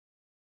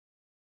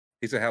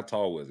 He said, "How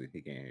tall was he?"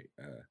 He can't.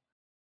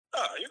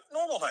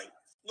 Normal height.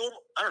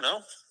 I don't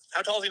know.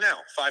 How tall is he now?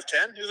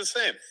 5'10"? He was the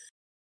same.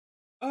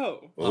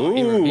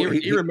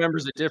 He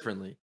remembers it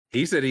differently.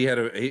 He said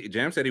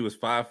Jam said he was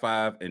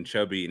 5'5" and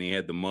chubby, and he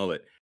had the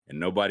mullet, and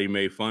nobody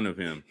made fun of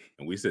him.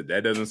 And we said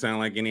that doesn't sound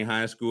like any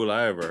high school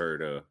I ever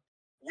heard of.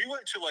 We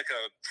went to like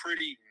a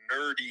pretty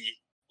nerdy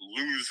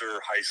loser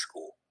high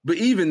school. But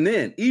even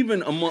then,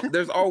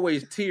 there's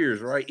always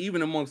tiers, right?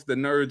 Even amongst the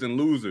nerds and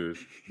losers,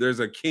 there's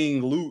a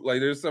king like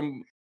there's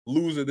some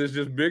loser that's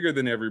just bigger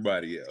than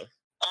everybody else.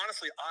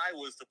 Honestly, I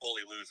was the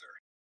bully loser.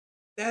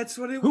 That's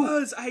what it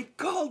was. I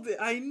called it.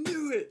 I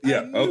knew it.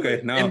 Yeah.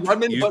 Okay. Now,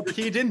 but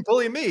he didn't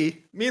bully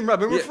me. Me and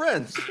Rudman were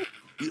friends.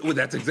 Well,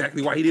 that's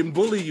exactly why he didn't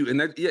bully you, and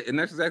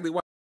that's exactly why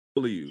he didn't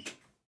bully you.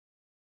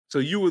 So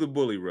you were the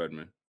bully,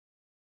 Rudman.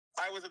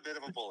 I was a bit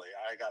of a bully.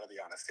 I got to be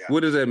honest. Yeah. What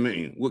does that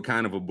mean? What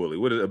kind of a bully?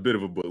 What is a bit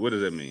of a bully? What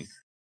does that mean?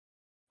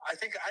 I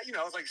think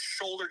I was like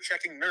shoulder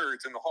checking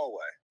nerds in the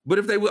hallway. But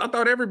if I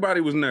thought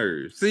everybody was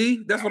nerds.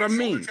 See, that's what I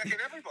mean. Checking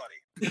everybody.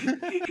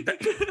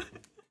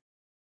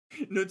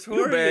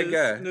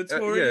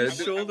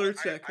 Notorious shoulder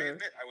checker. I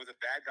admit I was a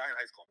bad guy in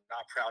high school. I'm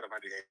not proud of my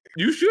behavior.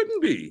 You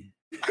shouldn't be.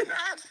 I'm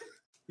not.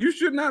 You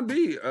should not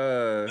be.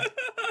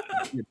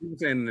 People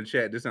saying in the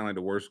chat, this sounds like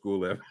the worst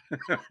school ever.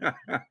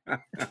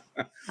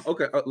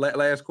 Okay,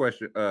 last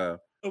question.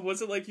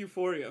 Was it like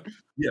Euphoria?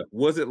 Yeah,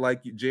 was it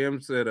like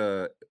Jam said?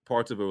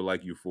 Parts of it were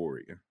like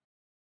Euphoria.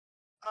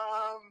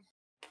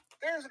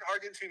 There's an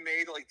argument to be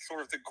made, like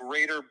sort of the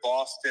greater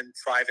Boston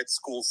private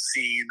school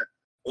scene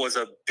was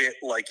a bit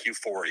like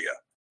Euphoria.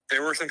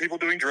 There were some people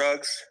doing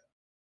drugs.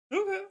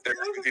 Okay. There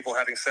were some people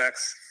having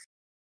sex.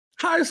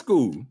 High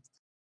school.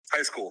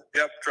 High school.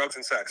 Yep, drugs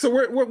and sex. So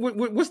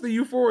what's the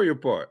Euphoria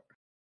part?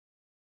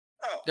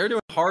 Oh, they're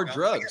doing hard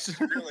drugs.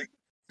 I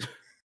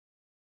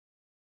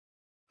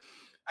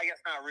guess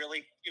not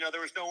really.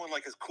 There was no one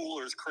like as cool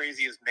or as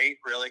crazy as Nate,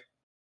 really.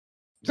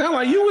 Sound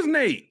like you was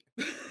Nate.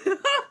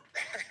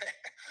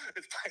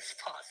 It's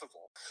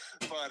possible.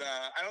 But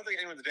I don't think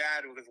anyone's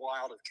dad was as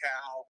wild as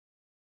Cal.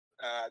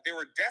 There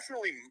were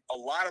definitely a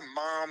lot of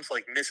moms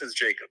like Mrs.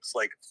 Jacobs.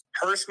 Like,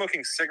 her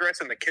smoking cigarettes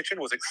in the kitchen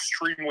was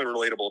extremely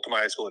relatable to my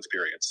high school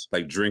experience.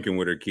 Like drinking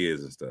with her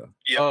kids and stuff.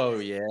 Yep. Oh,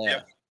 yeah.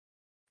 Yep.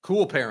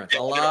 Cool parents.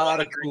 A lot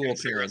of cool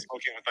parents.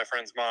 Smoking with my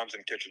friends' moms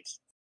in kitchens.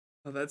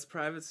 Oh, that's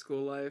private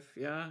school life.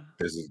 Yeah.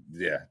 This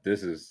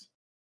is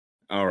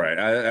All right.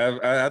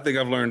 I think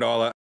I've learned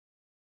all.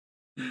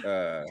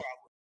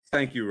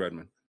 Thank you,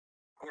 Rudman.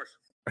 Of course.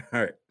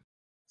 All right.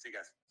 See you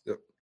guys. Yep.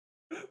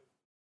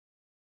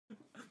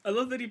 I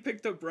love that he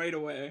picked up right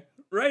away.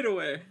 Right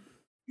away.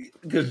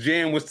 Because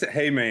Jam was,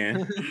 hey,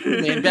 man.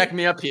 Man, back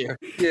me up here.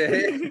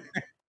 Yeah.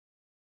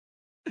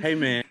 Hey,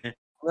 man.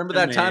 Remember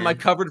that time I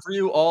covered for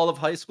you all of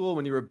high school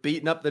when you were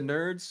beating up the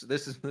nerds?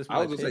 This I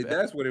was gonna say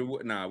that's what it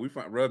was. Nah, we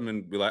find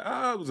Rudman be like,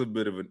 it was a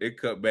bit of it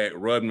cut back.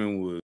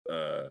 Rudman was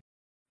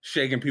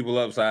shaking people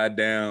upside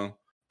down,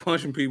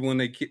 punching people in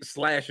their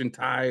slashing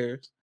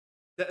tires.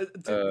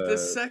 The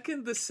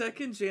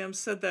second Jam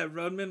said that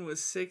Rudman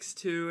was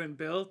 6'2" and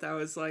built, I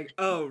was like,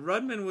 oh,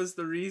 Rudman was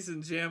the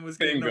reason Jam was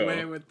getting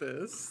away with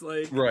this.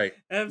 Like, right.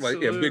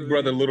 Absolutely. Like, big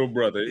brother, little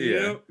brother.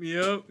 Yeah.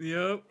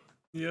 Yep.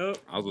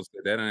 I was gonna say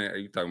that. Are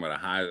you talking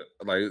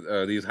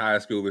about these high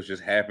schoolers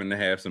just happen to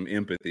have some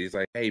empathy? It's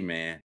like, hey,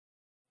 man,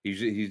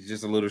 he's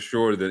just a little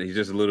shorter than he's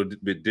just a little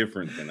bit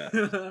different than us.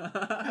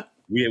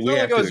 we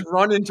I was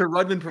running to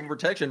Rudman for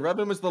protection.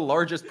 Rudman was the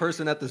largest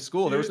person at the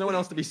school. There was no one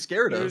else to be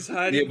scared of. He was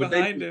hiding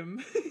behind him.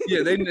 Yeah,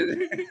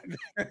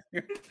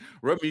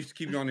 Rudman used to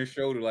keep you on his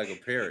shoulder like a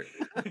parrot,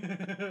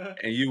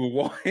 and you would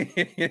walk.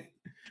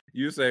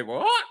 You say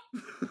what?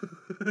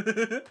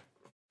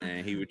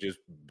 And he would just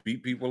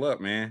beat people up,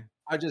 man.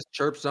 I just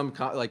chirp some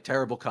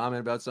terrible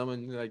comment about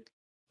someone, like,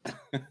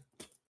 and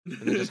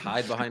then just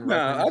hide behind.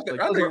 Nah, I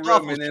think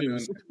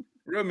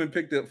Rudman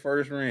picked up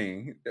first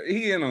ring.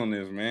 He in on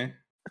this, man.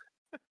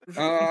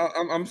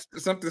 I'm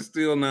something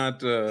still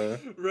not.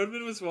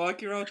 Rudman was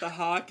walking around with a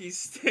hockey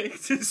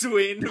stick, just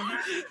waiting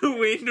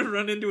to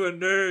run into a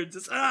nerd.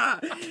 Just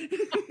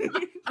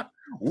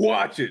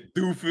watch it,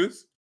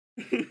 doofus,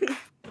 and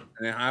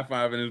then high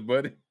fiving his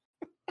buddy.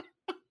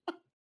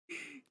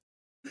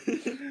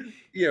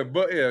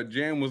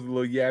 Jam was a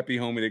little yappy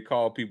homie that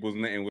called people's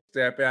name and would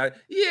step out.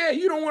 Yeah,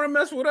 you don't want to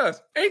mess with us.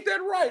 Ain't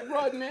that right,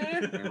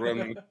 Rudman? And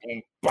Rudman would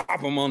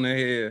pop him on the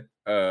head.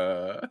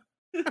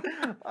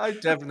 I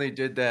definitely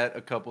did that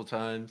a couple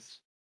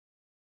times.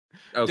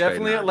 Okay,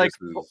 definitely at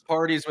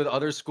parties with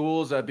other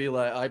schools, I'd be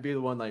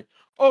the one like,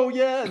 oh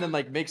yeah, and then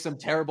like make some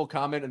terrible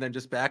comment and then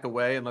just back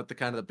away and let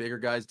the bigger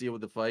guys deal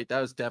with the fight. That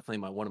was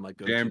definitely one of my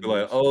go-to. Jam be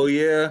like, oh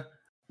yeah,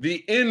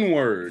 the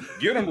N-word.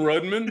 Get him,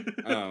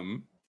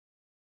 Rudman.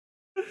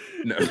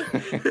 No,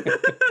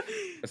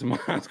 that's my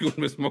high school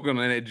been smoking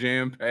on that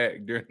Jam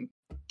pack during.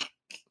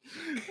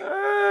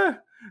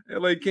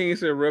 LA King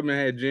said Rudman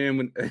had Jam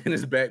in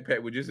his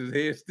backpack with just his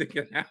head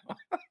sticking out,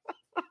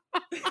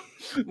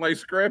 like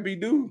Scrappy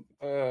Doo.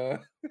 Hold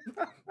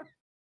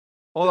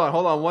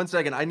on 1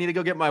 second. I need to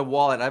go get my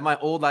wallet. I have my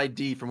old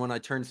ID from when I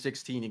turned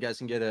 16. You guys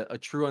can get a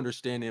true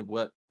understanding of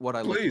what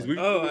I look like.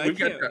 We've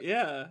got time.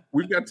 Yeah,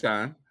 we've got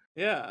time.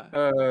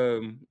 Yeah.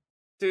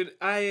 Dude,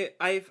 I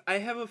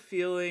have a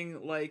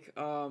feeling like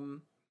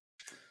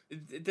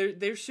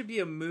there should be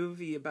a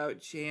movie about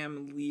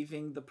Jam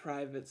leaving the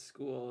private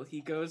school.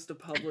 He goes to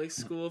public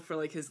school for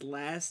like his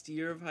last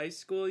year of high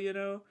school, you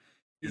know?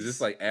 Is this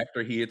like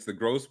after he hits the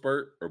growth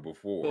spurt or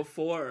before?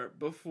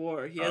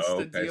 Before. He has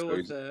to deal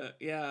with the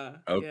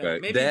Okay.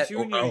 Maybe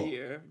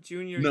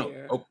junior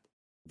year. Oh,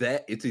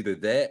 it's either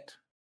that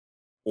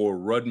or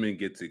Rudman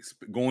gets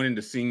going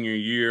into senior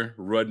year,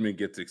 Rudman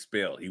gets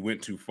expelled. He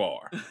went too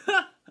far.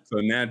 So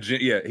now,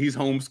 he's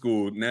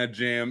homeschooled. Now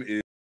Jam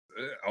is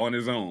on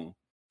his own.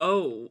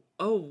 Oh,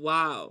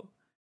 wow.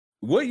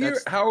 What year?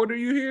 How old are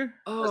you here?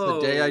 That's the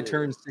day I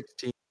turned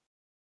 16.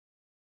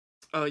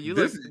 Oh, you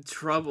look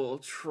trouble.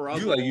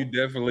 You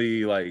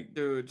definitely like,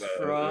 dude,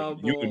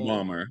 trouble. You and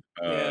Bomber.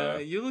 Yeah,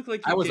 you look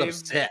like I was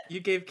upset. You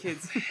gave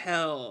kids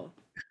hell.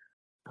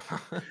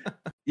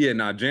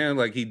 Yeah, Jam,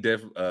 like he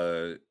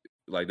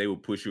like they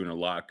would push you in a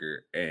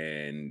locker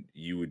and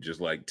you would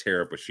just like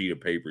tear up a sheet of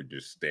paper,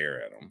 just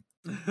stare at them.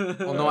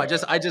 Well, no, I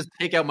just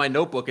take out my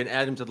notebook and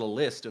add him to the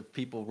list of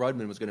people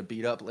Rudman was going to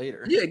beat up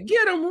later. Yeah,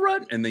 get him,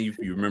 Rudman. And then you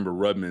remember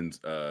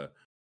Rudman's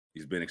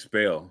he's been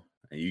expelled,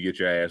 and you get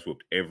your ass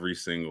whooped every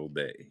single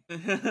day.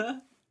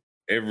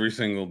 Every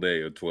single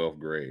day of 12th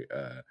grade.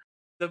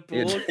 The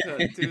bowl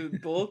cut,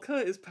 dude. Bowl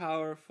cut is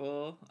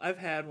powerful. I've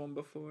had one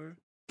before.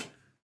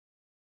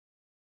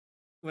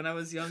 When I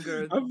was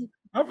younger.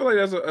 I feel like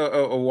that's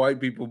a white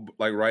people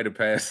like rite of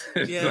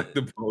passage. Yeah. Like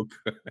the bowl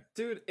cut.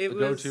 Dude, it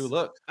was go-to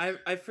look.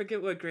 I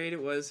forget what grade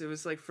it was. It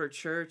was like for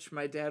church.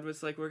 My dad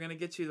was like, "We're gonna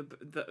get you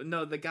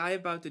the guy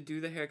about to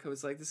do the haircut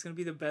was like, this is gonna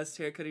be the best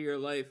haircut of your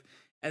life."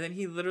 And then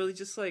he literally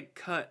just like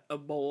cut a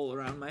bowl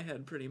around my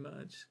head, pretty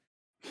much.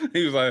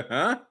 He was like,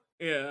 "Huh?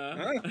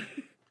 Yeah."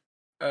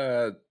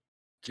 Huh?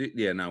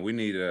 We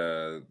need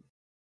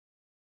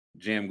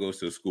Jam goes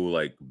to a school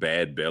like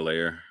Bad Bel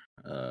Air.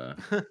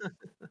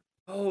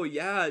 Oh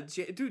yeah,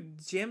 dude,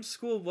 Jam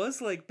school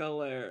was like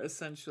Bel Air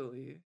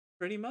essentially,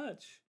 pretty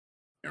much.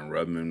 And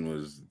Rudman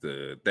was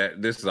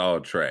this is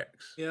all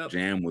tracks. Yep.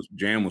 Jam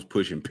was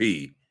pushing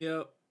P.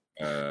 Yep.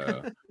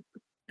 And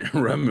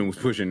Rudman was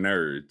pushing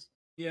nerds.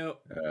 Yep.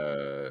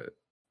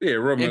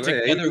 Rudman. And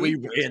together we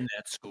ran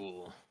that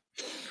school.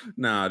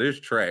 Nah,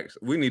 there's tracks.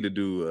 We need to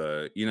do.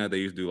 They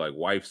used to do like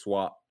wife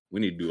swap We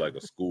need to do like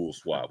a school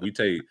swap. We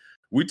take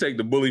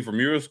the bully from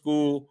your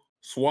school,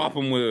 swap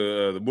him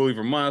with the bully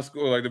from my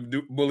school, like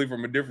the bully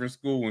from a different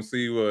school, and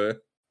see what.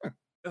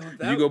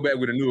 You go back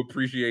with a new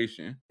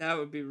appreciation. That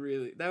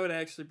would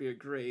actually be a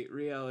great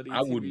reality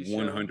I would TV show.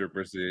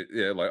 100%.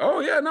 Yeah, like, oh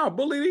yeah, no,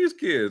 bully these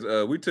kids.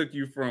 We took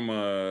you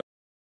from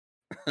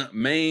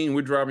Maine,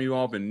 we're dropping you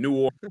off in New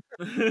Orleans,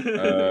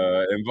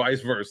 and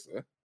vice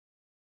versa.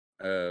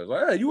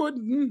 Like, hey, you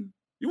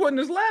wasn't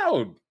as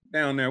loud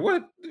down there.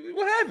 What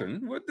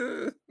happened?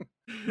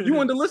 You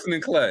went to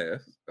listening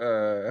class.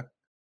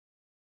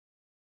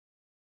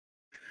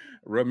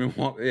 Rubman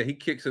he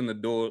kicks in the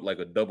door like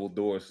a double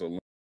door saloon.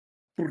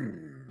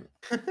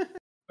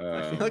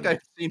 I feel like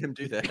I've seen him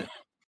do that.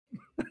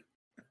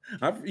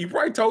 You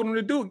probably told him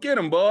to do it. Get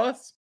him,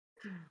 boss.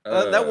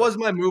 That was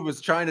my move,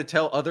 was trying to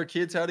tell other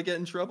kids how to get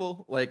in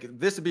trouble. Like,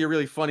 this would be a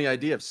really funny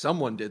idea if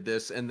someone did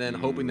this, and then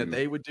hoping that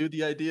they would do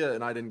the idea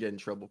and I didn't get in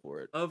trouble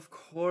for it. Of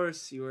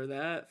course you were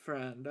that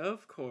friend.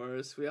 Of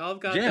course. We all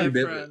got Jam,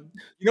 that friend.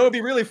 You know, it'd be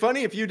really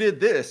funny if you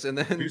did this and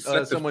then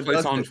someone place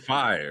does on it.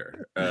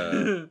 fire.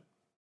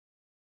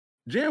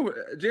 Jam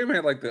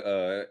had like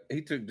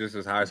he took just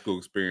his high school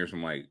experience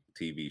from like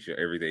TV show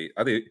every day.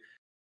 I think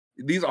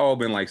these all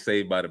been like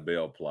Saved by the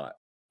Bell plot.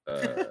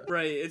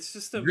 Right, it's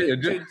just a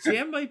bit. Dude,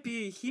 Jam might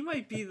be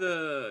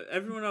the.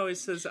 Everyone always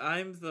says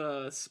I'm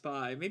the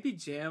spy. Maybe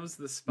Jam's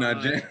the spy.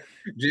 Nah,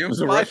 Jam's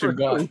a Russian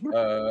bot.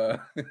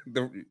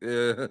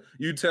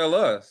 You tell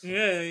us.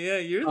 Yeah,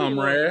 you're the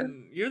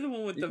one. You're the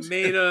one with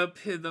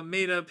the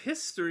made up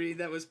history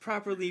that was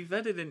properly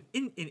vetted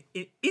in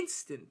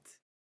instant.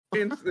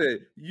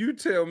 Instead, you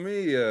tell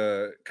me,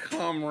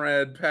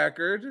 Comrade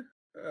Packard.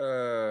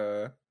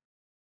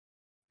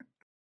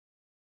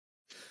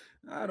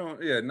 I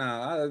don't. Yeah,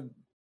 nah. I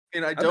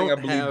think I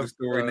believe the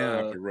story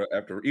now.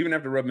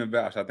 After Rubman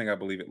vouched, I think I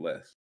believe it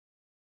less.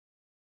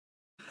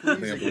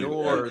 Please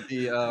ignore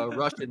the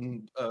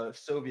Russian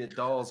Soviet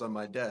dolls on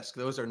my desk.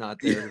 Those are not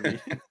there to me.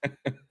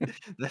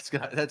 That's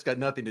got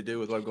nothing to do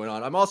with what's going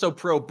on. I'm also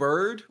pro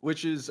Bird,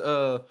 which is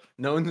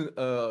known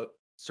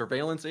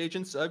surveillance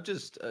agents. I've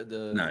just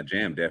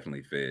Jam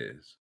definitely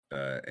fez.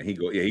 And he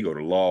go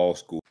to law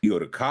school. He go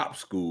to cop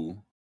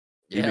school.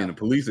 He been in the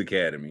police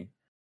academy.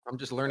 I'm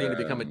just learning to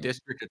become a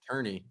district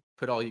attorney.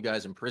 Put all you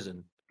guys in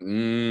prison.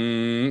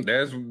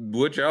 That's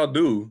what y'all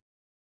do.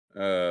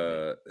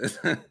 The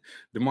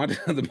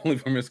bully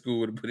from his school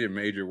would have put in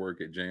major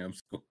work at Jam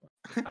school.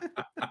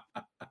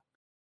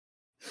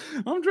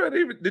 I'm trying to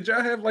even. Did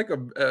y'all have like a?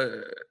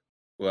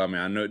 Well, I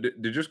mean, I know.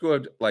 Did your school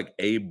have like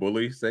a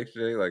bully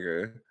section, like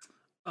a?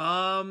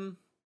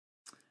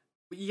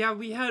 Yeah,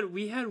 we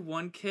had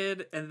one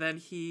kid, and then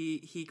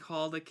he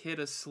called a kid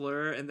a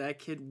slur, and that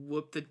kid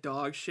whooped the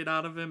dog shit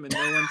out of him, and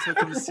no one took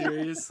him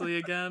seriously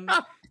again.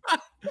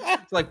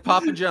 It's like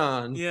Papa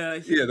John. Yeah,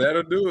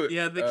 that'll do it.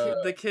 Yeah,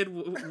 the kid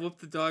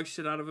whooped the dog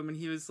shit out of him, and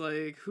he was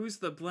like, "Who's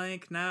the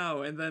blank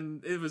now?" And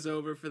then it was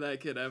over for that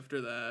kid after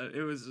that.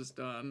 It was just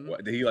done.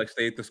 What, did he like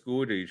stay at the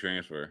school, or did he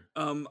transfer?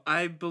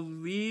 I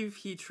believe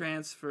he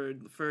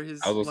transferred for his.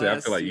 I was gonna say,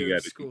 I feel like you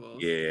got school.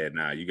 Yeah,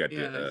 nah, you got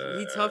to.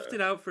 He toughed it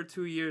out for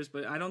 2 years,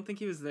 but I don't think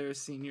he was there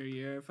senior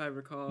year, if I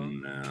recall.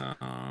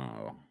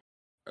 No.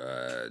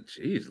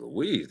 Jeez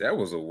Louise, that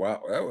was a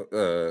while. That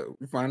was,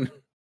 we find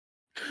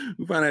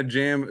that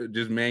Jam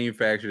just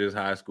manufactured his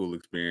high school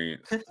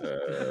experience.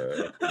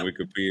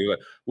 Wikipedia.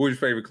 What was your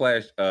favorite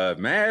class?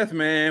 Math,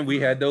 man. We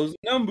had those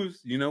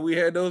numbers. We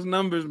had those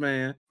numbers,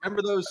 man.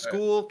 Remember those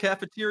school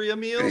cafeteria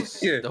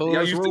meals? Yeah.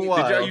 Those were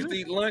wild. Did y'all used to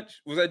eat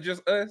lunch? Was that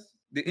just us?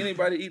 Did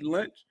anybody eat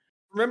lunch?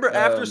 Remember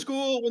after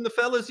school when the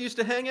fellas used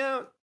to hang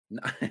out?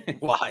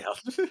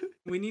 Wild.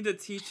 We need a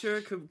teacher.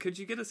 Could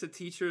you get us a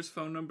teacher's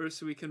phone number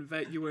so we can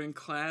vet you were in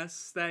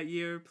class that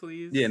year,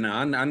 please? Yeah, no,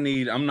 I'm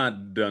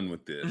not done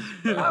with this.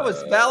 I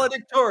was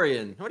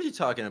valedictorian. What are you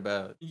talking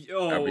about?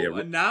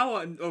 Now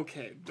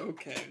okay.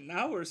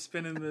 Now we're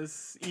spinning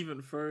this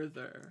even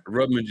further.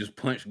 Rubman just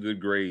punched good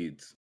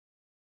grades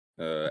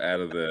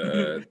out of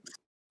the.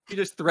 You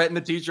just threaten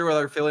the teacher while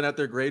they're filling out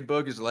their grade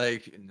book. Is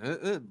like,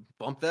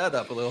 bump that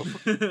up a little.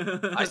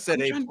 I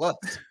said A+.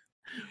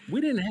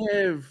 We didn't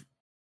have.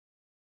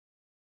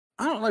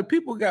 I don't like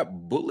people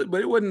got bullied,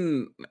 but it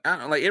wasn't. I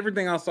don't like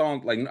everything I saw.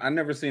 Like I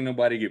never seen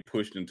nobody get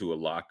pushed into a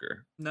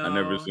locker. No, I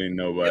never seen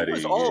nobody.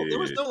 There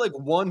was no like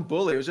one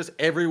bully. It was just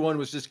everyone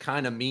was just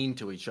kind of mean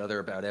to each other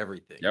about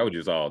everything. That was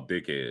just all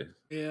dickheads.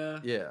 Yeah.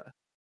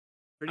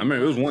 I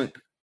mean, it was one.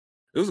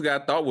 It was a guy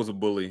I thought was a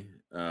bully.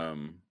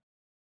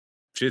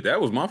 Shit, that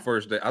was my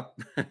first day.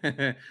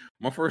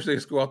 My first day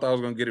of school, I thought I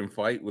was gonna get in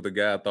fight with a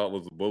guy I thought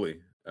was a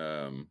bully.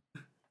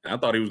 I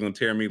thought he was gonna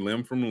tear me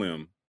limb from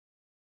limb.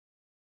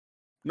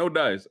 No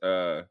dice.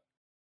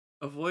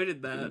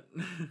 Avoided that.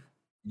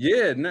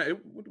 Yeah, no.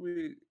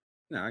 We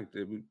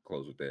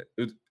close with that.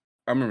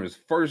 I remember his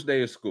first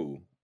day of school,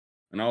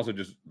 and I also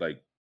just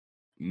like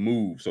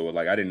moved, so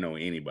like I didn't know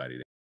anybody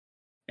there.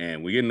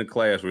 And we get into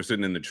class. We're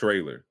sitting in the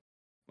trailer,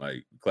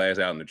 like class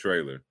out in the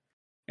trailer,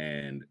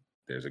 and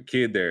there's a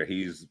kid there.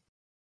 He's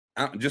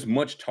just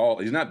much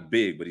taller. He's not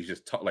big, but he's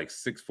just like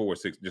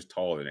 6'4", just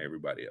taller than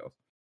everybody else.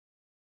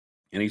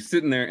 And he's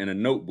sitting there in a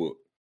notebook,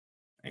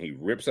 and he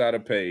rips out a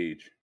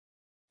page,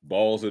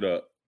 balls it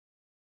up,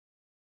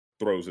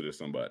 throws it at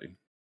somebody.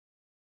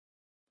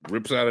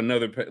 Rips out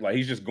another page, like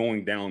he's just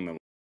going down the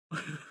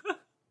line.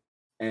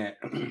 And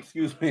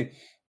excuse me,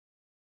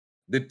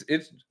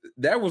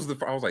 I was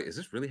like, is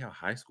this really how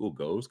high school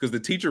goes? Because the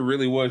teacher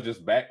really was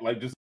just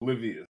just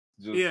oblivious,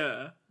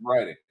 just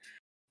writing.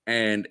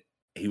 And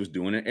he was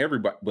doing it,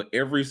 everybody, but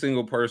every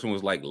single person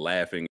was like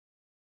laughing.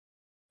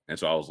 And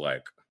so I was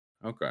like,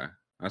 okay,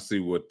 I see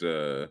what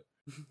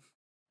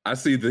I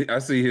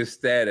see his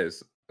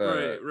status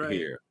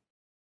here.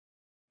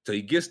 So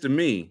he gets to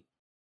me,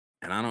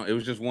 and it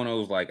was just one of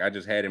those, like, I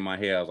just had in my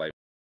head, I was like,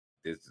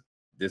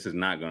 this is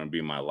not going to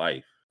be my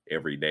life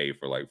every day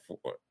for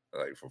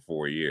for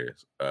 4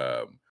 years.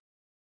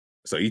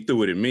 So he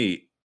threw it at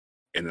me,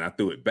 and then I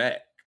threw it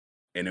back,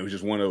 and it was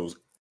just one of those,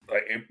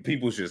 like,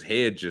 people's just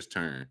heads just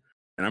turned.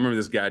 And I remember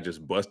this guy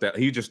just bust out.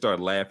 He just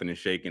started laughing and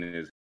shaking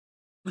his.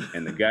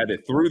 And the guy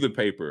that threw the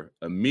paper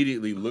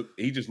immediately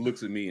just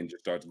looks at me and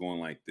just starts going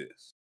like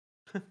this.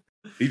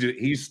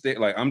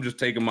 Like, I'm just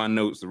taking my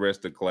notes the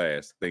rest of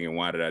class, thinking,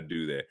 why did I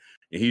do that?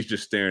 And he's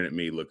just staring at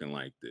me looking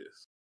like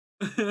this.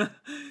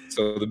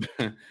 So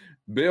the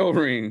bell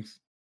rings.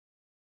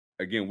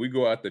 Again, we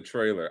go out the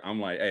trailer.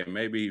 I'm like, hey,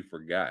 maybe he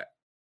forgot.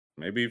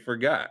 No,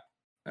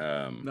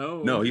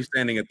 he's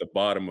standing at the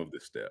bottom of the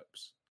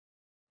steps.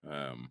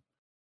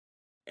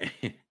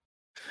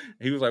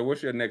 He was like,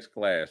 what's your next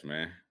class,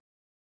 man?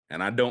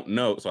 And I don't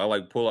know. So I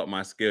like pull up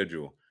my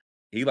schedule.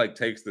 He like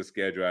takes the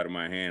schedule out of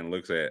my hand,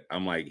 looks at it.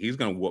 I'm like, he's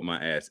going to whoop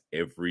my ass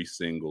every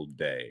single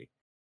day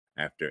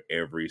after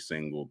every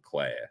single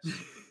class.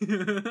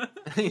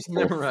 He's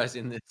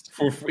memorizing this.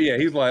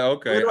 He's like,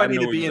 okay. Where do I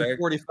need to be in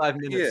 45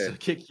 minutes to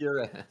kick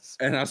your ass?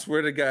 And I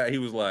swear to God, he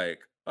was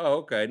like, oh,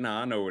 okay.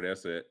 I know where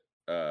that's at.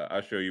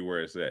 I'll show you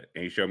where it's at.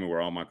 And he showed me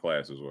where all my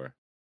classes were.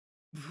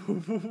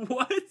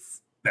 What?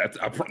 That's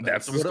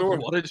the story.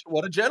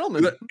 What a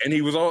gentleman! And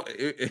he was all.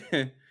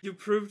 You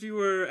proved you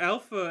were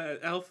alpha.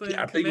 I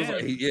think it was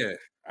like,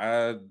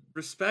 I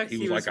respect.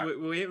 He was like,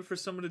 waiting for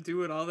someone to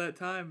do it all that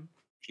time.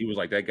 He was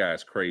like, that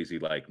guy's crazy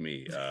like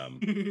me. I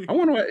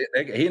wonder why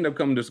he ended up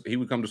coming to. He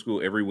would come to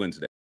school every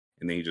Wednesday,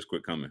 and then he just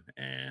quit coming,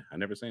 and I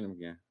never seen him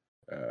again.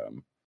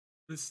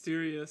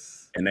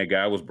 Mysterious. And that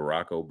guy was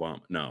Barack Obama.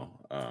 No.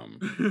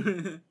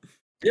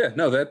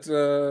 That's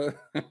it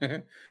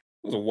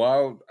was a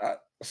wild.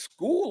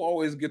 School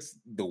always gets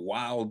the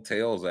wild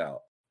tales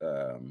out.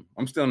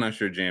 I'm still not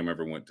sure Jam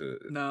ever went to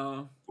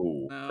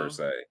school per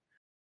se.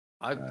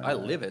 I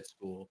live at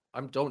school.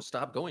 Don't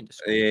stop going to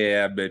school.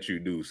 Yeah, I bet you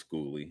do,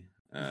 Schoolie.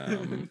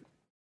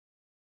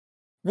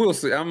 We'll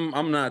see.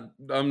 I'm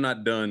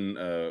not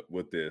done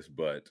with this,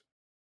 but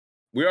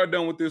we are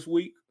done with this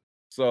week.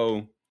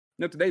 So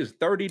today is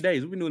 30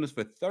 days. We've been doing this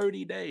for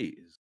 30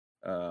 days.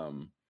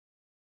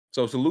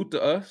 So salute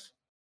to us.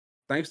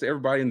 Thanks to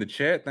everybody in the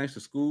chat. Thanks to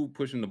School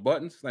pushing the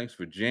buttons. Thanks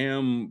for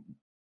Jam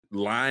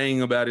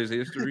lying about his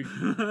history.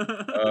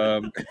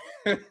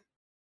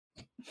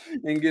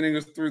 And getting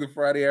us through the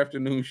Friday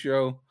afternoon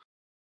show.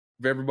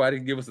 If everybody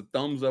could give us a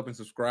thumbs up and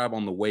subscribe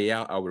on the way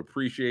out, I would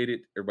appreciate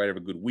it. Everybody have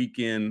a good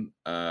weekend.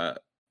 Or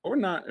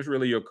not. It's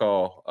really your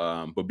call.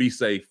 But be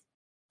safe.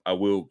 I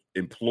will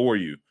implore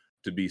you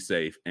to be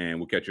safe. And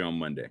we'll catch you on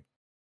Monday.